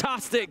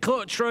 fantastic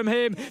clutch from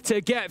him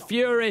to get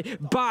Fury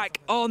back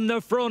on the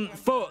front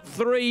foot.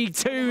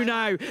 3-2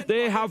 now.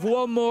 They have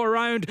 1 more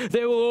round.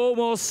 They will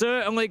almost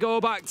certainly go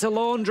back to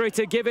Laundry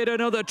to give it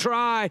another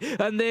try,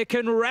 and they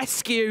can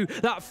rescue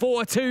that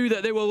 4-2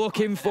 that they were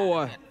looking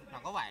for.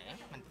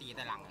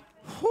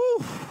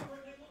 Whew.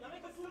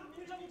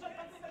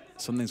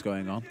 Something's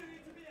going on.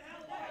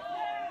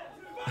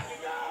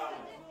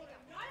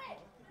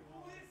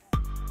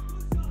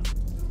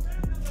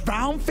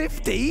 Round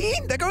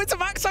 15? They're going to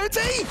max OT!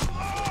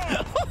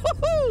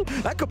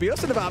 That could be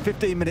us in about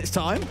 15 minutes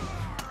time.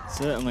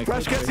 Certainly.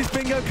 Fresh gets his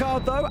bingo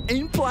card though,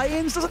 in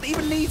play-ins, doesn't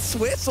even need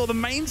Swiss or the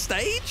main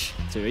stage.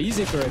 Too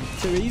easy for him.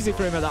 Too easy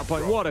for him at that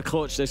point. What a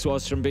clutch this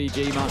was from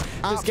BG, man.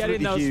 Just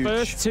getting those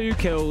first 2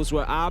 kills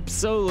were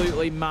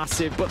absolutely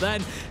massive. But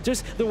then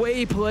just the way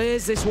he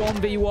plays this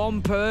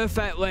 1v1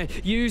 perfectly,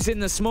 using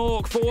the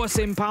smoke,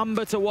 forcing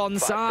Pamba to one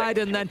side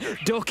and then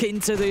ducking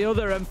to the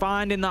other and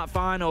finding that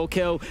final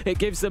kill. It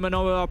gives them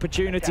another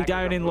opportunity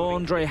down in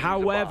Laundry.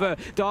 However,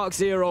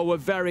 DarkZero were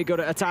very good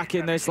at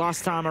attacking this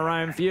last time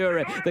around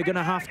Fury. They're going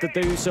to have to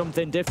do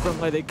something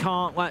differently. They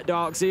can't let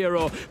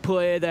DarkZero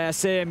play their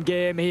same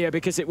game here,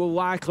 because it will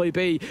likely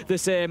be the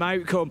same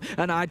outcome.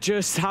 And I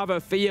just have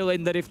a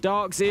feeling that if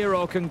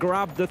DarkZero can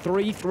grab the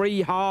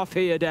 3-3 half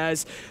here, Des,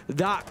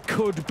 that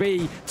could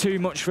be too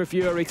much for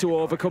Fury to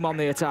overcome on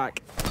the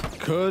attack.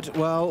 Could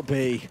well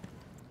be.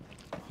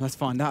 Let's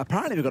find out.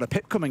 Apparently we've got a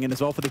pip coming in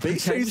as well for the B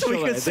stream, so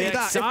we can see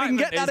that. If we can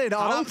get that in,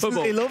 I'd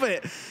absolutely love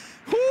it.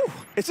 Whew.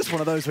 It's just one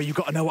of those where you've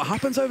got to know what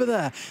happens over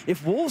there.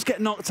 If Wolves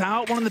get knocked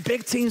out, one of the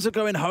big teams are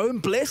going home.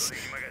 Bliss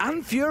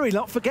and Fury,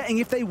 not forgetting,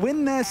 if they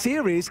win their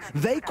series,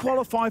 they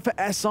qualify for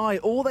SI.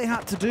 All they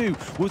had to do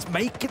was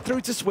make it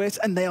through to Swiss,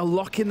 and they are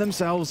locking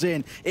themselves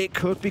in. It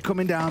could be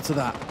coming down to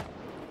that.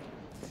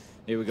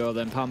 Here we go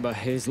then.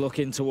 Pamba is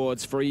looking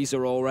towards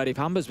Freezer already.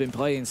 Pamba's been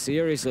playing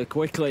seriously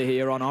quickly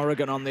here on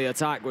Oregon on the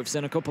attack. We've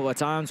seen a couple of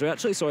times. We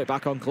actually saw it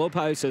back on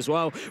Clubhouse as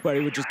well, where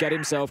he would just get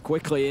himself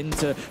quickly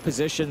into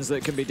positions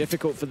that can be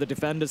difficult for the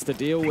defenders to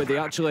deal with. He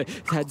actually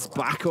heads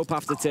back up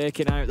after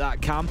taking out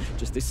that cam,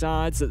 just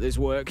decides that there's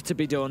work to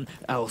be done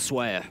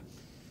elsewhere.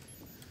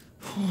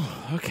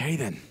 Okay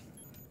then.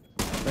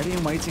 Ready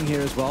and waiting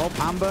here as well.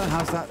 Pamba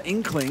has that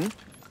inkling,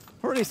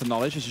 or at least the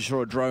knowledge, as you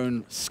saw a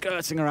drone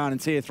skirting around in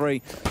Tier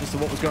 3 as to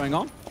what was going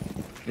on.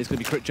 It's going to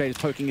be CritJ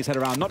just poking his head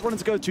around, not wanting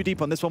to go too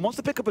deep on this one. Wants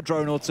to pick up a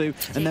drone or two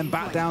and then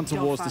back down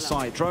towards the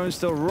site. Drone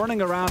still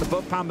running around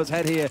above Pamba's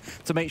head here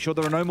to make sure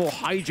there are no more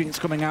hijinks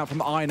coming out from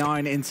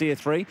I9 in Tier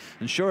 3.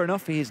 And sure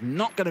enough, he is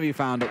not going to be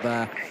found up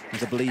there,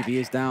 as I believe he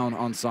is down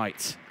on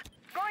site.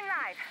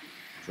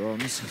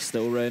 Drones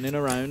still raining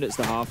around. It's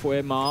the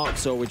halfway mark,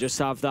 so we just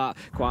have that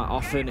quite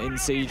often in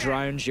siege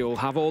rounds. You'll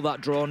have all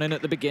that drone in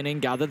at the beginning,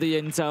 gather the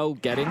intel,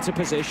 get into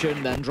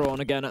position, then drone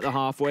again at the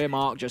halfway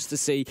mark just to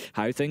see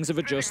how things have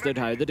adjusted,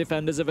 how the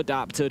defenders have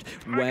adapted,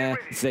 where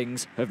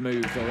things have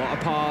moved. A lot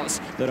of parts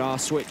that are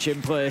switching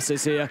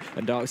places here,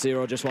 and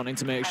DarkZero just wanting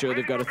to make sure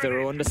they've got a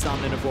thorough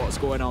understanding of what's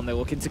going on. They're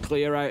looking to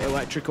clear out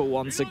electrical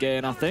once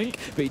again, I think.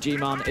 BG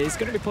Man is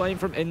going to be playing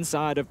from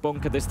inside of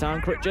bunker this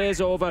time.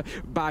 CritJ's over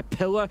by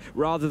pillar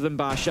rather than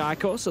by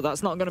Shaiko, so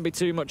that's not going to be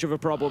too much of a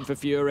problem for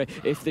Fury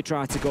if they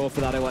try to go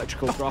for that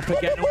electrical drop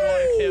again. What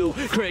a kill.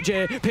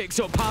 CritJ picks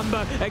up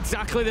Pamba,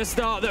 exactly the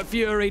start that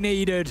Fury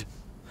needed.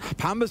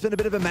 Pamba's been a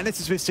bit of a menace,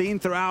 as we've seen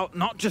throughout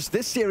not just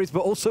this series,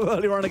 but also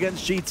earlier on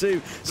against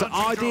G2. So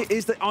idea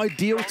is the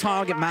ideal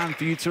target man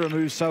for you to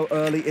remove so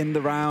early in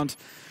the round.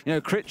 You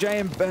know, Crit J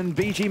and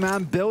BG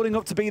Man building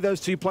up to be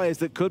those two players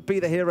that could be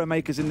the hero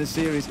makers in this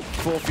series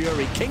for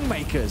Fury.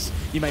 Kingmakers,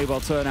 you may well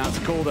turn out to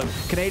call them.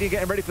 Canadian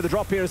getting ready for the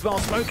drop here as well.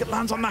 Smoke, it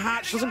lands on the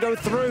hatch, doesn't go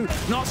through.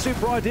 Not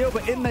super ideal,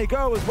 but in they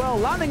go as well.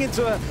 Landing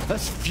into a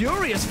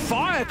furious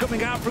fire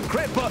coming out from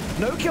Crit, but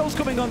no kills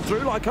coming on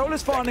through.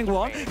 Lycola's finding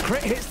one.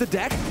 Crit hits the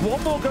deck.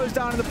 One more goes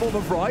down in the form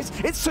of Rice.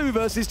 It's 2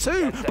 versus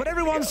 2, but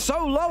everyone's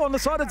so low on the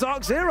side of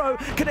DarkZero.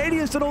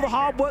 Canadian's done all the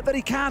hard work that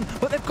he can,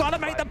 but they've got to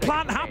make the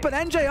plant happen.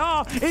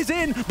 NJR is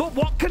in, but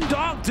what can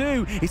Dark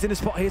do? He's in a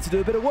spot here to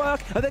do a bit of work.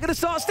 Are they going to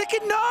start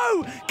sticking?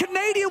 No!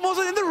 Canadian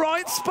wasn't in the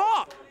right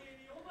spot.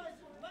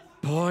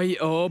 Boy,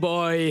 oh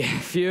boy,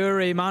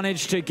 Fury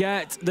managed to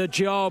get the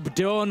job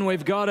done.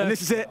 We've got to... And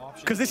this is it,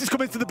 because this is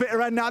coming to the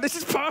bitter end now. This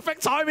is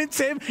perfect timing,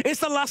 Tim. It's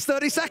the last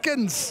 30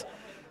 seconds.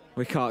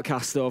 We can't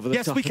cast over the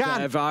top Yes, we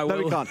can. No,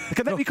 we can't.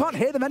 We can't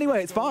hear them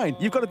anyway. It's fine.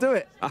 You've got to do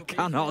it. I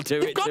cannot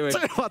do it.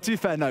 Well, to be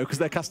fair, no, because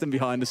they're casting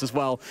behind us as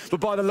well. But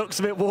by the looks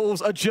of it,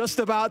 Wolves are just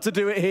about to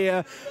do it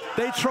here.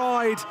 They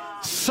tried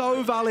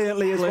so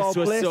valiantly as well.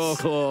 Bliss was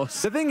so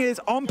close. The thing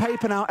is, on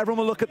paper now,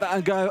 everyone will look at that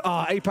and go,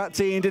 APAC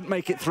team didn't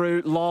make it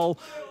through, lol.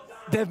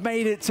 They've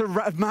made it to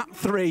map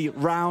 3,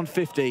 round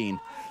 15.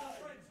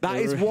 That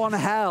is one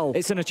hell.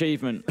 It's an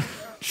achievement.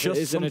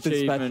 Just something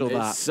special,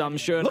 that. I'm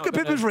sure. Look at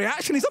Pippa's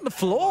reaction. He's on the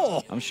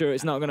floor. I'm sure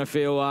it's not going to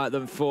feel like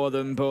them for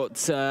them,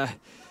 but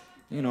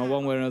you know,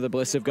 one way or another,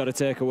 Bliss have got to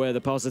take away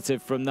the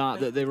positive from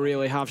that they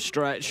really have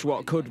stretched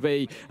what could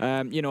be,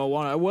 you know,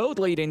 a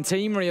world-leading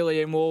team,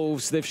 really, in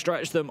Wolves. They've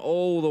stretched them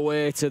all the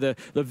way to the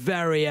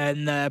very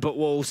end there, but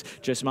Wolves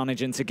just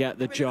managing to get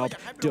the job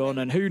done.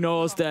 And who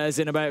knows,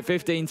 Des, in about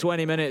 15,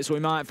 20 minutes, we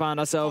might find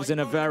ourselves in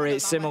a very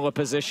similar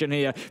position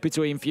here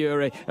between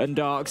Fury and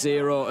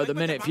DarkZero. At the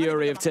minute,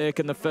 Fury have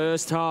taken the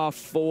first half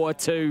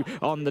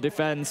 4-2 on the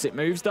defense. It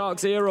moves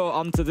DarkZero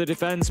onto the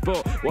defense,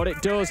 but what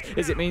it does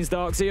is it means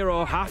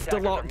DarkZero have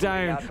to lock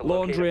down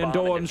Laundry and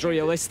Dorms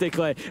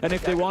realistically, and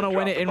if they want to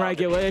win it in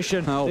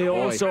regulation, they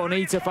also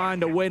need to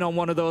find a win on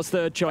one of those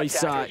third choice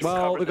sites.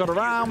 Well, we've got a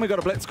round, we've got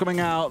a blitz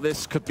coming out.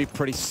 This could be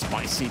pretty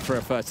spicy for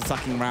a first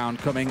attacking round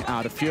coming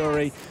out of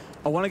Fury.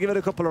 I want to give it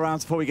a couple of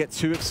rounds before we get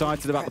too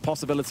excited about the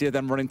possibility of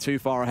them running too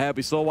far ahead.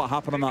 We saw what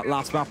happened on that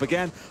last map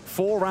again.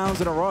 4 rounds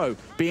in a row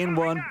being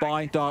won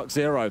by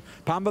DarkZero.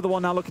 Pamba, the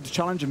one now looking to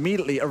challenge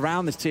immediately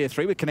around this tier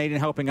 3 with Canadian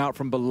helping out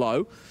from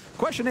below.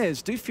 Question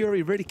is, do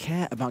Fury really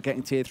care about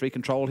getting tier 3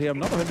 control here? I'm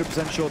not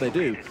 100% sure they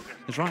do.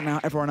 Because right now,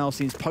 everyone else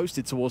seems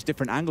posted towards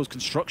different angles.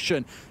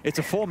 Construction, it's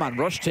a 4-man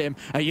rush, Tim.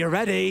 Are you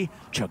ready?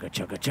 Chugga,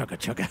 chugga, chugga,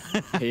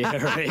 chugga.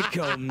 Here it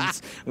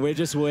comes. We're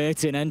just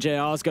waiting.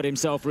 NJR's got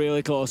himself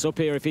really close up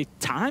here. If he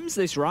times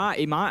this right,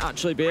 he might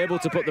actually be able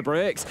to put the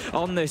brakes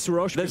on this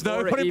rush. There's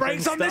no putting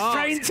brakes on this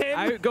train, Tim.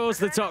 Out goes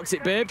the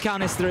Toxic Babe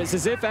canister. It's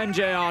as if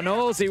NJR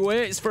knows. He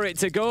waits for it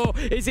to go.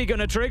 Is he going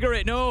to trigger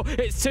it? No,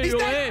 it's too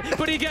late.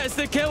 But he gets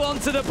the kill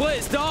onto the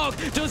Blitz. Dark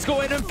does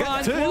go in and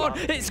finds one.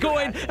 It's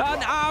going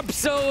an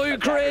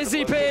absolute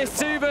crazy pace.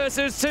 2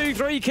 versus 2,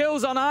 3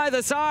 kills on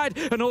either side.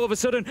 And all of a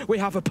sudden, we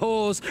have a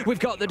pause. We've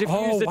got the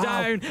diffuser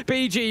down.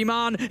 BG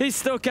Man is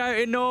stuck out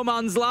in no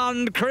man's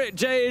land. Crit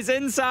J is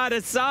inside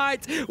a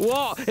sight.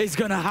 What is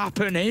going to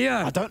happen here?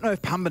 I don't know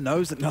if Pamba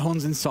knows that no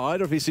one's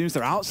inside or if he assumes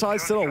they're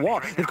outside still or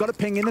what. They've got to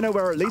ping in to know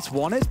where at least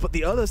one is, but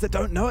the others, they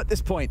don't know at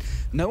this point.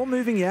 No one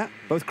moving yet.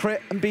 Both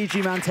Crit and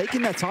BG Man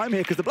taking their time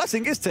here because the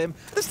blessing is, Tim,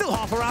 there's still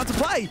half a round to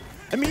play.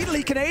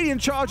 Immediately, Canadian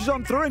charges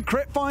on through and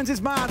Crit finds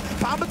his man.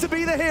 Pamba to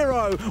be the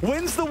hero,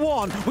 wins the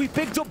one. We've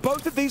picked up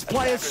both of these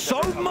players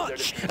so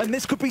much, and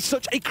this could be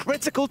such a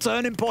critical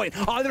turning point.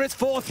 Either it's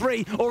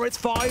 4-3 or it's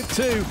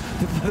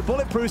 5-2. The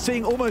Bulletproof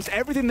seeing almost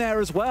everything there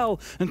as well.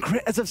 And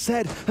Crit, as I've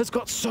said, has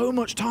got so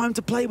much time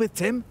to play with,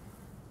 Tim.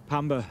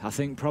 Pamba, I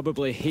think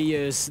probably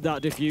hears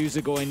that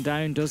diffuser going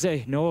down, does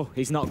he? No,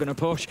 he's not going to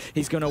push.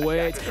 He's going to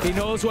wait. He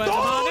knows where the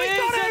man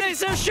is, and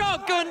it's a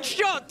shotgun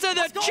shot to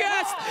the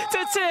chest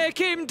to take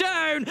him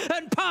down,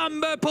 and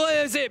Pamba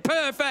plays it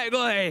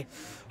perfectly.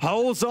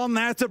 Holds on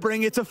there to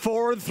bring it to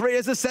 4-3.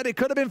 As I said, it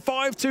could have been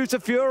 5-2 to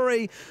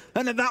Fury.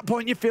 And at that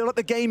point, you feel like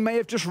the game may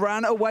have just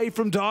ran away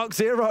from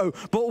DarkZero.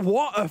 But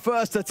what a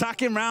first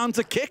attacking round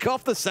to kick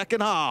off the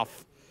second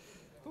half.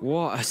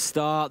 What a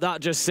start.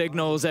 That just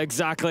signals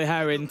exactly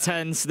how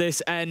intense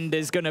this end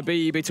is going to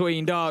be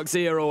between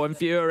DarkZero and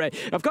Fury.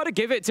 I've got to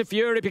give it to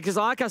Fury because,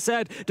 like I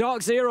said,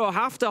 DarkZero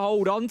have to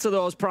hold on to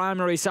those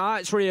primary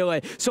sites,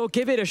 really. So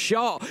give it a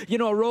shot. You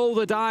know, roll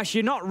the dice.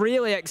 You're not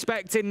really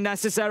expecting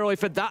necessarily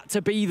for that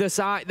to be the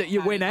site that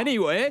you win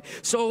anyway.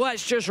 So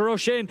let's just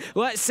rush in.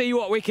 Let's see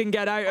what we can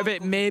get out of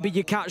it. Maybe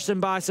you catch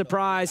them by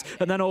surprise,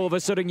 and then all of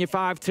a sudden you're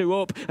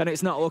 5-2 up, and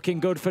it's not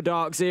looking good for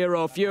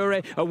DarkZero.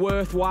 Fury, a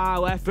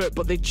worthwhile effort,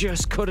 but they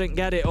just couldn't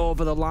get it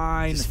over the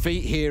line. His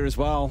feet here as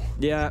well.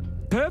 Yeah.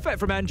 Perfect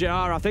from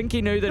NJR. I think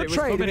he knew that it was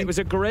coming. It was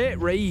a great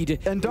read.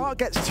 And Dark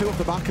gets 2 off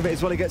the back of it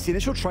as well. He gets the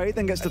initial trade,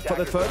 then gets the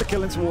further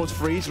killing towards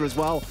Freezer as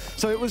well.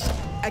 So it was,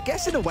 I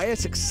guess, in a way, a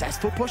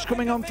successful push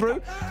coming on through.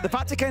 The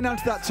fact it came down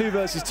to that 2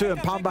 versus 2 and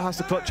Pamba has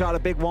to clutch out a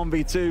big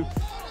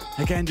 1v2,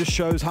 again, just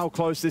shows how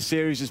close this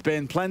series has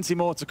been. Plenty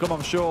more to come,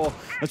 I'm sure,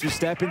 as we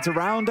step into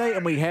round 8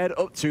 and we head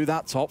up to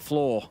that top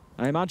floor.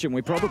 I imagine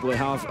we probably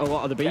have a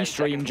lot of the B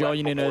stream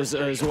joining us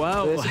as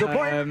well.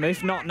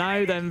 If not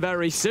now, then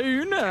very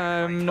soon,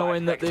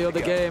 knowing that the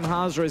other game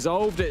has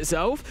resolved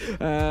itself.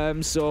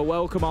 So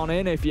welcome on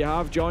in if you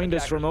have joined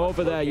us from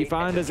over there. You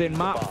find us in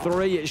map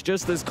 3. It's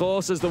just as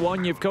close as the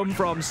one you've come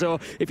from. So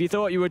if you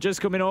thought you were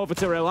just coming over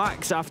to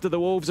relax after the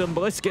Wolves and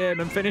Bliss game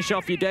and finish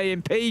off your day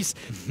in peace,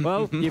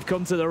 well, you've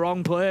come to the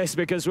wrong place,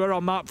 because we're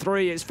on map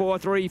 3. It's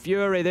 4-3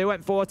 Fury. They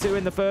went 4-2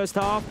 in the first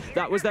half.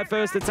 That was their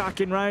first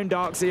attacking round.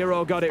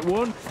 DarkZero got it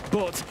won,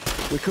 but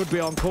we could be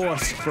on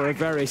course for a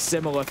very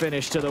similar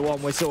finish to the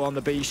one we saw on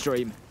the B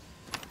stream.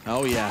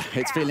 Oh yeah,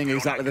 it's feeling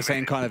exactly the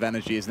same kind of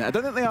energy, isn't it? I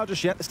don't think they are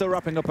just yet. They're still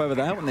wrapping up over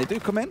there. When they do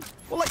come in,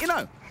 we'll let you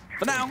know.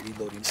 For now,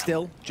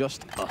 still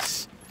just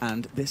us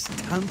and this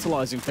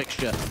tantalizing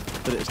fixture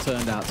that it has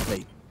turned out to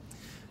be.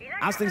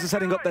 As things are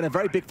setting up, then a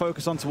very big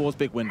focus on towards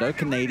Big Window.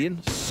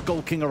 Canadian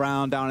skulking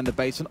around down in the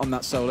basement on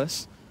that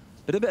Solus.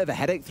 Been a bit of a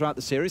headache throughout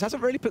the series.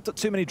 Hasn't really picked up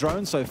too many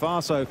drones so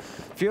far, so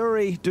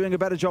Fury doing a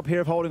better job here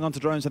of holding on to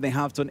drones than they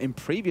have done in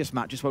previous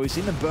matches, where we've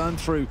seen them burn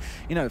through,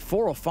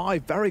 4 or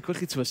 5 very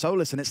quickly to a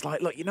Solus, and it's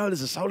like, look,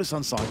 there's a Solus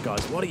on side,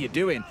 guys. What are you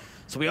doing?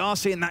 So we are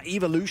seeing that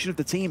evolution of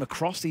the team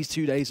across these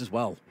 2 days as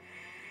well.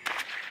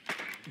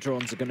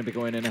 Drones are going to be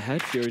going in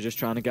ahead. Fury just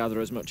trying to gather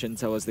as much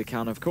intel as they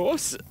can, of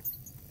course.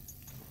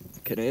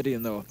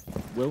 Canadian, though,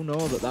 will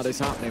know that that is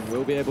happening.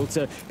 Will be able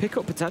to pick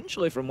up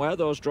potentially from where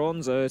those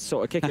drones are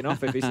sort of kicking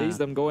off if he sees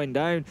them going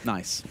down.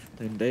 Nice.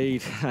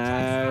 Indeed.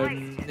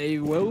 He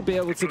will be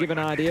able to give an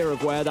idea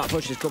of where that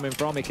push is coming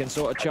from. He can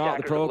sort of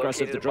chart the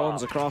progress of the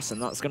drones across,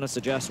 and that's going to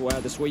suggest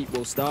where the sweep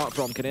will start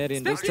from.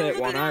 Canadian does take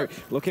one out,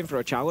 looking for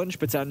a challenge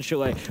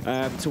potentially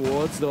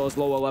towards those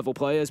lower level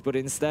players, but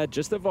instead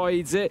just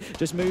avoids it,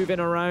 just moving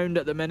around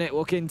at the minute,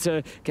 looking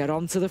to get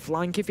onto the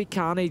flank if he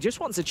can. He just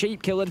wants a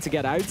cheap kill and to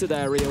get out of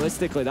there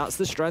realistically. That's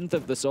the strength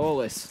of the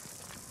Solus.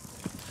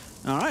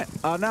 All right,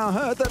 I've now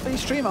heard that the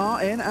stream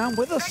are in and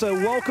with us, so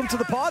welcome to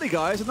the party,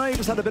 guys. I know you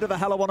just had a bit of a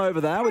hella one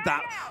over there with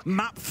that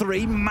map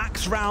 3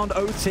 max round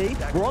OT.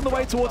 We're on the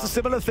way towards a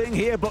similar thing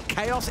here, but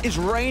chaos is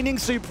reigning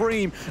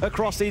supreme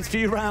across these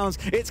few rounds.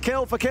 It's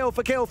kill for kill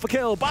for kill for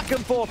kill, back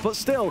and forth, but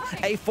still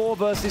a 4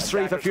 versus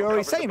 3 for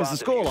Fury, same as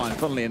the scoreline,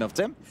 funnily enough,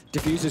 Tim.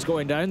 Diffuser's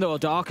going down, though.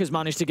 Dark has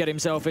managed to get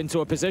himself into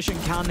a position.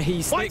 Can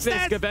he stick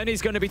this?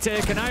 Gaveni's going to be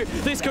taken out.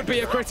 This could be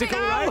a critical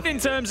round in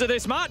terms of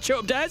this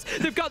matchup, Des.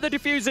 They've got the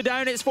Diffuser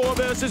down. It's 4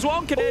 versus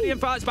 1. Canadian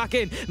fights back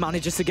in.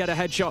 Manages to get a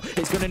headshot.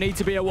 It's going to need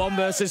to be a 1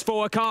 versus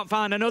 4. Can't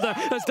find another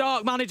as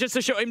Dark manages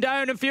to shut him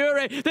down. And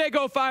Fury, they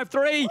go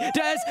 5-3.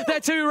 Des, they're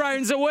 2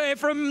 rounds away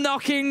from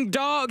knocking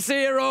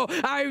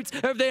DarkZero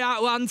out of the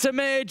Atlanta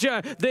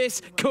Major.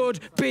 This could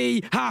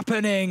be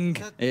happening.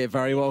 It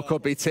very well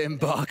could be, Tim,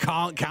 but I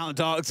can't count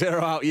DarkZero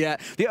out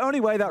yet. The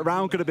only way that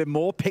round could have been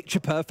more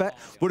picture perfect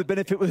would have been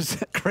if it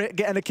was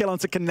getting a kill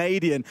onto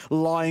Canadian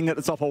lying at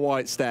the top of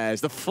White Stairs.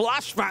 The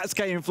flashbacks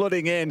came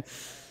flooding in.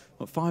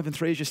 But 5 and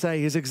 3, as you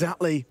say, is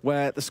exactly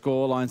where the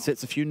scoreline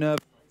sits. A few nerve.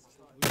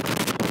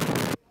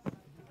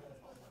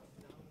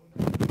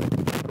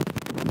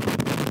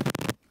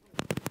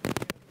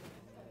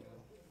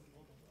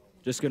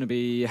 Just going to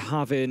be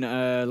having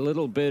a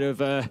little bit of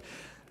a...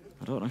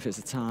 I don't know if it's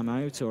a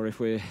timeout or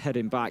if we're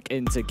heading back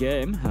into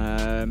game,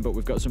 but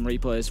we've got some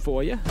replays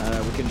for you.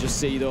 We can just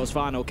see those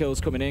final kills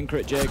coming in.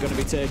 Crit J going to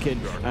be taking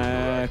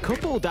a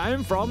couple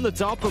down from the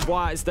top of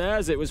White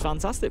Stairs. It was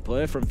fantastic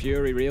play from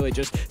Fury, really,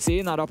 just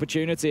seeing that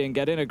opportunity and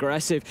getting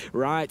aggressive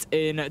right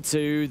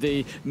into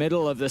the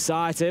middle of the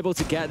site, able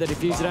to get the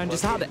Diffuser down.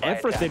 Just had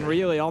everything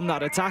really on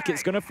that attack.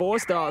 It's going to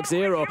force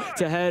DarkZero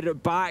to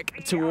head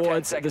back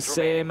towards the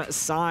same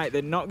site.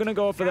 They're not going to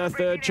go for their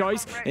third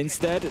choice.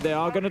 Instead, they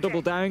are going to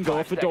double down, go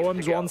for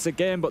Dorms once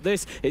again, but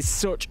this is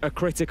such a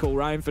critical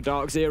round for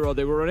DarkZero.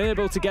 They were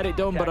unable to get it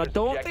done, but I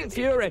don't think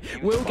Fury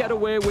will get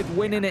away with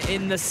winning it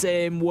in the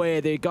same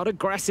way. They got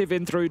aggressive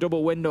in through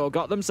double window,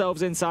 got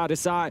themselves inside a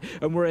site,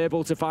 and were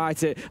able to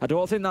fight it. I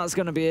don't think that's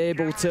going to be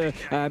able to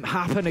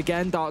happen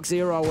again.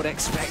 DarkZero, I would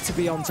expect to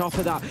be on top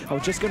of that. I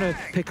was just going to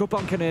pick up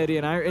on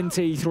Canadian out in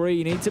T3.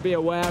 You need to be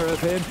aware of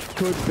him.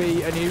 Could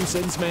be a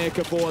nuisance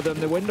maker for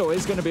them. The window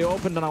is going to be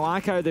opened, and I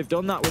like how they've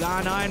done that with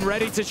I9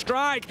 ready to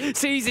strike.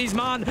 Sees his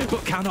man,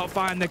 but cannot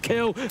find the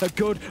kill. A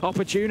good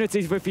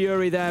opportunity for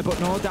Fury there, but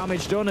no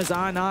damage done as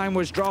I9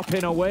 was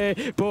dropping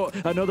away. But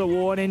another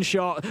warning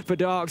shot for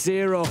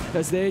DarkZero,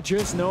 as they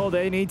just know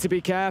they need to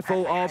be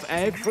careful of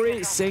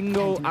every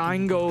single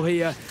angle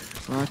here.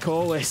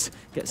 Corliss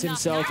gets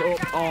himself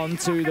up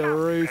onto the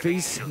roof.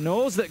 He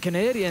knows that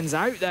Canadian's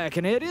out there.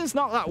 Canadian's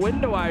knocked that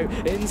window out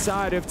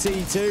inside of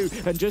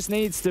T2 and just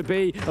needs to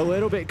be a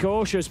little bit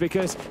cautious,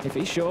 because if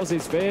he shows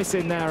his face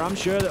in there, I'm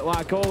sure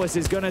that Corliss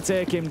is going to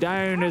take him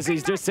down, as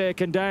he's just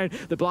taken down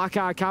the Black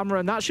Eye camera,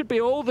 and that should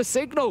be all the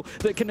signal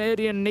that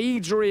Canadian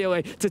needs,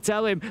 really, to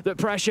tell him that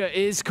pressure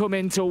is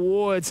coming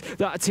towards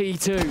that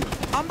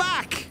T2. I'm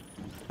back!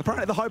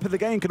 Apparently the hype of the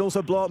game can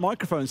also blow up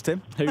microphones,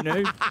 Tim. Who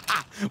knew?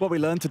 What we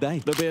learned today.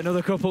 There'll be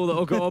another couple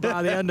that'll go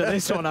by the end of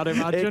this one, I'd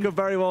imagine. It could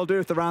very well do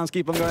if the rounds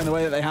keep on going the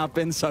way that they have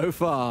been so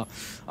far.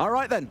 All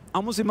right then,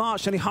 onwards we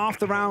march. Only half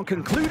the round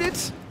concluded.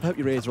 I hope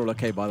your ears are all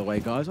okay, by the way,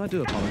 guys. I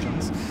do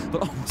apologise.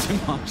 But onwards we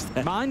march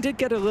then. Mine did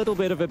get a little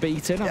bit of a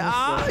beating.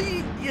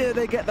 Yeah,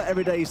 they get that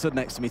every day you stood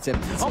next to me,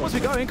 Tim. Onwards we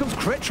go. In comes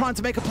Crit trying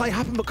to make a play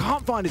happen, but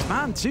can't find his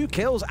man. 2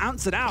 kills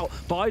answered out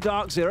by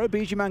DarkZero.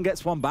 BG Man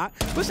gets one back.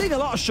 We're seeing a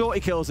lot of shorty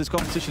kills this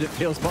competition, it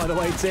feels, by the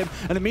way, Tim.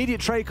 An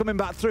immediate trade coming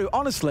back through.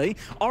 Honestly,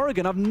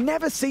 Oregon, I've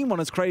never seen one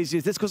as crazy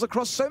as this, because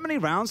across so many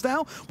rounds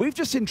now, we've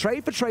just seen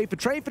trade for trade for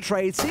trade for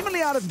trade,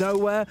 seemingly out of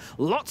nowhere.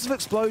 Lots of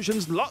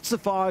explosions, lots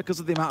of fire because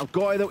of the amount of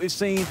goy that we've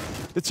seen.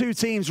 The two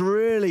teams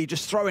really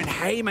just throwing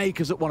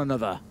haymakers at one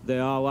another. They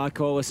are.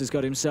 Corliss has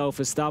got himself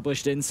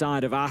established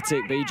inside of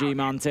Attic. BG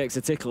Man takes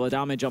a tickle of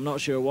damage. I'm not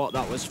sure what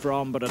that was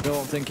from, but I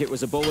don't think it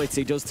was a bullet.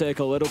 He does take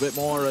a little bit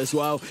more as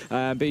well.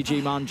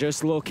 BG Man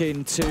just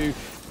looking to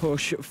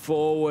push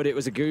forward. It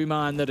was a goo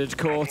mine that had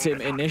caught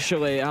him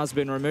initially. It has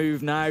been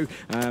removed now.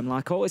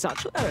 Corliss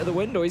actually out of the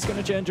window. He's going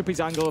to change up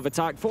his angle of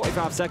attack.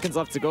 45 seconds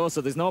left to go,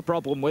 so there's no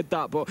problem with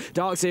that. But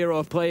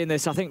DarkZero playing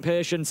this. I think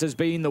patience has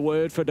been the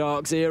word for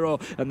DarkZero,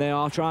 and they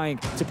are trying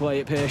to play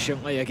it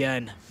patiently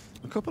again.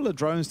 A couple of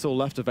drones still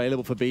left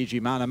available for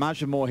BG Man.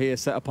 Imagine more here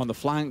set up on the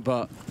flank,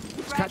 but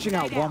catching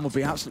out one would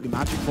be absolutely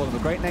magic for them. A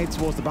great nade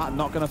towards the back,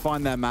 not going to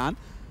find their man.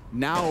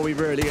 Now we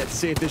really get to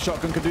see if this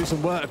shotgun can do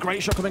some work. A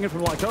great shot coming in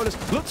from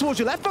Lycolis. Look towards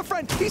your left, my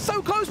friend. He's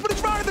so close, but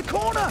it's right in the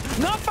corner.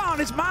 Not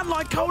found. His man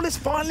Lycolis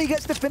finally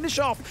gets the finish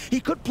off. He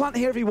could plant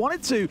here if he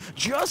wanted to,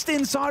 just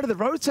inside of the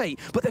rotate.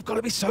 But they've got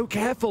to be so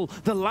careful.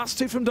 The last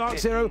two from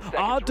DarkZero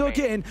are dug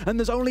in, and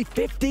there's only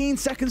 15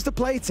 seconds to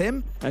play,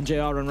 Tim. And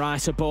JR and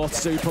Rice are both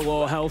super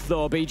low health,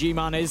 though. BG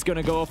Man is going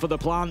to go for the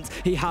plant.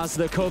 He has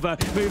the cover.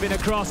 Moving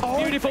across.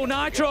 Beautiful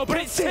nitro, but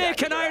it's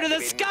taken out of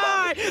the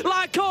sky.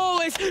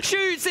 Lycolis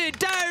shoots it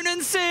down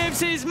and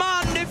saves his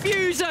man.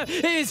 Diffuser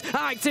is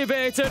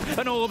activated,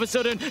 and all of a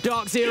sudden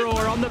DarkZero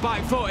are on the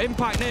back foot.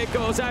 Impact nade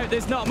goes out.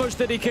 There's not much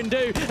that he can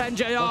do.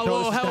 NJR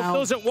low health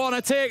doesn't want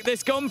to take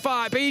this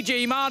gunfight.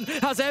 BG Man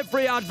has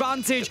every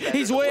advantage.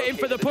 He's waiting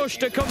for the push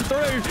to come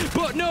through,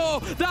 but no,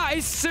 that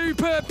is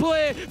superb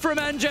play from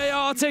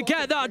NJR to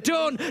get that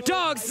done.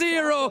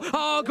 DarkZero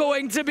are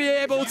going to be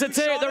able to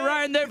take the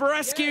round. They've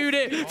rescued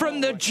it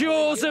from the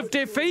jaws of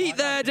defeat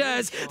there,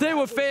 Des. They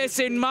were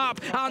facing map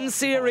and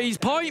series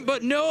point,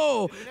 but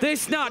no, they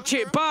snatch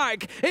it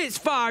back. It's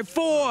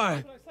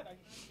 5-4.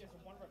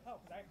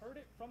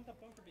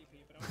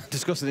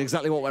 Discussing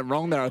exactly what went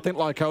wrong there. I think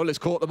Lycolis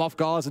caught them off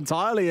guard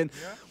entirely, and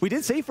we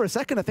did see for a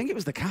second, I think it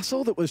was the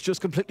castle that was just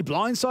completely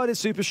blindsided.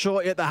 Super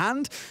shorty at the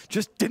hand,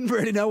 just didn't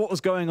really know what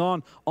was going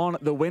on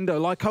the window.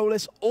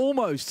 Lycolis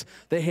almost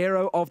the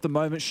hero of the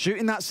moment,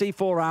 shooting that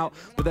C4 out,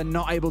 but then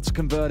not able to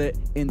convert it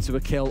into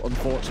a kill,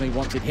 unfortunately,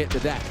 once it hit the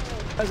deck.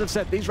 As I've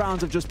said, these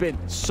rounds have just been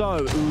so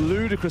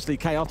ludicrously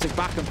chaotic,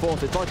 back and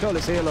forth. It's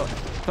Lycolis here, look,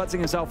 collecting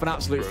himself an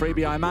absolute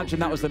freebie. I imagine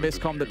that was the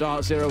miscom that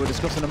DarkZero were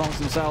discussing amongst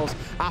themselves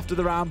after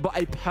the round, but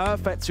a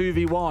perfect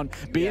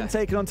 2v1 being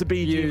taken onto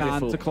BG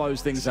Man to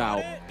close things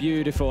out.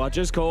 Beautiful. I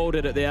just called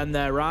it at the end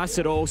there. Rice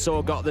had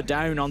also got the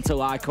down onto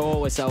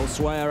Lycolis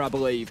elsewhere, I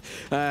believe.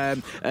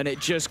 And it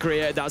just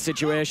created that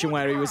situation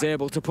where he was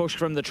able to push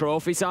from the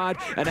trophy side.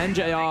 And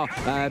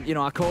NJR, you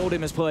know, I called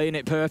him as playing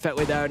it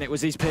perfectly there, and it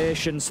was his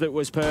patience that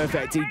was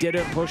perfect. He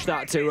didn't push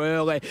that too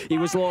early. He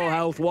was low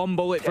health. One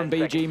bullet from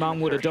BG Man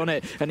would have done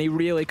it, and he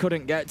really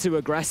couldn't get too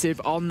aggressive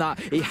on that.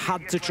 He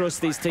had to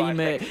trust his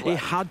teammate. He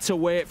had to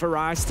wait for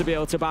Rice to be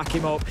able to back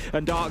him up,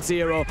 and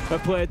DarkZero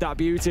have played that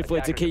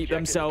beautifully to keep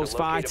themselves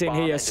fighting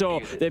here.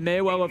 So they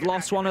may well have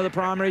lost one of the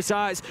primary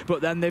sites,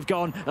 but then they've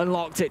gone and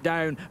locked it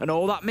down, and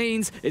all that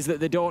means is that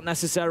they don't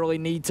necessarily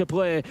need to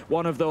play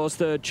one of those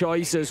third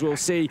choices. We'll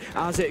see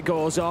as it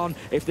goes on.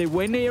 If they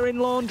win here in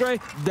Laundry,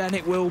 then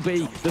it will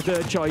be the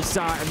third choice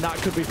site, and that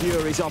could be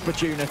Fury's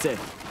opportunity.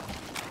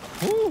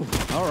 Ooh,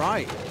 all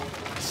right.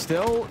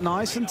 Still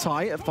nice and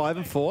tight at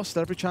 5-4.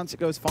 Still every chance it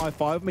goes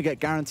 5-5, and we get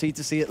guaranteed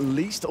to see at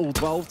least all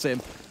 12, Tim.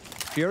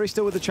 Fury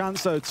still with the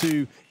chance, though,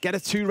 to get a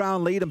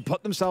 2-round lead and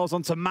put themselves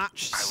onto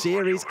match,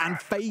 series, and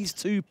phase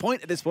 2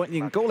 point at this point, and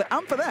you can call it.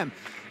 And for them,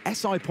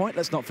 SI point,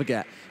 let's not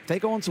forget. If they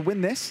go on to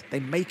win this, they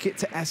make it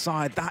to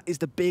SI. That is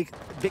the big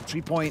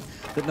victory point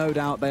that no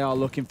doubt they are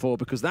looking for,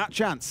 because that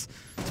chance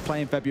to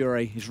play in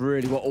February is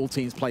really what all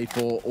teams play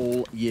for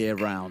all year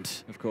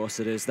round. Of course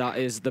it is. That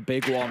is the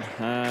big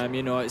one.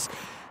 You know, it's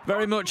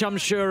Very much, I'm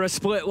sure, a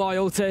split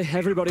loyalty.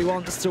 Everybody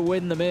wants to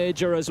win the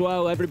major as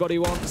well. Everybody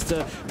wants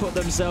to put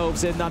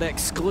themselves in that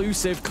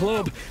exclusive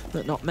club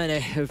that not many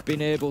have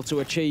been able to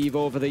achieve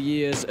over the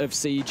years of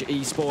Siege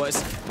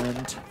Esports.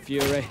 And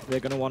Fury, they're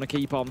going to want to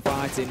keep on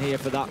fighting here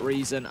for that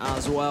reason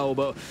as well.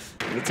 But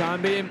for the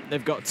time being,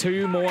 they've got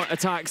 2 more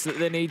attacks that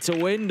they need to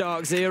win.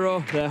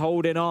 DarkZero, they're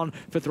holding on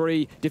for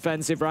 3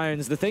 defensive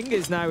rounds. The thing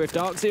is now, if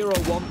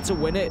DarkZero want to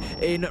win it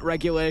in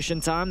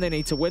regulation time, they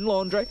need to win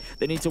Laundry,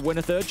 they need to win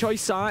a 3rd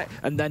choice site,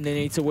 and then they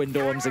need to win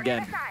Dorms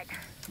again.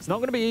 It's not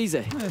going to be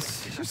easy.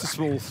 It's just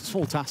a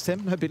small task,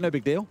 Tim. No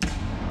big deal.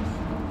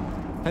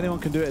 Anyone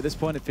can do it at this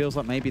point. It feels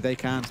like maybe they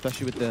can,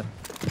 especially with the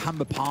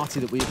Pamba party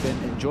that we've been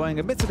enjoying.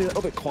 Admittedly, a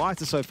little bit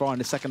quieter so far in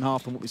the second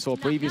half than what we saw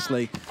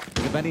previously.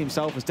 Gaveni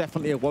himself has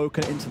definitely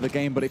awoken into the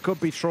game, but it could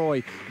be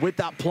Troy with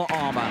that plot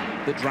armor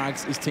that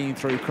drags his team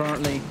through.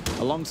 Currently,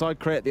 alongside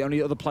Crit, the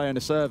only other player in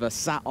the server,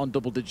 sat on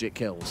double-digit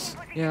kills.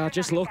 Yeah, I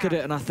just look at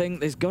it and I think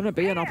there's going to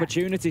be an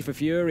opportunity for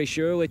Fury,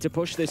 surely, to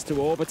push this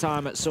to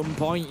overtime at some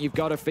point. You've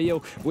got to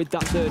feel, with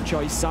that 3rd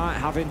choice site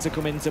having to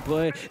come into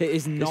play, it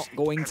is not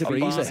going to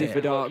be easy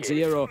for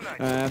DarkZero.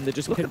 They're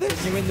just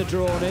continuing the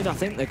drone in. I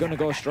think they're going to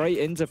go straight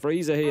into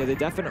Freezer here. They're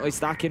definitely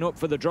stacking up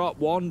for the drop.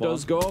 One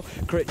does go.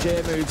 Crit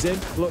J moves in,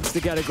 looks to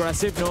get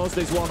aggressive, knows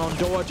there's one on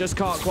door, just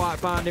can't quite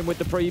find him with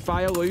the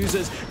pre-fire,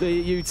 loses the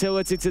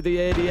utility to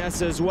the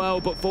ADS as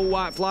well, but full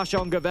white flash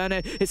on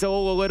Gaveni. It's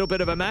all a little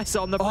bit of a mess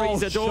on the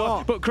Freezer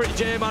door, but Crit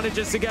J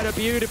manages to get a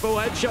beautiful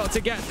headshot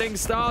to get things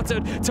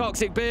started.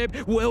 Toxic Babe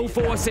will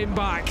force him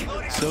back.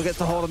 Still gets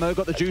the hold on though,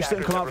 got the juice that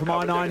can come out from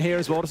I9 here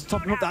as well, just to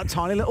top him up that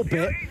tiny little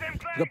bit.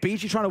 We've got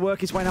BG trying to work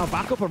his way now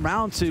back up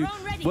around to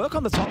work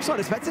on the top side,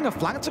 expecting a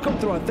flank to come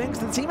through. I think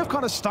so the team have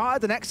kind of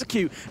started and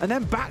execute and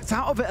then backed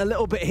out of it a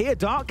little bit here.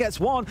 Dark gets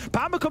one.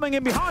 Pamba coming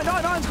in behind.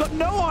 I9's got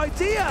no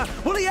idea.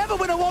 Will he ever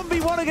win a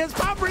 1v1 against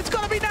Pamba? It's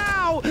got to be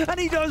now. And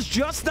he does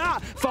just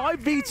that.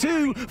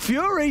 5v2.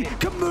 Fury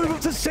can move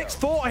up to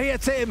 6-4 here,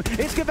 Tim.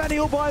 It's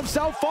Gaveni all by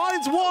himself.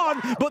 Finds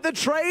one, but the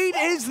trade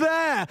is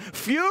there.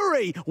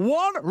 Fury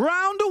 1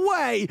 round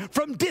away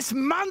from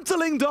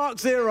dismantling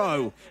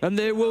DarkZero. And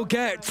they will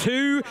get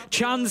 2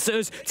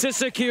 chances to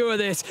secure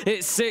this.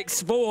 It's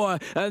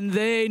 6-4, and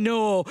they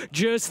know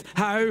just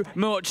how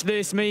much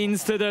this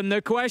means to them.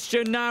 The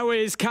question now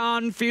is,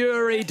 can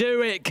Fury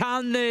do it?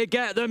 Can they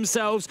get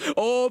themselves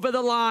over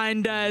the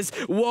line, Des?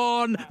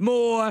 1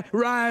 more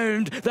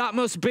round. That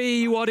must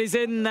be what is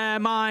in their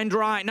mind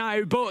right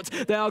now, but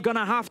they are going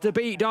to have to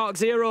beat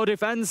DarkZero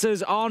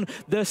defenses on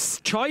the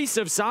choice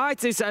of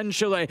site,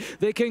 essentially.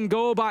 They can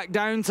go back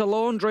down to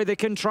Laundry. They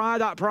can try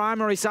that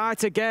primary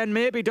site again.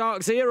 Maybe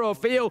DarkZero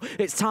feel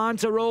it's time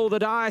to roll the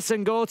dice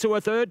and go to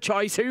a 3rd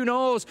choice. Who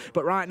knows?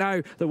 But right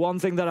now, the one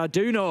thing that I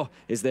do know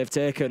is they've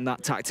taken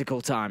that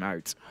tactical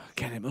timeout.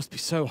 Again, it must be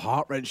so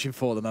heart-wrenching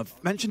for them. I've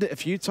mentioned it a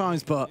few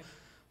times, but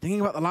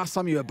thinking about the last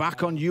time you were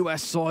back on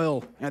US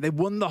soil, you know, they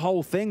won the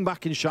whole thing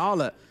back in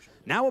Charlotte.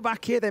 Now we're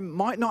back here, they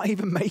might not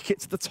even make it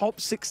to the top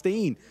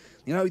 16.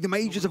 You know, the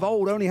majors of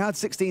old only had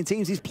 16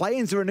 teams. These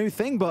play-ins are a new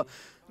thing, but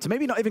to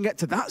maybe not even get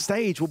to that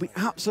stage will be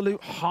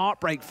absolute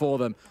heartbreak for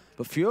them.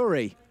 But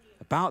Fury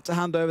about to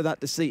hand over that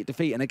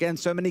defeat. And again,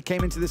 so many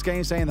came into this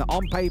game saying that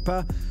on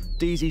paper,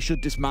 DZ should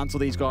dismantle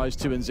these guys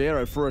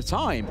 2-0. For a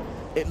time,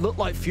 it looked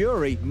like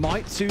Fury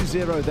might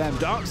 2-0 them.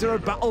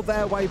 DarkZero battled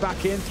their way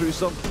back in through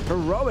some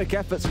heroic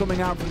efforts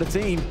coming out from the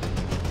team.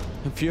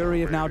 And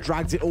Fury have now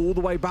dragged it all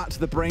the way back to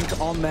the brink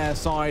on their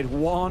side.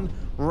 1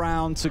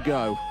 round to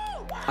go.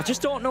 I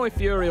just don't know if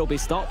Fury will be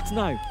stopped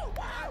now.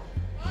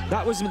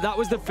 That was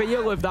the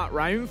feel of that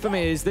round for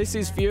me, is this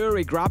is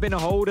Fury grabbing a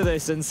hold of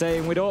this and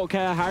saying, we don't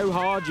care how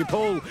hard you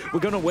pull, we're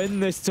going to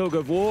win this tug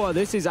of war.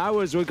 This is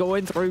ours, we're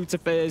going through to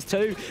phase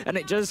 2. And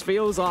it just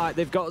feels like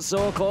they've got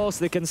so close,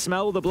 they can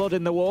smell the blood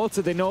in the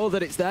water, they know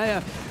that it's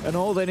there, and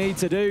all they need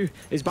to do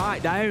is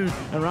bite down.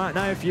 And right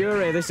now,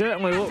 Fury, they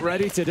certainly look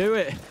ready to do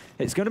it.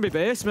 It's going to be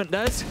basement,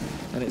 Des,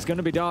 and it's going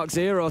to be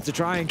DarkZero to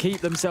try and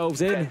keep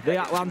themselves in the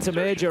Atlanta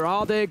Major.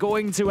 Are they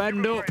going to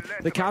end up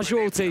the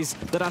casualties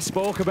that I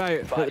spoke about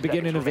at the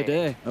beginning of the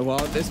day? Well,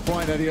 at this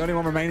point, they're the only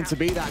one remaining to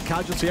be that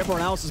casualty.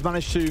 Everyone else has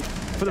managed to,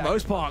 for the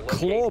most part,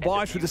 claw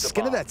by through the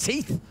skin of their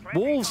teeth.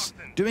 Wolves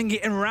doing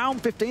it in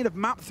round 15 of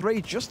map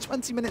 3 just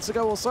 20 minutes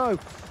ago or so.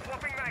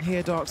 And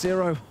here,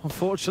 DarkZero,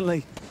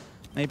 unfortunately,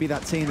 maybe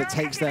that team that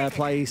takes their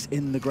place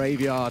in the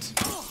graveyard.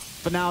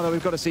 For now, though,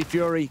 we've got to see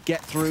Fury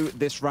get through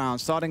this round.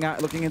 Starting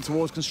out looking in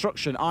towards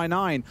construction,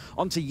 I9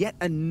 onto yet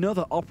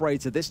another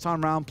operator, this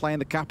time round playing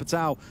the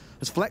Capitale.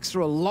 Has flexed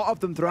through a lot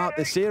of them throughout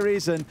this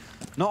series and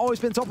not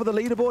always been top of the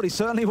leaderboard. He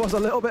certainly was a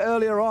little bit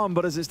earlier on,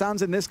 but as it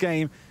stands in this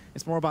game,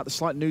 it's more about the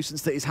slight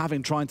nuisance that he's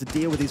having trying to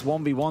deal with these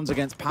 1v1s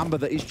against Pamba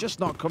that he's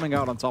just not coming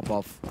out on top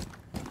of.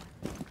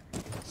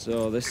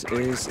 So this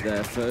is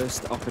their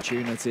first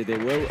opportunity. They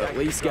will at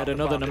least get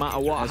another no matter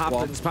what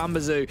happens.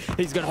 Pambazoo,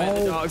 he's going to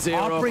make the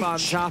DarkZero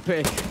fans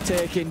happy.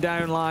 Taking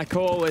down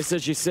Lycolis,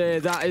 as you say,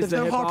 that is the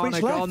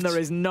Hibana gone. There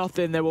is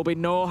nothing. There will be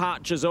no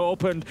hatches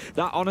opened.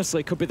 That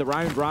honestly could be the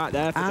round right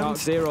there for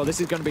DarkZero.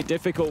 This is going to be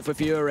difficult for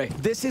Fury.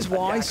 This is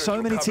why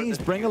so many teams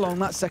bring along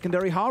that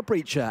secondary hard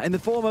breacher in the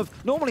form of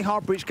normally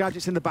hard breach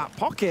gadgets in the back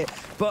pocket,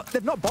 but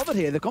they've not bothered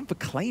here. They've gone for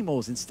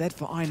Claymores instead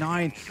for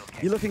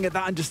I9. You're looking at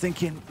that and just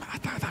thinking,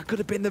 that could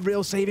have been the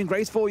real saving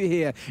grace for you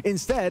here.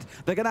 Instead,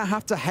 they're going to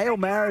have to Hail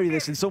Mary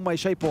this in some way,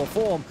 shape, or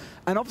form.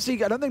 And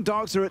obviously, I don't think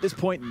DarkZero at this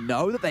point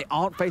know that they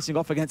aren't facing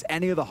off against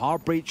any of the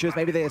hard breachers.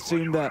 Maybe they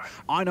assume that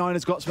I9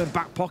 has got some in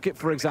back pocket,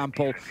 for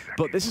example.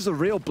 But this is a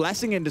real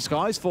blessing in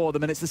disguise for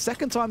them. And it's the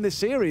second time this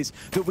series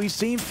that we've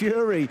seen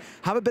Fury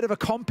have a bit of a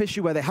comp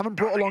issue where they haven't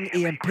brought along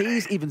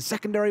EMPs, even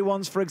secondary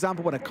ones, for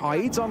example, when a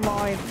Kaid's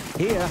online.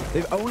 Here,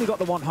 they've only got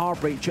the one hard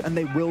breacher, and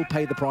they will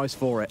pay the price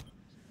for it.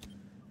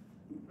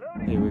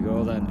 Here we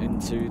go then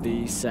into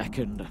the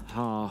second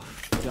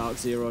half.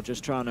 DarkZero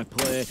just trying to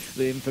play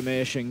the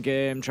information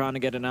game, trying to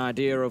get an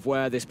idea of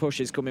where this push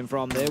is coming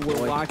from. They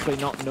will likely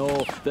not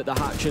know that the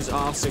hatches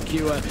are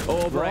secure.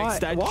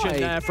 Overextension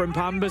there from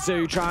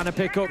Pambazoo, trying to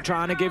pick up,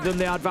 trying to give them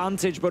the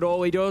advantage, but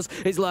all he does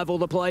is level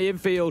the playing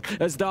field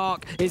as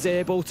Dark is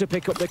able to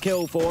pick up the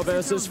kill. 4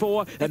 versus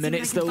 4, a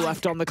minute still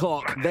left on the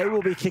clock. They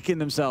will be kicking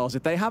themselves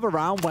if they have a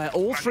round where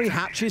all 3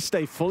 hatches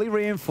stay fully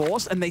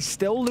reinforced and they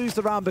still lose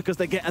the round because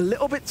they get a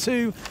little bit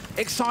too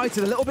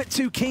excited, a little bit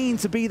too keen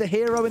to be the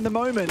hero in the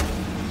moment,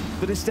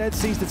 but instead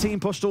sees the team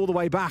pushed all the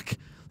way back.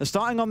 They're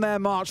starting on their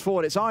march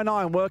forward. It's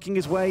I9 working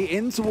his way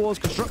in towards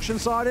construction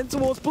side, in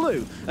towards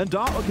blue, and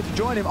Dark looking to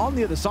join him on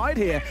the other side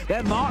here.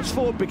 Their march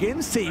forward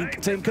begins, team.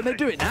 Can they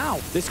do it now?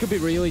 This could be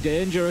really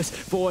dangerous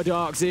for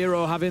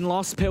DarkZero, having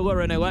lost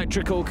pillar and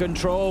electrical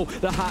control.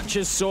 The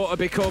hatches sort of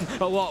become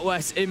a lot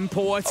less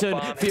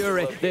important.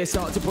 Fury, they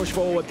start to push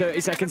forward, 30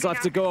 seconds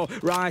left to go.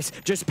 Rice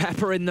just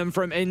peppering them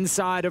from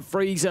inside of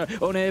Freezer,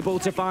 unable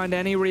to find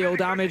any real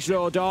damage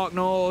though. Dark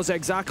knows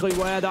exactly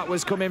where that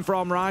was coming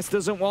from. Rice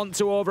doesn't want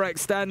to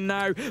overextend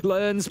now,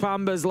 learns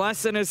Pamba's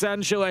lesson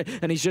essentially,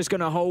 and he's just going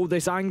to hold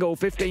this angle.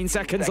 15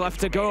 seconds left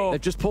to go. They've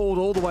just pulled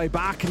all the way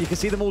back, and you can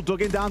see them all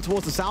dug in down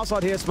towards the south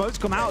side here. Smokes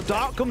come out,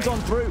 Dark comes on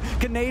through,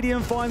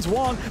 Canadian finds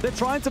one. They're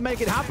trying to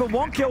make it happen.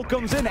 One kill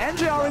comes in,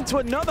 NJR into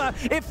another.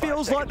 It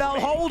feels like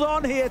they'll hold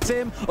on here,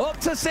 Tim, up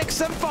to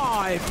 6 and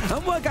 5,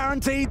 and we're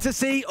guaranteed to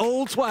see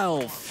all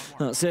 12.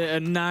 That's it,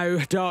 and now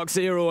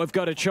DarkZero have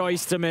got a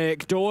choice to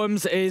make.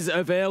 Dorms is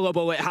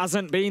available. It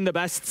hasn't been the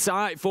best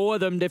site for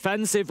them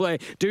defensively.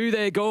 Do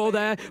they go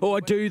there, or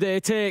do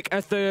they take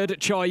a third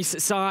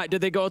choice site? Do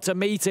they go to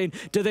meeting?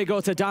 Do they go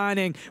to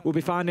dining? We'll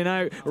be finding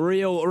out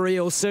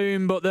real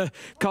soon, but the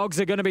cogs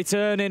are going to be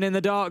turning in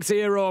the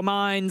DarkZero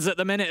minds at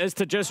the minute as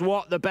to just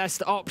what the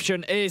best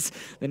option is.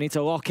 They need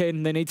to lock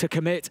in, they need to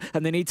commit,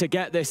 and they need to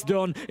get this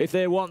done if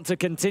they want to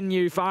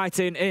continue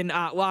fighting in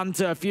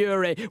Atlanta.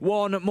 Fury,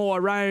 one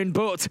more round,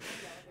 but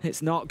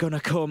it's not going to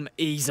come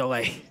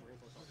easily.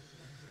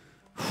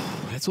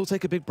 Let's all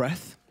take a big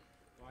breath.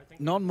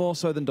 None more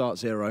so than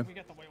DarkZero,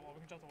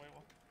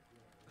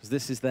 because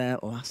this is their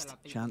last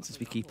chance, as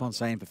we keep on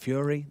saying, for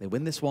Fury. They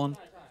win this one,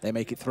 they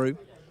make it through.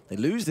 They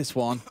lose this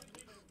one.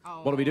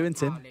 What are we doing,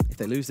 Tim, if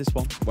they lose this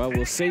one? Well,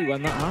 we'll see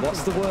when that happens.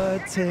 What's the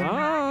word, Tim?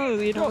 Oh,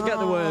 you don't get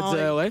the words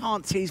early. You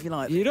can't tease me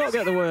like this. You don't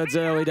get the words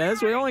early, Des.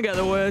 We only get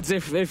the words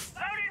if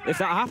that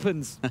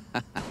happens.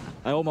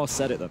 I almost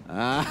said it, though.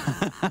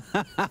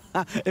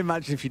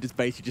 Imagine if you just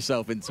baited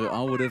yourself into it.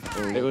 I would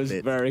have. It was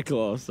very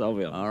close, I'll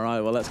be honest. All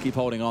right, well, let's keep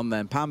holding on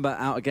then. Pamba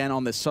out again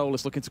on this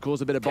Solus, looking to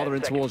cause a bit of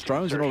bothering towards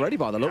drones, and already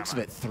by the looks of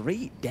it,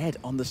 3 dead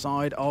on the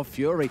side of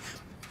Fury.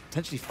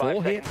 Potentially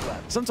 4 here.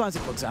 Sometimes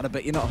it bugs out a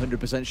bit, you're not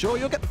 100% sure.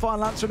 You'll get the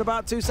final answer in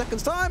about 2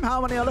 seconds' time.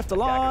 How many are left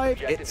alive?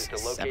 It's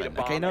 7.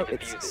 Okay, no,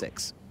 it's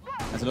 6.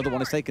 As another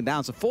one is taken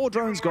down. So 4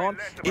 drones gone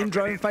in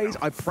drone phase.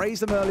 I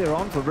praised them earlier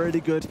on for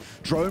really good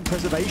drone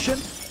preservation.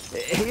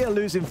 Here,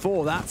 losing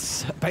 4,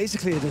 that's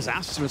basically a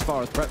disaster as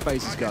far as prep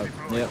phases go.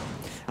 Yep.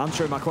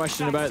 Answering my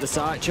question about the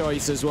site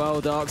choice as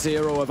well,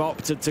 DarkZero have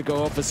opted to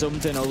go for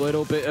something a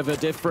little bit of a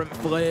different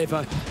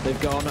flavour.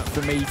 They've gone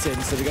for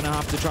meetings, so they're going to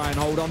have to try and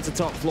hold on to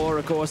top floor.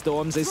 Of course,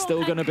 Dorms is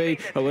still going to be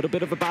a little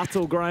bit of a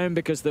battleground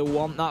because they'll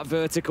want that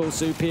vertical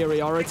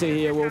superiority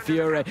here, will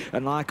Fury.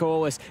 And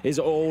Lycolis is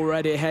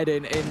already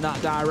heading in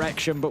that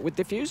direction, but with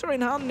Diffuser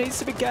in hand, needs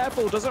to be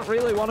careful. Doesn't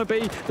really want to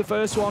be the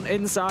first one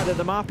inside of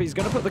the map. He's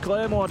going to put the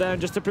Claymore down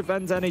just to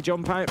prevent any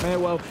jump out. May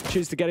well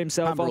choose to get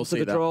himself onto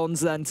the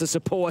drones then to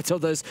support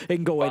others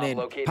in going in.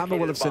 Pamba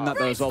will have seen that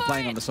though as well,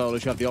 playing on the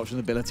Solus. You have the option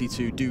and ability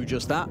to do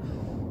just that.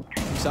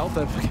 Himself,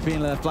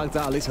 being flagged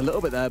out at least a little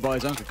bit there by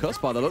his own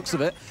concuss by the looks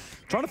of it.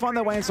 Trying to find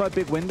their way inside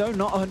big window,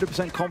 not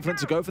 100% confident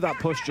to go for that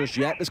push just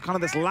yet. There's kind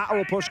of this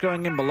lateral push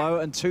going in below,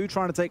 and 2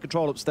 trying to take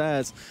control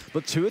upstairs.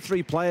 But 2 or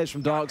 3 players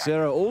from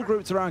DarkZero, all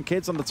grouped around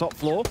kids on the top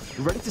floor,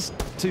 ready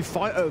to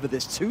fight over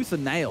this tooth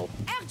and nail.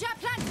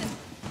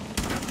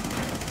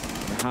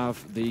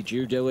 have the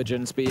due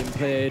diligence being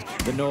played.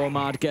 The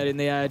Nomad getting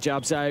the air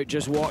jabs out,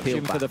 just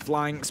watching for the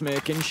flanks,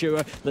 making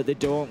sure that they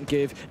don't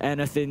give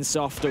anything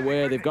soft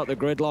away. They've got the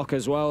gridlock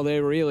as well. They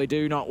really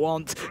do not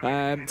want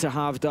to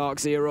have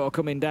DarkZero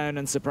coming down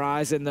and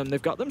surprising them.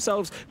 They've got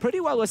themselves pretty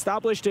well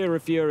established here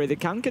of Fury. They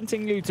can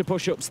continue to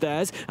push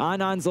upstairs.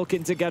 I9's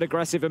looking to get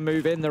aggressive and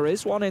move in. There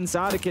is one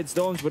inside of Kid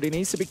Storms, but he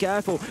needs to be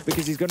careful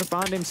because he's going to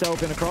find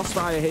himself in a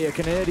crossfire here.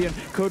 Canadian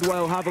could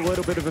well have a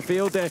little bit of a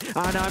field day.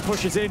 I9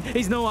 pushes in.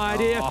 He's no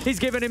idea. He's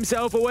giving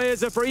himself away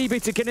as a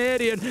freebie to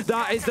Canadian.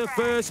 That is the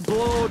first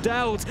blow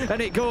dealt,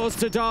 and it goes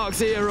to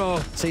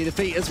DarkZero. See the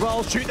feet as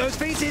well. Shoot those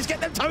feeties.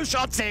 Get them toe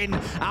shots in.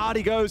 Out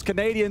he goes.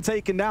 Canadian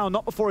taken down.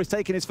 Not before he's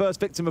taken his first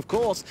victim, of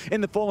course,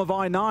 in the form of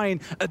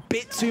I9. A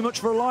bit too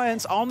much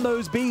reliance on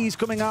those Bs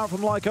coming out from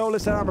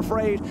Lycolis there, I'm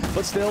afraid.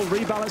 But still,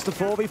 rebalance to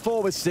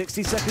 4v4 with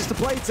 60 seconds to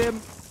play,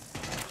 Tim.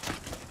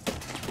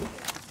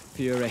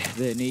 Fury,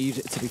 they need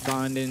to be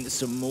finding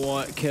some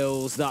more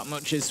kills. That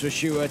much is for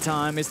sure.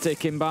 Time is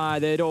ticking by.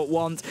 They don't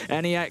want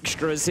any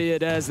extras here,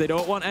 Des. They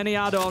don't want any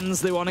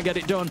add-ons. They want to get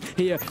it done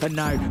here and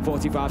now.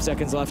 45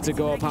 seconds left to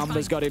go.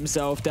 Pamba's got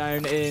himself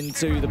down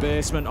into the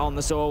basement on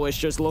the Soulish,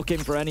 just looking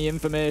for any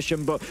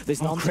information, but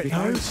there's none to be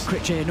found.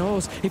 Critchay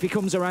knows if he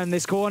comes around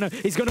this corner,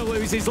 he's going to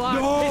lose his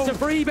life. No. It's a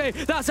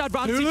freebie. That's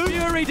advantage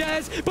Fury,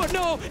 Des. But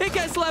no, it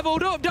gets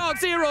leveled up.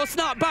 DarkZero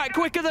snap back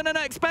quicker than an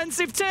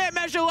expensive tape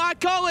measure like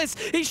Collis.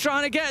 He's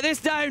trying to get this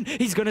down.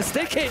 He's going to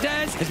stick it,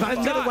 Des.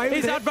 And that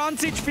is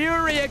advantage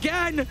Fury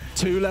again.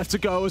 2 left to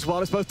go as well.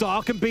 It's both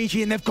Dark and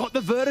BG, and they've got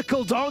the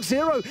vertical.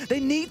 DarkZero, they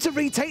need to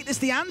retake this.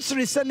 The answer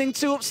is sending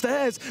 2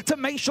 upstairs to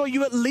make sure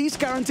you at least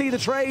guarantee the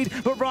trade.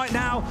 But right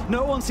now,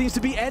 no one seems to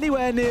be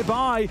anywhere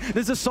nearby.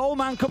 There's a Soul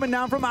Man coming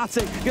down from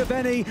Attic.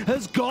 Gaveni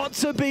has got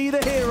to be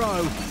the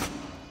hero.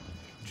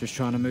 Just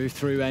trying to move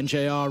through.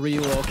 NJR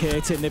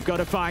relocating. They've got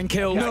to find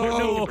kill.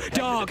 No.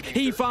 Dark,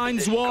 he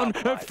finds 1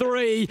 of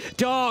 3.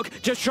 Dark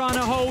just trying to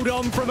hold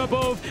on from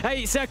above.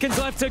 8 seconds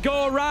left to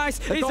go.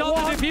 Rice is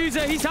on the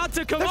diffuser. He's had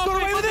to come up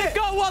with it. They've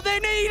got what they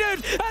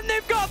needed, and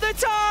they've got the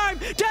time.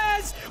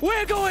 Des,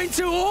 we're going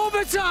to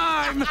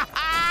overtime.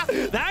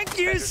 Thank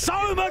you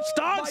so much,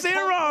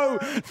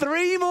 DarkZero.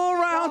 3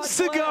 more rounds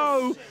to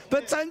go.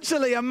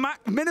 Potentially a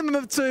minimum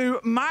of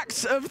 2,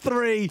 max of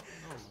 3.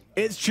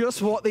 It's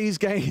just what these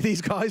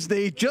guys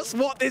need, just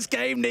what this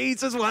game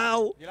needs as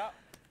well.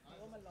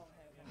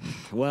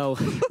 Well,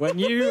 when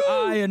you,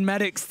 I, and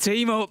Medics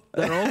team up,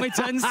 there only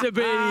tends to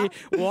be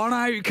one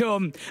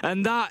outcome,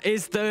 and that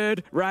is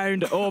 3rd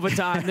round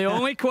overtime. The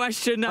only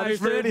question now,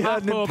 I've really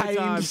heard an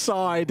pained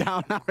sigh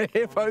down our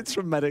earphones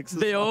from Medics.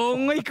 The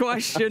only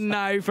question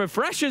now, for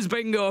Freshers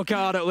bingo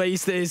card at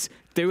least, is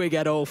do we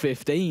get all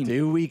 15?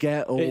 Do we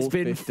get all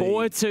 15? It's been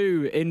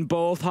 4-2 in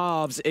both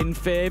halves in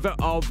favour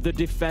of the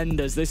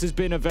defenders. This has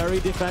been a very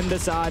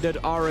defender-sided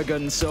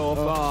Oregon so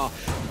far.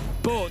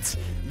 But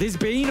there's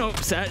been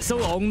upsets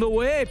along the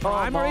way.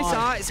 Primary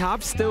sites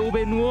have still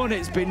been won.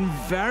 It's been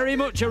very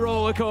much a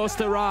roller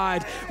coaster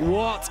ride.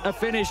 What a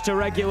finish to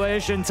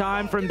regulation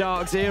time from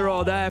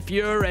DarkZero there.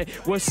 Fury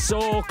was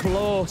so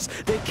close.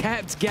 They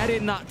kept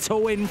getting that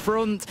toe in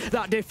front,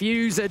 that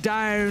diffuser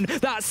down,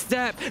 that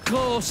step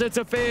closer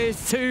to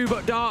phase 2,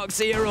 but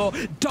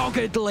DarkZero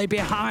doggedly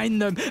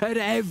behind them at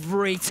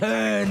every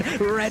turn,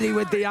 ready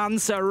with the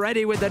answer,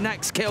 ready with the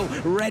next kill,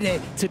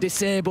 ready to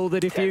disable the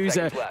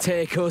diffuser,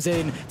 take us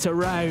in to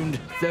round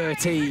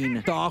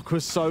 13. Dark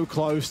was so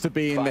close to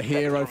being the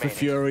hero for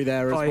Fury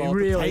there as well. He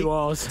really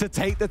was. To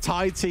take the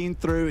Tide team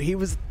through, he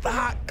was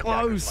that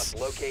close.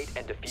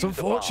 It's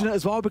unfortunate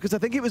as well because I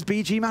think it was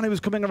BG Man who was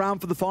coming around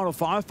for the final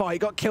firefight. He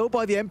got killed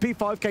by the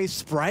MP5K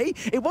spray.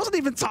 It wasn't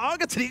even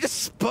targeted. He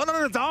just spun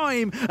on a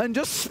dime and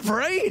just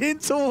sprayed in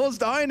towards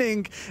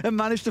Dining and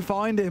managed to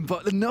find him.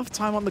 But enough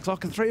time on the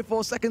clock and 3 or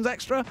 4 seconds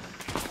extra.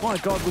 My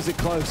God, was it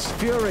close.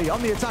 Fury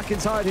on the attacking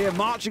side here,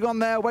 marching on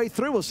their way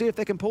through. We'll see if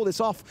they can pull this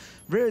off.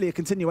 Really a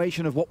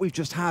continuation of what we've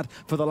just had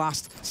for the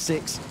last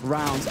 6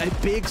 rounds. A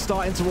big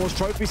start in towards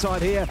trophy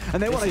side here,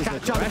 and they want to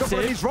catch up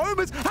with these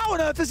Romans. How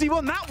on earth has he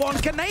won that one?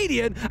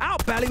 Canadian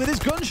out belly with his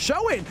gun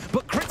showing,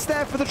 but Crit's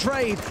there for the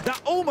trade.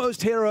 That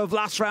almost hero of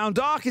last round.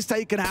 Dark is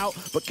taken out,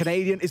 but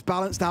Canadian is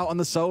balanced out on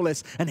the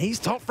Solus, and he's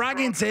top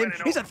fragging Tim.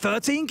 He's at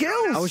 13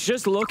 kills. I was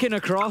just looking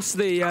across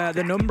the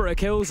number of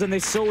kills, and they're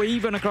so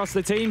even across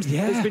the teams.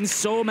 There's been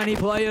so many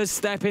players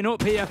stepping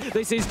up here.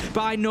 This is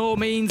by no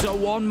means a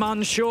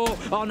one-man show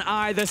on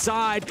either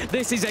side.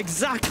 This is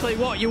exactly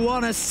what you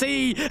want to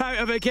see out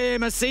of a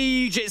game of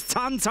Siege. It's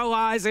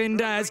tantalizing,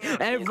 Des.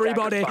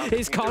 Everybody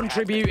is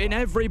contributing.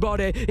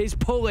 Everybody is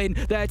pulling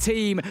their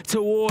team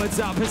towards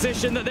that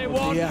position that they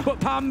want. But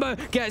Pamba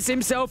gets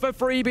himself a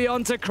freebie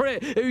onto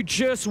Crit, who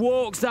just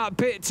walks that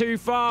bit too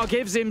far,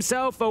 gives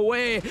himself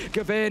away.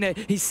 Gaveni,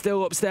 he's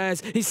still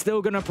upstairs. He's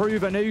still going to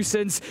prove a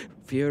nuisance.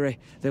 Fury,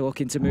 they're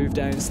looking to move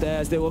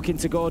downstairs. They're looking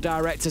to go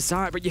direct to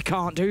site, but you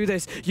can't do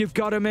this. You've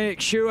got to make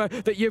sure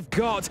that you've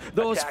got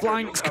those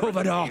flanks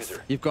covered off.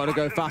 You've got to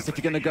go fast if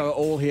you're going to go at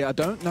all here. I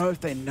don't know if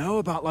they know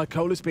about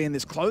Lycolis being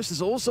this close.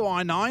 There's also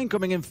I9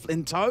 coming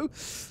in tow.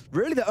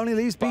 really that only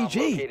leaves Bomb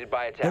BG. located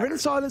by They're in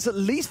attackers. silence at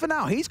least for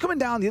now. He's coming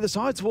down the other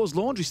side towards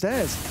Laundry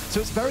Stairs. So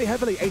it's very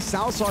heavily a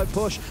south side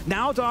push.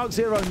 Now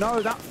DarkZero,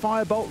 no, that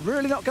firebolt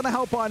really not going to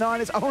help I9.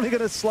 It's only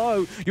going to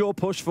slow your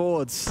push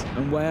forwards.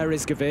 And where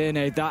is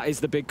Gavene? That is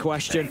the big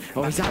question.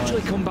 Oh, he's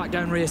actually come back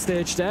down rear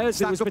stage stairs.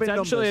 There was Stack up in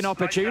potentially an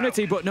numbers.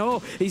 opportunity, but no,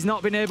 he's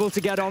not been able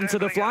to get onto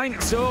the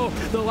flank. So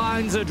the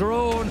lines are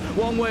drawn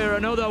one way or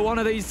another. One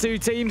of these two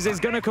teams is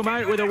going to come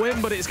out with a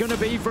win, but it's going to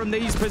be from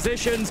these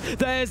positions.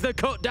 There's the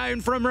cut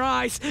down from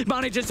Rice.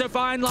 Manages to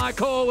find,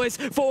 like always,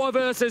 4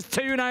 versus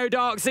 2 now.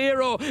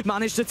 DarkZero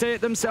managed to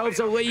take themselves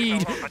a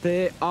lead.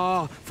 They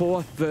are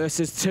 4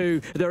 versus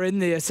 2. They're in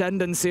the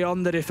ascendancy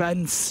on the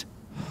defense.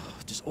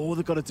 Just all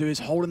they've got to do is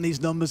hold in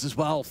these numbers as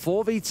well.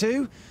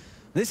 4v2.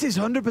 This is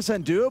 100%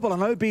 doable. I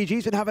know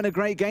BG's been having a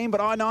great game, but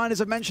I9, as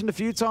I've mentioned a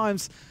few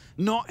times,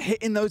 not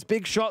hitting those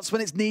big shots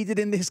when it's needed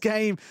in this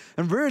game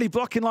and really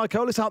blocking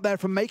Lycolis out there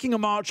from making a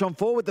march on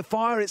forward. The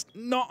fire, it's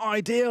not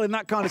ideal in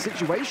that kind of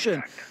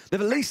situation.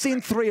 They've at least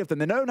seen 3 of them.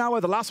 They know now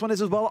where the last one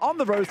is as well. On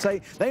the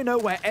rotate, they know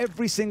where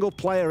every single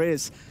player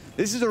is.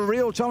 This is a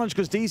real challenge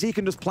because DZ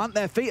can just plant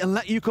their feet and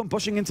let you come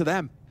pushing into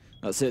them.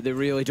 That's it, they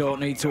really don't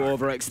need to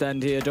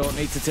overextend here, don't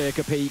need to take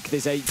a peek.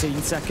 There's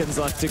 18 seconds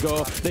left to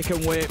go. They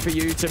can wait for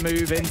you to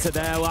move into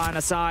their line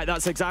of sight.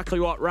 That's exactly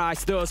what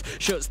Rice does.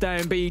 Shuts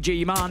down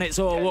BG, man, it's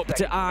all up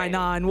to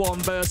I9, 1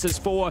 versus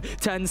 4.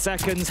 10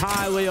 seconds,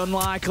 highly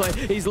unlikely.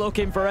 He's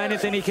looking for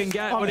anything he can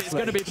get, but it's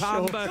going to be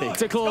Pamba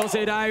to close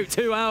it out.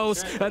 Who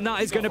else? And that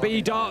is going to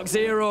be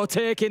DarkZero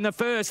taking the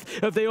first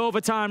of the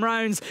overtime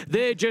rounds.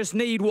 They just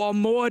need one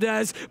more,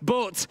 Des,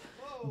 but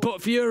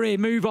Fury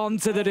move on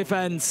to the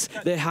defense.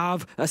 They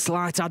have a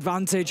slight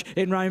advantage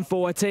in round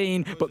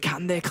 14, but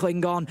can they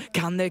cling on?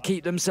 Can they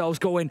keep themselves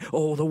going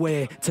all the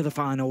way to the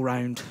final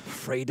round?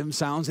 Freedom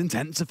sounds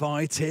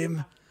intensify,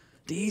 Tim.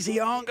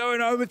 DZ aren't going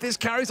home if this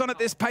carries on at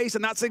this pace,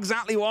 and that's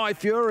exactly why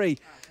Fury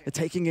are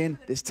taking in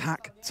this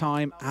tack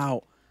time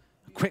out.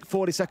 A quick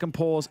 40-second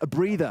pause, a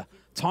breather.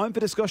 Time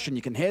for discussion.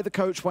 You can hear the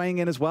coach weighing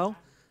in as well.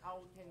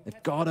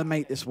 They've got to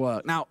make this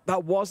work. Now,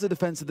 that was the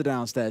defense of the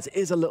downstairs. It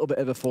is a little bit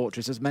of a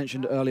fortress, as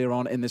mentioned earlier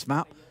on in this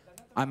map.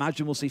 I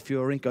imagine we'll see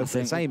Fury go for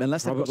the same,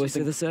 unless they've got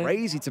something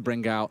crazy to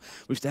bring out,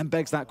 which then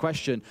begs that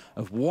question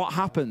of what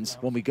happens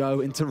when we go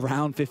into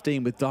round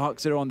 15 with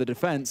DarkZero on the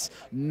defense,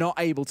 not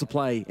able to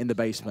play in the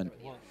basement.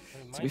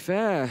 To be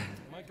fair,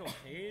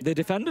 they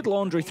defended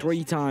Laundry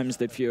 3 times,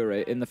 did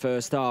Fury, in the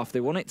first half. They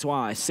won it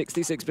twice,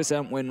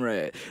 66% win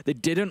rate. They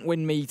didn't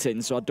win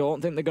meetings, so I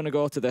don't think they're going to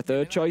go to their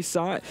 3rd choice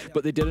site,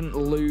 but they didn't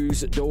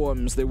lose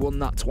dorms. They won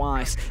that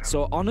twice.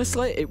 So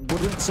honestly, it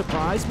wouldn't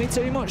surprise me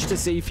too much to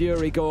see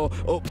Fury go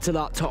up to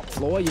that top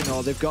floor. You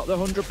know, they've got the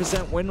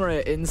 100% win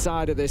rate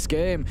inside of this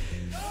game.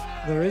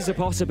 There is a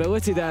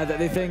possibility there that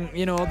they think,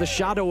 you know, the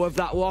shadow of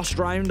that lost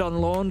round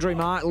on Laundry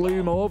might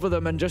loom over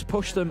them and just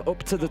push them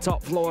up to the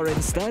top floor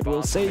instead.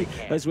 We'll see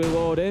as we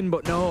load in,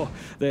 but no,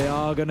 they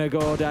are going to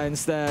go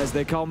downstairs.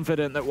 They're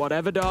confident that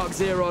whatever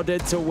DarkZero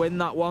did to win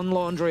that one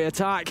Laundry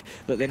attack,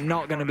 that they're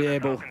not going to be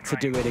able to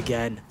do it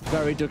again.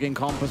 Very dug in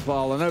comp as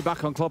well. I know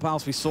back on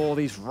Clubhouse we saw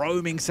these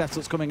roaming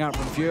setups coming out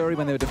from Fury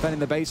when they were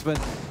defending the basement.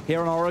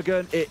 Here in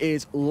Oregon, it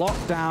is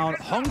lock down,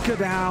 hunker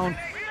down,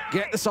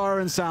 get the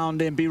siren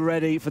sound in, be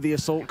ready for the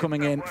assault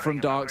coming in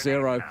from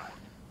DarkZero.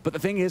 But the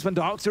thing is, when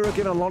DarkZero are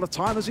given a lot of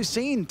time, as we've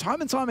seen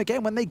time and time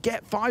again, when they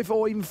get 5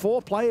 or even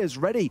 4 players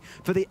ready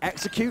for the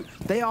execute,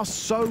 they are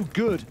so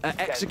good at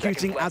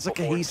executing as a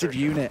cohesive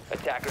unit.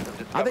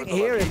 I think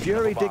here, if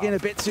Fury dig in a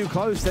bit too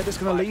close, they're just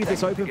going to leave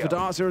this open for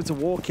DarkZero to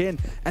walk in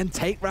and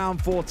take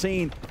round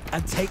 14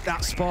 and take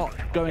that spot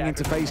going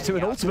into phase 2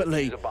 and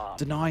ultimately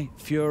deny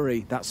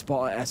Fury that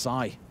spot at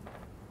SI.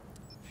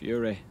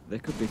 Fury, they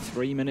could be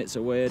 3 minutes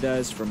away,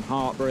 Des, from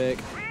heartbreak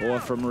or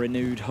from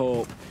renewed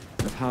hope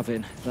of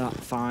having that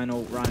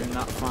final round,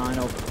 that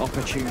final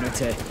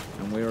opportunity.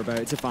 And we're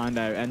about to find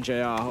out.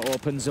 NJR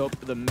opens up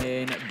the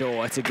main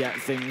door to get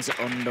things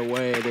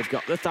underway. They've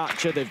got the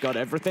Thatcher, they've got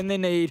everything they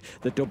need,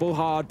 the double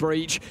hard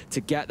breach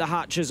to get the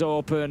hatches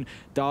open.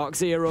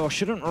 DarkZero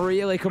shouldn't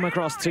really come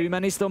across too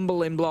many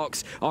stumbling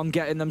blocks on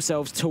getting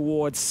themselves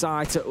towards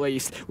site at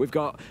least. We've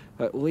got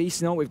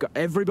we've got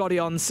everybody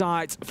on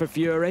site for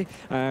Fury.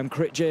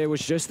 Crit J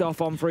was just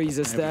off on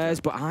Freezer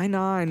Stairs, but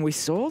I9, we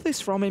saw this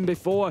from him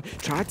before.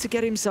 Tried to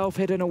get himself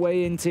hidden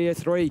away in Tier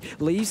 3.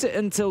 Leaves it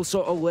until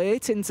sort of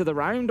late into the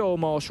round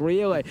almost,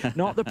 really.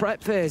 Not the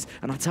prep phase.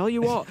 And I tell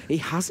you what, he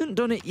hasn't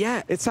done it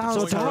yet. It sounds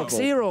so terrible.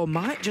 DarkZero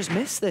might just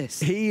miss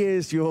this. He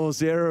is your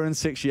 0 and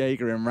 6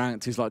 Jaeger in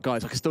ranked. He's like,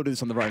 guys, I can still do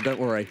this on the road,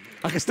 don't worry.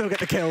 I can still get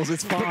the kills,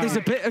 it's fine. But there's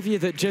a bit of you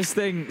that just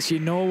thinks, you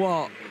know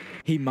what?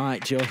 He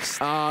might just.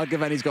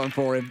 Gavene's gone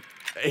for him.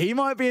 he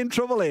might be in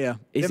trouble here.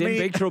 He's in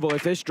big trouble.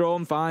 If this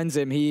drone finds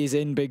him, he is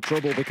in big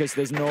trouble because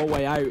there's no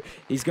way out.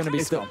 He's going to be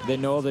stuck. They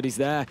know that he's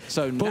there.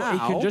 So but now... he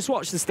can just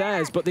watch the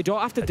stairs, but they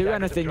don't have to do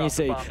anything, you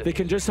see. They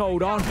can just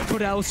hold on.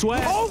 But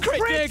elsewhere,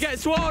 Crit J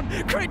gets one.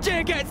 Crit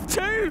J gets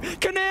two.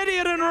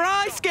 Canadian and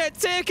Rice get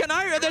taken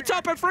out at the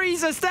top of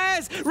Freezer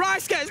stairs.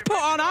 Rice gets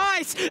put on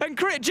ice, and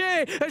Crit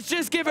J has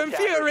just given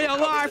Fury a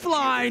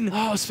lifeline.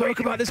 Oh, I spoke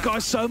about this guy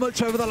so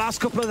much over the last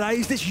couple of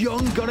days. This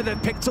young gunner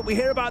they've picked up. We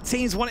hear about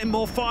teams wanting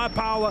more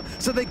firepower,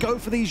 so they go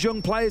for these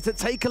young players that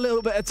take a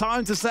little bit of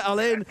time to settle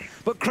in.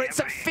 But Crit's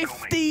at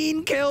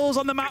 15 kills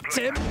on the map,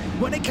 Tim.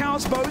 When it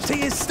counts most,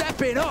 he is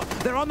stepping up.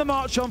 They're on the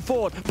march on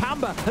forward.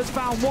 Pamba has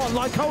found one.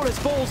 Lycolis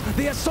falls.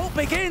 The assault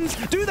begins.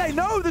 Do they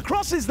know the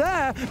cross is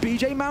there?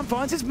 BJ Man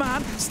finds his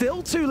man.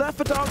 Still 2 left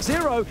for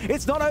DarkZero.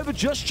 It's not over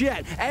just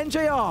yet.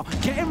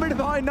 NJR getting rid of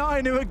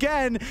I9, who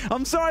again,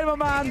 I'm sorry, my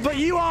man, but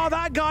you are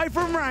that guy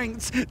from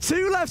Ranked.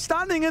 2 left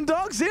standing, and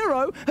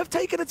DarkZero have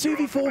taken a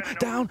 2v4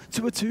 down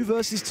to a 2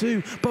 versus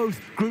 2. Both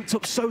grouped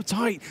up so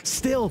tight.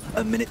 Still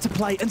a minute to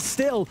play, and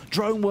still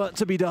drone work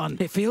to be done.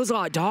 It feels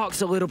like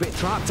Dark's a little bit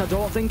trapped. I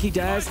don't think he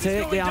dares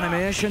take the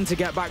animation to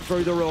get back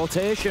through the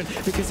rotation,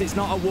 because it's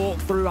not a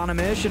walk-through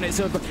animation.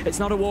 It's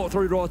not a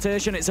walk-through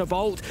rotation. It's a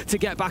vault to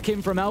get back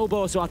in from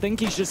elbow. So I think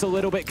he's just a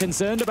little bit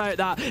concerned about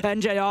that.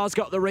 NJR's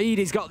got the read.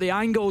 He's got the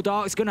angle.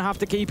 Dark's going to have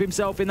to keep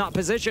himself in that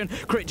position.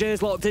 Crit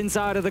J's locked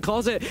inside of the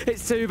closet.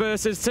 It's 2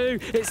 versus 2.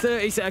 It's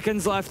 30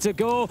 seconds left to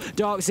go.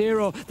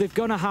 DarkZero, they're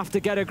going to have to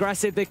get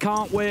aggressive. They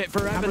can't wait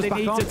forever. They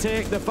need to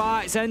take the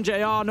fights.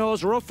 NJR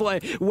knows roughly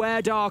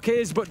where Dark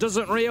is, but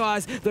doesn't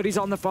realise that he's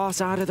on the far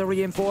side of the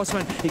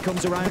reinforcement. He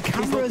comes around.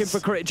 He's looking for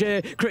Crit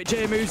J. Crit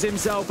J moves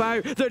himself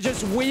out. They're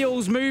just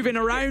wheels moving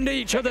around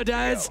each other,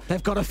 Des.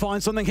 They've got to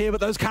find something here,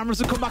 but those cameras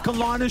have come back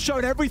online and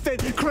shown everything.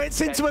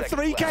 Crit's into a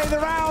 3K in the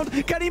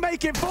round. Can he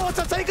make it 4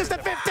 to take us to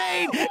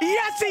 15?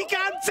 Yes, he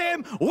can,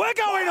 Tim. We're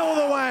going all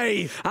the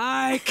way.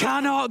 I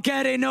cannot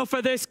get enough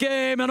of this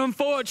game, and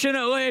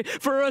unfortunately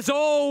for us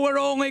all, we're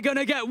only going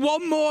to get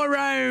one more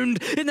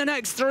round. In the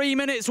next 3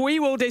 minutes, we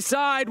will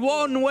decide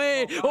one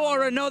way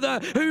or another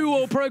who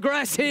will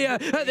progress here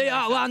at the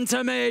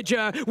Atlanta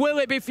Major. Will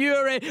it be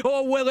Fury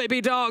or will it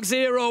be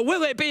DarkZero?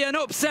 Will it be an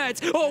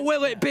upset or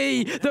will it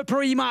be the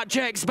pre-match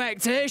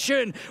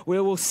expectation? We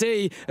will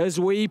see as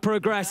we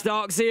progress.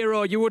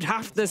 DarkZero, you would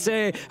have to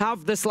say,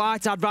 have the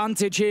slight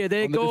advantage here.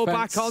 They go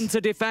back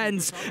onto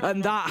defense,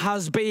 and that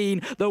has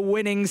been the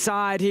winning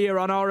side here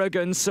on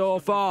Oregon so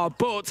far.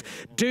 But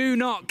do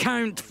not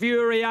count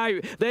Fury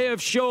out. They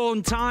have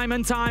shown time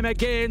and time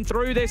again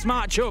through this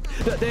matchup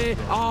that they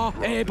are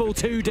able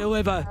to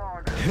deliver.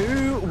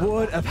 Who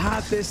would have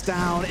had this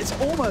down? It's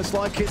almost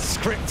like it's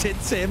scripted,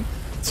 Tim.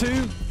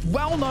 2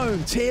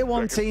 well-known Tier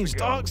 1 teams,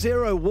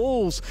 DarkZero,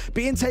 Wolves,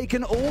 being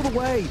taken all the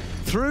way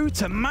through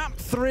to map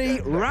 3,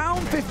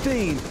 round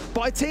 15,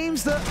 by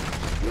teams that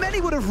many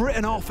would have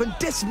written off and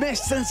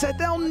dismissed and said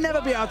they'll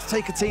never be able to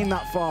take a team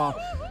that far.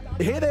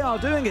 Here they are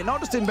doing it, not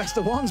just in best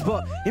of 1s,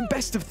 but in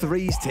best of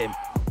 3s, Tim.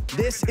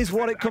 This is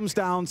what it comes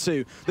down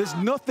to. There's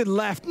nothing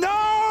left.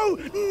 No!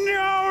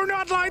 No,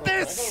 not like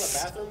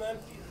this! Can I go to the bathroom then?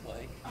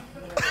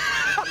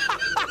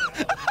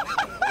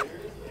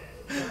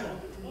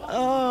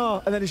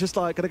 Oh, and then he's just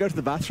like, can I go to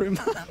the bathroom?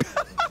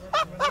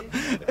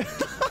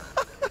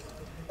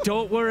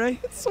 Don't worry,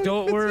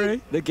 don't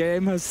worry. The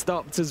game has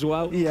stopped as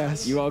well.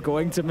 Yes. You are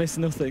going to miss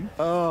nothing.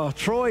 Oh,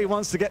 Troy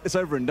wants to get this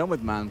over and done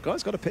with, man.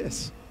 Guy's got to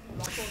piss.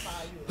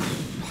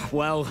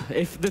 Well,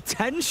 if the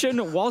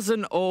tension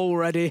wasn't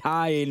already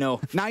high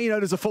enough. Now you know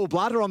there's a full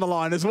bladder on the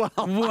line as well.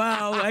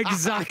 Well,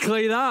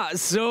 exactly that.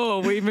 So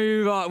we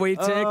move on. We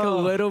take a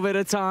little bit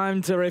of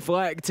time to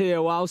reflect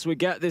here whilst we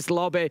get this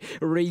lobby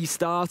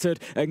restarted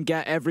and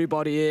get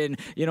everybody in.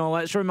 You know,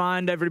 let's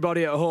remind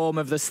everybody at home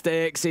of the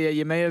stakes here.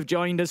 You may have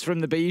joined us from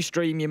the B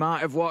stream. You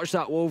might have watched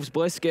that Wolves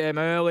Bliss game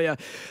earlier.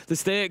 The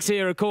stakes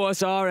here, of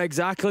course, are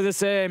exactly the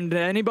same.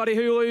 Anybody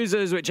who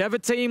loses, whichever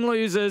team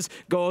loses,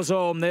 goes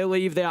home. They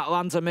leave the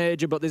Atlanta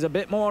Major, but there's a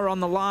bit more on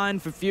the line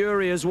for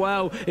Fury as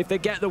well. If they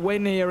get the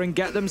win here and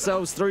get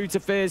themselves through to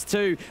Phase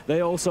 2,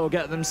 they also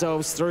get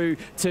themselves through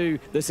to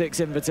the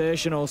 6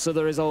 Invitational. So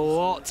there is a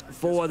lot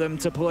for them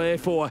to play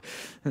for,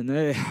 and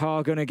they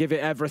are going to give it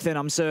everything,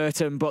 I'm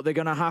certain, but they're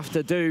going to have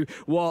to do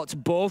what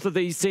both of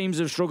these teams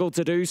have struggled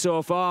to do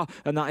so far,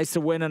 and that is to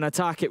win an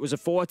attack. It was a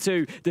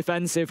 4-2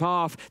 defensive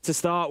half to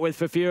start with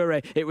for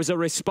Fury. It was a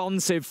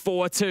responsive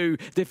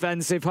 4-2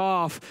 defensive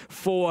half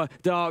for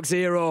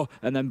DarkZero,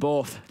 and then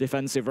both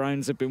defensive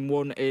rounds have been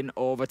won in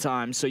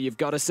overtime. So you've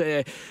got to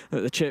say that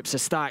the chips are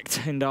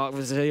stacked in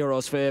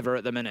DarkZero's favour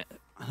at the minute.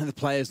 I know the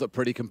players look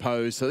pretty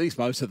composed, at least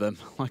most of them.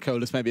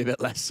 Lycolis maybe a bit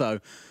less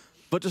so.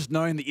 But just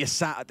knowing that you're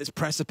sat at this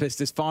precipice,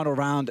 this final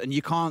round, and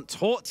you can't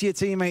talk to your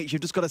teammates,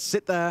 you've just got to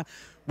sit there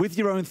with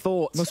your own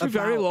thoughts. Must be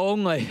very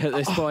lonely at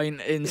this point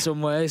in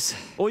some ways.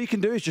 All you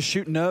can do is just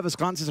shoot nervous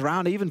glances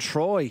around. Even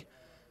Troy,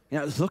 you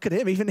know, look at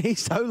him. Even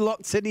he's so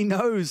locked in, he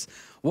knows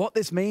what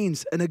this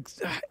means. And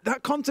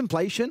that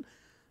contemplation,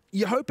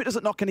 you hope it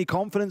doesn't knock any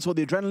confidence or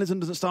the adrenaline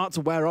doesn't start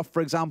to wear off,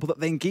 for example, that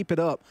they can keep it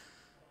up.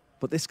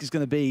 but this is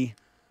going to be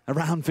a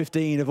round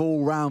 15 of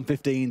all round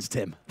 15s,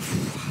 Tim.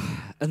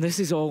 And this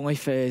is only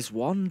phase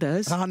 1,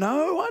 Des. I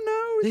know.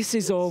 This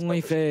is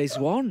only phase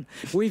 1.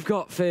 We've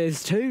got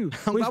phase 2.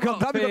 We've got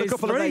phase 3. Got a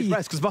couple of days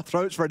rest because my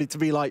throat's ready to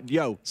be like,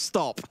 yo,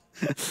 stop.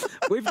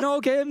 We've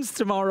no games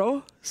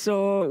tomorrow,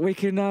 so we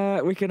can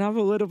have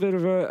a little bit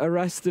of a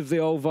rest of the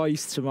old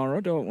voice tomorrow.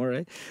 Don't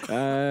worry,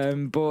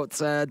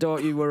 but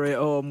don't you worry at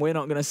home. We're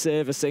not going to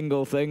save a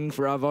single thing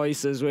for our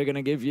voices. We're going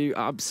to give you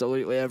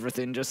absolutely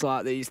everything, just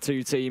like these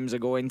two teams are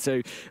going to.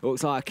 It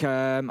looks like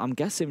I'm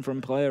guessing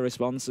from player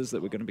responses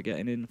that we're going to be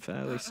getting in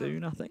fairly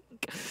soon. I think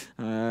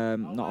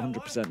not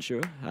 100%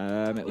 sure.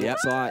 It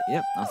looks like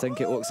I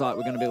think it looks like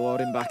we're going to be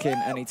loading back in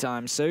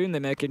anytime soon.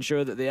 They're making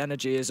sure that the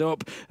energy is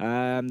up.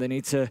 They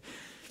need to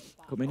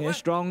come in here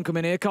strong, come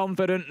in here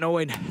confident,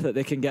 knowing that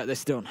they can get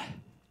this done.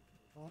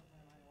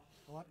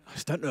 I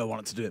just don't know I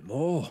wanted to do it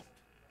more.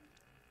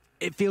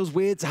 It feels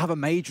weird to have a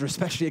major,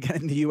 especially again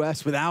in the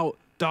US, without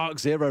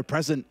DarkZero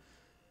present.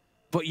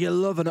 But we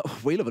love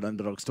an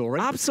underdog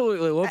story.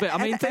 Absolutely love it.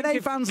 I mean, NA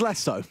fans less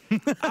so.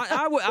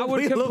 I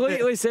would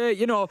completely say,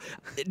 you know,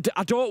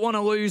 I don't want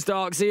to lose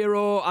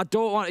DarkZero. I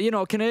don't want, you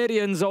know,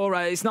 Canadians, all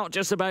right, it's not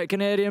just about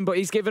Canadian, but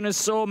he's given us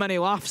so many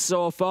laughs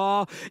so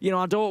far. You know,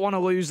 I don't want to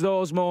lose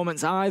those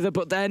moments either.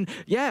 But then,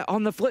 yeah,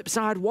 on the flip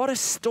side, what a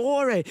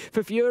story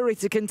for Fury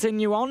to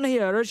continue on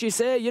here. As you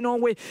say, you know,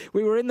 we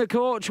were in the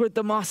coach with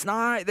them last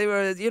night. They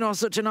were, you know,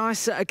 such a nice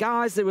set of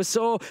guys. They were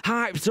so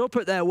hyped up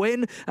at their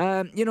win.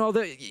 You know,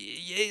 that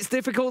it's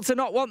difficult to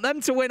not want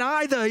them to win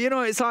either. You know,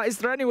 it's like, is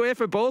there any way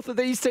for both of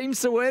these teams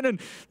to win? And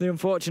the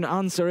unfortunate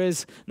answer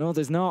is, no,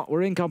 there's not.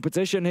 We're in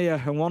competition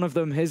here, and one of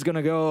them is going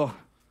to go.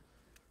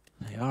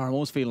 They are. I'm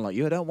almost feeling like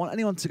you. I don't want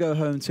anyone to go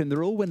home, Tim.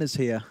 They're all winners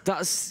here.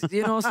 That's,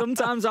 you know,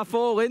 sometimes I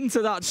fall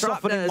into that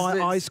trap. Softening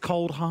my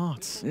ice-cold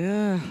heart.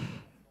 Yeah.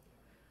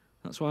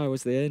 That's why I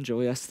was the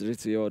angel yesterday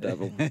to your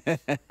devil.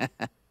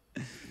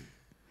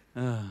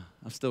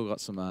 I've still got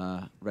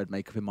some red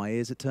makeup in my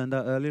ears, it turned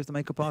out earlier, as the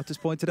makeup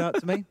artist pointed out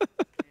to me.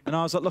 And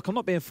I was like, look, I'm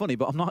not being funny,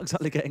 but I'm not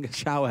exactly getting a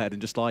shower head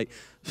and just like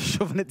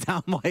shoving it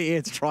down my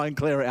ear to try and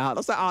clear it out.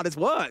 That's not how this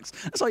works.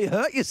 That's how you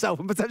hurt yourself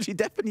and potentially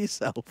deafen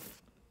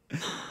yourself.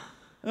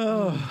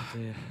 Oh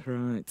dear.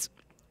 Right.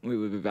 We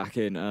will be back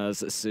in as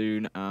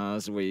soon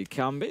as we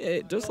can be.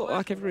 It does look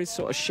like everybody's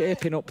sort of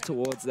shaping up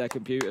towards their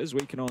computers.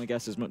 We can only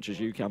guess as much as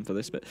you can for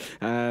this bit.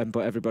 But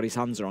everybody's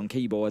hands are on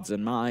keyboards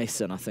and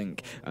mice, and I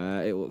think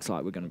it looks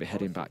like we're going to be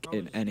heading back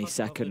in any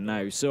second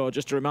now. So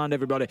just to remind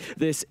everybody,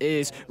 this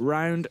is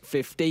round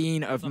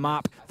 15 of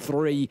map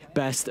 3,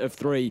 best of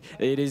 3.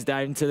 It is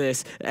down to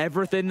this.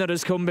 Everything that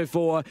has come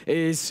before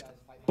is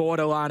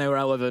borderline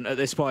irrelevant at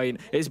this point.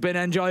 It's been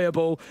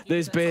enjoyable.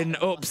 There's been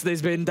ups,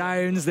 there's been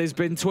downs, there's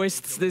been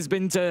twists, there's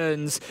been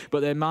turns, but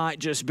there might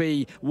just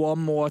be one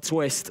more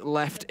twist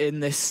left in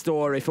this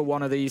story for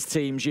one of these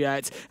teams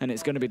yet, and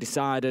it's going to be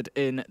decided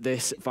in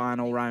this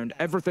final round.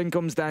 Everything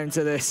comes down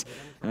to this,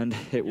 and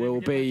it will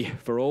be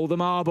for all the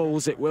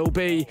marbles. It will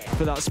be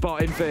for that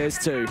spot in phase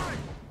 2.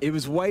 It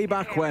was way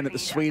back when at the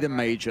Sweden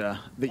Major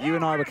that you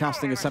and I were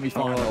casting a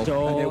semi-final.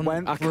 And it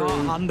went I through.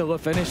 can't handle a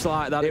finish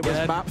like that. It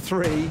was map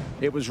 3.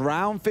 It was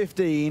round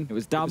 15. It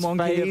was Damwon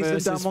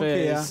versus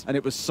FaZe. And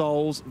it was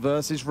Souls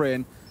versus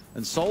Rin.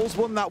 And Souls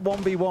won that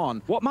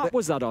 1v1. What map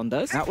was that on,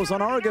 Des? That was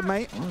on Oregon,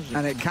 mate.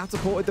 And it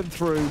catapulted them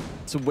through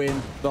to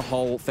win the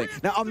whole thing.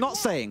 Now, I'm not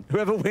saying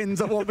whoever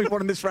wins a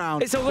 1v1 in this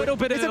round. It's a little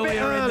bit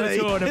earlier in the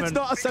tournament. It's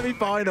not a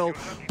semi-final,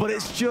 but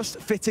it's just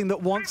fitting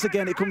that once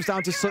again it comes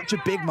down to such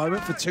a big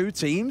moment for two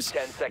teams.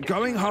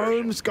 Going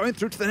home, going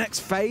through to the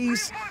next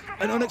phase.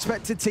 An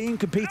unexpected team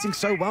competing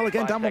so well.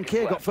 Again,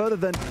 Damwon got further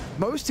than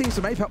most teams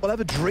from APAC will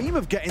ever dream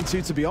of getting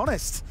to be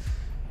honest.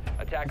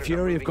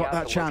 Fury have got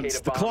that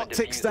chance. The clock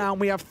ticks down.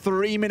 We have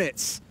 3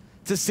 minutes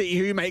to see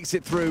who makes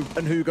it through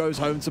and who goes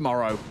home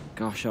tomorrow.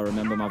 Gosh, I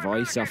remember my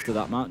voice after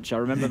that match. I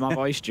remember my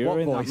voice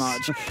during that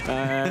match.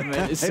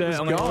 It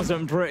certainly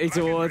wasn't pretty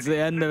towards the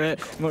end of it,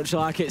 much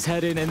like it's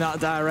heading in that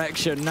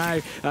direction now.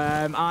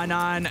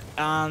 I9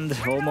 and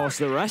almost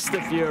the rest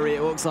of Fury,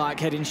 it looks like,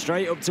 heading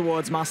straight up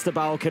towards Master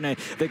Balcony.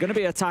 They're going to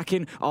be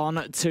attacking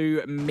on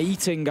to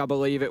Meeting, I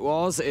believe it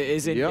was. It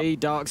is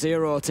indeed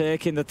DarkZero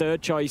taking the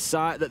third choice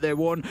site that they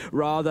won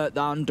rather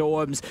than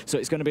Dorms. So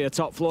it's going to be a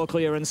top floor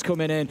clearance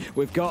coming in.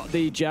 We've got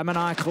the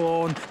Gemini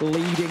clone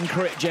leading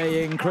Crit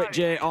J in. Crit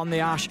J on the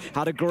Ash,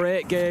 had a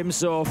great game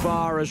so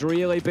far, has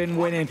really been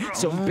winning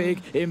some big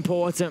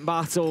important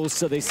battles,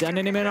 so they're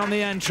sending him in on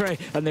the entry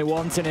and they're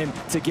wanting him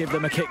to give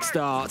them a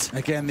kickstart.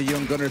 Again, the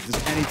young gunner, if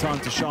there's any time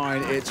to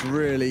shine, it's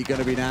really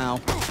going to be now.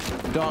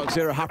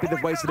 DarkZero happy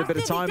they've wasted a bit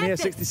of time here,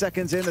 60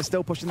 seconds in, they're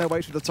still pushing their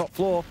way through the top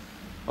floor.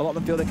 A lot of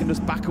them feel they can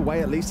just back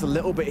away at least a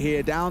little bit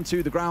here, down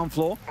to the ground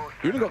floor.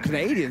 Even got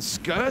Canadian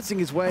skirting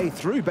his way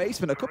through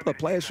basement. A couple of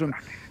players from,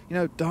 you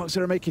know,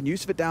 DarkZero making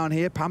use of it down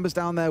here. Pamba's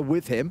down there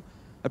with him.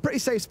 A pretty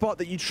safe spot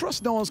that you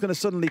trust no one's going to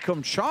suddenly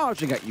come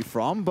charging at you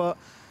from, but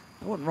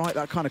I wouldn't write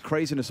that kind of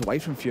craziness away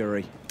from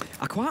Fury.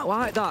 I quite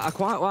like that. I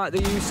quite like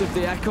the use of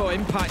the Echo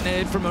impact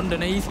nade from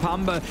underneath.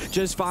 Pamba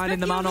just finding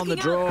the man on the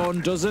drone,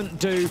 doesn't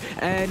do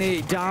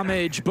any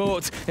damage,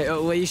 but it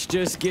at least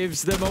just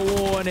gives them a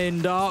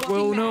warning. Dark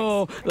will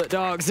know that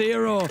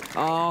DarkZero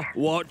are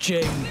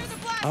watching.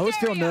 I always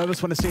feel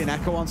nervous when I see an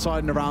Echo on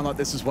side and around like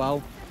this as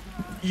well.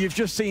 You've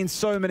just seen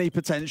so many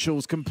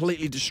potentials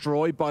completely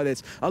destroyed by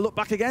this. I look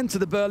back again to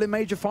the Berlin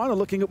Major Final,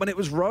 looking at when it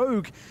was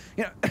Rogue.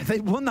 You know, they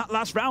won that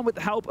last round with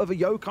the help of a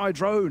Yokai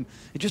drone.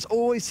 It just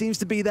always seems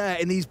to be there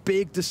in these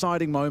big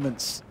deciding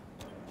moments.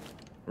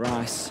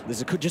 Rice.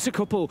 There's just a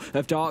couple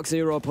of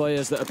DarkZero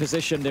players that are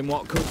positioned in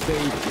what could be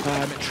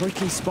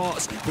tricky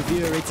spots for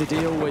Fury to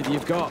deal with.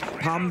 You've got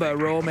Pamba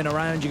roaming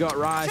around, you've got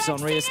Rice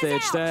on rear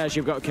stage stairs,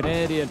 you've got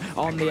Canadian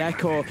on the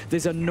Echo.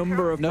 There's a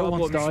number of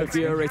problems for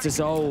Fury to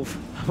solve.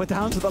 We're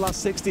down to the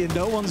last 60 and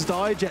no one's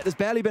died yet. There's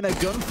barely been a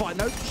gunfight,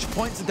 no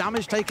points of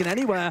damage taken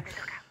anywhere.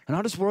 And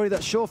I just worry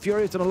that, sure,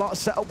 Fury has done a lot of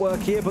setup work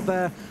here, but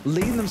they're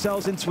leading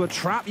themselves into a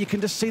trap. You can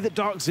just see that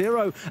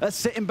DarkZero are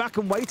sitting back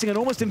and waiting and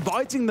almost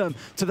inviting them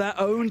to their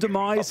own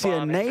demise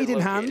here. Nade in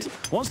hand,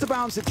 wants to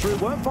bounce it through,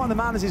 won't find the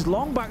man as he's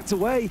long backed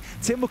away.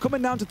 Tim, we're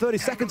coming down to 30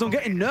 seconds. I'm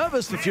getting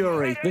nervous for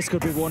Fury. This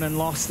could be won and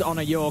lost on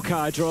a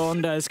Yokai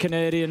drone. There's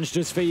Canadians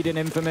just feeding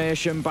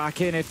information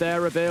back in. If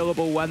they're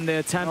available when they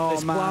attempt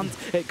this plant,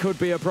 it could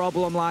be a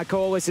problem. Like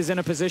Olis is in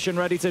a position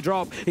ready to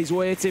drop. He's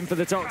waiting for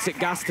the toxic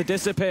gas to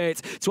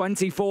dissipate.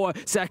 24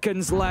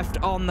 seconds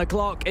left on the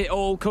clock. It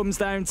all comes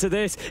down to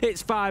this.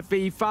 It's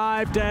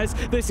 5v5,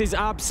 Des. This is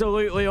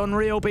absolutely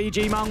unreal.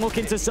 BG Man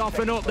looking to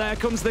soften up. There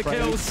comes the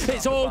kills.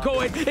 It's all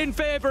going in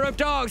favor of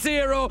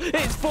DarkZero.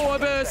 It's 4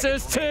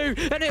 versus 2,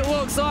 and it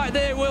looks like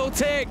they will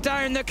take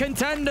down the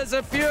contenders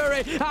of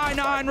Fury.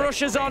 I9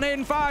 rushes on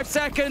in 5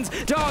 seconds.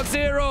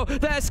 DarkZero,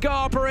 they're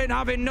scarpering,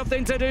 having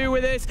nothing to do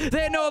with this.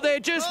 They know they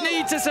just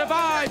need to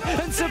survive,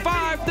 and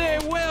survive they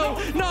will.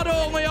 Not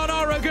only on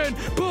Oregon,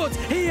 but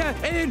here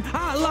in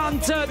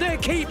Atlanta. They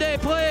keep their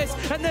place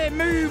and they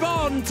move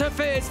on to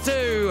phase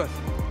 2.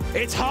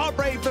 It's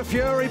heartbreak for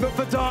Fury, but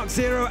for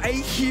DarkZero, a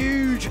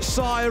huge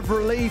sigh of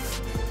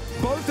relief.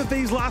 Both of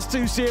these last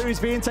 2 series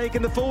being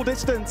taken the full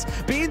distance,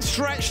 being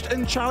stretched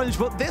and challenged,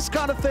 but this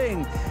kind of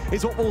thing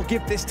is what will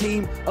give this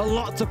team a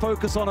lot to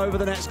focus on over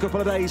the next couple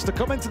of days to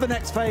come into the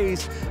next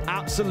phase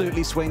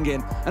absolutely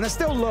swinging. And I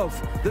still love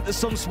that there's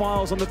some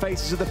smiles on the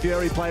faces of the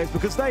Fury players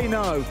because they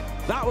know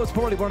that was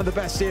probably one of the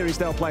best series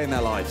they'll play in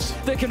their lives.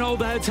 They can hold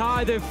their heads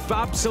high. They've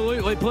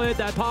absolutely played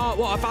their part.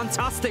 What a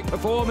fantastic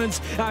performance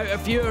out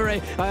of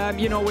Fury.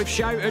 You know, we've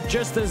shouted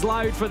just as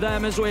loud for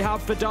them as we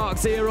have for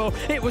DarkZero.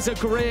 It was a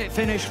great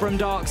finish from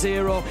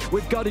DarkZero.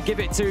 We've got to give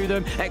it to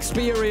them.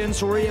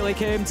 Experience really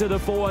came to the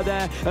fore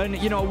there.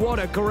 And, you know, what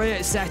a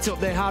great setup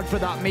they had for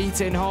that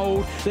meeting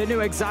hold. They knew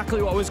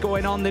exactly what was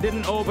going on. They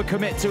didn't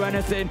overcommit to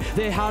anything.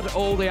 They had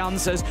all the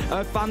answers.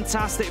 A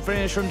fantastic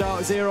finish from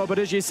DarkZero. But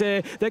as you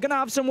say, they're going to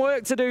have some work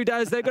to do,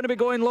 Des. They're going to be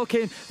going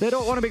looking. They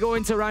don't want to be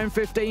going to round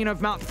 15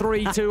 of map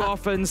 3 too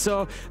often,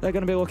 so they're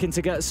going to be looking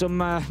to get some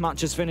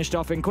matches finished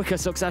off in quicker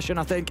succession,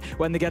 I think,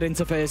 when they get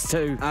into phase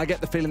 2. I get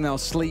the feeling they'll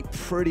sleep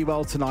pretty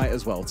well tonight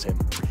as well, Tim.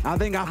 I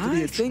think after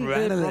the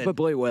adrenaline... They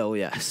probably will,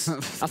 yes.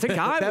 I think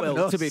I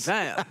will, to be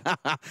fair.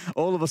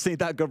 All of us need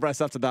that good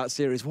rest after that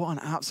series. What an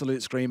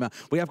absolute screamer.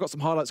 We have got some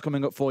highlights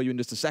coming up for you in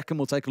just a second.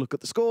 We'll take a look at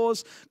the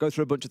scores, go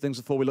through a bunch of things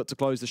before we look to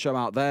close the show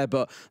out there,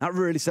 but that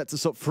really sets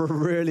us up for a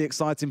really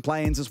exciting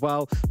play-ins as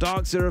well.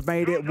 DarkZero have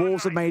made it,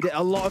 Wolves have made it,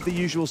 a lot of the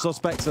usual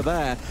suspects are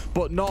there,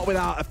 but not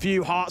without a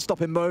few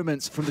heart-stopping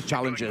moments from the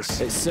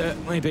challengers. It's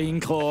certainly been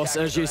close,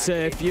 as you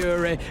say.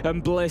 Fury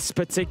and Bliss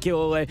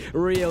particularly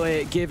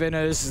really giving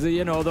us the,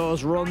 you know,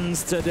 those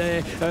runs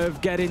today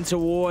of getting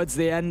towards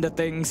the end of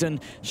things and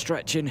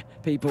stretching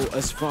people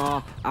as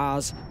far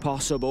as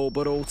possible,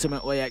 but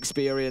ultimately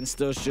experience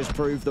does just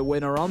prove the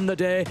winner on the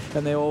day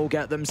and they all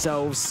get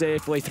themselves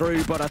safely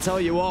through. But I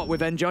tell you what,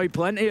 we've enjoyed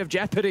plenty of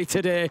jeopardy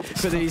today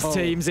for these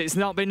teams. It's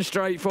not been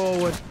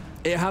straightforward.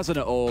 It hasn't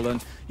at all,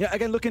 and yeah,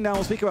 again, looking down,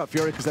 we'll speak about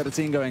Fury because they're the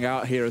team going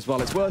out here as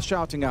well. It's worth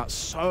shouting out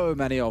so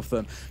many of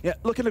them. Yeah,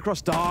 looking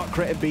across Dark,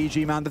 Crit and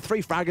BG, man, the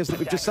 3 fraggers that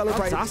we've just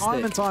celebrated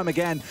time and time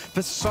again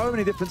for so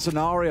many different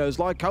scenarios,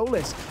 like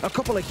Colis, a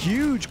couple of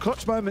huge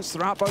clutch moments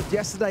throughout both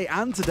yesterday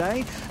and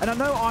today. And I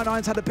know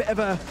I9's had a bit of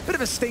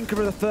a stinker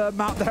of the third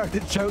map there. I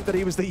did joke that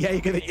he was the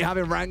Jaeger that you have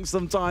in ranks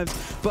sometimes,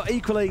 but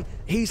equally,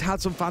 he's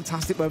had some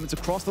fantastic moments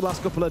across the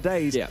last couple of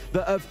days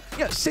that have,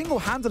 you know,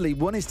 single-handedly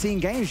won his team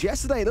games.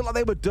 Yesterday, it looked like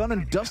they were done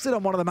and dusted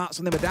on one of the maps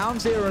when they were down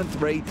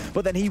 0-3,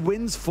 but then he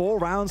wins 4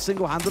 rounds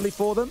single-handedly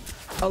for them.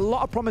 A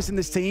lot of promise in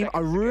this team. I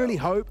really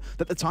hope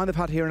that the time they've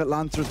had here in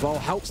Atlanta as well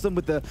helps them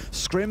with the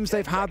scrims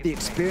they've had, the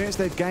experience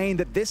they've gained,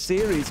 that this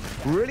series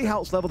really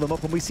helps level them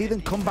up and we see them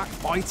come back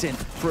fighting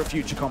for a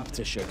future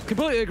competition.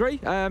 Completely agree.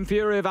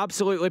 Fury have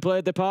absolutely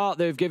played their part.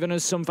 They've given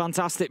us some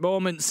fantastic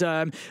moments,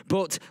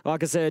 but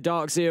like I say,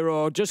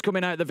 DarkZero just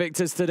coming out the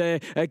victors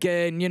today.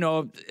 Again, you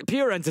know,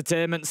 pure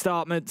entertainment,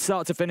 start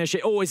to finish.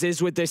 It always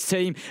is with this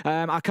team.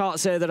 I can't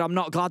say that I'm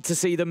not glad to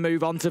see them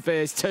move on to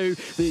phase 2.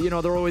 You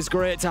know, they're always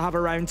great to have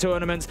around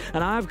tournaments. tournaments,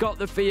 and I've got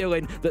the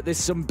feeling that there's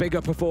some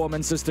bigger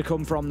performances to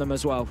come from them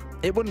as well.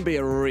 It wouldn't be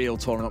a real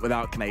tournament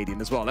without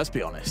Canadian as well, let's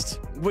be honest.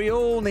 We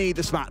all need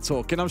the smack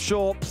talk, and I'm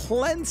sure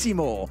plenty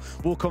more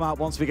will come out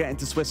once we get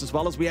into Swiss as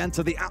well, as we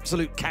enter the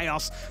absolute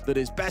chaos that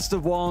is best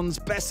of ones,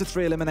 best of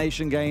 3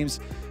 elimination games,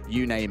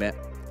 you name it.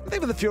 I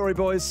think with the Fury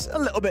boys, a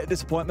little bit of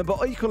disappointment,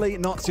 but equally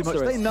not too much.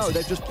 They know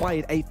they've just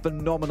played a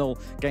phenomenal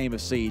game of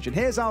Siege. And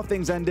here's how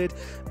things ended.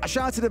 I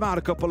shouted him out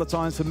a couple of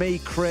times. For me,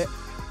 Crit,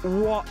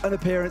 what an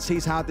appearance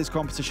he's had this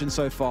competition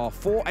so far.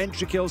 4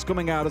 entry kills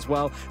coming out as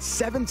well.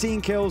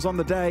 17 kills on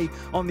the day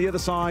on the other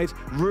side.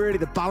 Really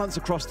the balance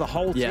across the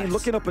whole team. Yes.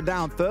 Looking up and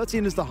down,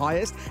 13 is the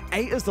highest,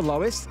 8 is the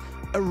lowest.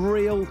 A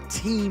real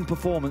team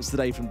performance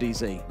today from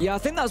DZ. Yeah, I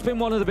think that's been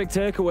one of the big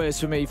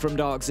takeaways for me from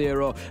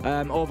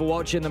DarkZero, over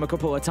watching them a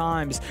couple of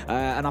times,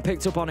 and I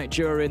picked up on it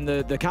during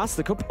the cast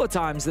a couple of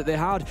times that they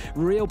had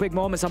real big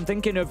moments. I'm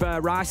thinking of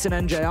Rice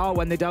and NJR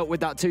when they dealt with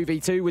that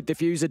 2v2 with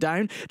Diffuser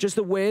down, just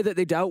the way that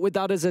they dealt with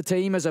that as a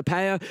team, as a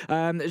pair.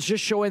 It's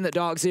just showing that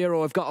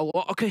DarkZero have got a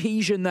lot of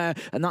cohesion there,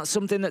 and that's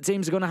something that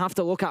teams are going to have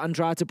to look at and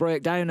try to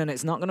break down, and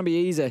it's not going to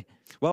be easy. Well,